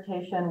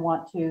Transportation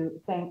want to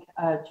thank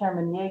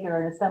Chairman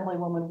Yeager and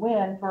Assemblywoman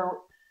Wynn for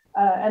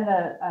and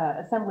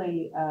the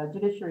Assembly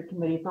Judiciary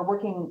Committee for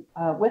working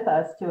with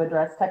us to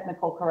address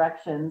technical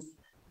corrections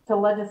to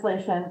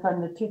legislation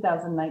from the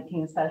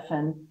 2019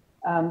 session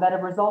that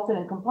have resulted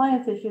in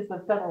compliance issues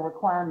with federal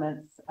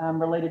requirements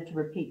related to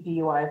repeat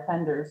DUI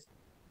offenders.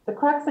 The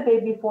crux of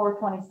AB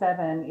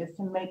 427 is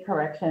to make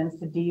corrections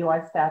to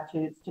DUI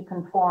statutes to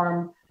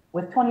conform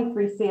with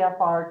 23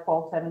 CFR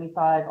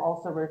 1275,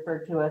 also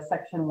referred to as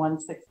Section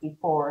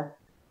 164.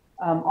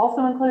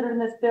 Also included in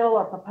this bill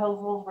are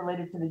proposals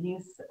related to the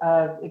use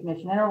of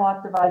ignition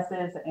interlock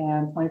devices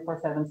and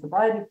 24/7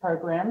 sobriety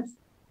programs.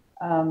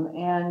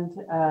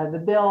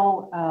 The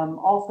bill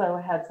also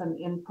had some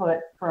input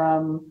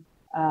from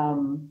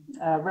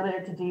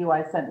related to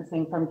DUI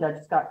sentencing from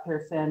Judge Scott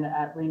Pearson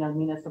at Reno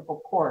Municipal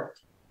Court.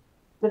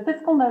 The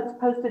fiscal notes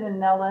posted in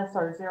Nellis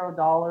are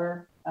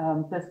 $0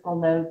 fiscal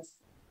notes.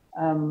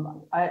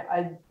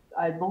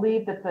 I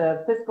believe that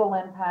the fiscal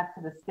impact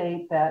to the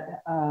state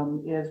that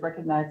is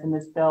recognized in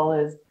this bill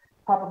is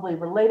probably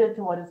related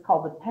to what is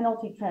called the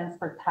penalty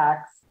transfer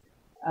tax,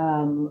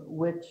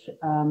 which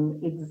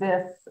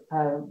exists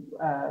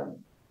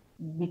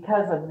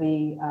because of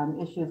the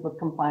issues with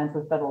compliance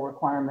with federal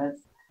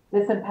requirements.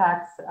 This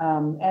impacts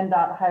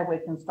NDOT highway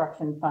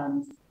construction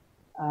funds.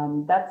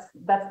 That's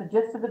the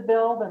gist of the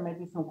bill. There may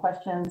be some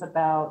questions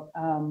about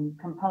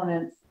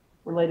components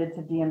related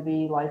to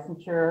DMV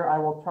licensure.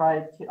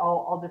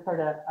 I'll defer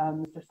to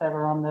Mr.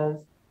 Sever on those,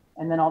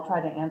 and then I'll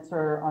try to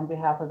answer on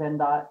behalf of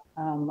NDOT.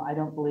 I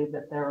don't believe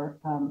that they're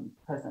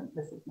present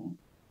this evening.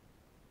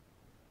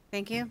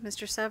 Thank you.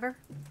 Mr. Sever?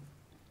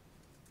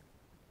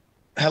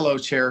 Hello,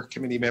 Chair,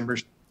 committee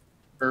members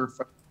from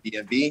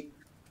DMV.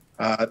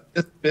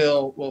 This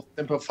bill will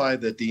simplify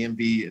the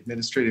DMV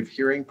administrative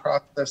hearing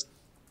process, as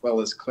well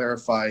as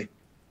clarify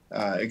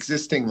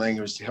existing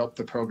language to help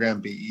the program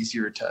be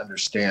easier to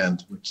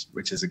understand,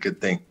 which is a good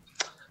thing.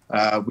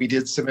 We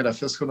did submit a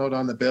fiscal note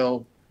on the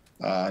bill.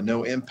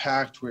 No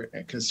impact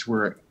because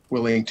we're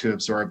willing to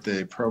absorb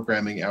the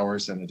programming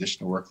hours and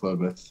additional workload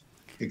with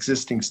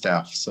existing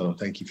staff. So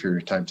thank you for your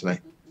time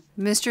tonight.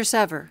 Mr.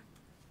 Sever,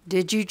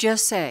 did you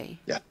just say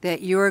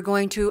that you are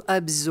going to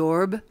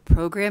absorb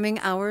programming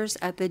hours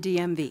at the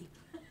DMV?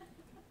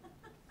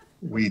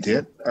 We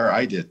did, or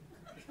I did.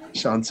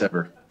 Sean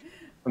Sever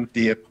from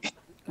the DMV.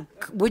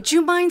 Would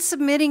you mind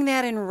submitting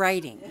that in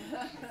writing?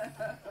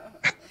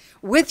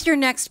 With your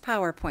next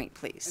PowerPoint,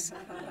 please.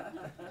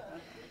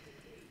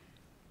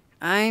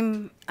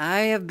 I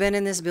have been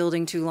in this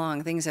building too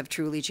long. Things have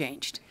truly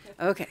changed.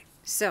 Okay,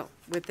 so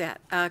with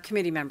that,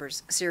 committee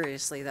members,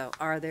 seriously though,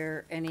 are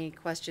there any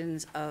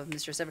questions of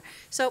Mr. Sever?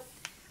 So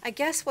I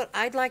guess what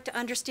I'd like to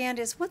understand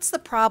is what's the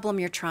problem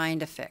you're trying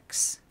to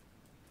fix?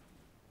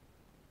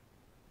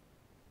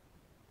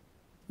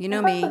 You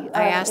know me,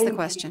 I asked the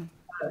question.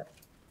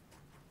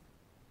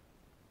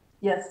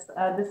 Yes,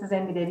 this is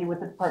Amy Davy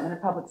with the Department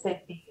of Public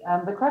Safety.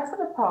 The crux of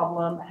the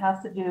problem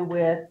has to do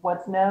with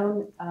what's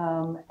known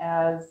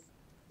as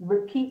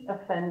repeat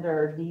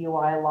offender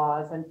DUI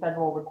laws and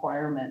federal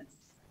requirements.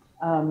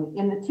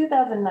 In the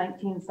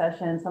 2019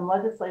 session, some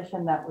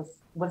legislation that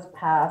was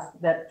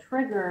passed that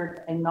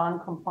triggered a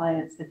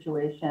non-compliance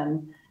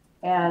situation,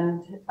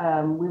 and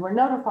we were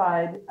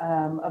notified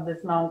of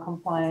this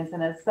non-compliance,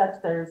 and as such,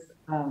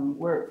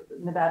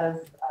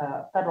 Nevada's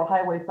federal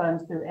highway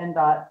funds through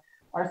NDOT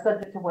are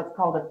subject to what's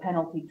called a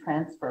penalty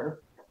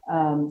transfer.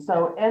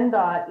 So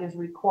NDOT is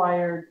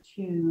required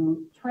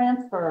to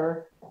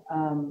transfer,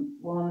 in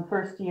the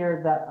first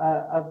year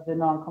of the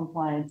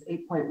non-compliance,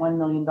 $8.1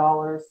 million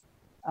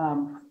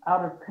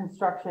out of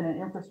construction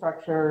and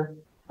infrastructure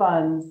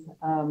funds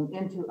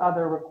into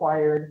other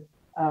required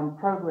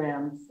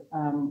programs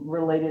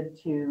related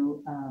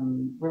to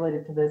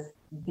this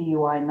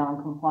DUI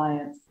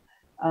non-compliance.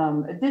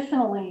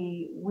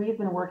 Additionally, we've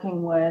been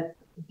working with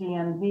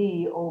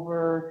DMV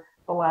over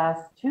the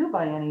last 2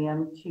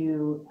 biennium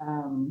to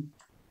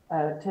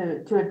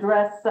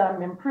address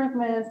some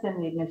improvements in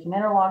the ignition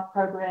interlock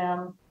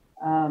program,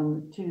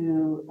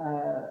 to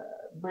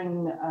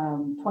bring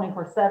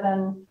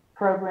 24/7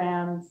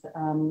 programs.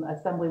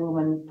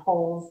 Assemblywoman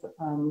Tolles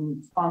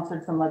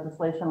sponsored some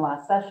legislation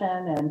last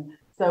session, and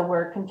so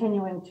we're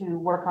continuing to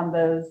work on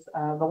those,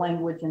 the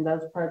language in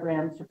those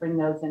programs to bring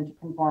those into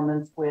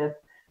conformance with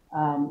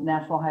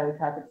National Highway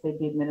Traffic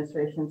Safety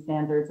Administration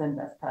standards and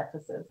best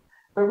practices.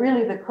 But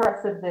really the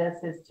crux of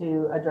this is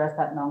to address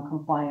that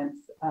non-compliance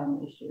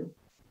issue.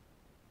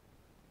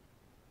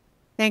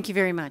 Thank you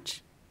very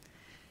much.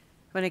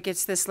 When it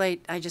gets this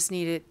late, I just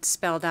need it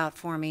spelled out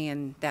for me,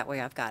 and that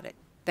way I've got it.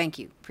 Thank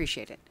you.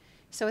 Appreciate it.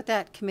 So with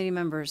that, committee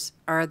members,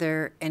 are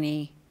there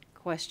any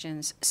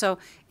questions? So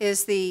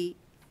is the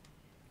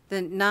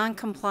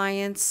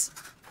non-compliance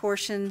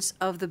portions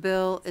of the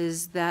bill,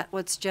 is that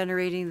what's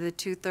generating the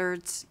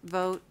 2/3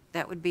 vote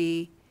That would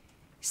be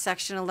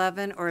Section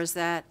 11, or is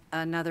that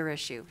another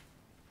issue?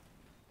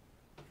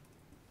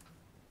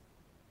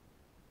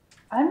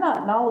 I'm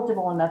not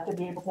knowledgeable enough to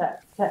be able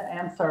to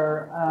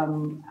answer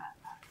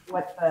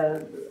what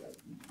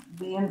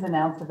the ins and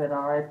outs of it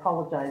are. I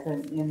apologize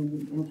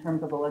in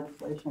terms of the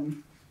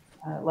legislation,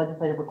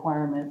 legislative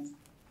requirements.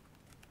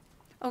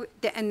 Oh,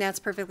 and that's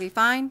perfectly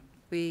fine.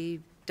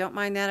 We don't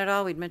mind that at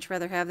all. We'd much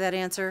rather have that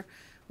answer.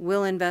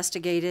 We'll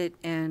investigate it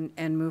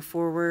and move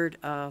forward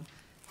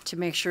to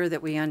make sure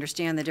that we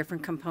understand the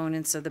different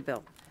components of the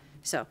bill.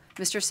 So,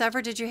 Mr.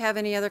 Sever, did you have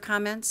any other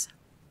comments?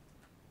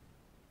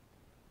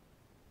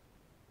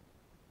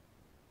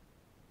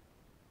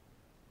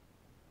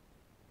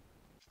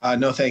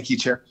 No, thank you,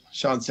 Chair.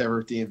 Sean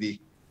Sever, DMV.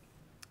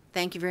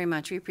 Thank you very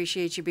much. We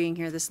appreciate you being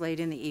here this late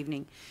in the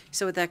evening.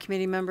 So with that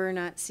committee member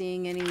not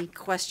seeing any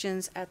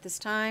questions at this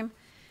time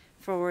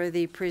for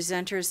the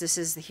presenters, this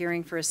is the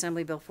hearing for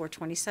Assembly Bill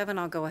 427.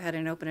 I'll go ahead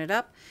and open it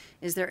up.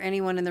 Is there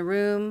anyone in the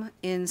room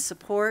in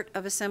support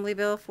of Assembly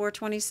Bill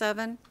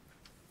 427?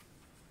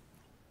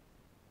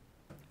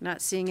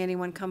 Not seeing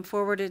anyone come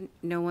forward, and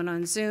no one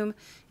on Zoom.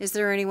 Is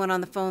there anyone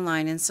on the phone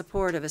line in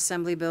support of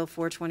Assembly Bill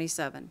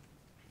 427?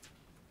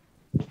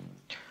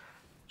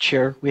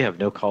 Chair, we have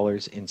no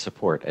callers in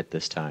support at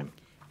this time.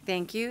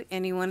 Thank you.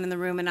 Anyone in the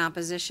room in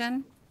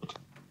opposition?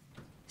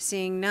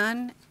 Seeing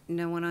none,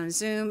 no one on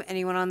Zoom,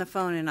 anyone on the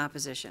phone in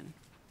opposition?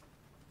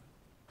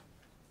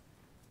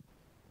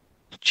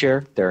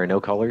 Chair, there are no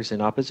callers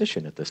in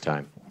opposition at this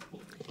time.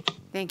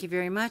 Thank you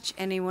very much.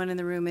 Anyone in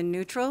the room in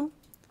neutral?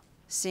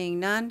 Seeing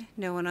none,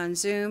 no one on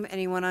Zoom,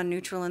 anyone on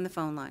neutral in the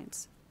phone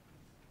lines?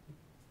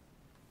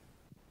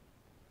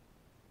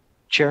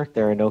 Chair,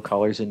 there are no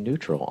callers in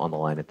neutral on the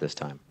line at this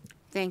time.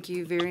 Thank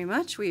you very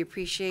much. We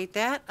appreciate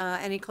that.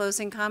 Any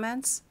closing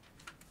comments?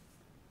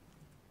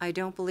 I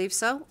don't believe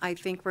so. I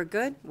think we're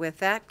good. With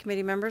that,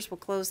 committee members will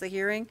close the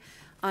hearing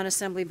on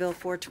Assembly Bill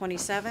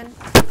 427.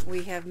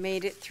 We have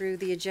made it through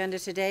the agenda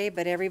today,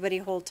 but everybody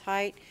hold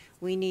tight.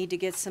 We need to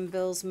get some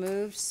bills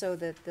moved so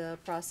that the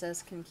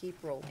process can keep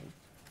rolling.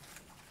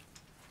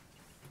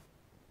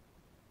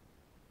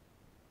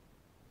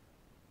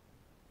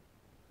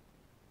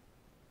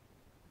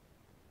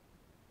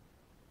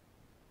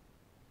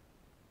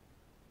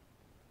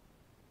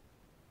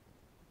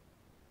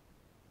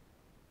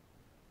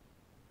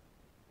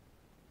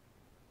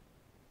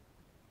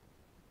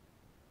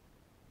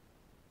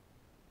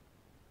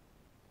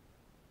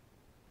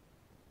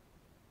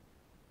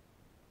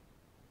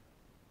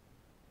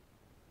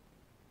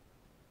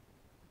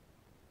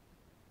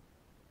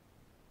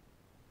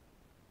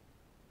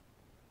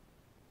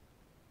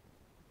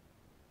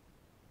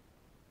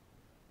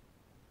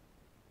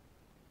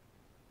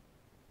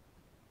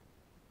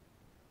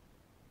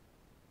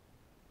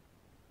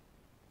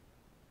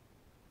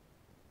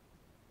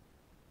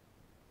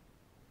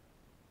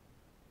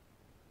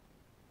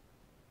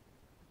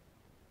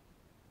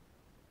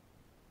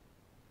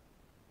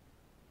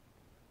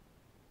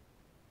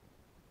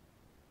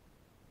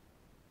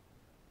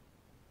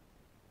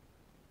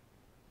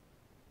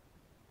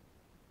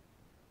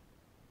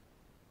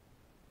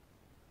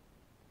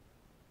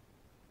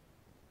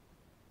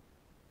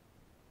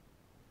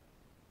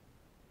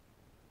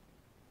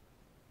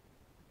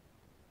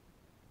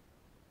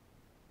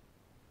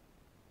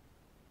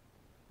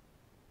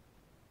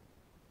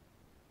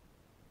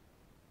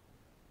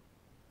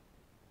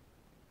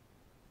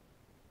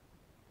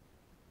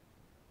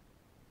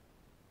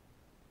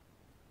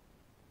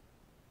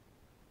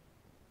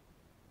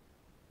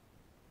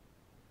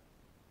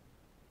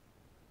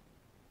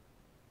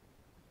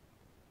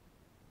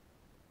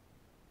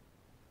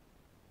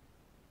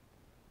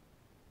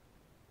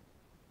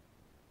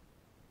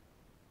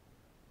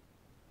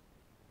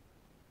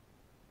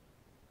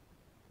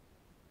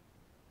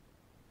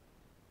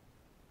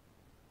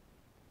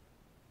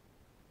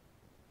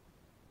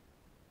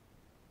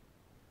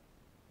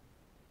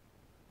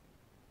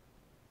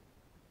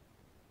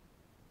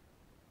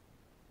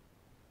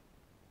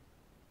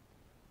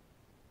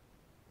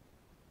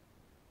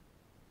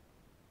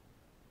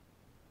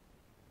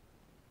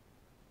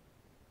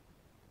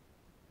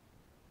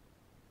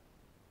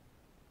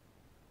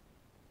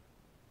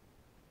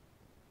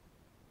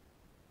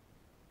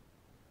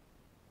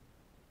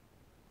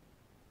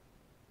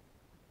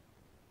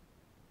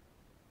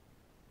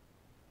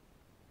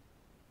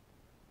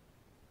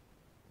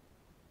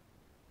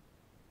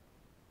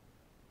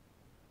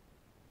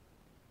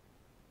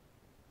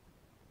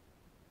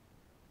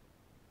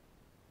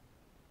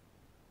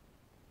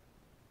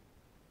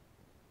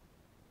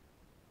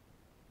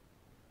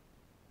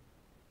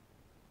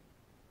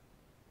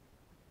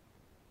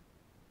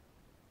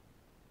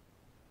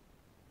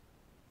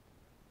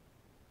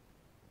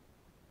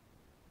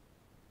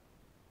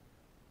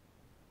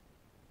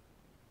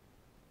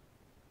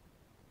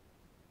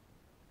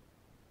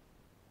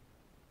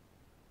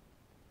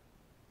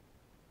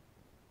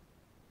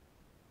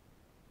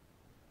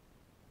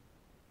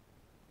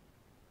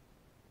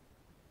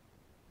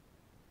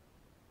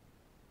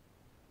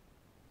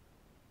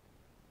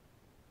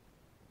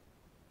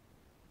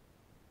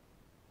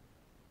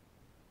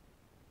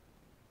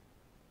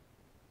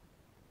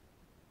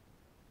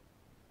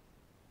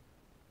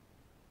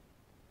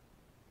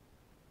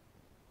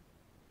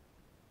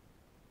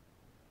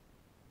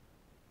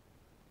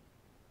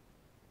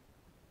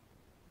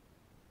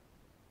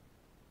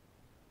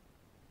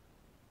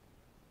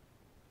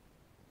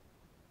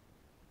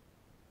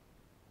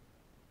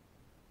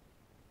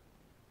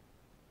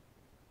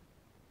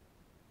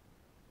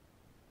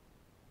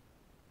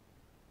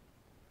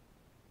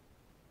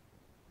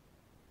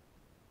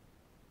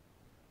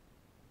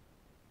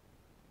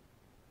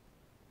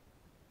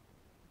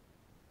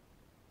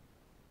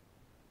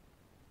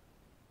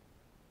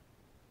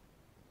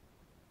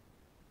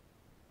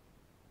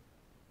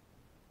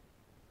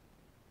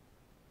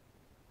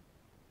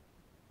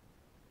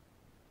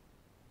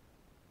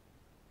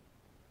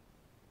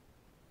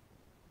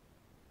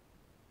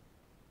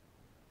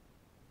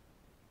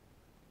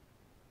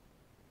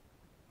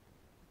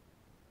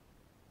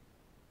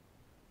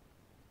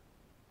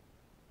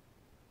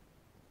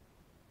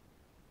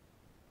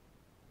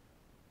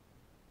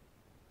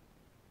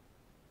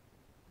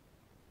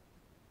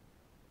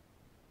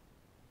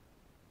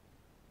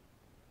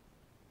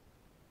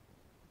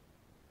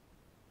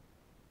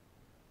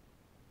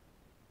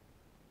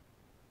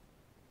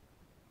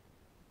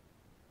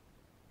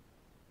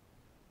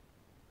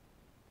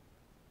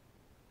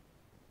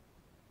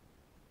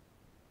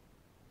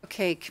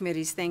 Okay,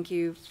 committees, thank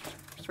you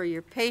for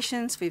your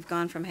patience. We've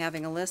gone from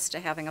having a list to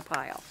having a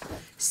pile.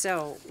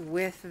 So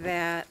with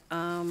that,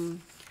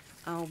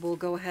 we'll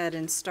go ahead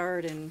and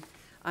start, and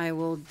I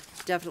will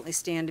definitely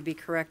stand to be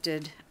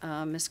corrected,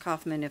 Ms.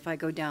 Kaufman, if I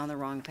go down the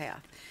wrong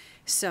path.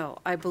 So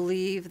I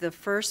believe the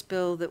first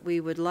bill that we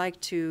would like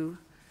to,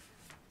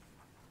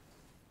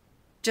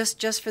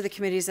 just for the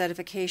committee's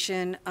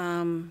edification,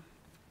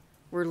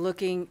 we're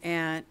looking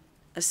at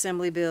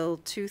Assembly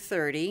Bill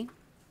 230.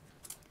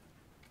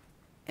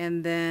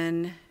 And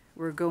then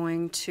we're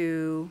going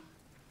to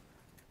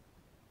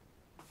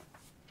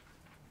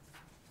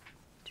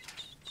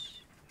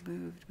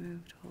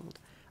hold.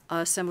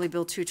 Assembly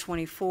Bill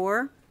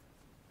 224.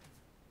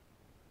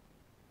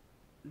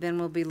 Then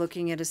we'll be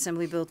looking at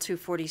Assembly Bill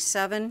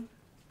 247.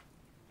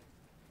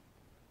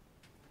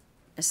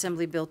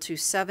 Assembly Bill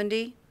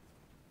 270.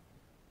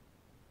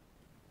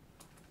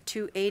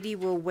 280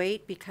 will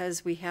wait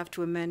because we have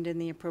to amend in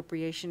the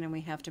appropriation and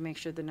we have to make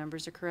sure the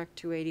numbers are correct.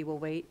 280 will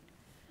wait.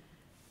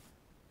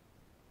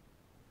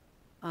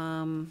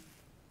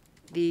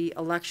 The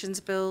elections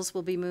bills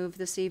will be moved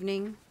this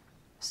evening.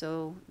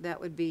 So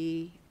that would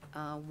be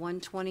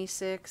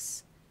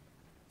 126,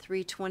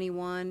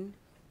 321,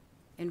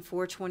 and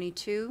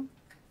 422.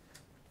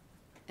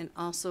 And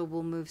also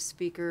we'll move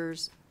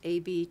speakers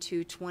AB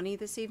 220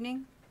 this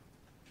evening.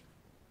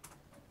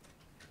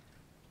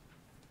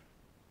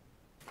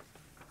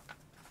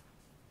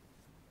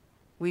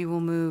 We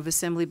will move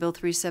Assembly Bill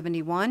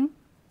 371.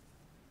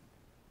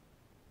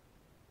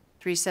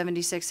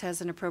 376 has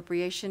an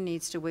appropriation,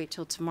 needs to wait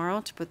till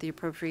tomorrow to put the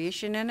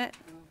appropriation in it.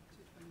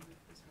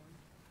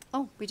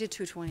 Oh, we did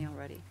 220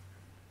 already.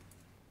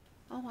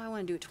 Oh, I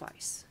want to do it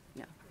twice.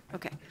 No,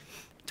 okay.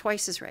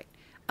 Twice is right.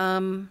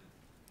 Then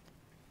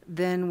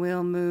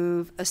we'll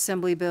move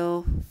Assembly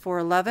Bill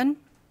 411.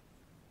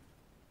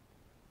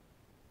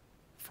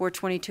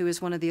 422 is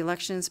one of the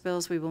elections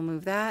bills. We will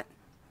move that.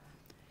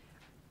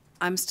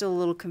 I'm still a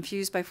little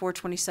confused by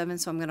 427,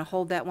 so I'm going to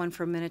hold that one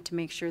for a minute to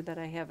make sure that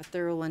I have a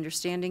thorough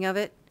understanding of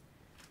it.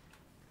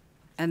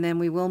 And then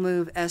we will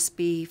move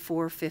SB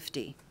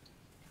 450.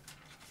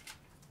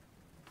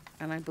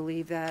 And I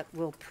believe that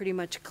will pretty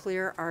much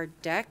clear our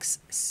decks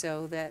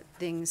so that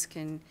things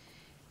can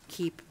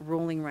keep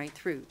rolling right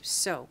through.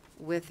 So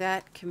with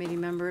that, committee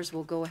members,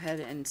 we'll go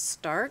ahead and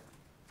start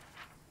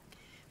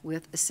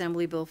with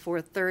Assembly Bill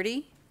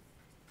 430.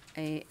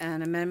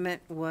 An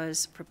amendment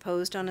was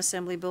proposed on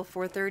Assembly Bill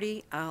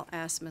 430. I'll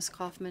ask Ms.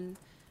 Kaufman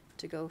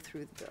to go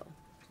through the bill.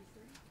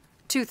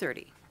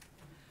 230.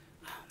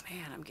 Oh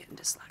man, I'm getting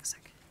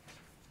dyslexic.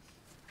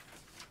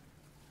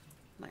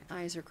 My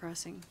eyes are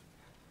crossing.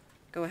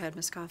 Go ahead,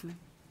 Ms. Kaufman.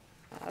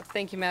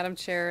 Thank you, Madam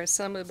Chair.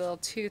 Assembly Bill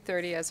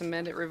 230, as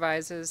amended,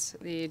 revises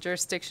the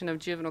jurisdiction of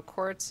juvenile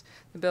courts.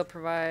 The bill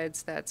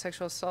provides that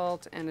sexual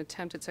assault and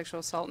attempted sexual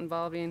assault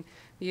involving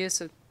the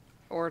use of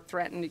or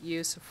threatened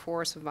use of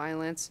force of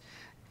violence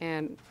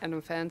and an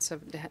offense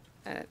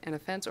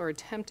or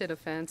attempted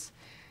offense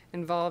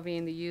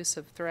involving the use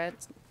of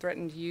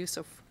threatened use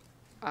of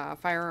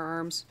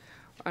firearms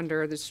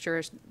under the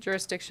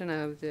jurisdiction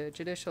of the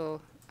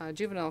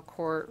juvenile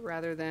court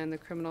rather than the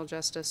criminal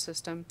justice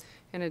system.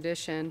 In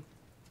addition,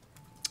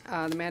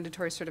 the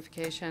mandatory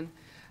certification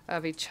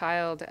of a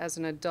child as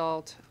an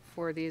adult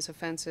for these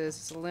offenses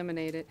is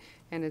eliminated,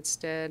 and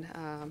instead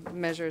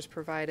measures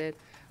provided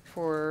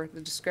for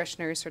the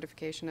discretionary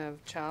certification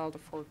of child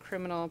for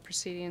criminal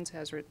proceedings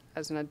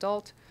as an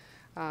adult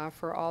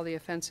for all the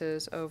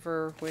offenses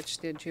over which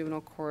the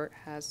juvenile court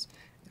has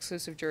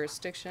exclusive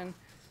jurisdiction.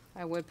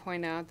 I would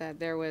point out that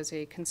there was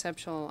a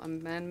conceptual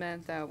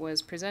amendment that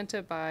was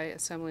presented by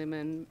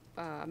Assemblyman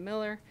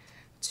Miller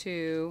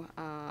to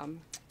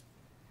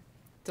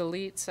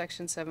delete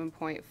Section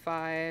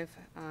 7.5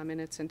 in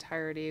its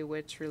entirety,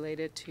 which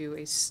related to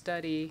a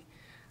study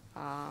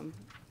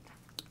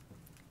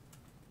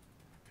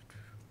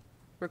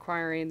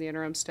requiring the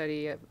interim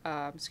study of,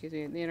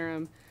 the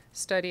interim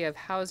study of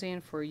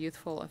housing for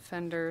youthful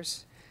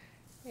offenders.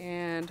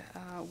 And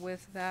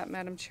with that,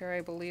 Madam Chair,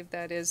 I believe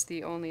that is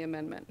the only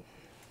amendment.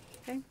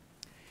 Okay.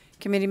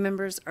 Committee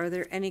members, are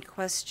there any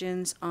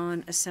questions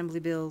on Assembly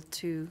Bill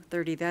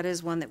 230? That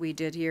is one that we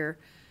did here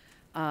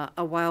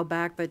a while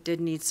back, but did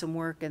need some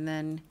work. And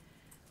then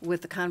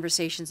with the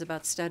conversations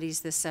about studies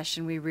this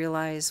session, we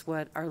realized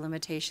what our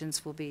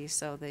limitations will be.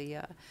 So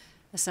the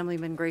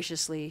Assemblyman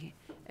graciously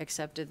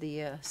accepted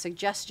the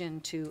suggestion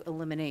to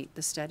eliminate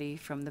the study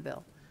from the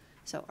bill.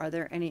 So are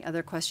there any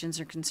other questions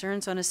or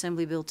concerns on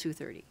Assembly Bill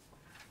 230?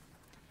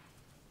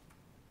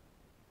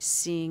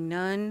 Seeing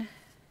none,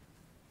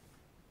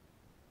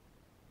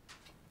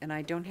 and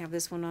I don't have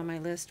this one on my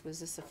list. Was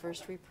this the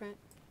first reprint?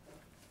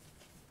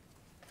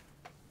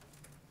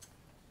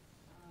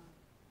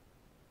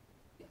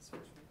 Yes, first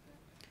reprint.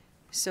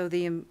 So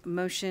the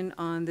motion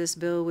on this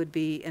bill would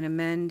be an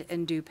amend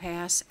and do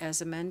pass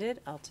as amended.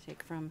 I'll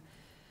take from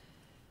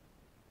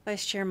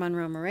Vice Chair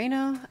Monroe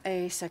Moreno,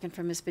 a second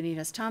from Ms.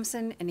 Benitez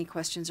Thompson. Any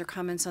questions or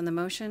comments on the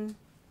motion?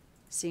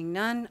 Seeing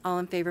none, all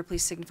in favor,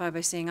 please signify by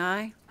saying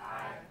aye.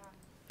 Aye.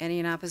 Any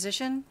in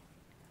opposition?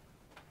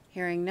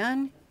 Hearing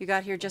none. You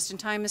got here just in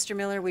time, Mr.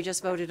 Miller. We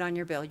just voted on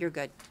your bill. You're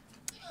good.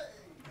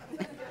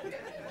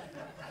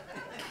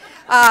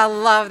 I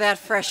love that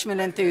freshman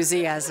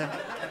enthusiasm.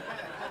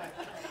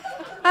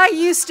 I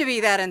used to be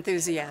that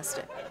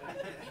enthusiastic.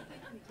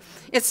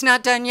 It's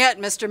not done yet,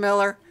 Mr.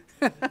 Miller.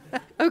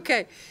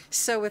 Okay,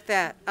 so with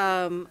that,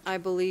 I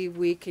believe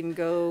we can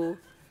go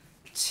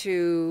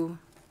to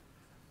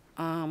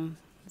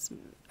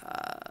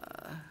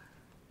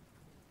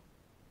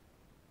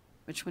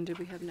which one did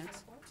we have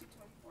next?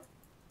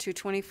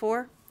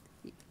 224?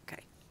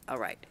 Okay, all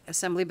right.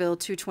 Assembly Bill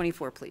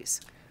 224, please.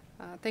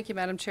 Thank you,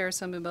 Madam Chair.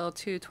 Assembly Bill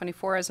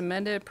 224, as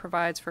amended,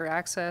 provides for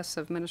access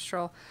of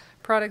menstrual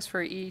products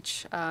for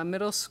each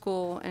middle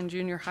school and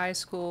junior high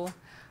school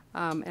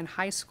and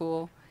high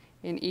school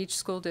in each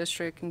school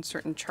district and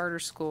certain charter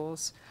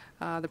schools.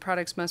 The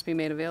products must be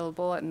made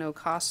available at no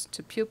cost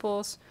to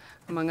pupils.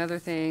 Among other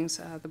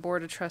things, the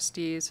Board of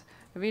Trustees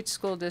of each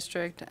school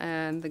district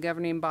and the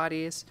governing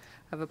bodies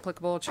of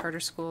applicable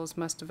charter schools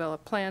must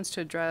develop plans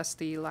to address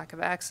the lack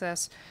of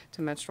access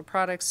to menstrual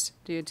products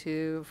due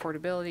to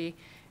affordability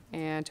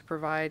and to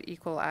provide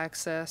equal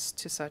access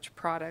to such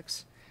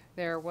products.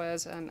 There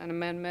was an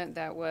amendment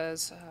that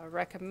was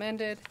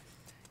recommended,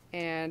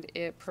 and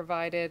it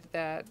provided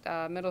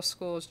that middle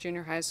schools,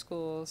 junior high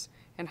schools,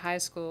 and high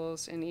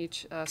schools in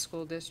each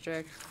school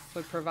district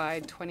would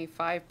provide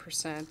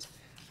 25%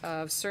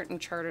 of certain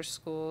charter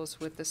schools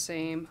with the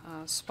same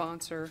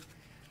sponsor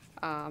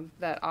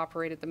that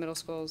operated the middle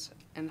schools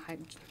and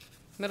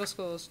middle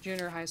schools,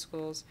 junior high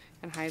schools,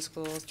 and high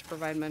schools to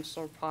provide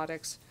menstrual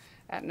products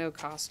at no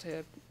cost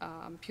to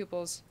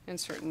pupils in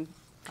certain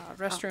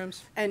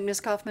restrooms. And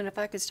Ms. Kaufman, if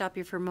I could stop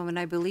you for a moment,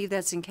 I believe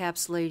that's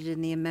encapsulated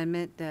in the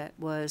amendment that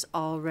was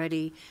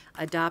already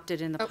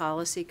adopted in the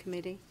policy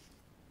committee.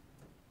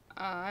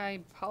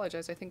 I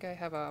apologize. I think I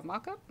have a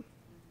mock-up.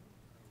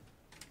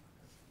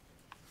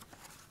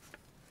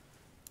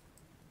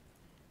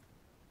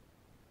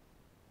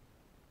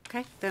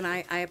 Okay, then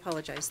I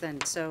apologize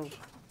then. So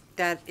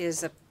that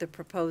is the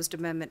proposed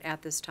amendment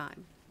at this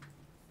time.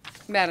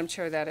 Madam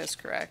Chair, that is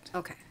correct.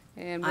 Okay.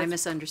 And I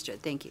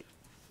misunderstood. Thank you.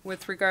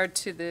 With regard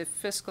to the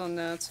fiscal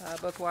notes,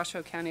 both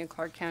Washoe County and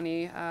Clark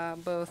County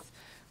both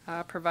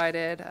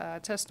provided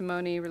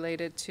testimony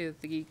related to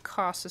the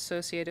costs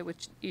associated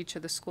with each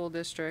of the school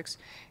districts,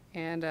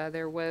 and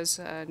there was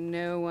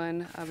no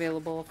one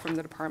available from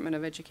the Department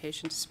of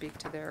Education to speak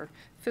to their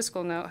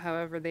fiscal note.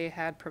 However, they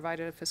had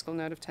provided a fiscal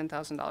note of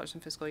 $10,000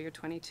 in fiscal year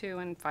 22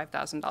 and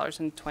 $5,000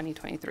 in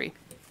 2023.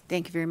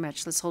 Thank you very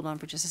much. Let's hold on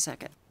for just a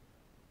second.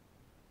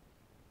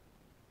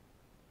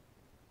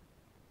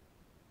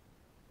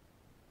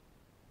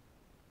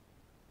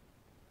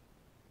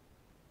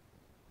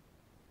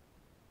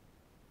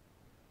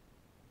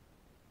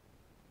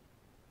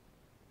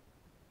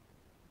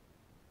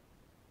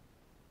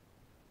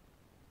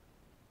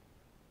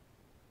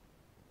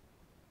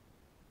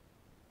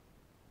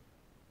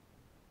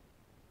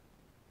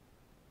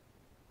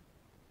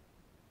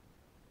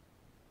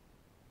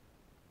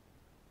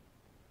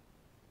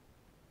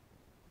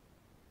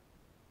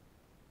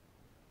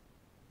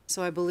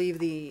 So I believe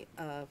the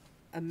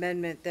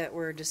amendment that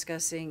we're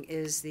discussing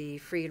is the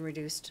free and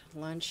reduced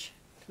lunch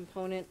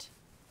component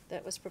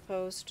that was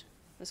proposed.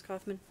 Ms.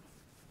 Kaufman?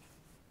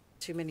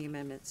 Too many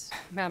amendments.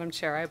 Madam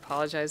Chair, I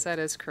apologize. That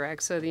is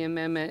correct. So the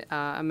amendment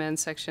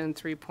amends section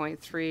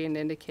 3.3 and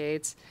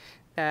indicates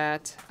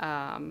that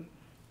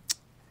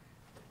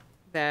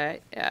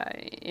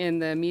in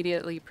the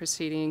immediately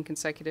preceding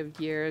consecutive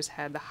years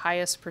had the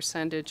highest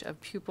percentage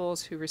of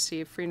pupils who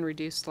received free and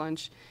reduced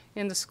lunch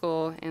in the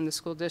school and the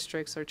school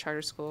districts or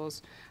charter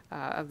schools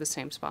of the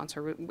same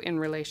sponsor in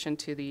relation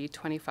to the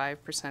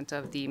 25%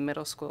 of the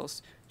middle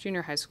schools,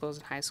 junior high schools,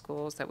 and high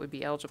schools that would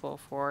be eligible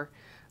for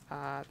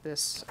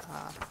this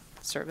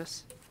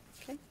service.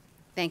 Okay.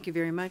 Thank you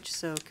very much.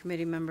 So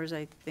committee members,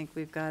 I think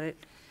we've got it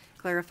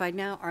clarified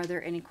now. Are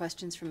there any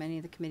questions from any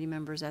of the committee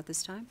members at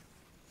this time?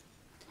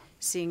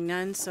 Seeing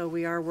none, so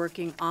we are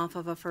working off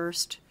of a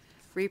first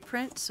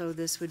reprint, so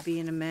this would be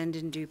an amend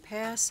and do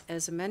pass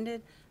as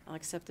amended. I'll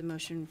accept the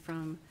motion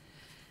from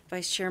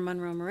Vice Chair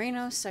Monroe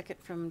Moreno, second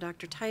from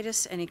Dr.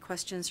 Titus. Any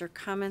questions or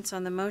comments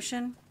on the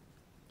motion?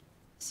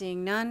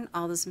 Seeing none,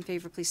 all those in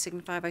favor please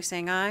signify by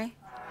saying aye.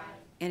 Aye.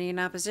 Any in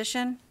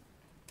opposition?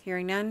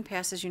 Hearing none,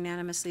 passes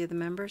unanimously of the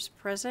members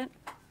present.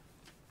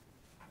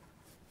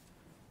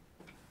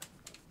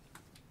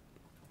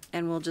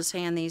 And we'll just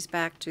hand these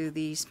back to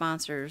the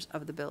sponsors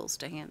of the bills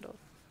to handle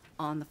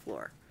on the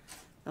floor.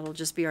 That'll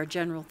just be our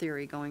general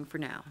theory going for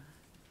now.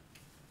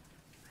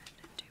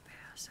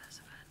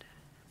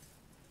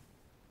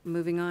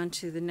 Moving on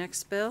to the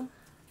next bill.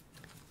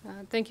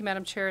 Thank you,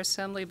 Madam Chair.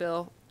 Assembly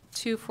Bill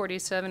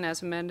 247,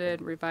 as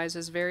amended,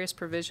 revises various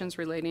provisions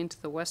relating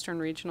to the Western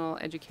Regional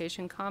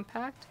Education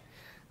Compact.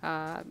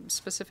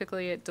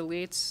 Specifically, it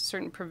deletes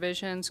certain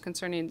provisions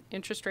concerning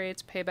interest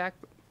rates, payback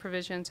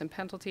provisions, and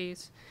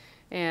penalties,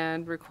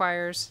 and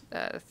requires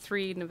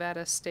 3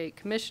 Nevada State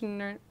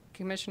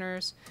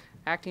Commissioners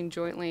acting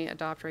jointly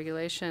adopt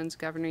regulations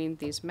governing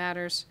these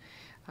matters.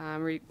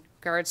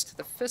 regards to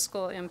the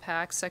fiscal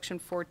impact, Section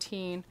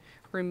 14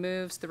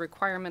 removes the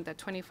requirement that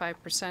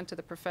 25% of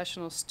the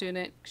professional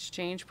student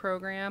exchange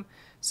program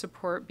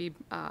support be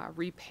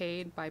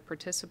repaid by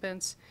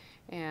participants.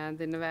 And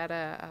the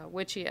Nevada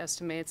WICHE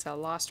estimates that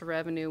lost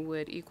revenue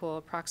would equal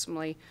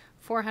approximately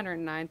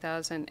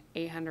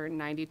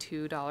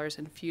 $409,892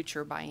 in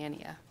future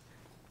biennia.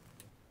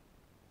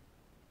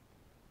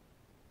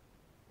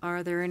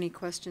 Are there any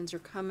questions or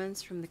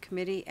comments from the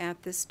committee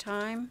at this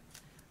time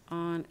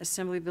on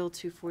Assembly Bill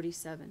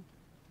 247?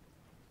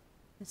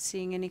 Not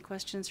seeing any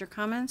questions or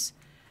comments.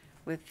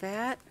 With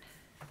that,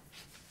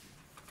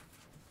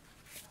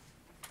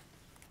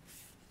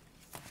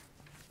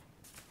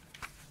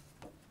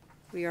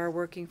 we are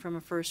working from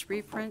a first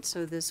reprint,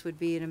 so this would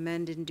be an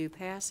amended and do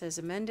pass as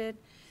amended.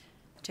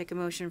 Take a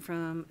motion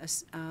from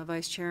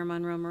Vice Chair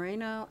Monroe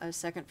Moreno, a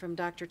second from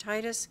Dr.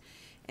 Titus.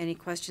 Any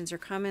questions or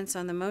comments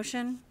on the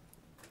motion?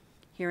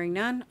 Hearing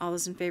none, all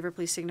those in favor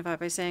please signify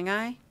by saying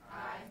aye.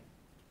 Aye.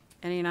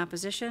 Any in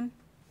opposition?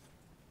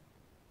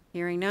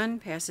 Hearing none,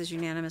 passes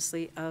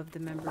unanimously of the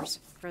members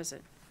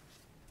present.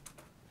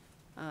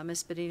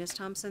 Ms. Bedinas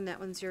Thompson,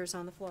 that one's yours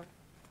on the floor.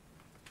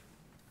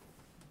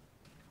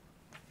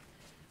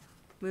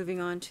 Moving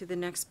on to the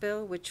next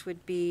bill, which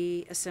would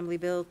be Assembly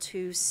Bill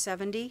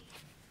 270.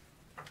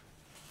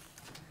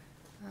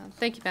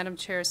 Thank you, Madam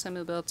Chair.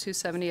 Assembly Bill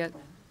 270.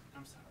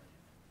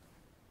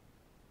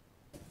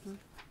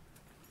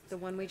 The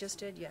one we just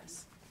did,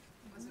 yes.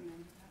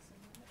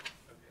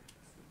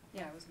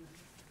 Yeah, it was amended.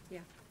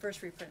 Yeah,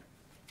 first reprint.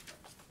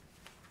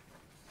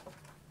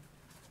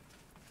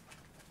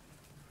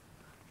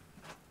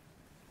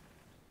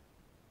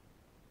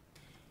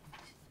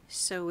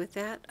 So with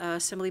that,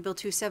 Assembly Bill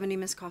 270,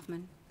 Ms.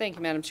 Kaufman. Thank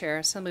you, Madam Chair.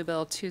 Assembly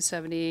Bill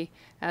 270,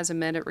 as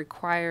amended,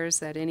 requires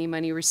that any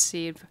money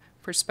received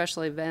for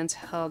special events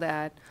held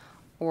at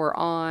or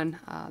on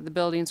the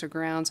buildings or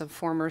grounds of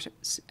former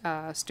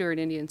Stewart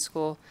Indian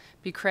School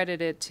be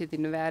credited to the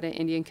Nevada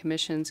Indian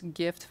Commission's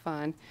gift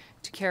fund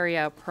to carry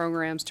out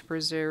programs to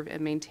preserve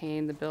and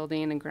maintain the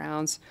building and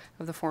grounds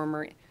of the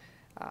former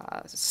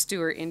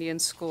Stewart Indian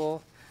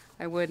School.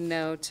 I would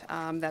note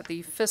that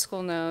the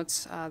fiscal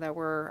notes that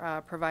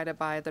were provided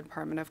by the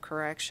Department of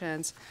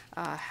Corrections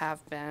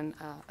have been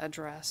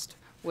addressed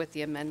with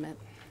the amendment.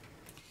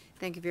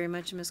 Thank you very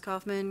much, Ms.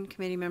 Kaufman.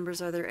 Committee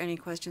members, are there any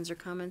questions or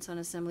comments on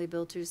Assembly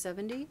Bill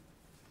 270?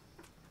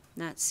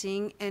 Not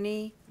seeing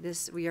any.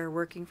 We are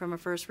working from a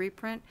first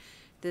reprint.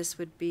 This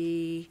would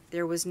be,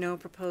 there was no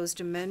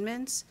proposed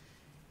amendments,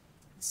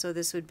 so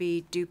this would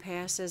be do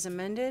pass as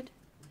amended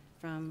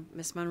from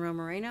Ms. Monroe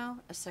Moreno,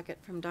 a second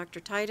from Dr.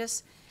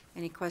 Titus.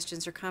 Any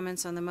questions or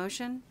comments on the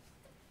motion?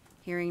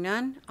 Hearing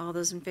none, all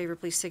those in favor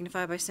please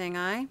signify by saying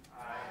aye.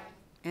 Aye.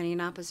 Any in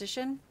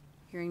opposition?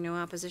 Hearing no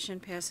opposition,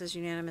 passes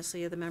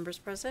unanimously of the members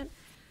present.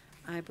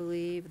 I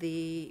believe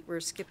we're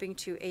skipping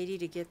 280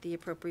 to get the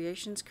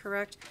appropriations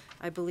correct.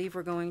 I believe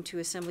we're going to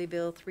Assembly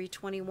Bill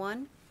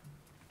 321.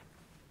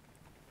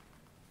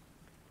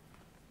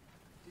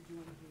 Did you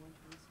want to do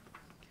 126?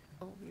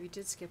 Oh, we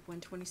did skip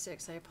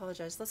 126. I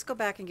apologize. Let's go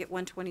back and get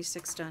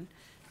 126 done.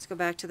 Let's go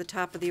back to the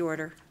top of the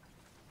order.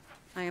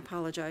 I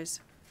apologize.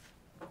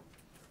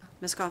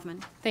 Ms.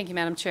 Kaufman. Thank you,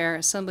 Madam Chair.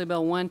 Assembly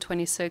Bill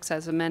 126,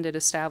 as amended,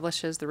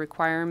 establishes the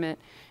requirement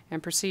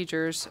and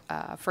procedures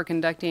for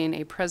conducting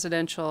a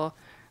presidential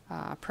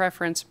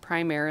preference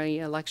primary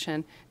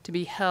election to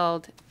be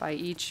held by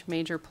each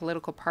major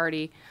political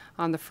party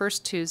on the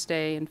first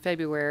Tuesday in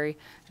February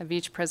of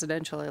each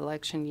presidential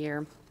election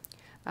year.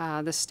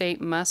 The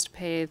state must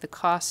pay the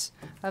costs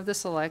of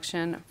this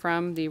election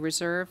from the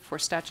Reserve for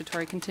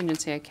Statutory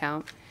Contingency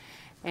account.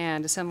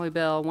 And Assembly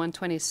Bill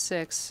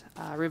 126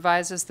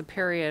 revises the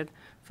period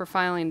for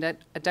filing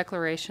a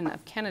declaration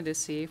of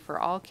candidacy for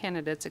all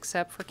candidates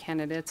except for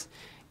candidates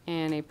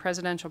in a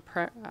presidential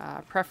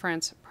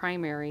preference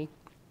primary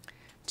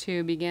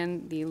to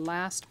begin the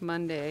last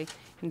Monday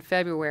in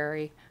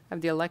February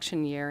of the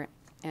election year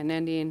and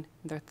ending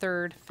the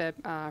third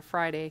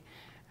Friday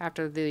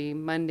after the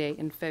Monday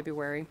in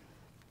February.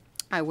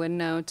 I would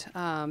note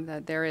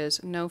that there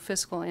is no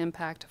fiscal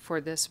impact for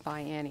this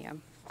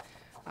biennium.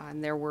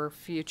 And there were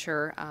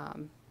future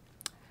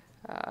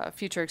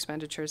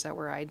expenditures that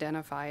were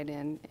identified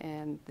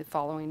in the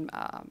following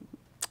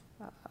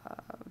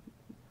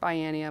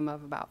biennium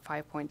of about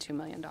 $5.2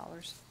 million.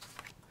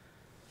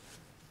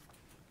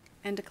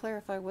 And to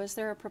clarify, was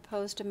there a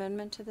proposed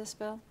amendment to this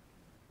bill?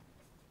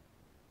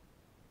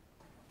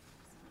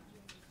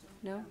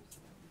 No?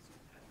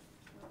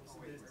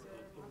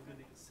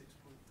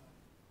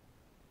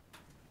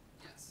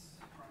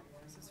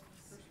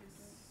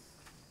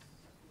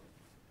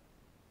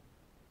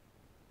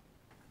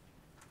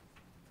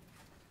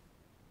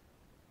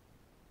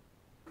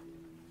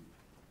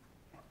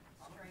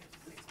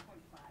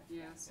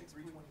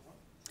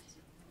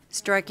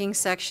 Striking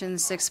section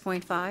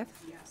 6.5?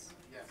 Yes.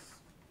 Yes.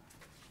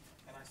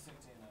 And I sent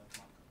in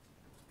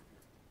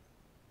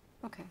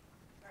a Okay.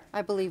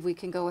 I believe we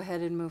can go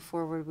ahead and move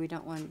forward. We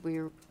don't want,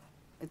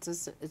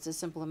 it's a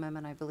simple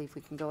amendment. I believe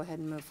we can go ahead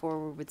and move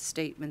forward with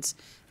statements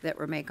that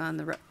were made on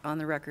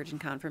the record and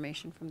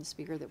confirmation from the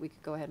speaker that we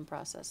could go ahead and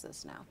process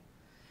this now.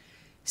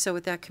 So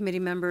with that, committee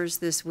members,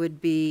 this would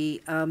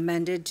be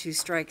amended to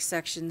strike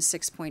section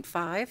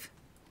 6.5.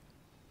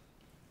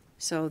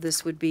 So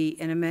this would be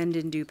an amend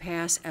and do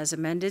pass as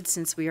amended.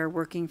 Since we are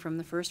working from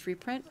the first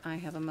reprint, I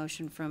have a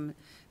motion from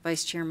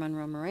Vice Chair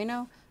Monroe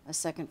Moreno, a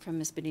second from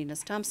Ms.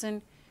 Benitez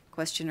Thompson.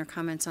 Question or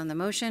comments on the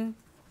motion?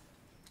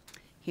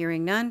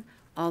 Hearing none.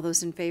 All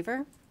those in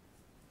favor?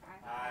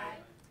 Aye.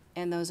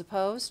 And those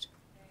opposed?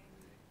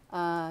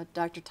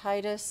 Dr.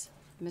 Titus,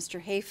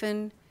 Mr.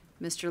 Hafen,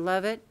 Mr.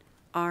 Levitt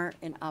are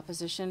in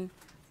opposition.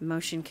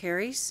 Motion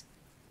carries.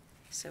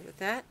 So with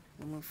that,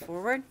 we'll move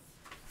forward.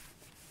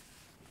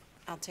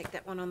 I'll take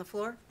that one on the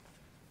floor.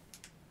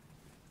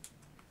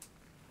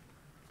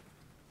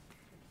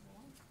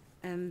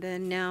 And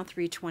then now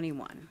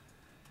 321.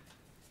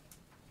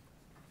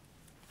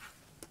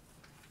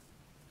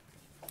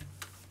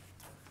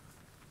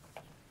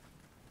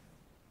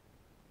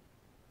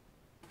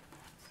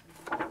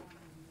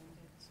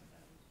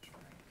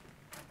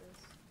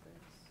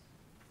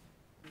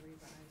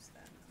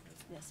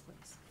 Yes,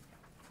 please.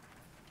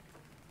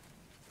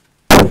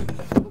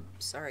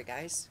 Oops, sorry,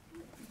 guys.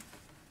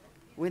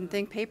 Wouldn't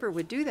think paper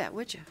would do that,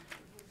 would you?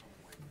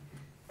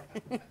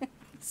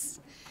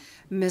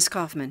 Ms.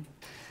 Kaufman.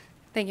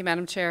 Thank you,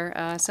 Madam Chair.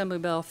 Assembly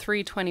Bill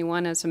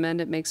 321 as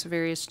amended makes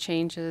various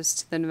changes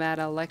to the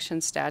Nevada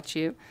election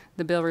statute.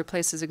 The bill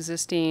replaces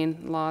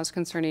existing laws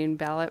concerning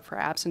ballot for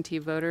absentee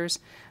voters,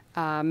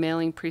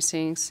 mailing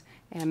precincts,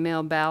 and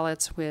mail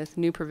ballots with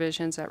new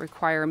provisions that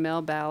require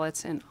mail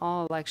ballots in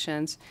all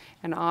elections.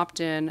 An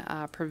opt-in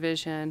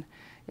provision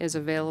is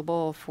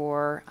available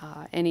for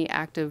any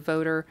active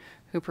voter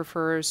who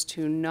prefers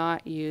to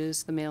not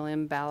use the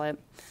mail-in ballot.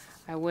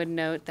 I would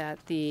note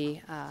that the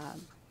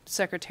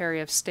Secretary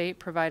of State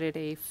provided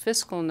a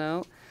fiscal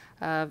note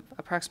of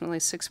approximately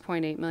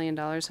 $6.8 million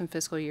in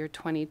fiscal year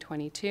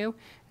 2022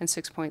 and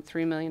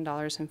 $6.3 million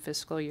in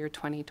fiscal year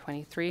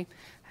 2023.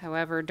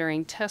 However,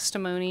 during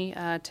testimony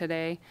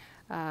today,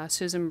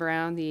 Susan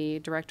Brown, the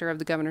director of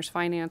the Governor's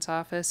Finance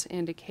Office,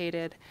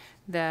 indicated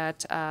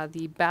that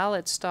the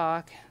ballot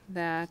stock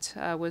that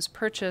was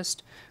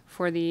purchased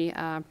for the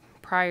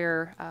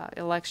prior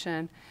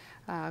election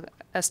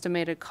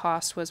estimated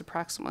cost was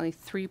approximately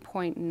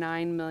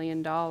 $3.9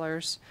 million,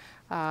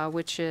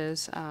 which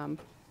is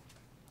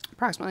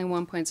approximately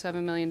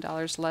 $1.7 million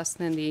less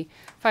than the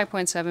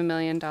 $5.7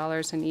 million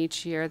in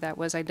each year that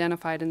was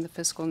identified in the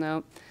fiscal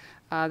note.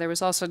 There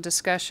was also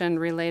discussion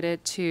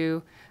related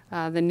to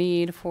the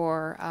need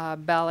for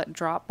ballot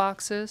drop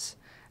boxes,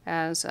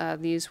 as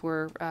these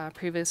were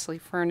previously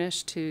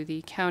furnished to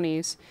the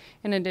counties,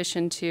 in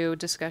addition to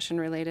discussion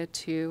related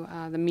to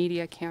the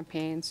media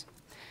campaigns.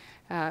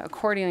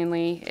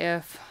 Accordingly,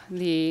 if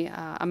the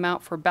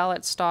amount for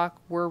ballot stock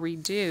were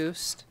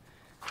reduced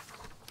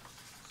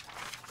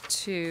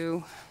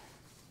to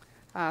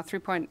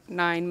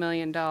 $3.9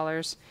 million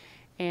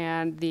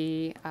and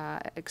the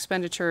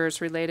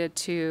expenditures related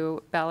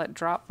to ballot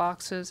drop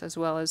boxes as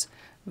well as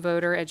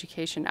voter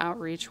education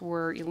outreach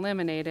were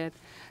eliminated,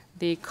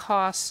 the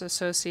costs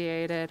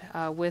associated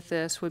with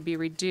this would be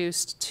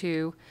reduced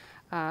to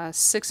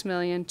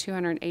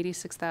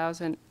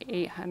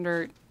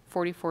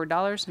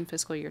 $6,286,844 in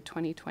fiscal year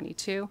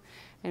 2022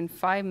 and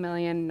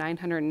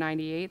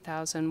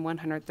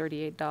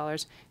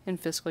 $5,998,138 in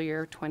fiscal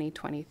year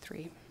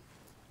 2023.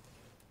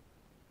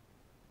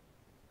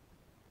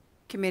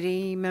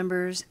 Committee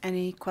members,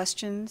 any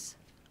questions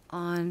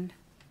on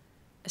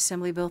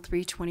Assembly Bill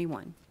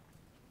 321?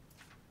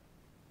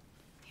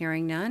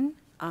 Hearing none,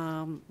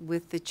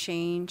 with the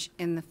change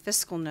in the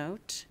fiscal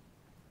note,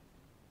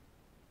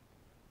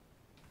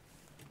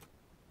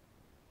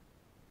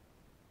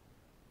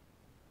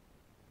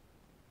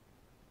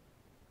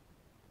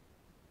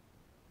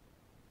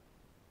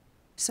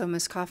 so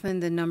Ms. Kaufman,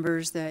 the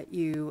numbers that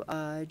you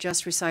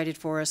just recited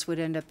for us would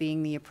end up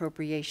being the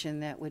appropriation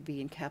that would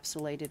be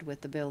encapsulated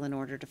with the bill in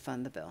order to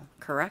fund the bill,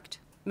 correct?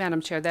 Madam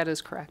Chair, that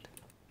is correct.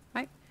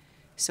 Right.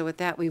 So with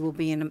that, we will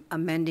be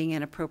amending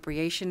an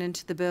appropriation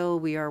into the bill.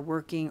 We are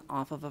working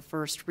off of a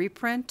first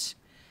reprint.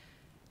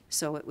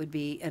 So it would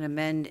be an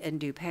amend and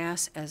do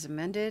pass as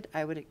amended.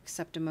 I would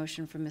accept a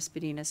motion from Ms.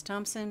 Benitez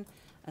Thompson,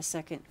 a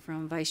second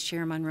from Vice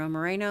Chair Monroe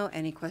Moreno.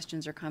 Any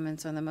questions or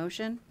comments on the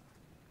motion?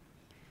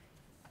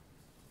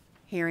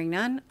 Hearing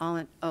none,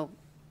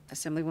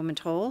 Assemblywoman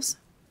Tolles.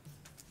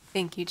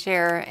 Thank you,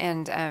 Chair.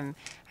 And I'm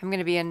going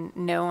to be a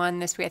no on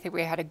this. I think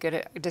we had a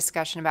good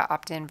discussion about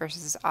opt-in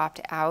versus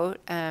opt-out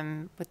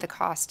with the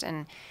cost.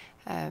 And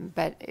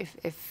but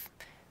if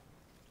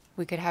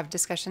we could have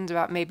discussions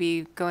about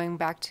maybe going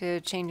back to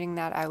changing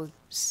that, I would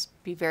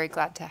be very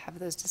glad to have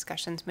those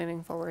discussions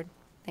moving forward.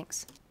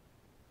 Thanks.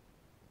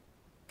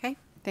 Okay,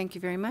 thank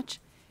you very much.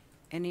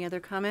 Any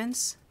other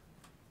comments?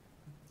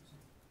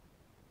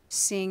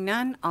 Seeing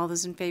none, all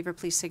those in favor,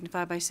 please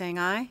signify by saying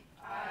aye.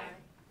 Aye.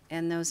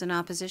 And those in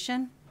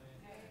opposition?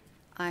 Aye.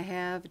 I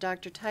have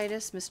Dr.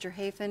 Titus, Mr.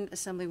 Hafen,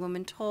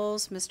 Assemblywoman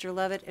Tolles, Mr.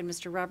 Levitt, and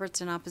Mr.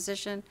 Roberts in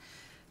opposition.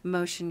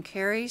 Motion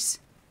carries.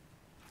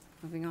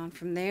 Moving on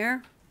from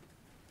there,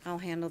 I'll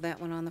handle that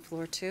one on the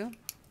floor too.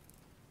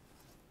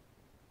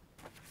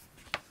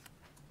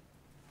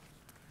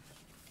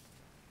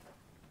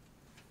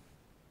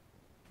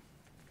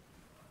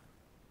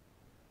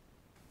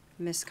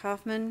 Ms.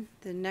 Kaufman,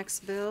 the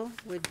next bill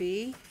would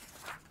be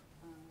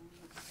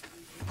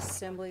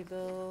Assembly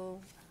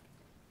Bill.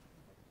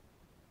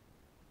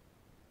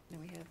 No,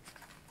 we have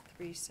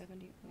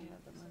 370. We have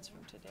the ones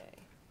from today.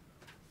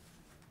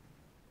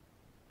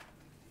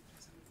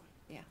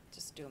 Yeah,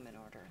 just do them in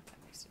order. That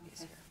makes it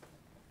easier.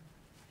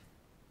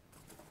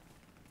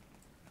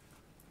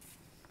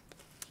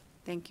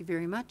 Thank you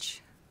very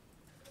much.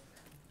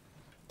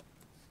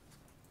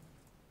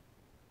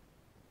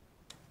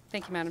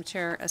 Thank you, Madam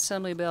Chair.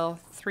 Assembly Bill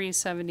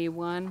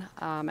 371,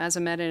 as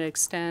amended,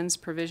 extends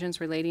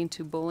provisions relating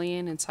to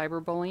bullying and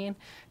cyberbullying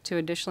to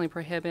additionally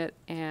prohibit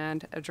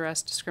and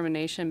address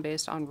discrimination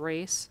based on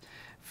race.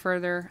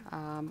 Further,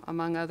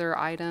 among other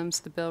items,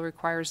 the bill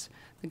requires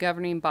the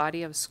governing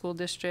body of school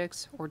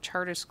districts or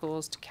charter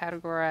schools to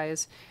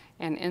categorize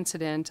an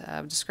incident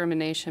of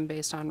discrimination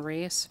based on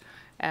race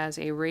as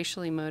a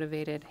racially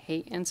motivated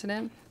hate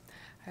incident.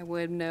 I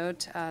would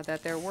note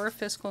that there were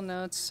fiscal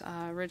notes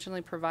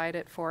originally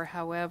provided for.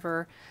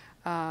 However,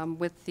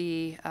 with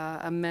the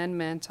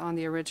amendment on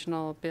the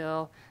original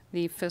bill,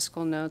 the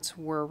fiscal notes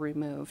were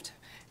removed.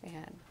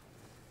 And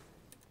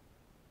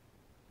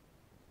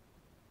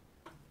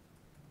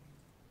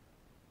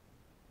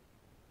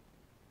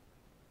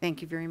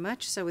thank you very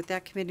much. So with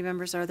that, committee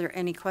members, are there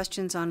any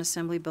questions on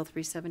Assembly Bill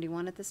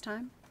 371 at this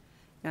time?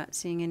 Not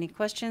seeing any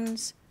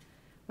questions.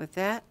 With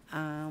that,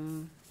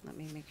 let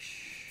me make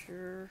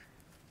sure.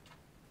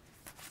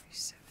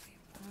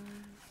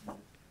 371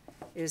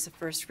 is a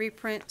first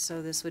reprint,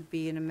 so this would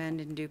be an amend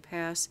and do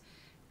pass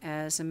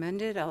as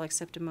amended. I'll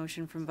accept a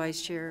motion from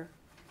Vice Chair.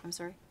 I'm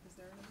sorry? is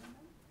there an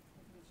amendment?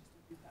 I think it's just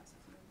a do pass as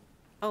amended.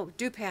 Oh,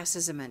 do pass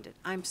is amended.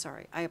 I'm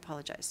sorry. I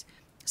apologize.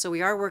 So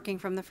we are working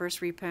from the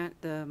first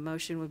reprint. The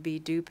motion would be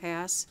do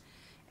pass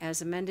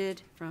as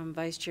amended from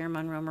Vice Chair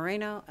Monroe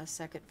Moreno, a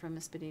second from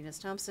Ms.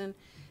 Benitez-Thompson.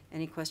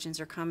 Any questions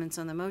or comments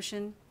on the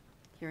motion?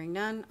 Hearing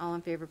none. All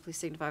in favor, please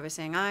signify by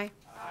saying aye.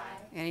 Aye.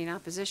 Any in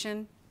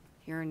opposition?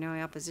 Hearing no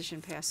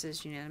opposition,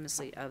 passes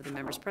unanimously of the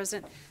members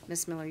present.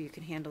 Ms. Miller, you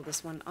can handle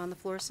this one on the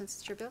floor since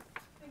it's your bill.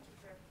 Thank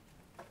you, Chair.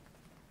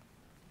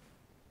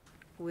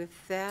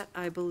 With that,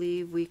 I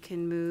believe we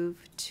can move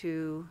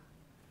to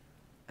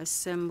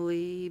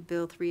Assembly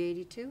Bill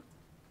 382.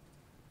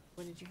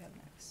 What did you have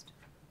next?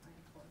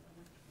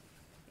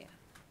 Yeah.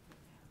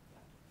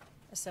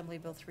 Assembly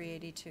Bill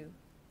 382.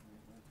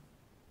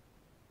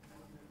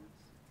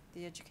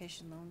 The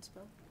education loans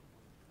bill.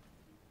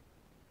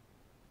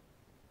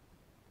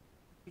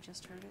 You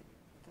just heard it,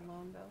 the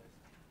loan bill.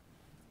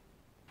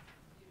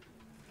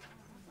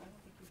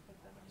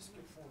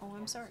 Oh,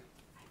 I'm sorry.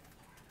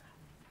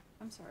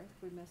 I'm sorry,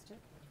 we missed it.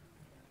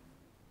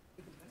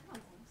 Yeah,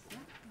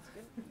 that's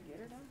good. Get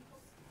her done.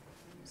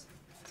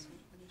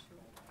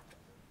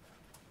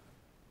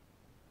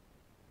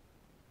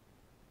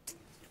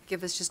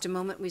 Give us just a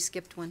moment, we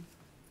skipped one.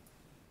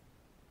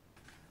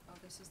 Oh,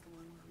 this is the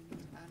one where we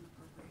need to add an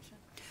appropriation.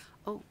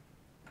 Oh.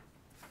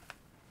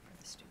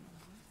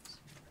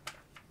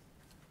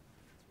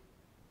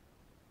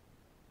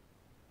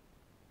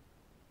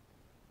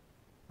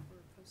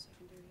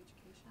 Post-secondary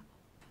education.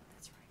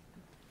 That's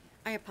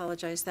right. I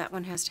apologize. That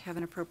one has to have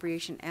an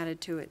appropriation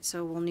added to it,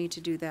 so we'll need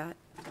to do that.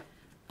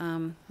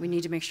 We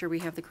need to make sure we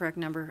have the correct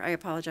number. I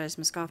apologize,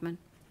 Ms. Kaufman.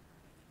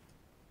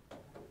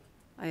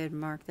 I had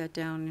marked that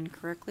down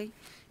incorrectly.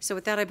 So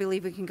with that, I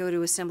believe we can go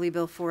to Assembly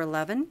Bill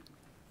 411.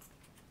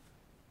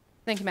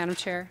 Thank you, Madam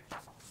Chair.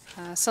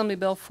 Assembly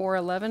Bill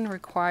 411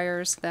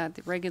 requires that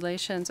the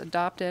regulations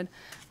adopted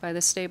by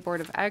the State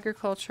Board of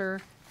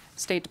Agriculture,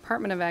 State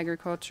Department of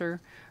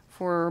Agriculture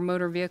for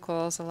motor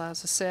vehicles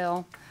allows the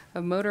sale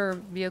of motor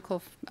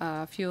vehicle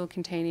fuel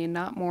containing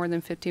not more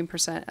than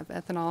 15% of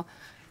ethanol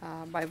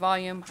by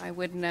volume. I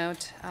would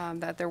note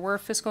that there were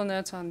fiscal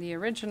notes on the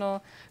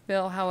original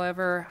bill.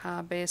 However,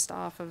 based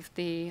off of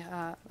the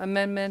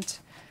amendment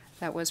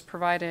that was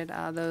provided,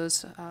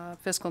 those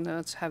fiscal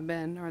notes have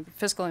been, or the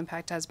fiscal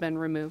impact has been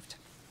removed.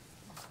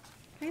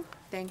 Okay,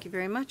 thank you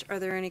very much. Are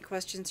there any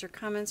questions or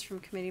comments from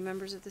committee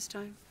members at this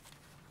time?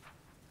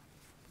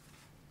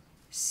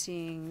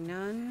 Seeing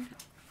none.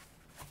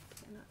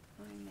 Cannot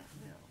find that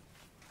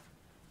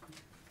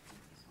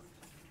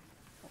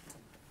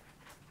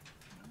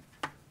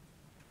bill.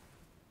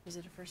 Is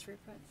it a first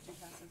reprint?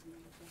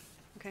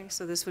 Okay,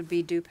 so this would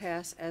be do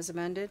pass as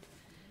amended.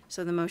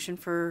 So the motion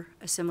for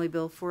Assembly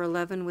Bill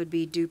 411 would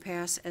be do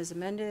pass as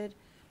amended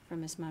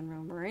from Ms.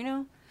 Monroe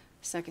Moreno.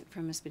 Second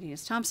from Ms.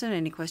 Benitez-Thompson.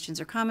 Any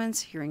questions or comments?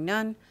 Hearing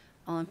none.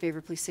 All in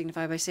favor, please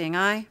signify by saying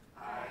aye.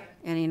 Aye.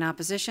 Any in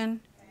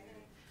opposition?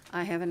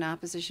 I have an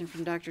opposition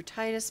from Dr.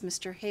 Titus,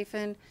 Mr.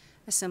 Hafen,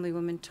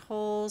 Assemblywoman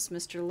Tolles,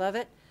 Mr.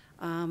 Levitt.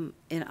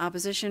 In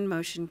opposition,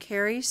 motion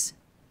carries.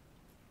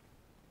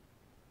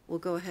 we'll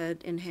go ahead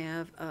and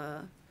have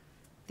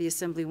the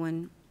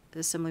Assemblywoman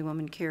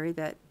carry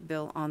that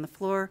bill on the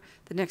floor.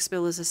 The next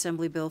bill is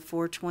Assembly Bill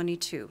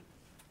 422.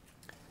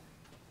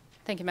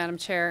 Thank you, Madam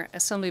Chair.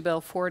 Assembly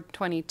Bill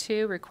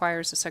 422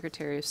 requires the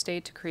Secretary of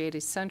State to create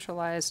a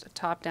centralized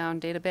top-down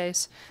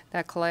database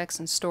that collects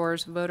and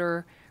stores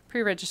voter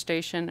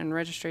pre-registration and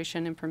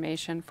registration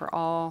information for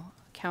all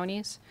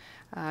counties.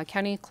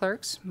 County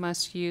clerks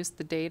must use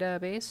the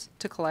database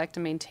to collect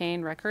and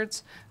maintain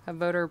records of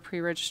voter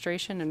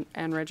pre-registration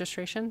and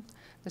registration.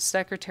 The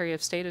Secretary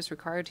of State is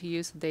required to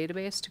use the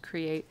database to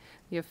create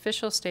the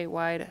official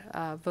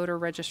statewide voter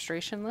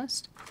registration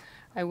list.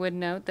 I would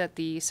note that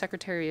the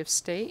Secretary of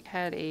State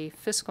had a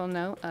fiscal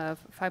note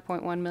of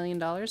 $5.1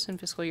 million in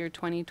fiscal year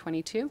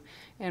 2022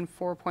 and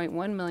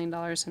 $4.1 million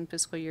in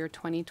fiscal year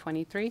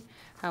 2023.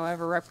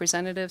 However,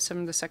 representatives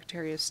from the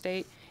Secretary of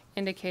State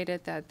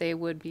indicated that they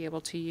would be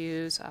able to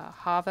use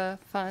HAVA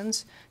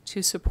funds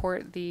to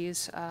support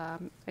these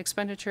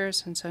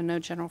expenditures, and so no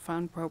general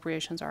fund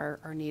appropriations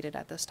are needed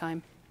at this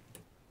time.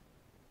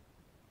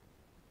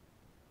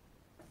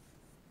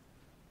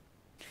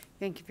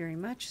 Thank you very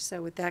much.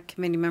 So with that,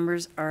 committee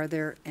members, are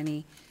there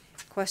any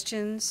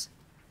questions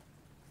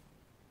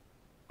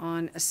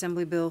on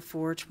Assembly Bill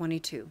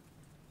 422?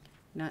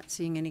 Not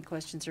seeing any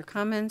questions or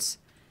comments.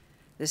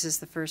 This is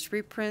the first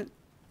reprint.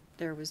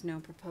 There was no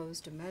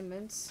proposed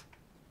amendments.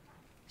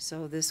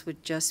 So this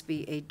would just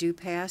be a do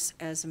pass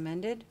as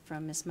amended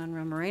from Ms.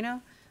 Monroe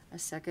Moreno, a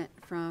second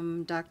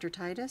from Dr.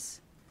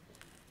 Titus.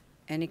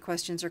 Any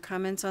questions or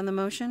comments on the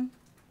motion?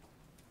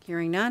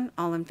 Hearing none,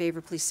 all in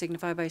favor please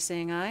signify by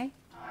saying aye.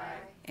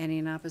 Any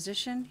in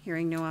opposition?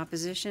 Hearing no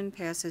opposition,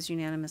 passes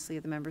unanimously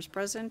of the members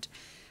present.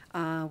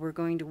 We're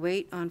going to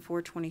wait on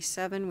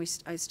 427.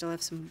 I still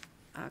have some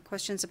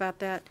questions about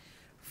that.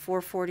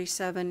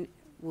 447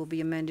 will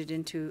be amended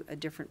into a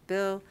different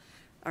bill.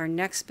 Our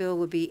next bill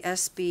will be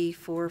SB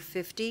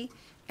 450,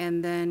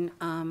 and then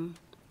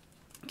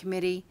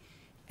committee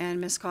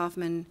and Ms.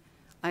 Kaufman,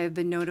 I have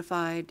been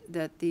notified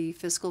that the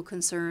fiscal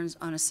concerns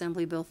on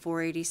Assembly Bill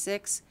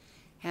 486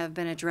 have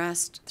been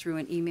addressed through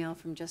an email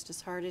from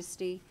Justice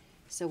Hardesty.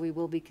 So we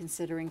will be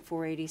considering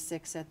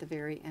 486 at the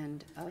very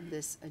end of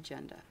this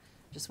agenda.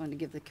 Just wanted to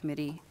give the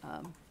committee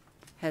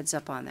heads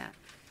up on that.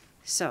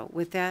 So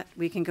with that,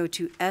 we can go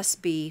to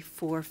SB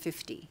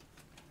 450.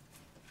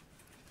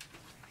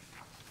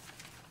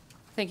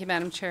 Thank you,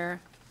 Madam Chair.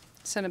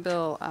 Senate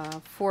Bill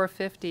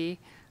 450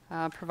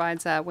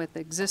 provides that with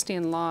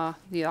existing law,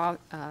 the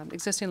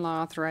existing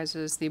law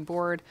authorizes the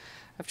Board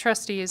of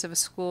Trustees of a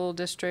school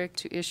district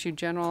to issue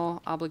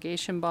general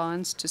obligation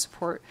bonds to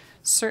support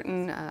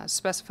certain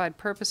specified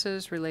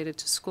purposes related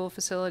to school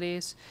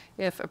facilities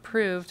if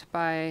approved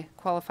by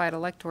qualified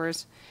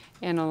electors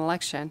in an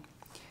election.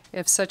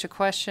 If such a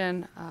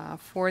question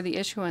for the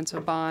issuance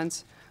of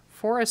bonds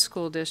for a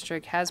school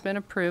district has been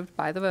approved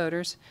by the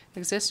voters,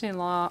 existing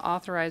law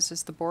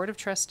authorizes the Board of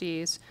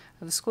Trustees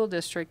of the school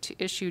district to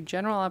issue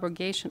general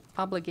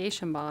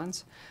obligation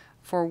bonds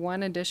for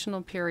one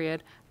additional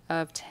period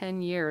of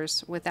 10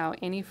 years without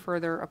any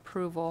further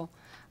approval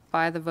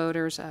by the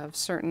voters of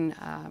certain,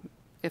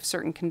 if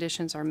certain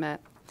conditions are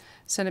met.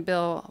 Senate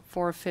Bill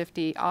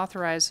 450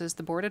 authorizes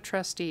the Board of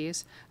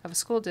Trustees of a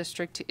school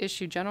district to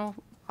issue general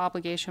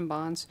obligation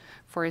bonds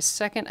for a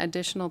second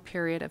additional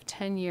period of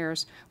 10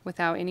 years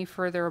without any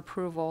further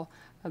approval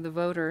of the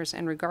voters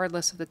and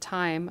regardless of the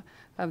time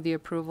of the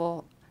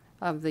approval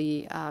of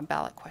the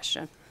ballot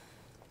question.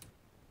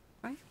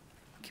 All right.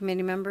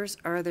 Committee members,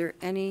 are there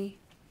any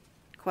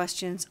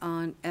questions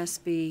on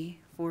SB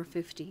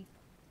 450?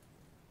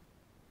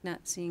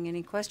 Not seeing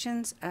any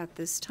questions at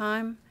this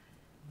time.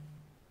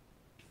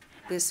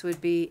 This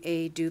would be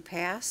a do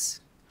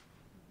pass,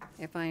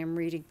 if I am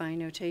reading my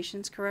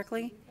notations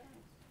correctly.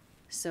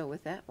 So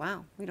with that,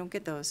 wow, we don't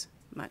get those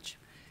much.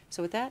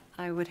 So with that,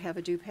 I would have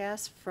a do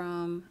pass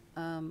from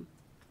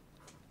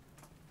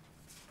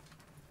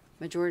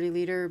Majority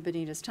Leader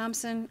Benitez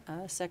Thompson,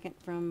 a second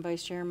from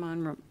Vice Chair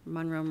Monroe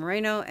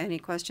Moreno. Any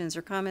questions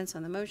or comments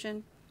on the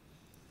motion?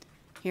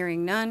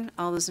 Hearing none,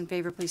 all those in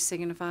favor please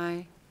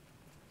signify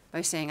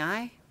by saying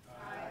aye.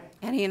 Aye.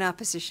 Any in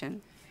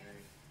opposition?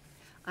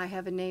 I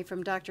have a nay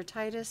from Dr.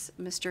 Titus.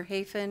 Mr.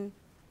 Hafen,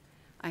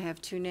 I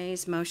have 2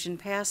 nays. Motion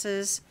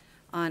passes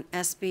on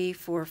SB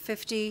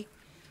 450.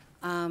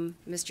 Mr.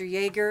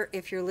 Yeager,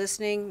 if you're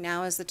listening,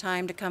 now is the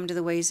time to come to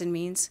the Ways and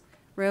Means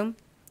room.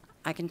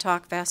 I can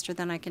talk faster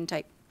than I can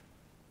type.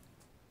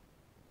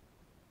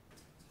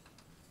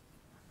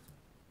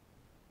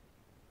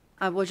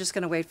 We're just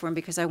going to wait for him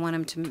because I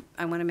want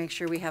to make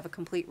sure we have a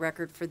complete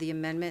record for the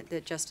amendment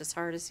that Justice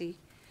Hardesty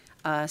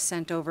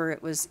sent over.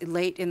 It was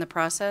late in the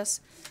process,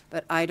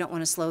 but I don't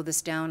want to slow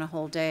this down a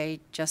whole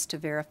day just to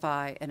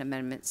verify an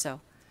amendment.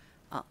 So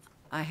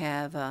I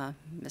have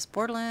Ms.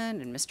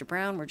 Portland and Mr.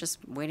 Brown. We're just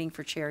waiting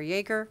for Chair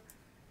Yeager,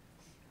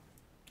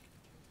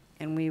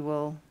 and we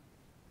will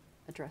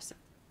address it.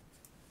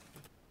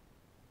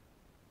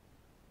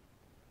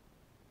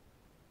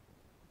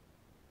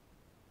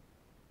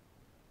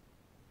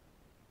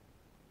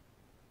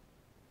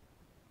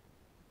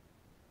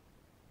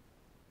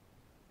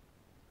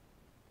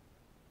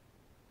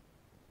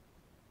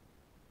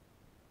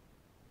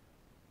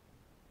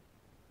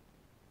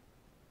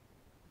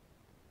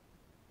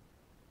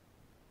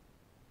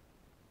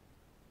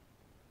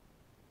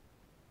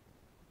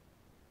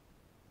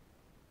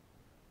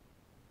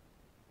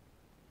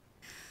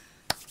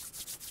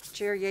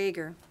 Chair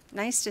Yeager,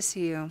 nice to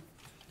see you.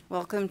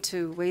 Welcome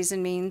to Ways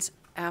and Means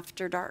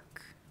After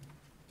Dark.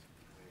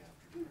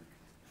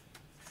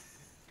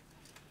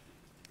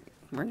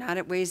 We're not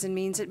at Ways and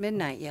Means at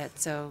midnight yet,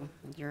 so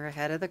you're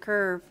ahead of the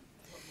curve.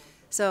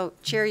 So,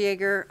 Chair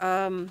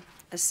Yeager,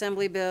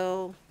 Assembly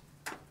Bill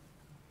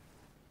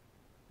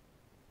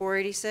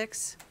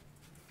 486.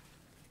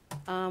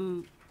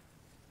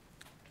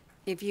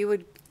 If you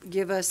would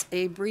give us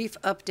a brief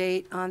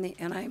update on the,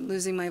 and I'm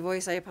losing my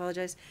voice, I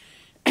apologize.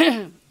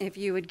 If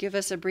you would give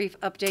us a brief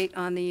update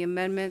on the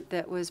amendment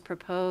that was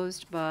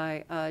proposed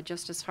by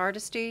Justice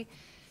Hardesty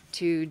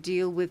to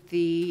deal with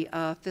the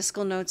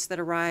fiscal notes that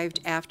arrived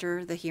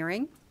after the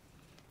hearing,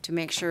 to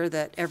make sure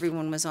that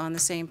everyone was on the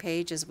same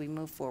page as we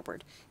move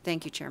forward.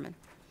 Thank you, Chairman.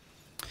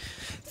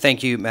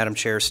 Thank you, Madam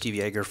Chair. Steve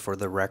Yeager for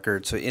the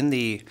record. So in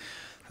the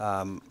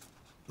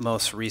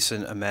most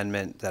recent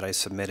amendment that I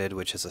submitted,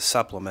 which is a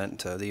supplement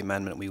to the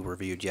amendment we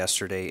reviewed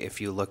yesterday,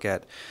 if you look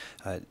at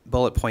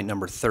bullet point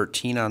number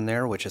 13 on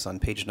there, which is on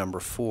page number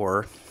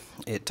 4,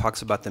 it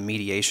talks about the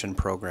mediation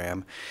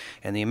program.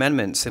 And the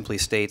amendment simply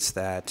states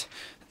that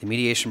the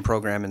mediation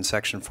program in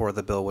Section 4 of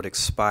the bill would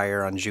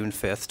expire on June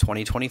 5th,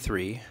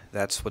 2023.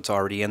 That's what's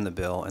already in the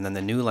bill. And then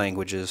the new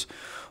language is,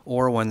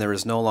 or when there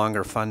is no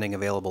longer funding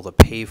available to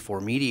pay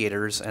for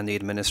mediators and the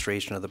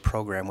administration of the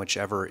program,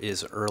 whichever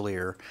is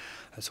earlier.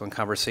 So in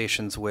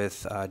conversations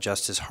with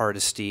Justice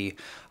Hardesty,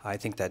 I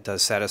think that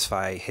does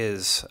satisfy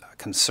his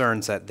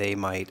concerns that they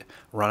might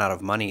run out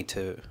of money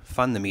to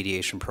fund the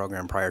mediation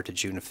program prior to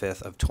June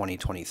 5th of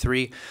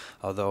 2023.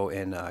 Although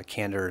in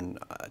candor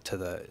to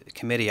the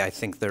committee, I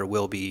think there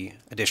will be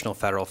additional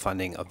federal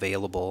funding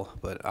available,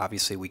 but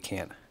obviously we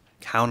can't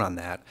count on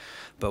that.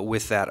 But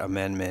with that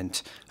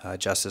amendment,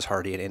 Justice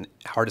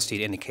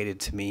Hardesty indicated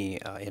to me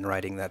in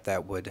writing that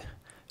that would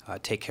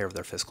take care of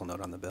their fiscal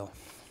note on the bill.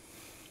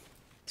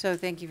 So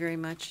thank you very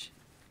much,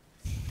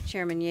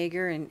 Chairman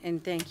Yeager,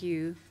 and thank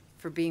you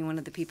for being one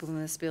of the people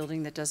in this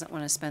building that doesn't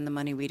want to spend the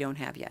money we don't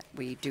have yet.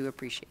 We do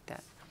appreciate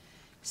that.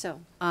 So,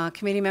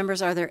 committee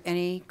members, are there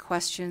any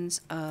questions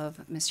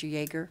of Mr.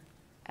 Yeager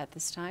at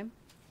this time?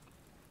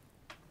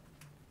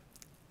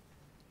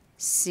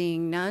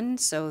 Seeing none,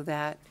 so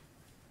that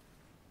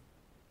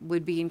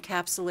would be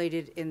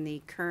encapsulated in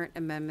the current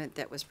amendment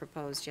that was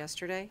proposed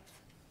yesterday.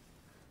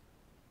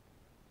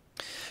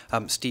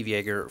 Steve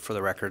Yeager for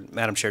the record.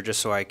 Madam Chair, just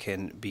so I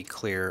can be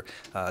clear,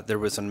 there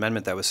was an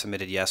amendment that was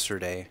submitted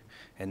yesterday,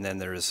 and then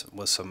there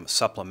was some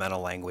supplemental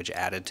language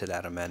added to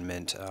that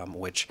amendment,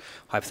 which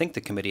I think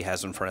the committee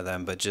has in front of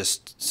them, but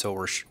just so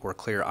we're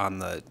clear on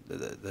the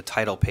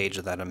title page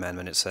of that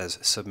amendment, it says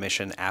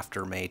submission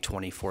after May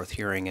 24th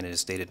hearing, and it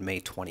is dated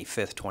May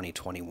 25th,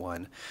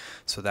 2021.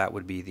 So that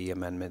would be the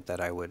amendment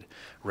that I would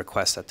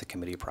request that the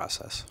committee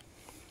process.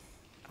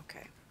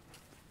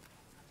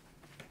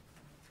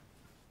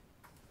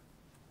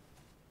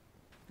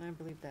 I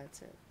believe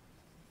that's it.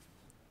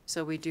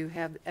 So we do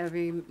have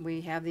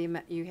you have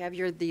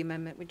the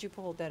amendment. Would you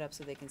hold that up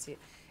so they can see it?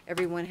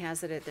 Everyone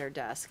has it at their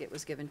desk. It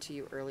was given to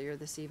you earlier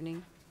this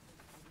evening.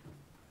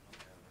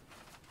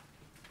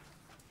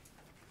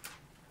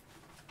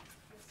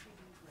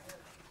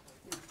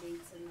 The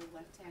dates in the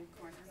left-hand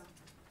corner.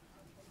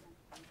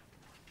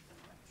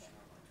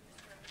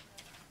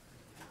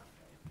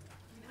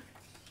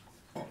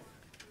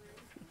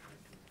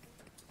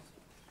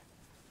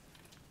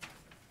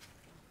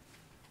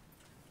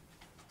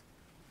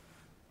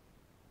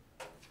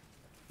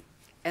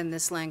 And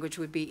this language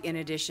would be in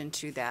addition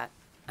to that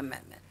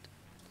amendment.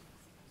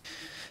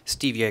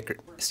 Steve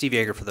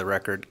Yeager for the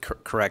record,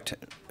 correct,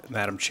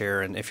 Madam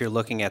Chair. And if you're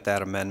looking at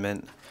that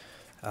amendment,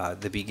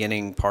 the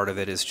beginning part of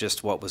it is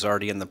just what was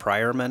already in the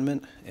prior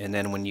amendment. And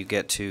then when you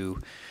get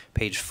to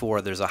page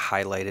 4, there's a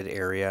highlighted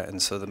area. And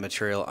so the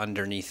material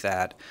underneath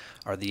that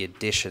are the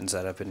additions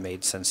that have been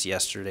made since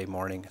yesterday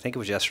morning. I think it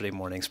was yesterday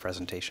morning's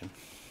presentation.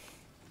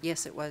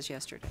 Yes, it was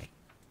yesterday.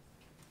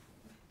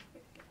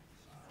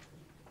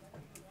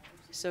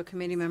 So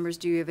committee members,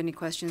 do you have any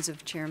questions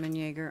of Chairman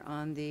Yeager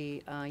on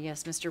the,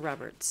 yes, Mr.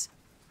 Roberts?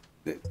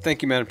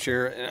 Thank you, Madam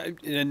Chair.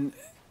 In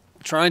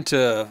trying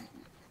to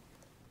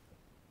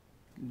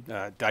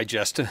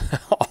digest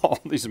all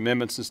these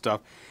amendments and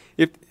stuff,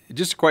 if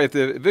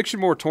the eviction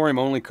moratorium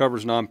only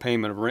covers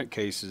non-payment of rent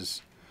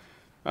cases,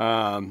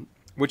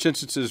 which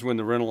instances when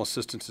the rental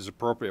assistance is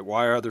appropriate?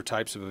 Why are other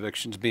types of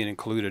evictions being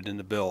included in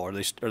the bill? Are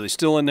they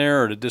still in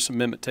there, or did this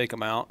amendment take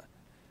them out?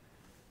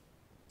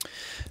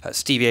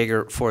 Steve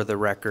Yeager for the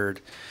record.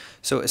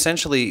 So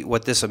essentially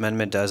what this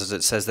amendment does is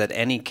it says that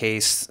any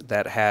case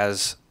that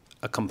has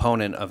a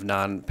component of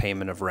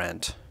non-payment of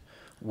rent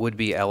would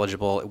be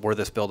eligible, were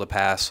this bill to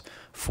pass,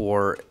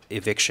 for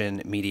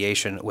eviction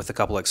mediation, with a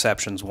couple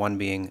exceptions, one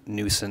being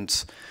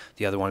nuisance,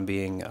 the other one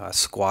being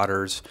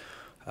squatters.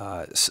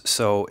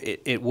 So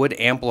it would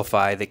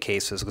amplify the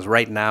cases, because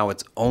right now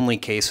it's only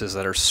cases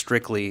that are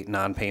strictly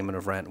non-payment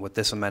of rent. What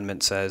this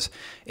amendment says,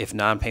 if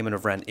non-payment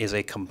of rent is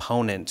a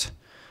component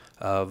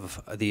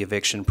of the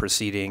eviction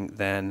proceeding,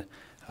 then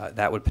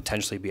that would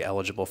potentially be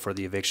eligible for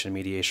the eviction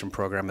mediation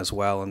program as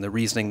well. And the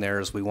reasoning there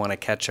is we want to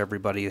catch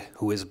everybody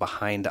who is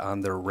behind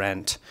on their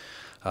rent,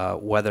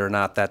 whether or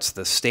not that's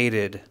the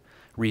stated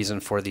reason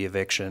for the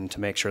eviction, to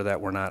make sure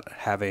that we're not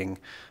having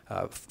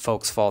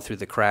folks fall through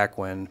the crack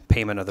when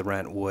payment of the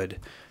rent would,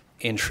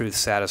 in truth,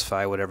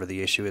 satisfy whatever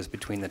the issue is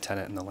between the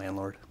tenant and the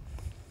landlord.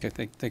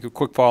 Okay, thank you.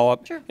 Quick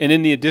follow-up. Sure. And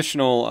in the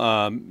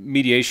additional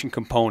mediation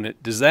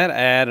component, does that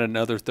add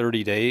another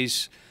 30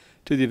 days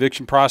to the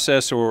eviction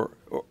process, or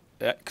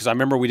because I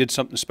remember we did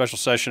something special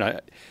session,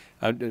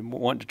 I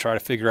wanted to try to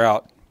figure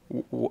out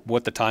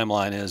what the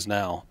timeline is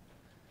now.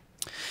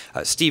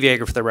 Steve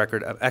Yeager, for the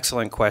record.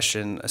 Excellent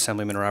question,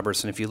 Assemblyman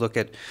Robertson. If you look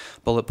at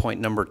bullet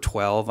point number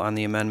 12 on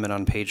the amendment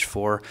on page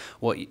 4,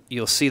 what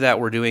you'll see that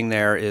we're doing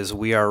there is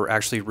we are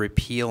actually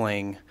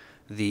repealing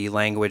the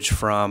language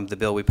from the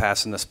bill we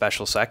passed in the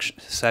special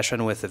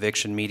session with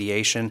eviction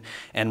mediation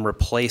and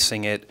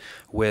replacing it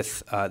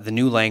with the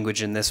new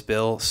language in this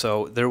bill.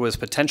 So there was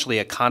potentially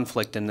a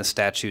conflict in the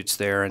statutes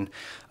there, and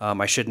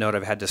I should note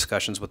I've had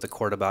discussions with the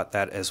court about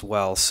that as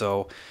well.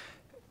 So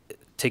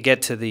to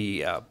get to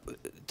the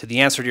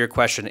answer to your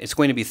question, it's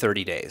going to be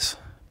 30 days,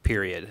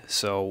 period.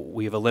 So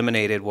we've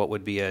eliminated what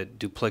would be a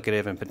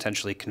duplicative and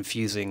potentially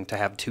confusing to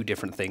have two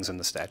different things in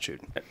the statute.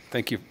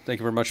 Thank you.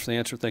 Thank you very much for the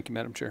answer. Thank you,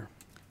 Madam Chair.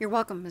 You're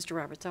welcome, Mr.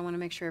 Roberts. I want to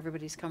make sure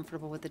everybody's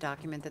comfortable with the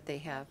document that they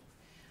have.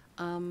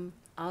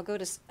 I'll go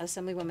to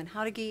Assemblywoman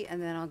Howdeggy,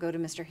 and then I'll go to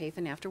Mr.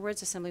 Hafen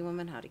afterwards.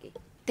 Assemblywoman Howdeggy.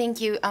 Thank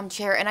you,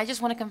 Chair. And I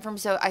just want to confirm,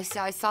 so I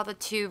saw the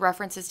two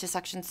references to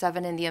Section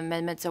 7 in the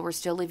amendment, so we're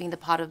still leaving the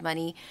pot of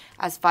money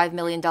as $5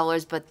 million,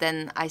 but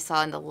then I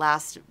saw in the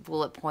last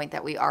bullet point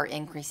that we are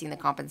increasing the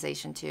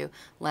compensation to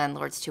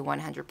landlords to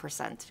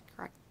 100%,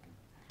 correct?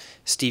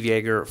 Steve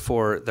Yeager,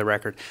 for the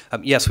record.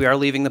 Yes, we are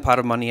leaving the pot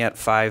of money at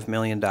 $5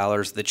 million.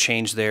 The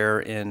change there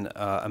in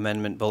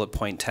amendment bullet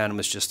point 10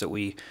 was just that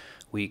we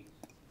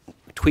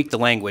tweak the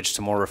language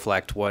to more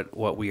reflect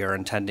what we are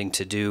intending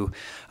to do.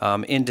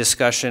 In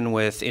discussion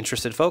with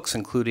interested folks,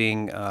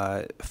 including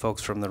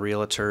folks from the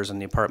Realtors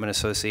and the Apartment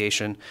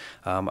Association,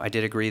 I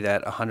did agree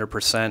that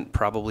 100%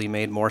 probably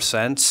made more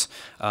sense.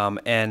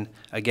 And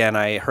again,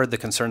 I heard the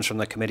concerns from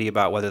the committee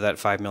about whether that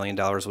 $5 million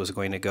was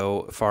going to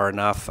go far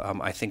enough.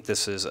 I think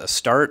this is a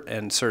start,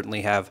 and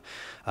certainly have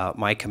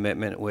my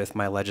commitment with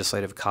my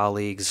legislative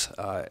colleagues,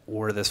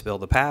 were this bill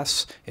to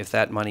pass, if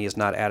that money is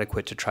not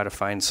adequate, to try to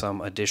find some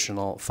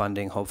additional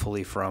funding,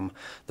 hopefully from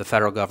the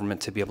federal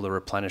government, to be able to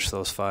replenish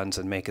those funds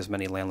and make as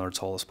many landlords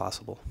whole as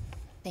possible.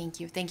 Thank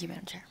you. Thank you,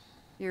 Madam Chair.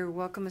 You're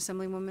welcome,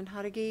 Assemblywoman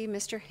Howdeggy.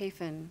 Mr.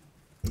 Hafen.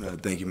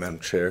 Thank you, Madam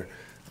Chair,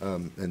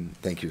 and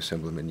thank you,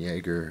 Assemblyman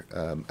Yeager.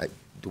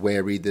 The way I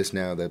read this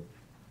now, the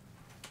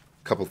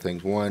couple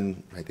things.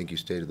 One, I think you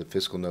stated the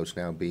fiscal notes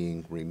now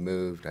being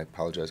removed. I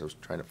apologize. I was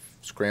trying to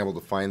scramble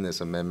to find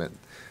this amendment.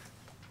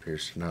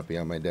 Appears to not be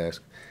on my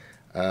desk.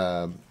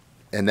 And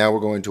now we're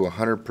going to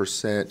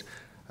 100%.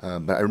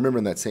 But I remember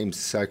in that same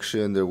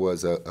section there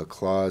was a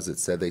clause that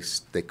said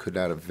they could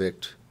not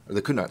evict, or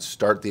they could not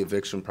start the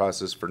eviction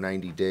process for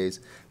 90 days.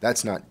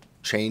 That's not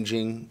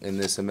changing in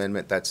this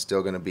amendment. That's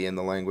still going to be in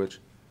the language.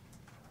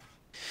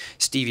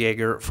 Steve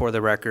Yeager, for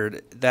the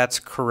record, that's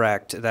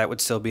correct. That would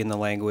still be in the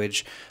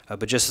language,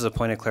 but just as a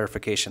point of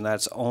clarification,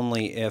 that's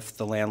only if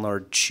the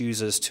landlord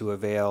chooses to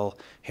avail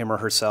him or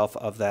herself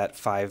of that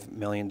 $5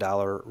 million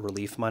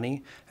relief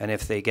money, and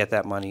if they get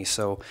that money.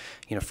 So,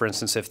 for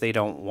instance, if they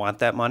don't want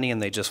that money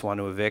and they just want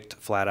to evict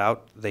flat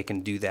out, they can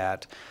do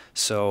that.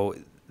 So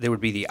there would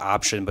be the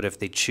option, but if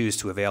they choose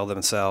to avail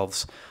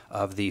themselves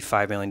of the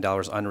 $5 million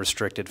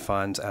unrestricted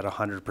funds at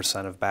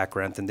 100% of back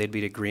rent, then they'd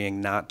be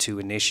agreeing not to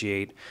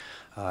initiate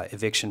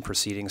eviction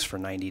proceedings for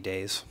 90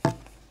 days.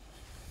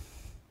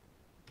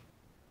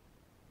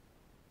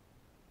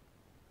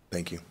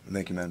 Thank you.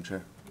 Thank you, Madam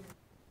Chair.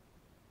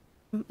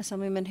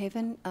 Assemblyman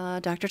Hafen,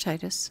 Dr.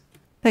 Titus.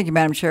 Thank you,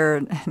 Madam Chair,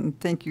 and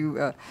thank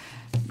you,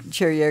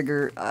 Chair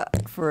Yeager,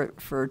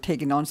 for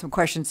taking on some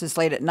questions this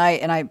late at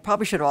night. And I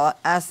probably should have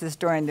asked this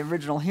during the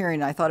original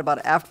hearing. I thought about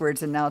it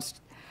afterwards, and now it's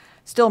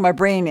still in my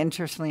brain,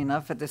 interestingly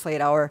enough, at this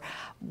late hour.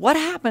 What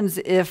happens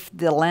if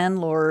the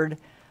landlord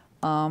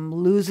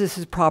loses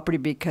his property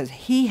because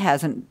he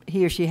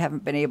or she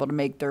haven't been able to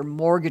make their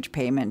mortgage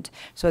payment?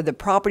 So the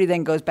property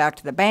then goes back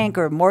to the bank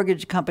or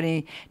mortgage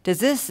company. Does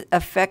this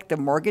affect the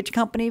mortgage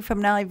company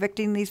from now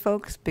evicting these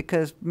folks?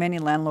 Because many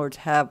landlords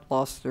have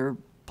lost their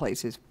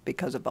places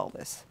because of all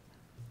this.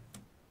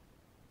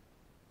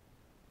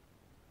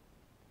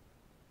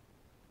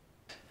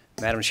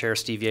 Madam Chair,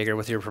 Steve Yeager,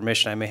 with your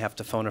permission, I may have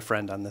to phone a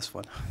friend on this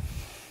one.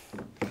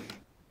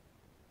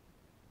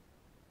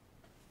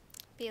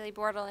 Bailey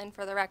Bordelin,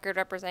 for the record,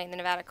 representing the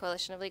Nevada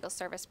Coalition of Legal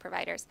Service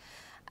Providers.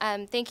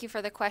 Thank you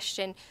for the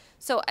question.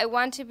 So I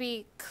want to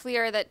be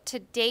clear that to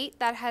date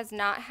that has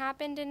not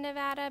happened in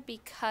Nevada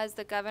because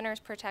the governor's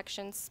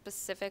protections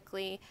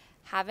specifically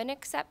have an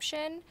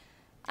exception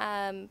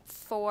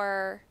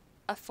for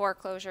a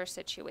foreclosure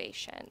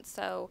situation.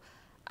 So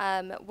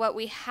what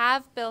we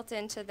have built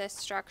into this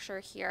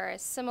structure here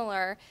is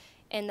similar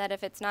in that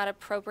if it's not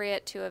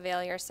appropriate to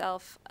avail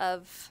yourself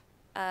of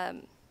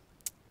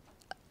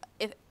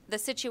the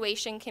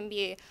situation can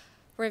be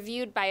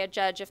reviewed by a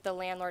judge if the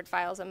landlord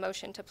files a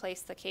motion to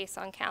place the case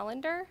on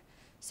calendar.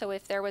 So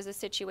if there was a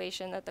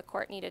situation that the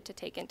court needed to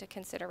take into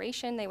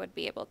consideration, they would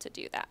be able to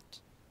do that.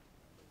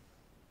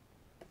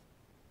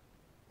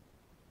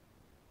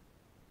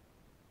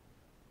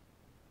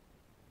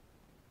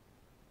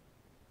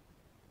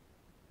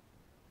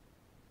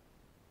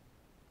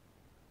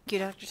 Thank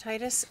you, Dr.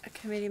 Titus.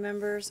 Committee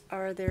members,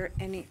 are there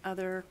any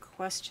other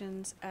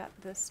questions at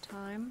this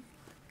time?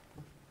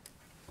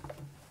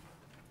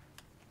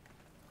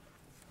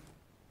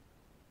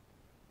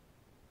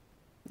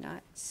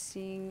 Not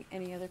seeing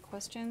any other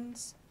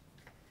questions.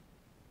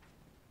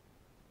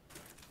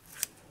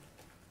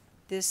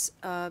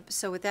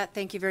 So with that,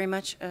 thank you very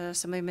much,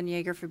 Assemblyman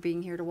Yeager, for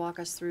being here to walk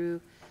us through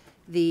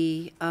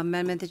the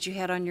amendment that you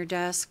had on your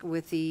desk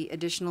with the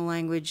additional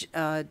language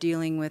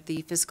dealing with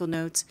the fiscal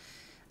notes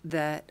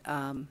that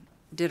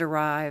did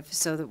arrive,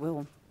 so that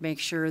we'll make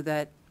sure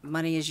that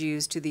money is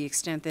used to the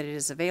extent that it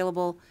is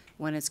available.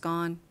 When it's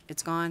gone,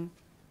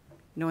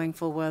 knowing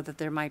full well that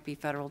there might be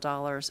federal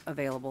dollars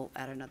available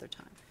at another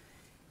time.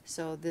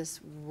 So this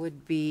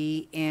would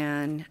be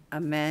an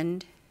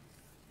amend.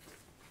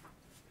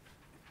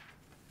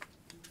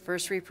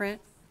 First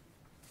reprint?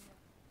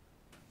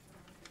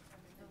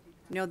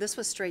 No, this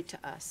was straight to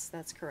us.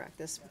 That's correct.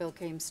 This bill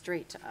came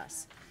straight to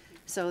us.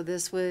 So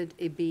this would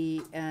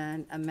be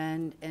an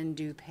amend and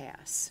do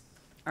pass.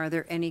 Are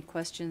there any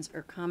questions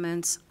or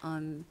comments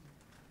on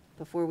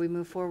before we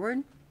move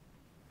forward?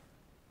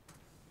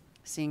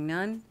 Seeing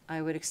none,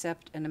 I would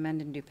accept an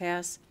amend and do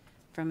pass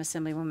from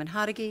Assemblywoman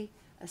Hodeggy,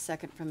 a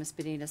second from Ms.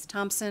 Benitez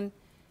Thompson.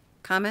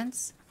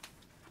 Comments?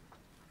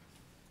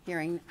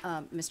 Hearing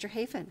Mr.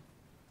 Hafen.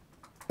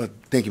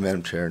 Thank you,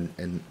 Madam Chair,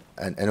 and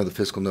I know the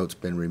fiscal note's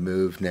been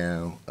removed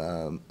now.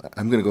 I'm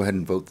going to go ahead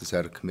and vote this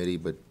out of committee,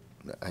 but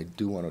I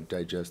do want to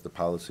digest the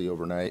policy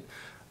overnight,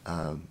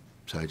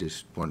 so I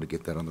just wanted to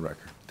get that on the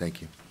record.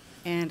 Thank you.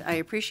 And I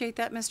appreciate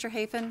that, Mr.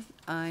 Hafen.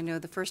 I know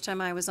the first time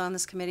I was on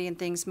this committee and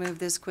things moved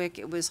this quick,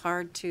 it was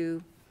hard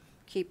to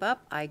keep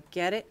up. I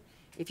get it.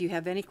 If you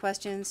have any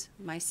questions,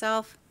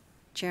 myself,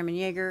 Chairman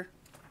Yeager,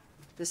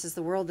 this is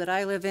the world that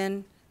I live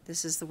in.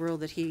 This is the world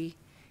that he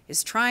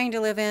is trying to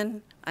live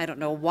in. I don't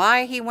know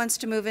why he wants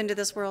to move into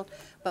this world,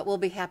 but we'll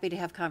be happy to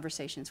have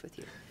conversations with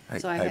you.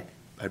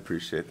 I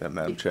appreciate that,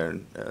 Madam Chair.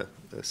 And,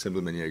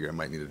 Assemblyman Yeager, I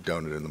might need a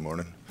donut in the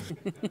morning.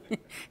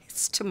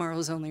 It's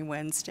tomorrow's only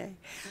Wednesday.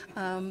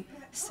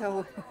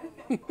 So,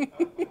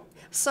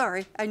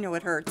 sorry, I know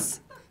it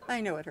hurts.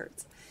 I know it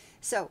hurts.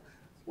 So,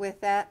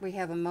 with that, we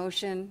have a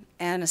motion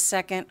and a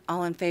second.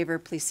 All in favor,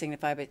 please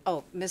signify by,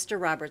 oh,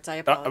 Mr. Roberts, I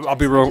apologize. I'll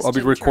be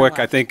real quick.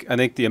 I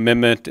think the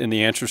amendment and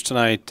the answers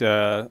tonight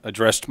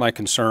addressed my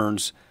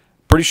concerns.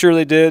 Pretty sure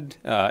they did.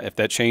 If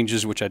that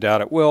changes, which I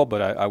doubt it will,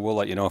 but I will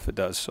let you know if it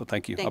does. So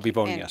thank you. I'll be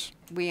voting yes.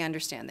 We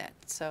understand that.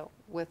 So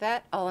with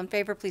that, all in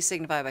favor, please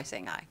signify by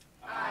saying aye.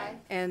 Aye.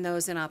 And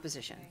those in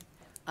opposition.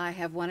 I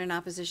have one in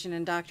opposition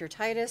in Dr.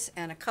 Titus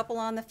and a couple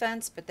on the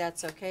fence, but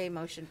that's okay.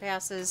 Motion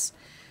passes.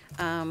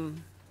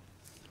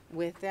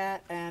 With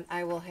that, and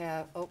I will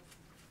have, oh,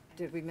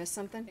 did we miss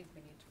something? I think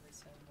we need to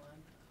rescind one.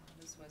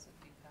 This was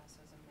a do pass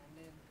as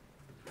amended,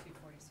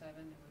 247,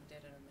 and we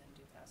did an amend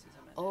do pass as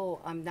amended. Oh,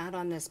 I'm not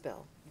on this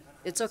bill.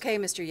 It's okay,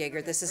 Mr.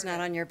 Yeager, this is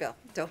not on your bill.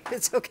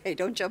 It's okay,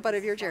 don't jump out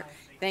of your chair.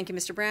 Thank you,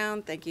 Mr.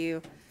 Brown, thank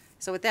you.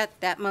 So with that,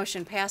 that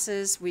motion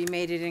passes. We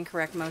made an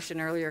incorrect motion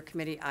earlier,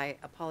 committee. I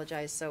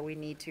apologize, so we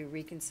need to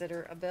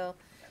reconsider a bill.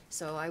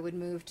 So I would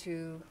move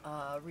to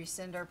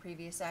rescind our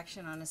previous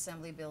action on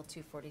Assembly Bill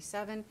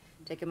 247.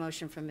 Take a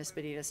motion from Ms.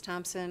 Benitez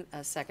Thompson,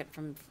 a second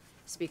from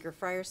Speaker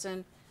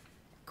Frierson.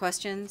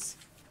 Questions?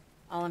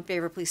 All in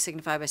favor, please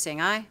signify by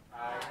saying aye.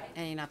 Aye.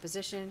 Any in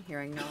opposition?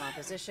 Hearing no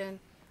opposition.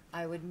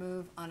 I would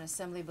move on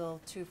Assembly Bill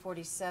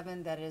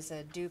 247, that is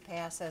a do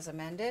pass as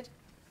amended.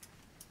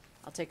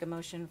 I'll take a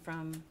motion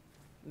from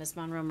Ms.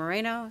 Monroe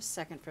Moreno,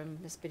 second from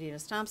Ms.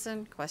 Benitez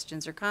Thompson.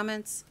 Questions or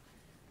comments?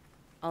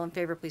 All in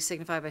favor, please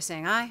signify by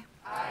saying aye.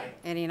 Aye.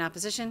 Any in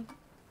opposition?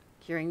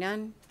 Hearing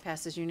none,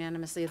 passes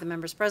unanimously of the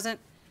members present.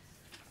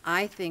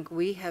 I think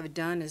we have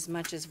done as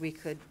much as we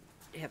could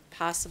have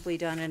possibly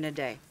done in a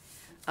day.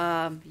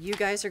 You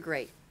guys are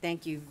great.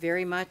 Thank you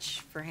very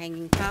much for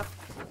hanging tough.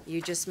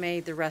 You just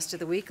made the rest of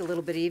the week a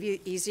little bit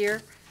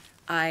easier.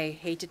 I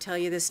hate to tell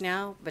you this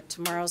now, but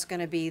tomorrow's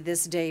going to be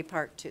this day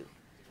part 2.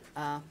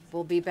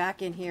 We'll be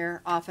back in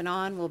here off and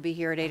on. We'll be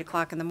here at 8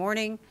 o'clock in the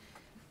morning.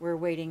 We're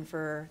waiting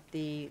for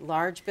the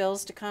large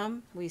bills to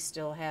come. We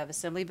still have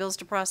assembly bills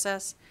to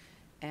process.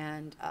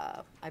 And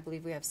I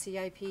believe we have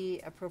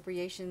CIP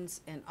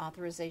appropriations and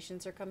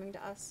authorizations are coming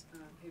to us.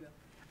 Pay bill.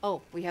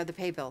 Oh, we have the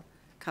pay bill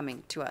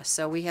coming to us.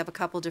 So we have a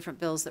couple different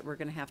bills that we're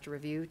going to have to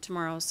review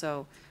tomorrow.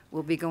 So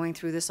we'll be going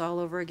through this all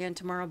over again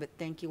tomorrow. But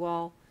thank you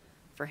all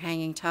for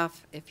hanging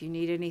tough. If you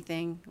need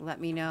anything, let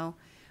me know.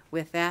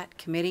 With that,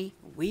 committee,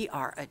 we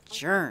are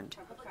adjourned.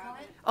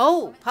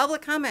 Oh,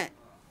 public comment.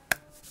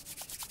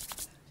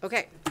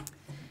 Okay.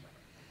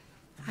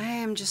 I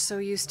am just so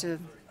used to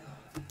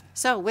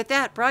So with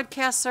that,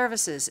 broadcast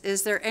services,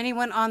 is there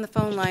anyone on the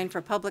phone line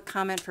for public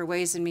comment for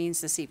Ways and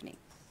Means this evening?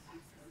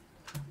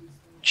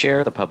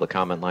 Chair, the public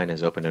comment line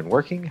is open and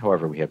working.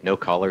 However, we have no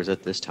callers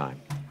at this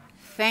time.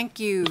 Thank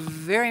you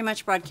very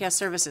much, broadcast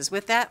services.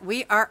 With that,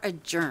 we are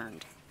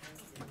adjourned.